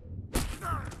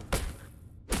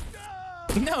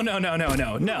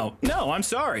 No, I'm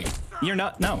sorry. You're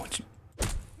not. No.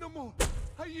 No more.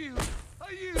 I yield.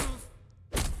 I yield.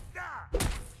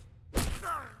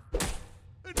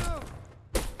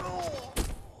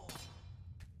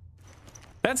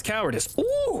 That's cowardice.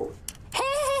 Ooh.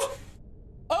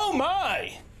 Oh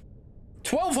my.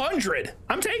 1200.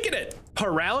 I'm taking it.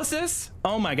 Paralysis?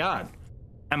 Oh my god.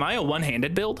 Am I a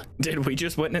one-handed build? Did we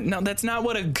just witness? No, that's not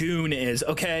what a goon is,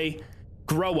 okay?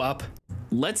 Grow up.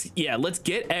 Let's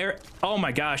get Eric. Oh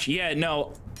my gosh. Yeah,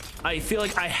 no. I feel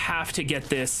like I have to get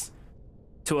this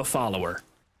to a follower.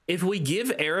 If we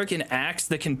give Eric an axe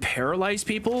that can paralyze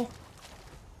people,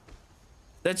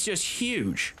 that's just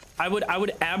huge. I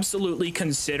would absolutely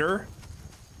consider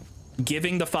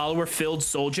giving the follower filled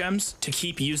soul gems to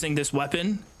keep using this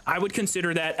weapon. I would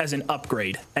consider that as an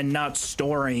upgrade and not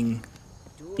storing,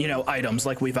 you know, items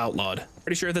like we've outlawed.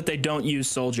 Pretty sure that they don't use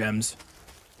soul gems.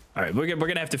 All right, we're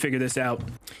gonna have to figure this out.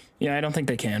 Yeah, I don't think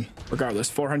they can. Regardless,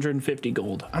 450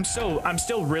 gold. I'm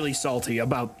still really salty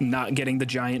about not getting the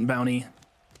giant bounty.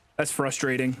 That's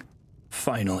frustrating.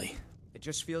 Finally. It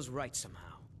just feels right somehow.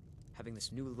 Having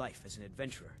this new life as an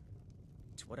adventurer.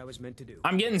 It's what I was meant to do.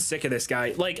 I'm getting sick of this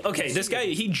guy. Like, okay, this guy,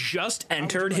 he just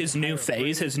entered his new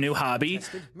phase, his new hobby,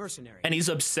 and he's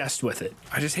obsessed with it.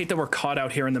 I just hate that we're caught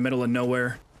out here in the middle of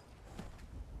nowhere.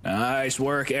 Nice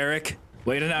work, Eric.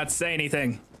 Way to not say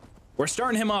anything. We're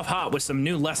starting him off hot with some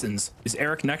new lessons. Is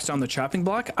Eric next on the chopping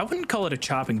block? I wouldn't call it a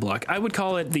chopping block. I would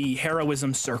call it the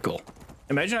heroism circle.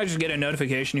 Imagine I just get a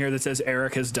notification here that says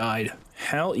Eric has died.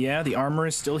 Hell yeah, the armor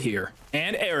is still here.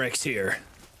 And Eric's here.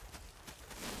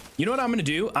 You know what I'm gonna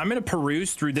do? I'm gonna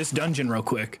peruse through this dungeon real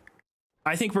quick.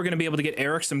 I think we're gonna be able to get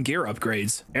Eric some gear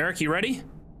upgrades. Eric, you ready?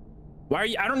 Why are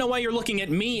you? I don't know why you're looking at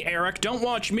me, Eric. Don't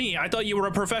watch me. I thought you were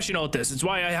a professional at this. It's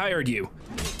why I hired you.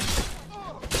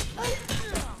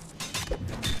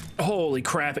 Holy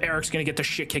crap, Eric's gonna get the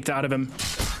shit kicked out of him.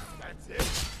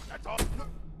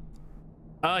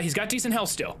 He's got decent health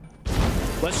still.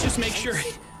 Let's just make sure.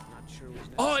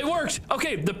 Oh, it worked.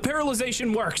 Okay, the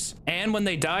paralyzation works. And when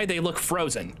they die, they look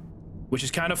frozen, which is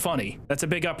kind of funny. That's a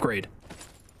big upgrade.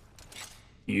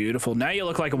 Beautiful. Now you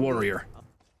look like a warrior.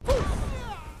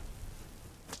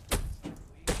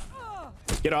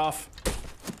 Get off.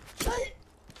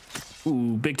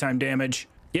 Ooh, big time damage.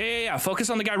 Yeah. Focus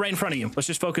on the guy right in front of you. Let's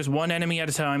just focus one enemy at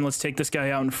a time. Let's take this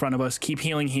guy out in front of us. Keep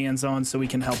healing hands on so we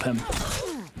can help him.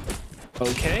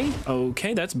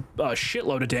 Okay, that's a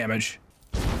shitload of damage.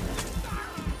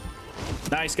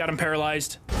 Nice, got him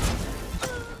paralyzed.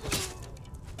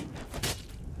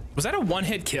 Was that a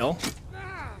one-hit kill?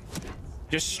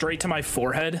 Just straight to my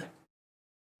forehead?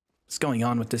 What's going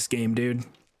on with this game, dude?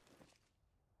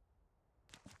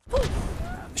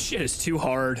 Shit is too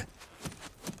hard.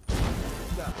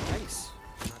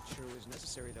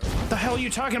 What the hell are you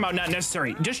talking about? Not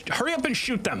necessary. Just hurry up and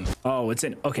shoot them. Oh, it's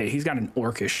in. Okay, he's got an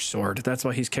orcish sword. That's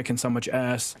why he's kicking so much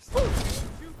ass.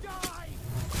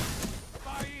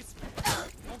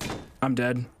 I'm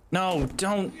dead. No,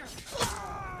 don't.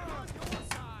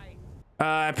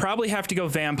 I probably have to go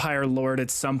Vampire Lord at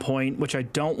some point, which I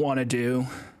don't want to do.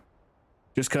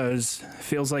 Just because it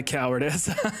feels like cowardice,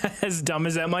 as dumb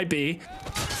as that might be.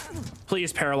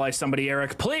 Please paralyze somebody,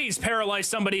 Eric. Please paralyze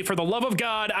somebody, for the love of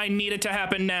God. I need it to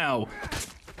happen now.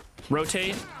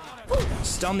 Rotate.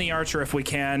 Stun the archer if we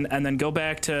can, and then go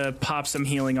back to pop some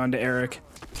healing onto Eric.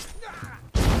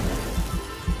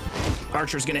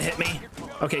 Archer's gonna hit me.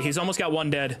 Okay, he's almost got one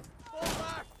dead.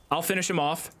 I'll finish him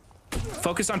off.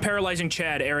 Focus on paralyzing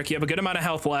Chad, Eric. You have a good amount of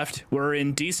health left. We're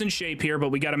in decent shape here, but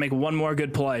we got to make one more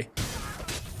good play.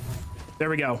 There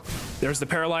we go. There's the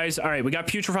paralyze. All right, we got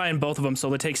putrefy in both of them,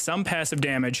 so they take some passive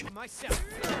damage.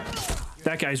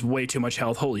 That guy's way too much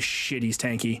health. Holy shit, he's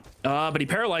tanky. But he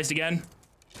paralyzed again.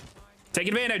 Take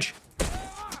advantage.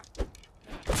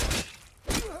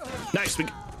 Nice.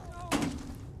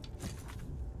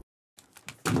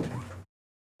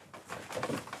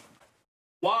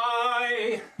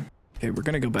 Why? Okay, we're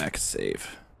gonna go back and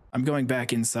save. I'm going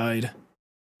back inside.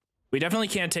 We definitely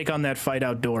can't take on that fight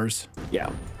outdoors.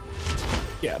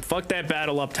 Yeah, fuck that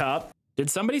battle up top. Did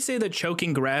somebody say that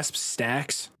choking grasp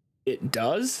stacks? It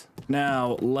does?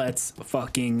 Now let's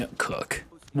fucking cook.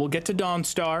 We'll get to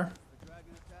Dawnstar.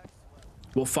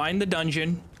 We'll find the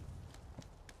dungeon.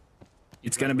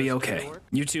 It's gonna be okay.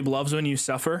 YouTube loves when you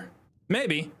suffer.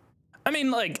 Maybe. I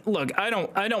mean, like, look, I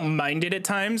don't mind it at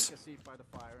times.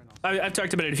 I've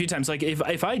talked about it a few times. Like,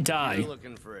 if I die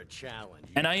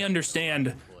and I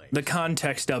understand the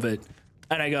context of it,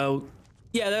 and I go,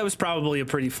 yeah, that was probably a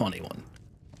pretty funny one,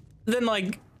 then,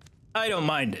 like, I don't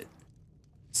mind it.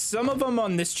 Some of them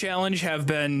on this challenge have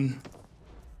been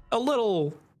a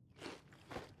little,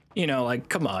 you know, like,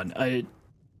 come on.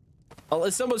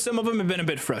 Some of them have been a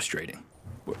bit frustrating.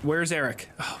 Where's Eric?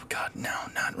 Oh God, no,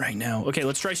 not right now. Okay,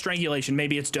 let's try strangulation.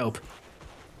 Maybe it's dope.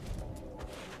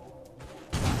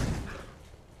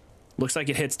 Looks like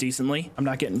it hits decently. I'm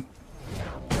not getting...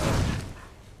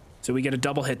 So we get a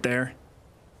double hit there.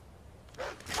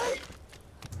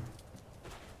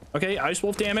 Okay, Ice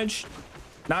Wolf damage.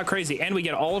 Not crazy. And we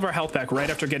get all of our health back right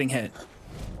after getting hit.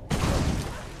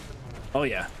 Oh,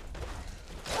 yeah.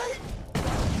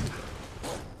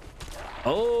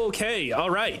 Okay, all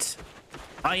right.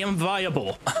 I am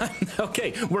viable.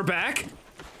 Okay, we're back.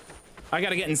 I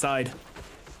gotta get inside.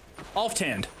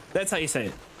 Alt-hand. That's how you say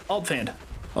it. Alt-hand.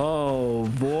 Oh,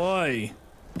 boy.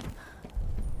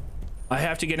 I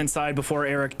have to get inside before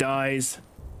Eric dies.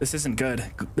 This isn't good.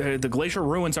 The glacier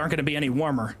ruins aren't going to be any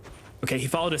warmer. Okay, he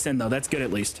followed us in, though. That's good,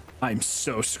 at least. I'm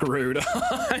so screwed.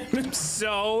 I'm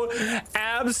so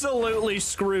absolutely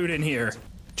screwed in here.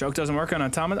 Joke doesn't work on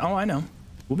automaton. Oh, I know.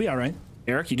 We'll be all right.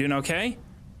 Eric, you doing okay?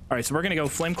 All right, so we're going to go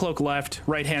flame cloak left,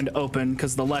 right hand open,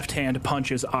 because the left hand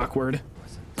punch is awkward.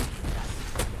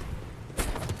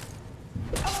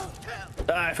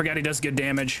 I forgot he does good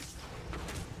damage.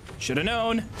 Should have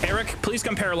known. Eric, please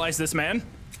come paralyze this man.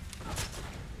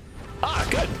 Ah,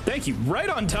 good. Thank you. Right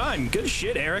on time. Good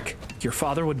shit, Eric. Your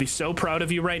father would be so proud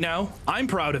of you right now. I'm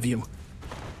proud of you.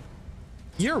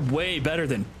 You're way better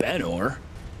than Benor.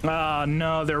 Ah,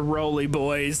 no, they're roly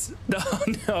boys. No,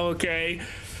 okay.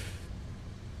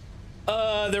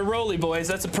 They're roly boys.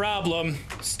 That's a problem.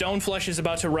 Stoneflesh is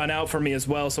about to run out for me as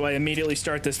well, so I immediately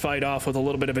start this fight off with a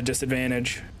little bit of a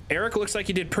disadvantage. Eric looks like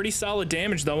he did pretty solid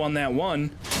damage, though, on that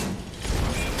one.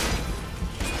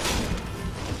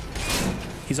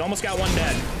 He's almost got one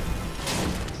dead.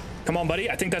 Come on,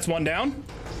 buddy. I think that's one down.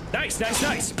 Nice, nice,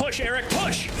 nice. Push, Eric,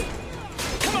 push.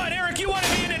 Come on, Eric. You want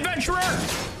to be an adventurer?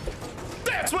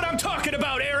 That's what I'm talking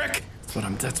about, Eric.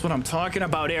 That's what I'm talking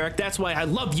about, Eric. That's why I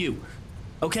love you.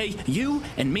 Okay, you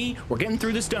and me, we're getting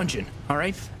through this dungeon, all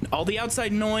right? All the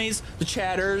outside noise, the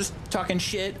chatters, talking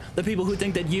shit, the people who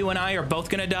think that you and I are both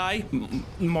gonna die,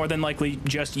 more than likely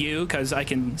just you, because I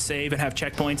can save and have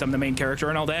checkpoints, I'm the main character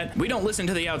and all that. We don't listen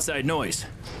to the outside noise.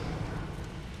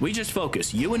 We just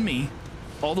focus, you and me,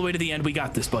 all the way to the end. We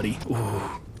got this, buddy. Ooh.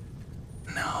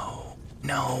 No,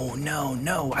 no, no,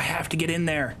 no, I have to get in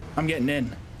there. I'm getting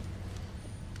in.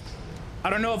 I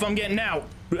don't know if I'm getting out.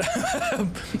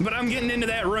 But I'm getting into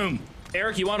that room.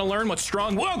 Eric, you want to learn what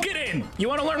strong will? Get in. You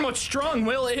want to learn what strong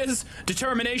will is?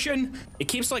 Determination. It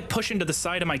keeps like pushing to the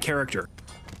side of my character.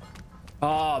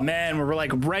 Oh man, we're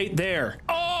like right there.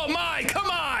 Oh my, come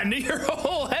on. Your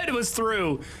whole head was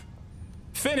through.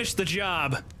 Finish the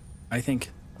job. I think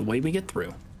the way we get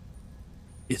through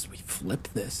is we flip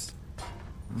this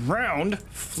round,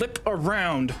 flip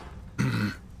around.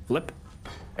 Flip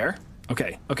there.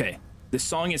 Okay, okay. This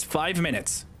song is 5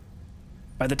 minutes.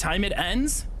 By the time it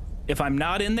ends, if I'm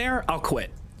not in there, I'll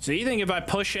quit. So you think if I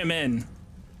push him in...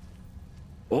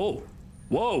 Oh,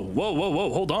 whoa, whoa, whoa,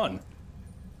 whoa, hold on.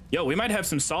 Yo, we might have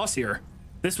some sauce here.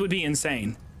 This would be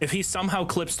insane if he somehow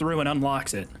clips through and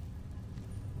unlocks it.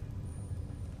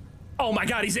 Oh my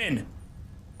God, he's in.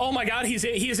 Oh my God, he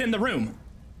is in the room.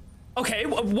 Okay,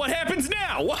 what happens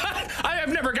now? What? I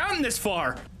have never gotten this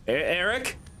far.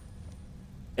 Eric,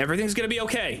 everything's gonna be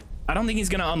okay. I don't think he's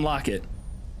gonna unlock it.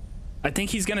 I think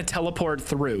he's gonna teleport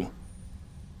through.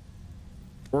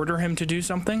 Order him to do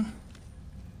something?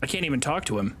 I can't even talk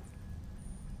to him.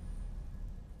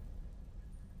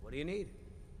 What do you need?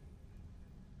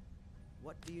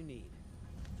 What do you need?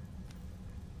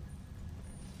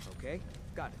 Okay,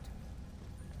 got it.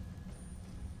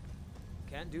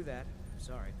 Can't do that.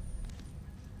 Sorry.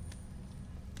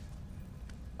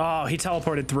 Oh, he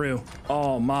teleported through.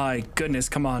 Oh my goodness,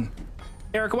 come on.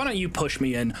 Eric, why don't you push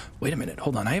me in? Wait a minute,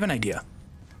 hold on, I have an idea.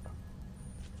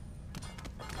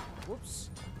 Whoops.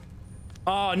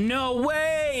 Oh, no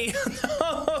way!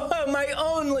 My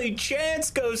only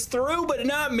chance goes through, but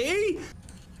not me?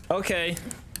 Okay.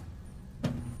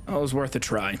 That was worth a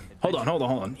try. Hold on, hold on,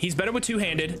 hold on. He's better with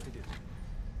two-handed.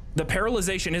 The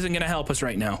paralyzation isn't gonna help us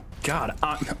right now. God,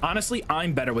 honestly,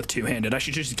 I'm better with two-handed. I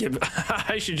should just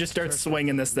I should just start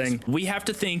swinging this thing. We have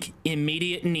to think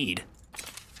immediate need.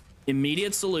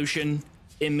 Immediate solution,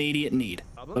 immediate need.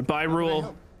 But by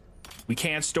rule, we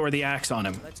can't store the axe on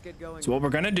him. So what we're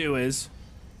gonna do is,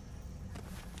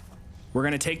 we're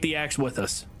gonna take the axe with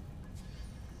us.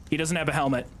 He doesn't have a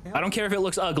helmet. I don't care if it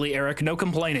looks ugly, Eric, no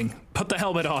complaining. Put the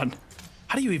helmet on.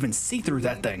 How do you even see through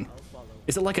that thing?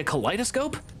 Is it like a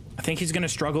kaleidoscope? I think he's gonna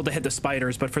struggle to hit the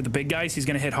spiders, but for the big guys, he's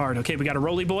gonna hit hard. Okay, we got a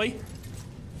roly boy.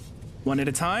 One at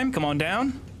a time, come on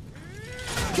down.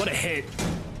 What a hit.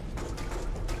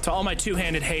 To all my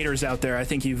two-handed haters out there, I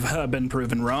think you've been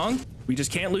proven wrong. We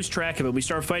just can't lose track of it. We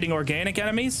start fighting organic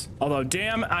enemies. Although,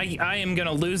 damn, I am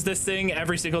gonna lose this thing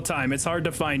every single time. It's hard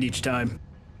to find each time.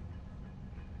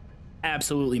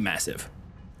 Absolutely massive.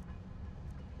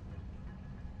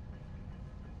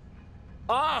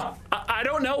 Ah, I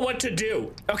don't know what to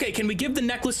do. Okay, can we give the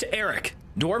necklace to Eric?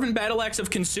 Dwarven Battle Axe of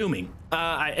Consuming.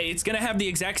 It's gonna have the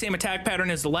exact same attack pattern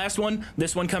as the last one.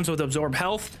 This one comes with Absorb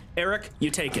Health. Eric, you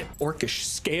take it. Orcish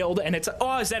Scaled, and it's,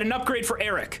 oh, is that an upgrade for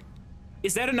Eric?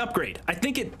 Is that an upgrade? I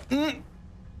think it,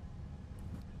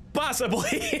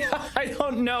 possibly. I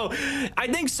don't know. I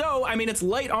think so. I mean, it's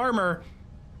light armor.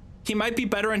 He might be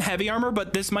better in heavy armor,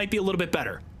 but this might be a little bit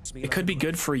better. It could be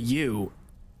good for you.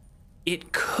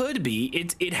 It could be.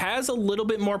 It has a little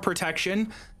bit more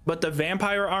protection, but the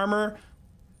vampire armor,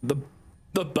 the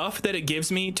buff that it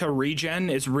gives me to regen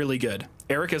is really good.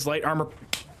 Eric is light armor.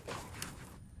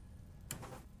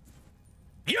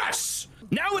 Yes!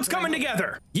 Now it's coming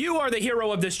together. You are the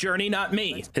hero of this journey, not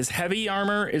me. His heavy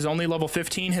armor is only level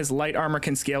 15. His light armor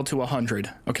can scale to 100.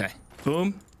 Okay,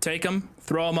 boom. Take him,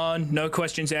 throw him on, no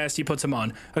questions asked, he puts him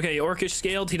on. Okay, Orcish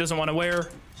Scaled, he doesn't want to wear.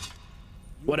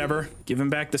 Whatever, give him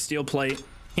back the steel plate.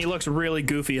 He looks really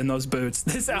goofy in those boots.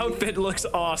 This outfit looks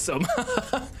awesome.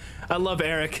 I love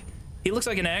Eric. He looks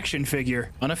like an action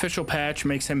figure. Unofficial patch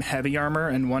makes him heavy armor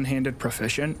and one-handed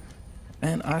proficient.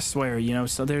 And I swear, you know,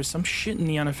 so there's some shit in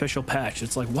the unofficial patch.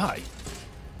 It's like, why?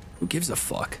 Who gives a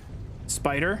fuck?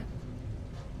 Spider.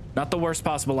 Not the worst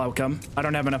possible outcome. I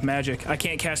don't have enough magic. I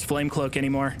can't cast Flame Cloak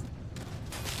anymore.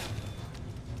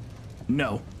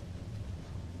 No.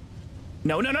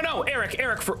 No, no, no, no!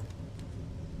 Eric, for...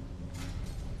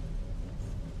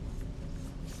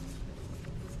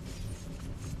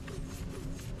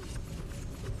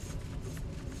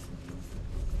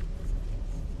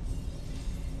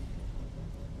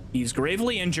 He's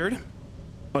gravely injured,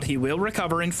 but he will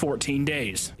recover in 14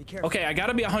 days. Okay, I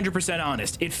gotta be 100%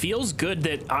 honest. It feels good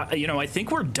that, you know, I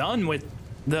think we're done with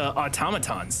the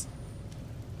automatons.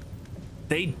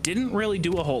 They didn't really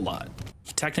do a whole lot.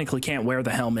 He technically can't wear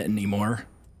the helmet anymore,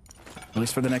 at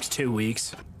least for the next 2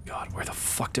 weeks. God, where the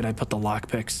fuck did I put the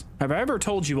lockpicks? Have I ever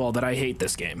told you all that I hate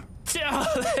this game?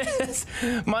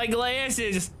 My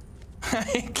glasses.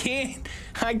 I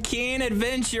can't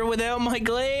adventure without my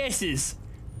glasses.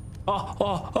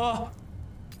 Oh.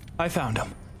 I found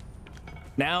him.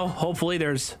 Now, hopefully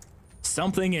there's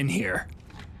something in here.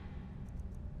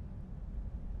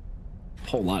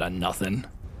 Whole lot of nothing.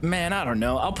 Man, I don't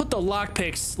know. I'll put the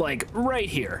lockpicks, like, right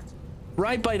here.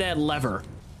 Right by that lever.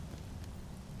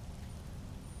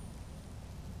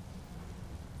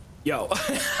 Yo.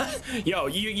 Yo,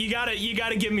 you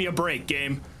gotta give me a break,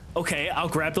 game. Okay, I'll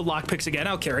grab the lockpicks again.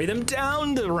 I'll carry them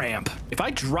down the ramp. If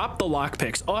I drop the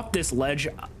lockpicks off this ledge,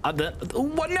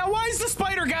 what now? Why is the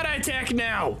spider gotta attack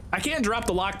now? I can't drop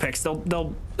the lockpicks.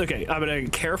 They'll. Okay, I'm gonna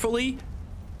carefully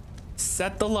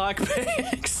set the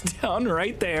lockpicks down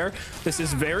right there. This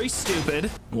is very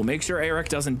stupid. We'll make sure Eric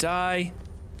doesn't die.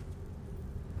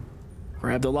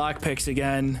 Grab the lockpicks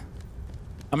again.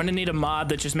 I'm gonna need a mod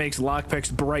that just makes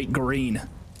lockpicks bright green.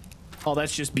 Oh,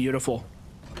 that's just beautiful.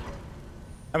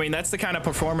 I mean, that's the kind of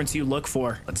performance you look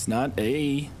for. Let's not let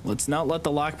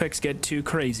the lockpicks get too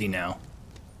crazy now.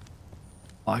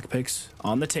 Lockpicks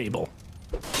on the table.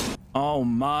 Oh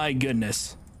my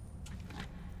goodness.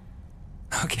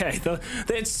 Okay,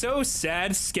 it's so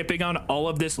sad skipping on all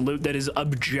of this loot that is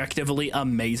objectively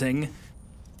amazing.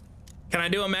 Can I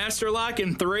do a master lock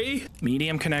in 3?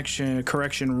 Medium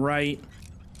correction right.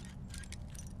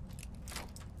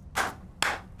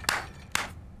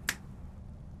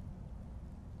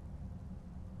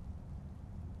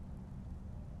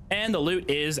 And the loot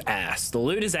is ass. The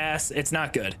loot is ass. It's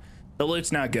not good. The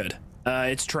loot's not good.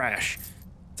 It's trash.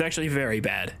 It's actually very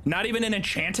bad. Not even an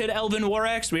enchanted Elven War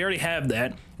Axe. We already have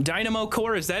that. Dynamo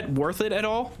Core, is that worth it at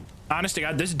all? Honest to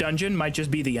God, this dungeon might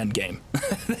just be the end game.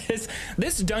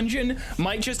 This dungeon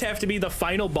might just have to be the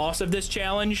final boss of this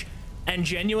challenge. And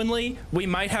genuinely, we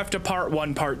might have to part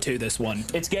 1, part 2 this one.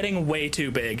 It's getting way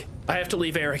too big. I have to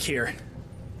leave Eric here.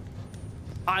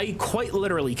 I quite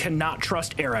literally cannot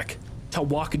trust Eric to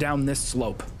walk down this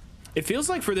slope. It feels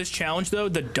like for this challenge though,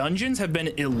 the dungeons have been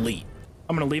elite.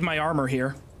 I'm gonna leave my armor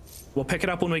here. We'll pick it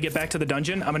up when we get back to the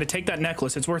dungeon. I'm gonna take that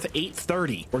necklace. It's worth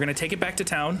 830. We're gonna take it back to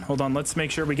town. Hold on, let's make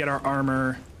sure we get our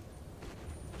armor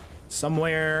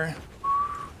somewhere.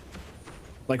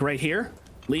 Like right here.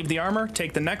 Leave the armor,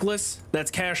 take the necklace. That's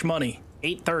cash money.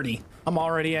 830. I'm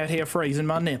already out here freezing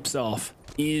my nips off.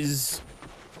 Is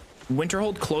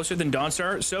Winterhold closer than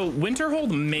Dawnstar? So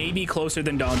Winterhold may be closer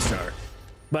than Dawnstar,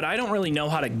 but I don't really know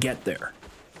how to get there.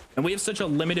 And we have such a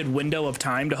limited window of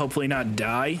time to hopefully not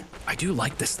die. I do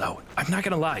like this though. I'm not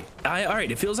gonna lie. All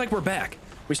right, it feels like we're back.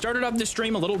 We started off this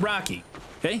stream a little rocky.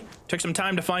 Okay, took some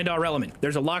time to find our element.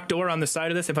 There's a locked door on the side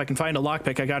of this. If I can find a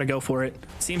lockpick, I gotta go for it.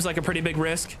 Seems like a pretty big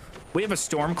risk. We have a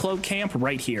Stormcloak camp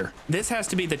right here. This has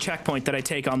to be the checkpoint that I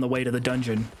take on the way to the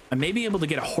dungeon. I may be able to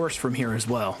get a horse from here as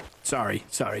well. Sorry,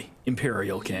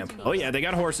 Imperial camp. Oh yeah, they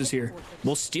got horses here.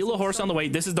 We'll steal a horse on the way.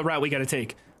 This is the route we gotta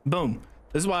take. Boom.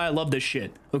 This is why I love this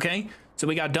shit, okay? So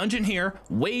we got dungeon here,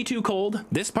 way too cold.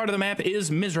 This part of the map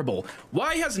is miserable.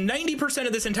 Why has 90%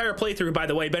 of this entire playthrough, by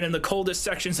the way, been in the coldest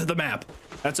sections of the map?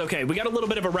 That's okay. We got a little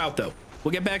bit of a route though.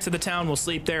 We'll get back to the town. We'll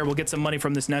sleep there. We'll get some money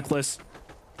from this necklace.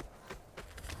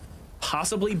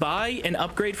 Possibly buy an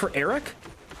upgrade for Eric?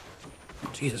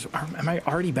 Jesus, am I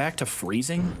already back to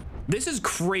freezing? This is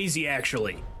crazy,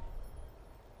 actually.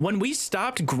 When we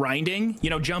stopped grinding, you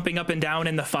know, jumping up and down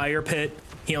in the fire pit,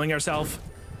 healing ourselves,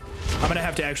 I'm gonna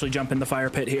have to actually jump in the fire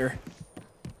pit here.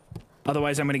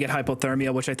 Otherwise, I'm gonna get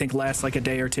hypothermia, which I think lasts like a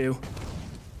day or two.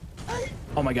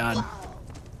 Oh my God.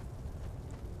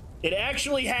 It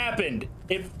actually happened.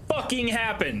 It fucking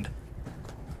happened.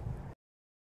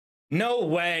 No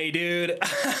way, dude.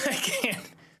 I can't.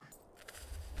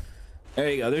 There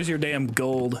you go. There's your damn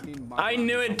gold. I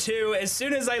knew it too. As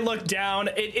soon as I looked down,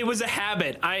 it was a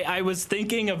habit. I was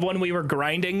thinking of when we were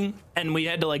grinding and we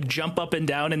had to like jump up and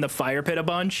down in the fire pit a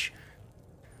bunch.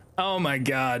 Oh my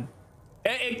God.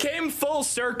 It came full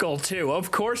circle too.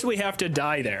 Of course we have to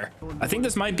die there. I think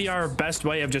this might be our best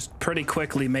way of just pretty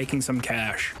quickly making some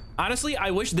cash. Honestly,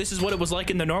 I wish this is what it was like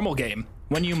in the normal game.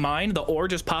 When you mine, the ore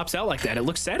just pops out like that. It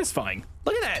looks satisfying.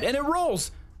 Look at that, and it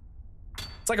rolls.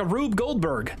 It's like a Rube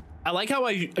Goldberg. I like how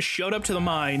I showed up to the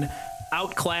mine,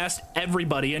 outclassed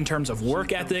everybody in terms of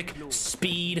work ethic,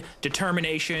 speed,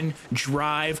 determination,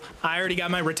 drive. I already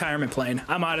got my retirement plan.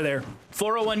 I'm out of there.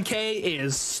 401k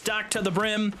is stocked to the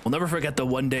brim. We'll never forget the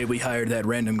one day we hired that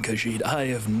random Khajiit. I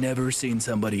have never seen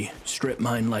somebody strip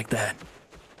mine like that.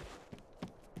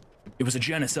 It was a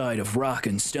genocide of rock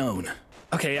and stone.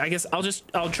 Okay, I guess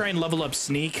I'll try and level up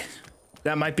sneak.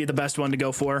 That might be the best one to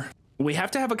go for. We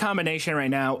have to have a combination right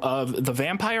now of the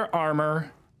vampire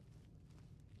armor,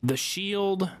 the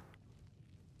shield,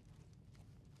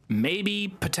 maybe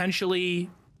potentially,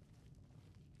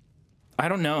 I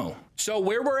don't know. So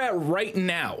where we're at right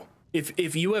now,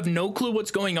 if you have no clue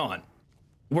what's going on,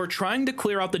 we're trying to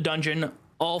clear out the dungeon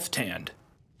Alftand.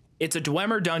 It's a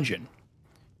Dwemer dungeon.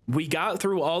 We got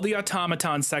through all the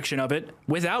automaton section of it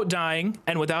without dying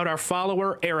and without our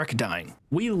follower Eric dying.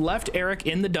 We left Eric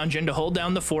in the dungeon to hold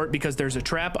down the fort because there's a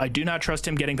trap. I do not trust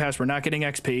him getting past. We're not getting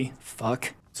XP.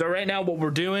 Fuck. So right now what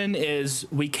we're doing is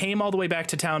we came all the way back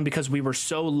to town because we were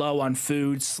so low on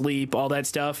food, sleep, all that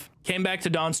stuff. Came back to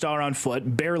Dawnstar on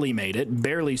foot, barely made it,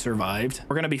 barely survived.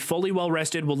 We're gonna be fully well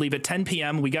rested. We'll leave at 10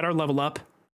 p.m. We got our level up.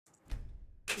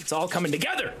 It's all coming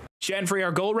together. Shanfree,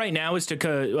 our goal right now is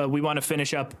to, we want to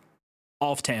finish up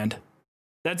Alftand.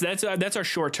 That's our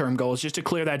short-term goal, is just to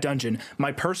clear that dungeon.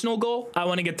 My personal goal, I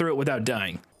want to get through it without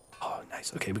dying. Oh,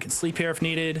 nice. Okay, we can sleep here if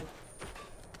needed.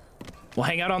 We'll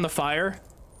hang out on the fire.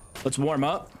 Let's warm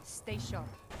up. Stay sharp.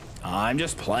 I'm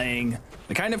just playing.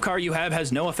 The kind of car you have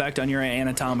has no effect on your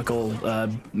anatomical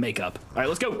makeup. All right,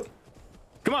 let's go.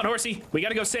 Come on, horsey. We got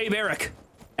to go save Eric.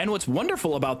 And what's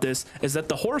wonderful about this is that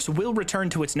the horse will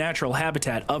return to its natural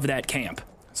habitat of that camp.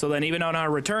 So then even on our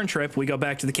return trip, we go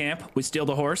back to the camp, we steal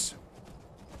the horse,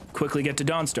 quickly get to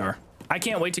Dawnstar. I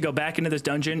can't wait to go back into this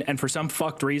dungeon, and for some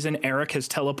fucked reason, Eric has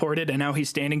teleported, and now he's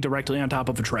standing directly on top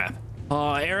of a trap.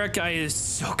 Oh, Eric, it is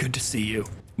so good to see you.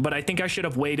 But I think I should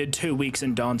have waited 2 weeks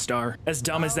in Dawnstar. As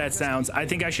dumb as that sounds, I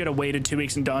think I should have waited 2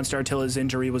 weeks in Dawnstar till his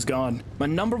injury was gone. My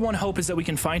number one hope is that we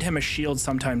can find him a shield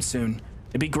sometime soon.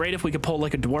 It'd be great if we could pull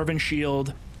like a dwarven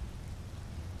shield.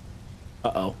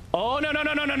 Uh-oh. Oh, no, no,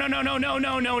 no, no, no, no, no, no, no,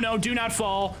 no, no, no, do not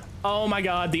fall. Oh my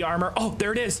God, the armor. Oh,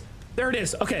 there it is. There it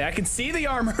is. Okay, I can see the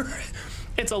armor.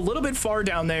 It's a little bit far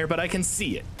down there, but I can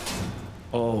see it.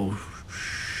 Oh,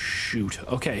 shoot.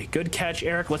 Okay, good catch,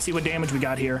 Eric. Let's see what damage we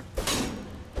got here.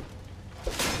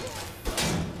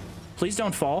 Please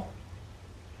don't fall.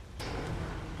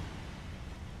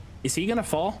 Is he gonna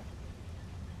fall?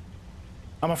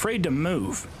 I'm afraid to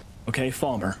move. Okay,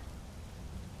 Falmer.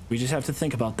 We just have to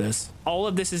think about this. All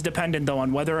of this is dependent, though,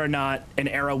 on whether or not an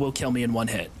arrow will kill me in one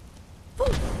hit.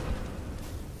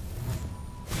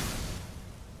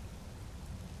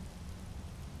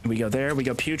 We go there, we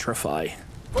go putrefy.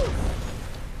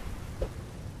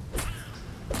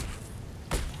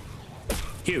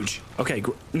 Huge. Okay,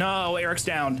 no, Eric's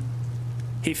down.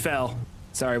 He fell.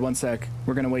 Sorry, one sec.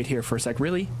 We're gonna wait here for a sec.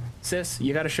 Really? sis,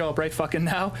 you gotta show up right fucking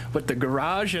now with the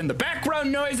garage and the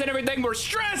background noise and everything. We're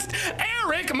stressed.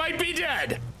 Eric might be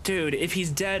dead. Dude, if he's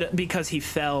dead because he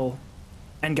fell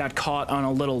and got caught on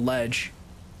a little ledge,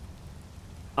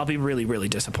 I'll be really, really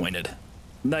disappointed.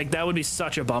 Like, that would be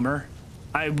such a bummer.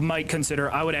 I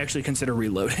would actually consider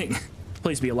reloading.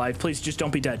 Please be alive. Please just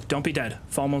don't be dead. Don't be dead.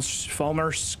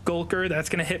 Falmer Skulker, that's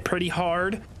gonna hit pretty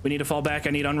hard. We need to fall back. I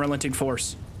need unrelenting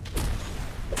force.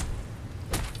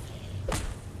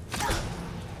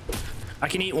 I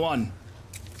can eat one.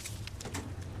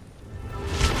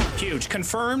 Huge.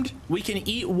 Confirmed. We can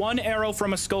eat one arrow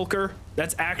from a Skulker.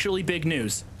 That's actually big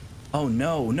news. Oh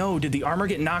no, no. Did the armor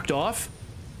get knocked off?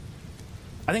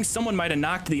 I think someone might have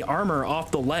knocked the armor off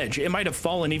the ledge. It might have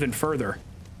fallen even further.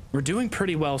 We're doing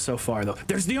pretty well so far, though.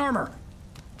 There's the armor.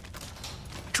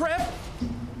 Trip.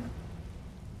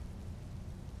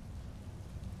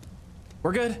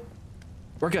 We're good.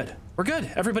 We're good. We're good.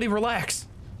 Everybody relax.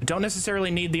 I don't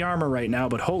necessarily need the armor right now,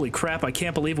 but holy crap, I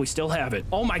can't believe we still have it.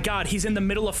 Oh my God, he's in the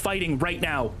middle of fighting right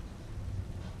now.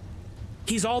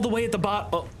 He's all the way at the bottom.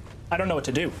 Oh, I don't know what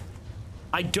to do.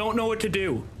 I don't know what to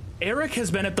do. Eric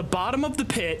has been at the bottom of the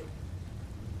pit,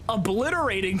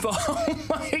 obliterating. Oh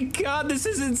my God, this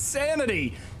is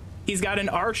insanity. He's got an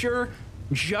archer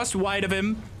just wide of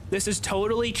him. This is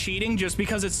totally cheating just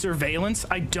because it's surveillance.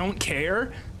 I don't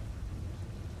care.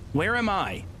 Where am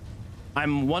I?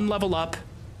 I'm one level up.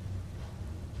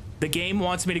 The game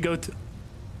wants me to go to...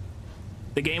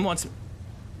 The game wants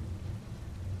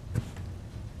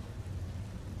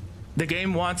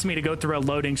me to go through a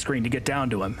loading screen to get down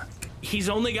to him. He's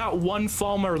only got one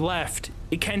Falmer left.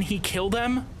 Can he kill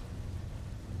them?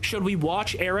 Should we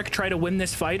watch Eric try to win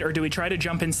this fight, or do we try to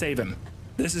jump and save him?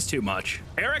 This is too much.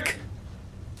 Eric!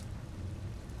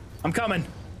 I'm coming.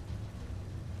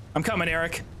 I'm coming,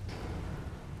 Eric.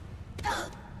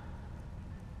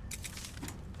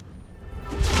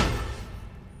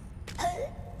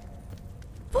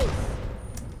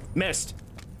 Missed.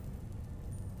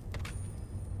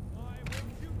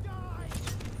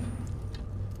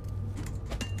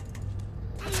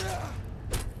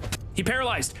 He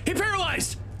paralyzed. He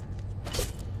paralyzed.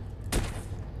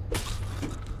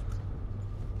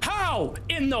 How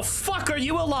in the fuck are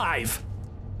you alive?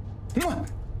 Mwah,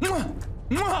 mwah,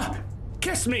 mwah.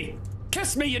 Kiss me.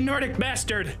 Kiss me, you Nordic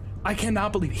bastard. I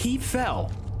cannot believe he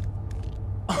fell.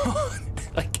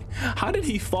 Like, how did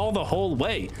he fall the whole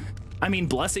way? I mean,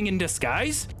 blessing in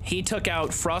disguise? He took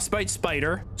out Frostbite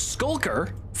Spider,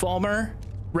 Skulker, Falmer,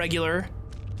 Regular.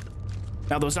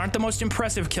 Now, those aren't the most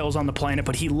impressive kills on the planet,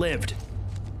 but he lived.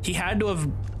 He had to have...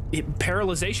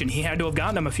 Paralyzation, he had to have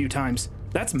gotten him a few times.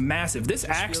 That's massive. This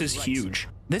axe is huge.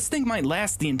 This thing might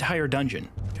last the entire dungeon.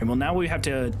 Okay, well, now we have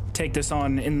to take this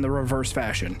on in the reverse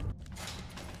fashion.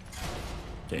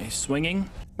 Okay, swinging.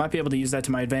 Might be able to use that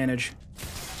to my advantage.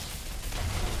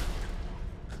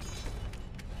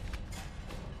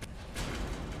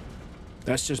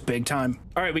 That's just big time.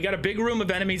 All right, we got a big room of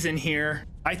enemies in here.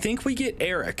 I think we get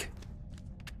Eric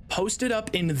posted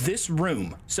up in this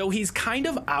room. So he's kind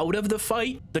of out of the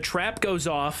fight. The trap goes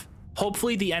off.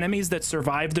 Hopefully the enemies that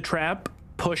survive the trap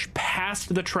push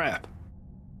past the trap.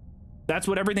 That's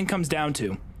what everything comes down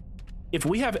to. If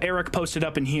we have Eric posted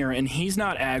up in here and he's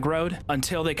not aggroed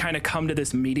until they kind of come to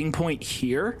this meeting point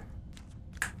here,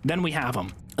 then we have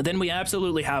him. Then we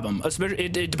absolutely have them. Especially,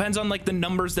 it depends on like the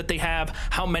numbers that they have,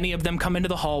 how many of them come into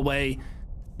the hallway.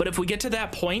 But if we get to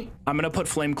that point, I'm gonna put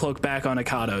Flame Cloak back on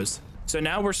Akado's. So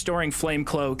now we're storing Flame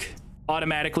Cloak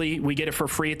automatically. We get it for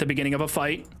free at the beginning of a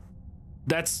fight.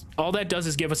 That's all that does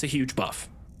is give us a huge buff.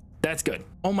 That's good.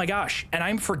 Oh my gosh, and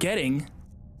I'm forgetting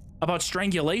about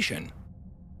Strangulation.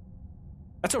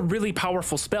 That's a really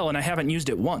powerful spell, and I haven't used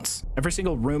it once. Every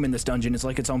single room in this dungeon is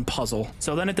like its own puzzle.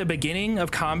 So then at the beginning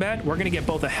of combat, we're gonna get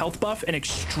both a health buff and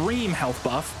extreme health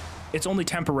buff. It's only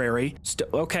temporary.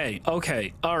 Okay,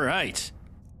 all right.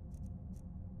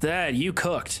 That, you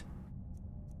cooked.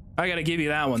 I gotta give you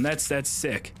that one. That's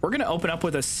sick. We're gonna open up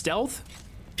with a stealth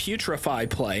putrefy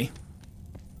play.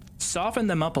 Soften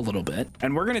them up a little bit.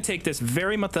 And we're gonna take this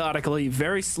very methodically,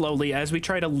 very slowly as we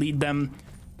try to lead them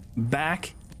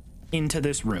back into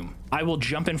this room. I will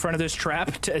jump in front of this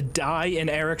trap to die in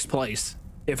Eric's place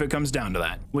if it comes down to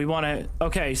that. We want to...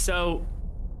 Okay, so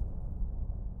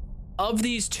of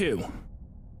these two,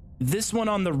 this one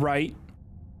on the right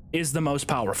is the most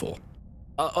powerful.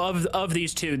 Of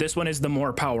these two, this one is the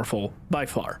more powerful by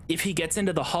far. If he gets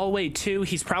into the hallway too,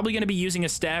 he's probably going to be using a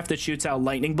staff that shoots out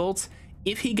lightning bolts.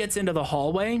 If he gets into the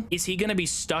hallway, is he going to be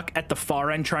stuck at the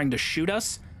far end trying to shoot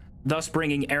us, thus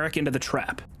bringing Eric into the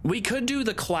trap? We could do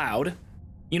the cloud,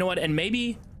 you know what, and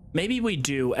maybe Maybe we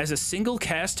do as a single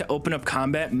cast to open up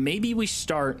combat. Maybe we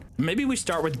start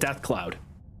with Death Cloud.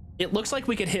 It looks like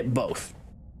we could hit both.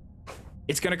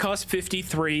 It's going to cost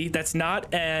 53. That's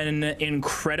not an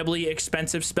incredibly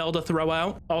expensive spell to throw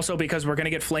out. Also, because we're going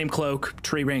to get Flame Cloak,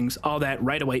 Tree Rings, all that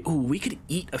right away. Ooh, we could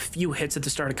eat a few hits at the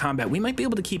start of combat. We might be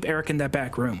able to keep Eric in that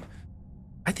back room.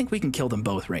 I think we can kill them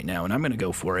both right now, and I'm going to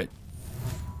go for it.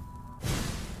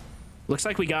 Looks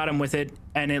like we got him with it,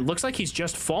 and it looks like he's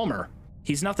just Falmer.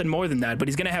 He's nothing more than that, but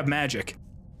he's going to have magic.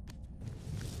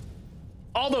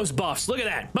 All those buffs, look at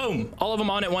that. Boom. All of them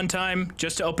on at one time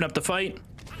just to open up the fight.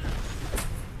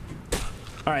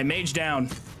 All right, mage down.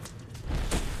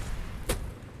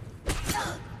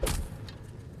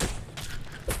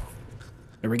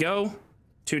 There we go.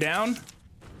 2 down.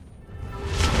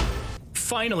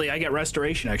 Finally, I get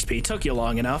restoration XP. Took you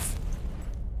long enough.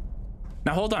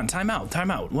 Now hold on, time out,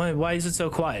 time out. Why is it so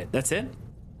quiet? That's it?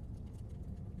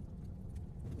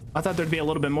 I thought there'd be a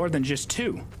little bit more than just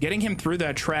 2. Getting him through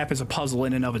that trap is a puzzle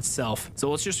in and of itself. So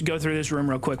let's just go through this room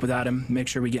real quick without him. Make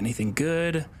sure we get anything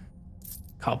good.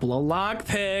 Couple of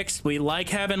lockpicks. We like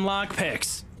having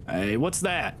lockpicks. Hey, what's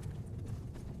that?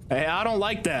 Hey, I don't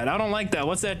like that. I don't like that.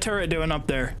 What's that turret doing up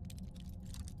there?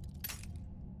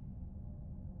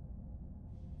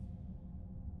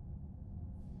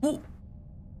 Well,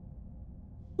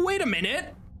 wait a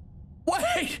minute.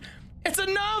 Wait, it's a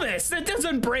novice. It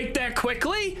doesn't break that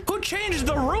quickly. Who changed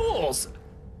the rules?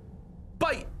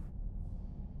 By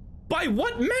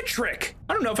what metric?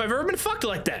 I don't know if I've ever been fucked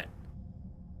like that.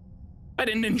 I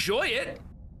didn't enjoy it.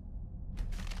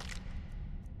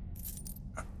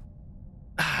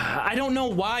 I don't know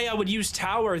why I would use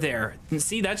tower there. And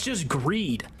see, that's just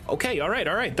greed. Okay, all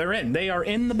right. They're in. They are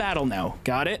in the battle now.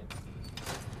 Got it.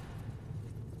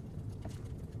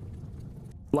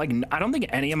 Like, I don't think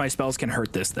any of my spells can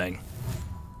hurt this thing.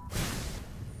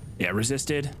 Yeah,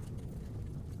 resisted.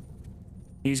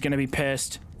 He's gonna be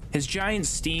pissed. His giant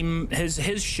steam, his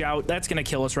shout, that's gonna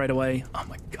kill us right away. Oh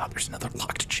my god, there's another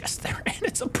locked chest there, and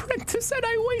it's Apprentice, and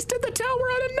I wasted the tower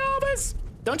on a novice!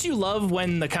 Don't you love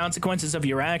when the consequences of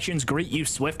your actions greet you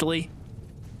swiftly?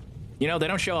 You know, they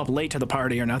don't show up late to the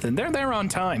party or nothing. They're there on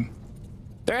time.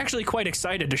 They're actually quite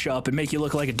excited to show up and make you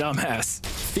look like a dumbass.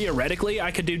 Theoretically,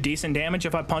 I could do decent damage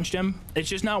if I punched him. It's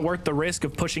just not worth the risk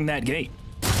of pushing that gate.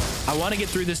 I want to get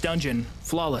through this dungeon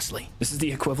flawlessly. This is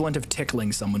the equivalent of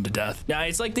tickling someone to death. Yeah,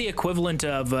 it's like the equivalent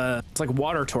of, it's like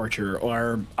water torture,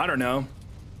 or I don't know.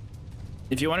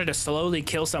 If you wanted to slowly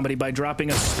kill somebody by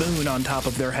dropping a spoon on top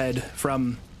of their head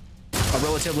from a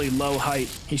relatively low height.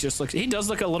 He does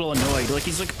look a little annoyed. Like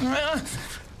he's like,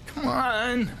 come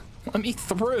on, let me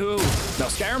through. No,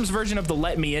 Skyrim's version of the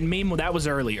let me in meme, well, that was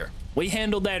earlier. We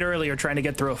handled that earlier trying to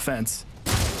get through a fence.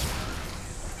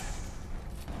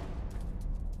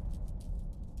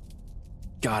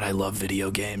 God, I love video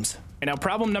games. And now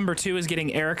problem number 2 is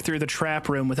getting Eric through the trap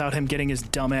room without him getting his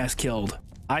dumbass killed.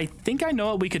 I think I know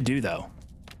what we could do though.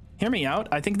 Hear me out.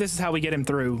 I think this is how we get him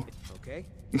through. Okay.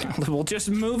 We'll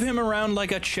just move him around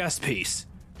like a chess piece.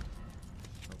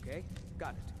 Okay,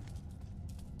 got it.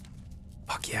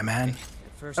 Fuck yeah, man.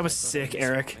 That was sick,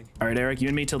 Eric. All right, Eric, you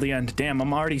and me till the end. Damn,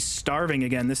 I'm already starving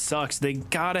again. This sucks. They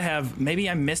gotta have, maybe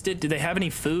I missed it. Do they have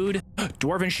any food?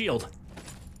 Dwarven shield.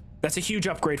 That's a huge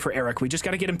upgrade for Eric. We just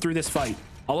got to get him through this fight.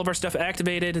 All of our stuff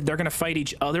activated. They're going to fight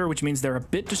each other, which means they're a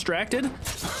bit distracted.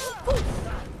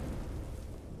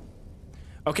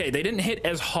 Okay, they didn't hit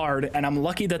as hard, and I'm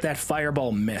lucky that that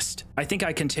fireball missed. I think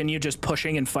I continue just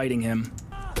pushing and fighting him.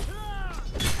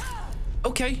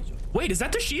 Okay. Wait, is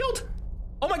that the shield?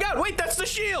 Oh my god, wait, that's the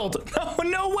shield! Oh,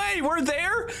 no way, we're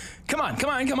there? Come on,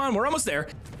 come on, come on, we're almost there.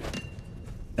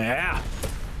 Yeah.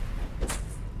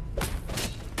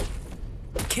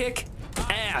 Kick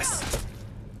ass.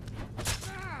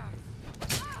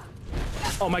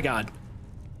 Oh my god.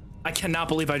 I cannot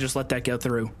believe I just let that go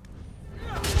through.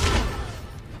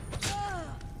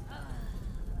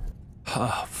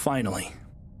 Finally.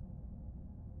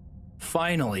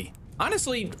 Finally.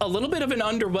 Honestly, a little bit of an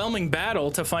underwhelming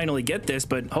battle to finally get this,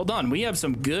 but hold on. We have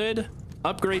some good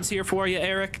upgrades here for you,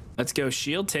 Eric. Let's go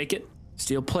shield, take it.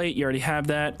 Steel plate, you already have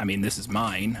that. I mean, this is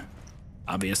mine.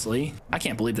 Obviously. I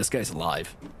can't believe this guy's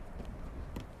alive.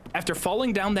 After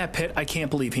falling down that pit, I can't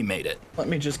believe he made it. Let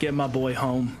me just get my boy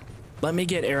home. Let me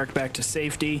get Eric back to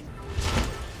safety.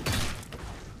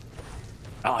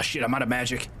 Oh shit, I'm out of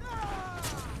magic.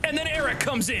 And then Eric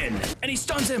comes in and he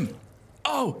stuns him.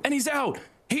 Oh, and he's out.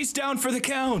 He's down for the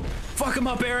count. Fuck him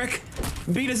up, Eric.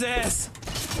 Beat his ass.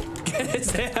 Get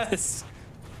his ass.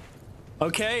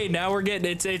 Okay, now we're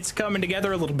getting, it's coming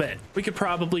together a little bit. We could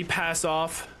probably pass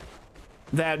off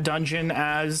that dungeon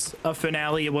as a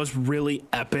finale. It was really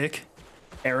epic.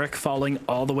 Eric falling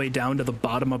all the way down to the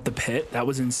bottom of the pit. That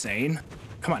was insane.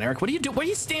 Come on, Eric. What are you doing? What are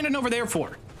you standing over there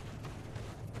for?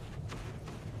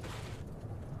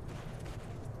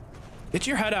 Get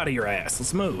your head out of your ass.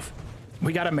 Let's move.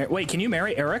 We gotta wait, can you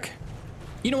marry Eric?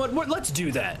 You know what? Let's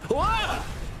do that. Ah!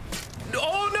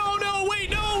 Oh, no, wait,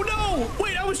 no.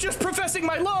 Wait, I was just professing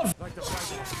my love.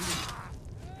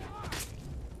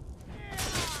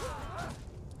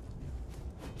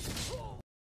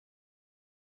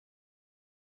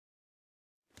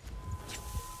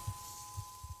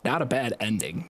 Not a bad ending.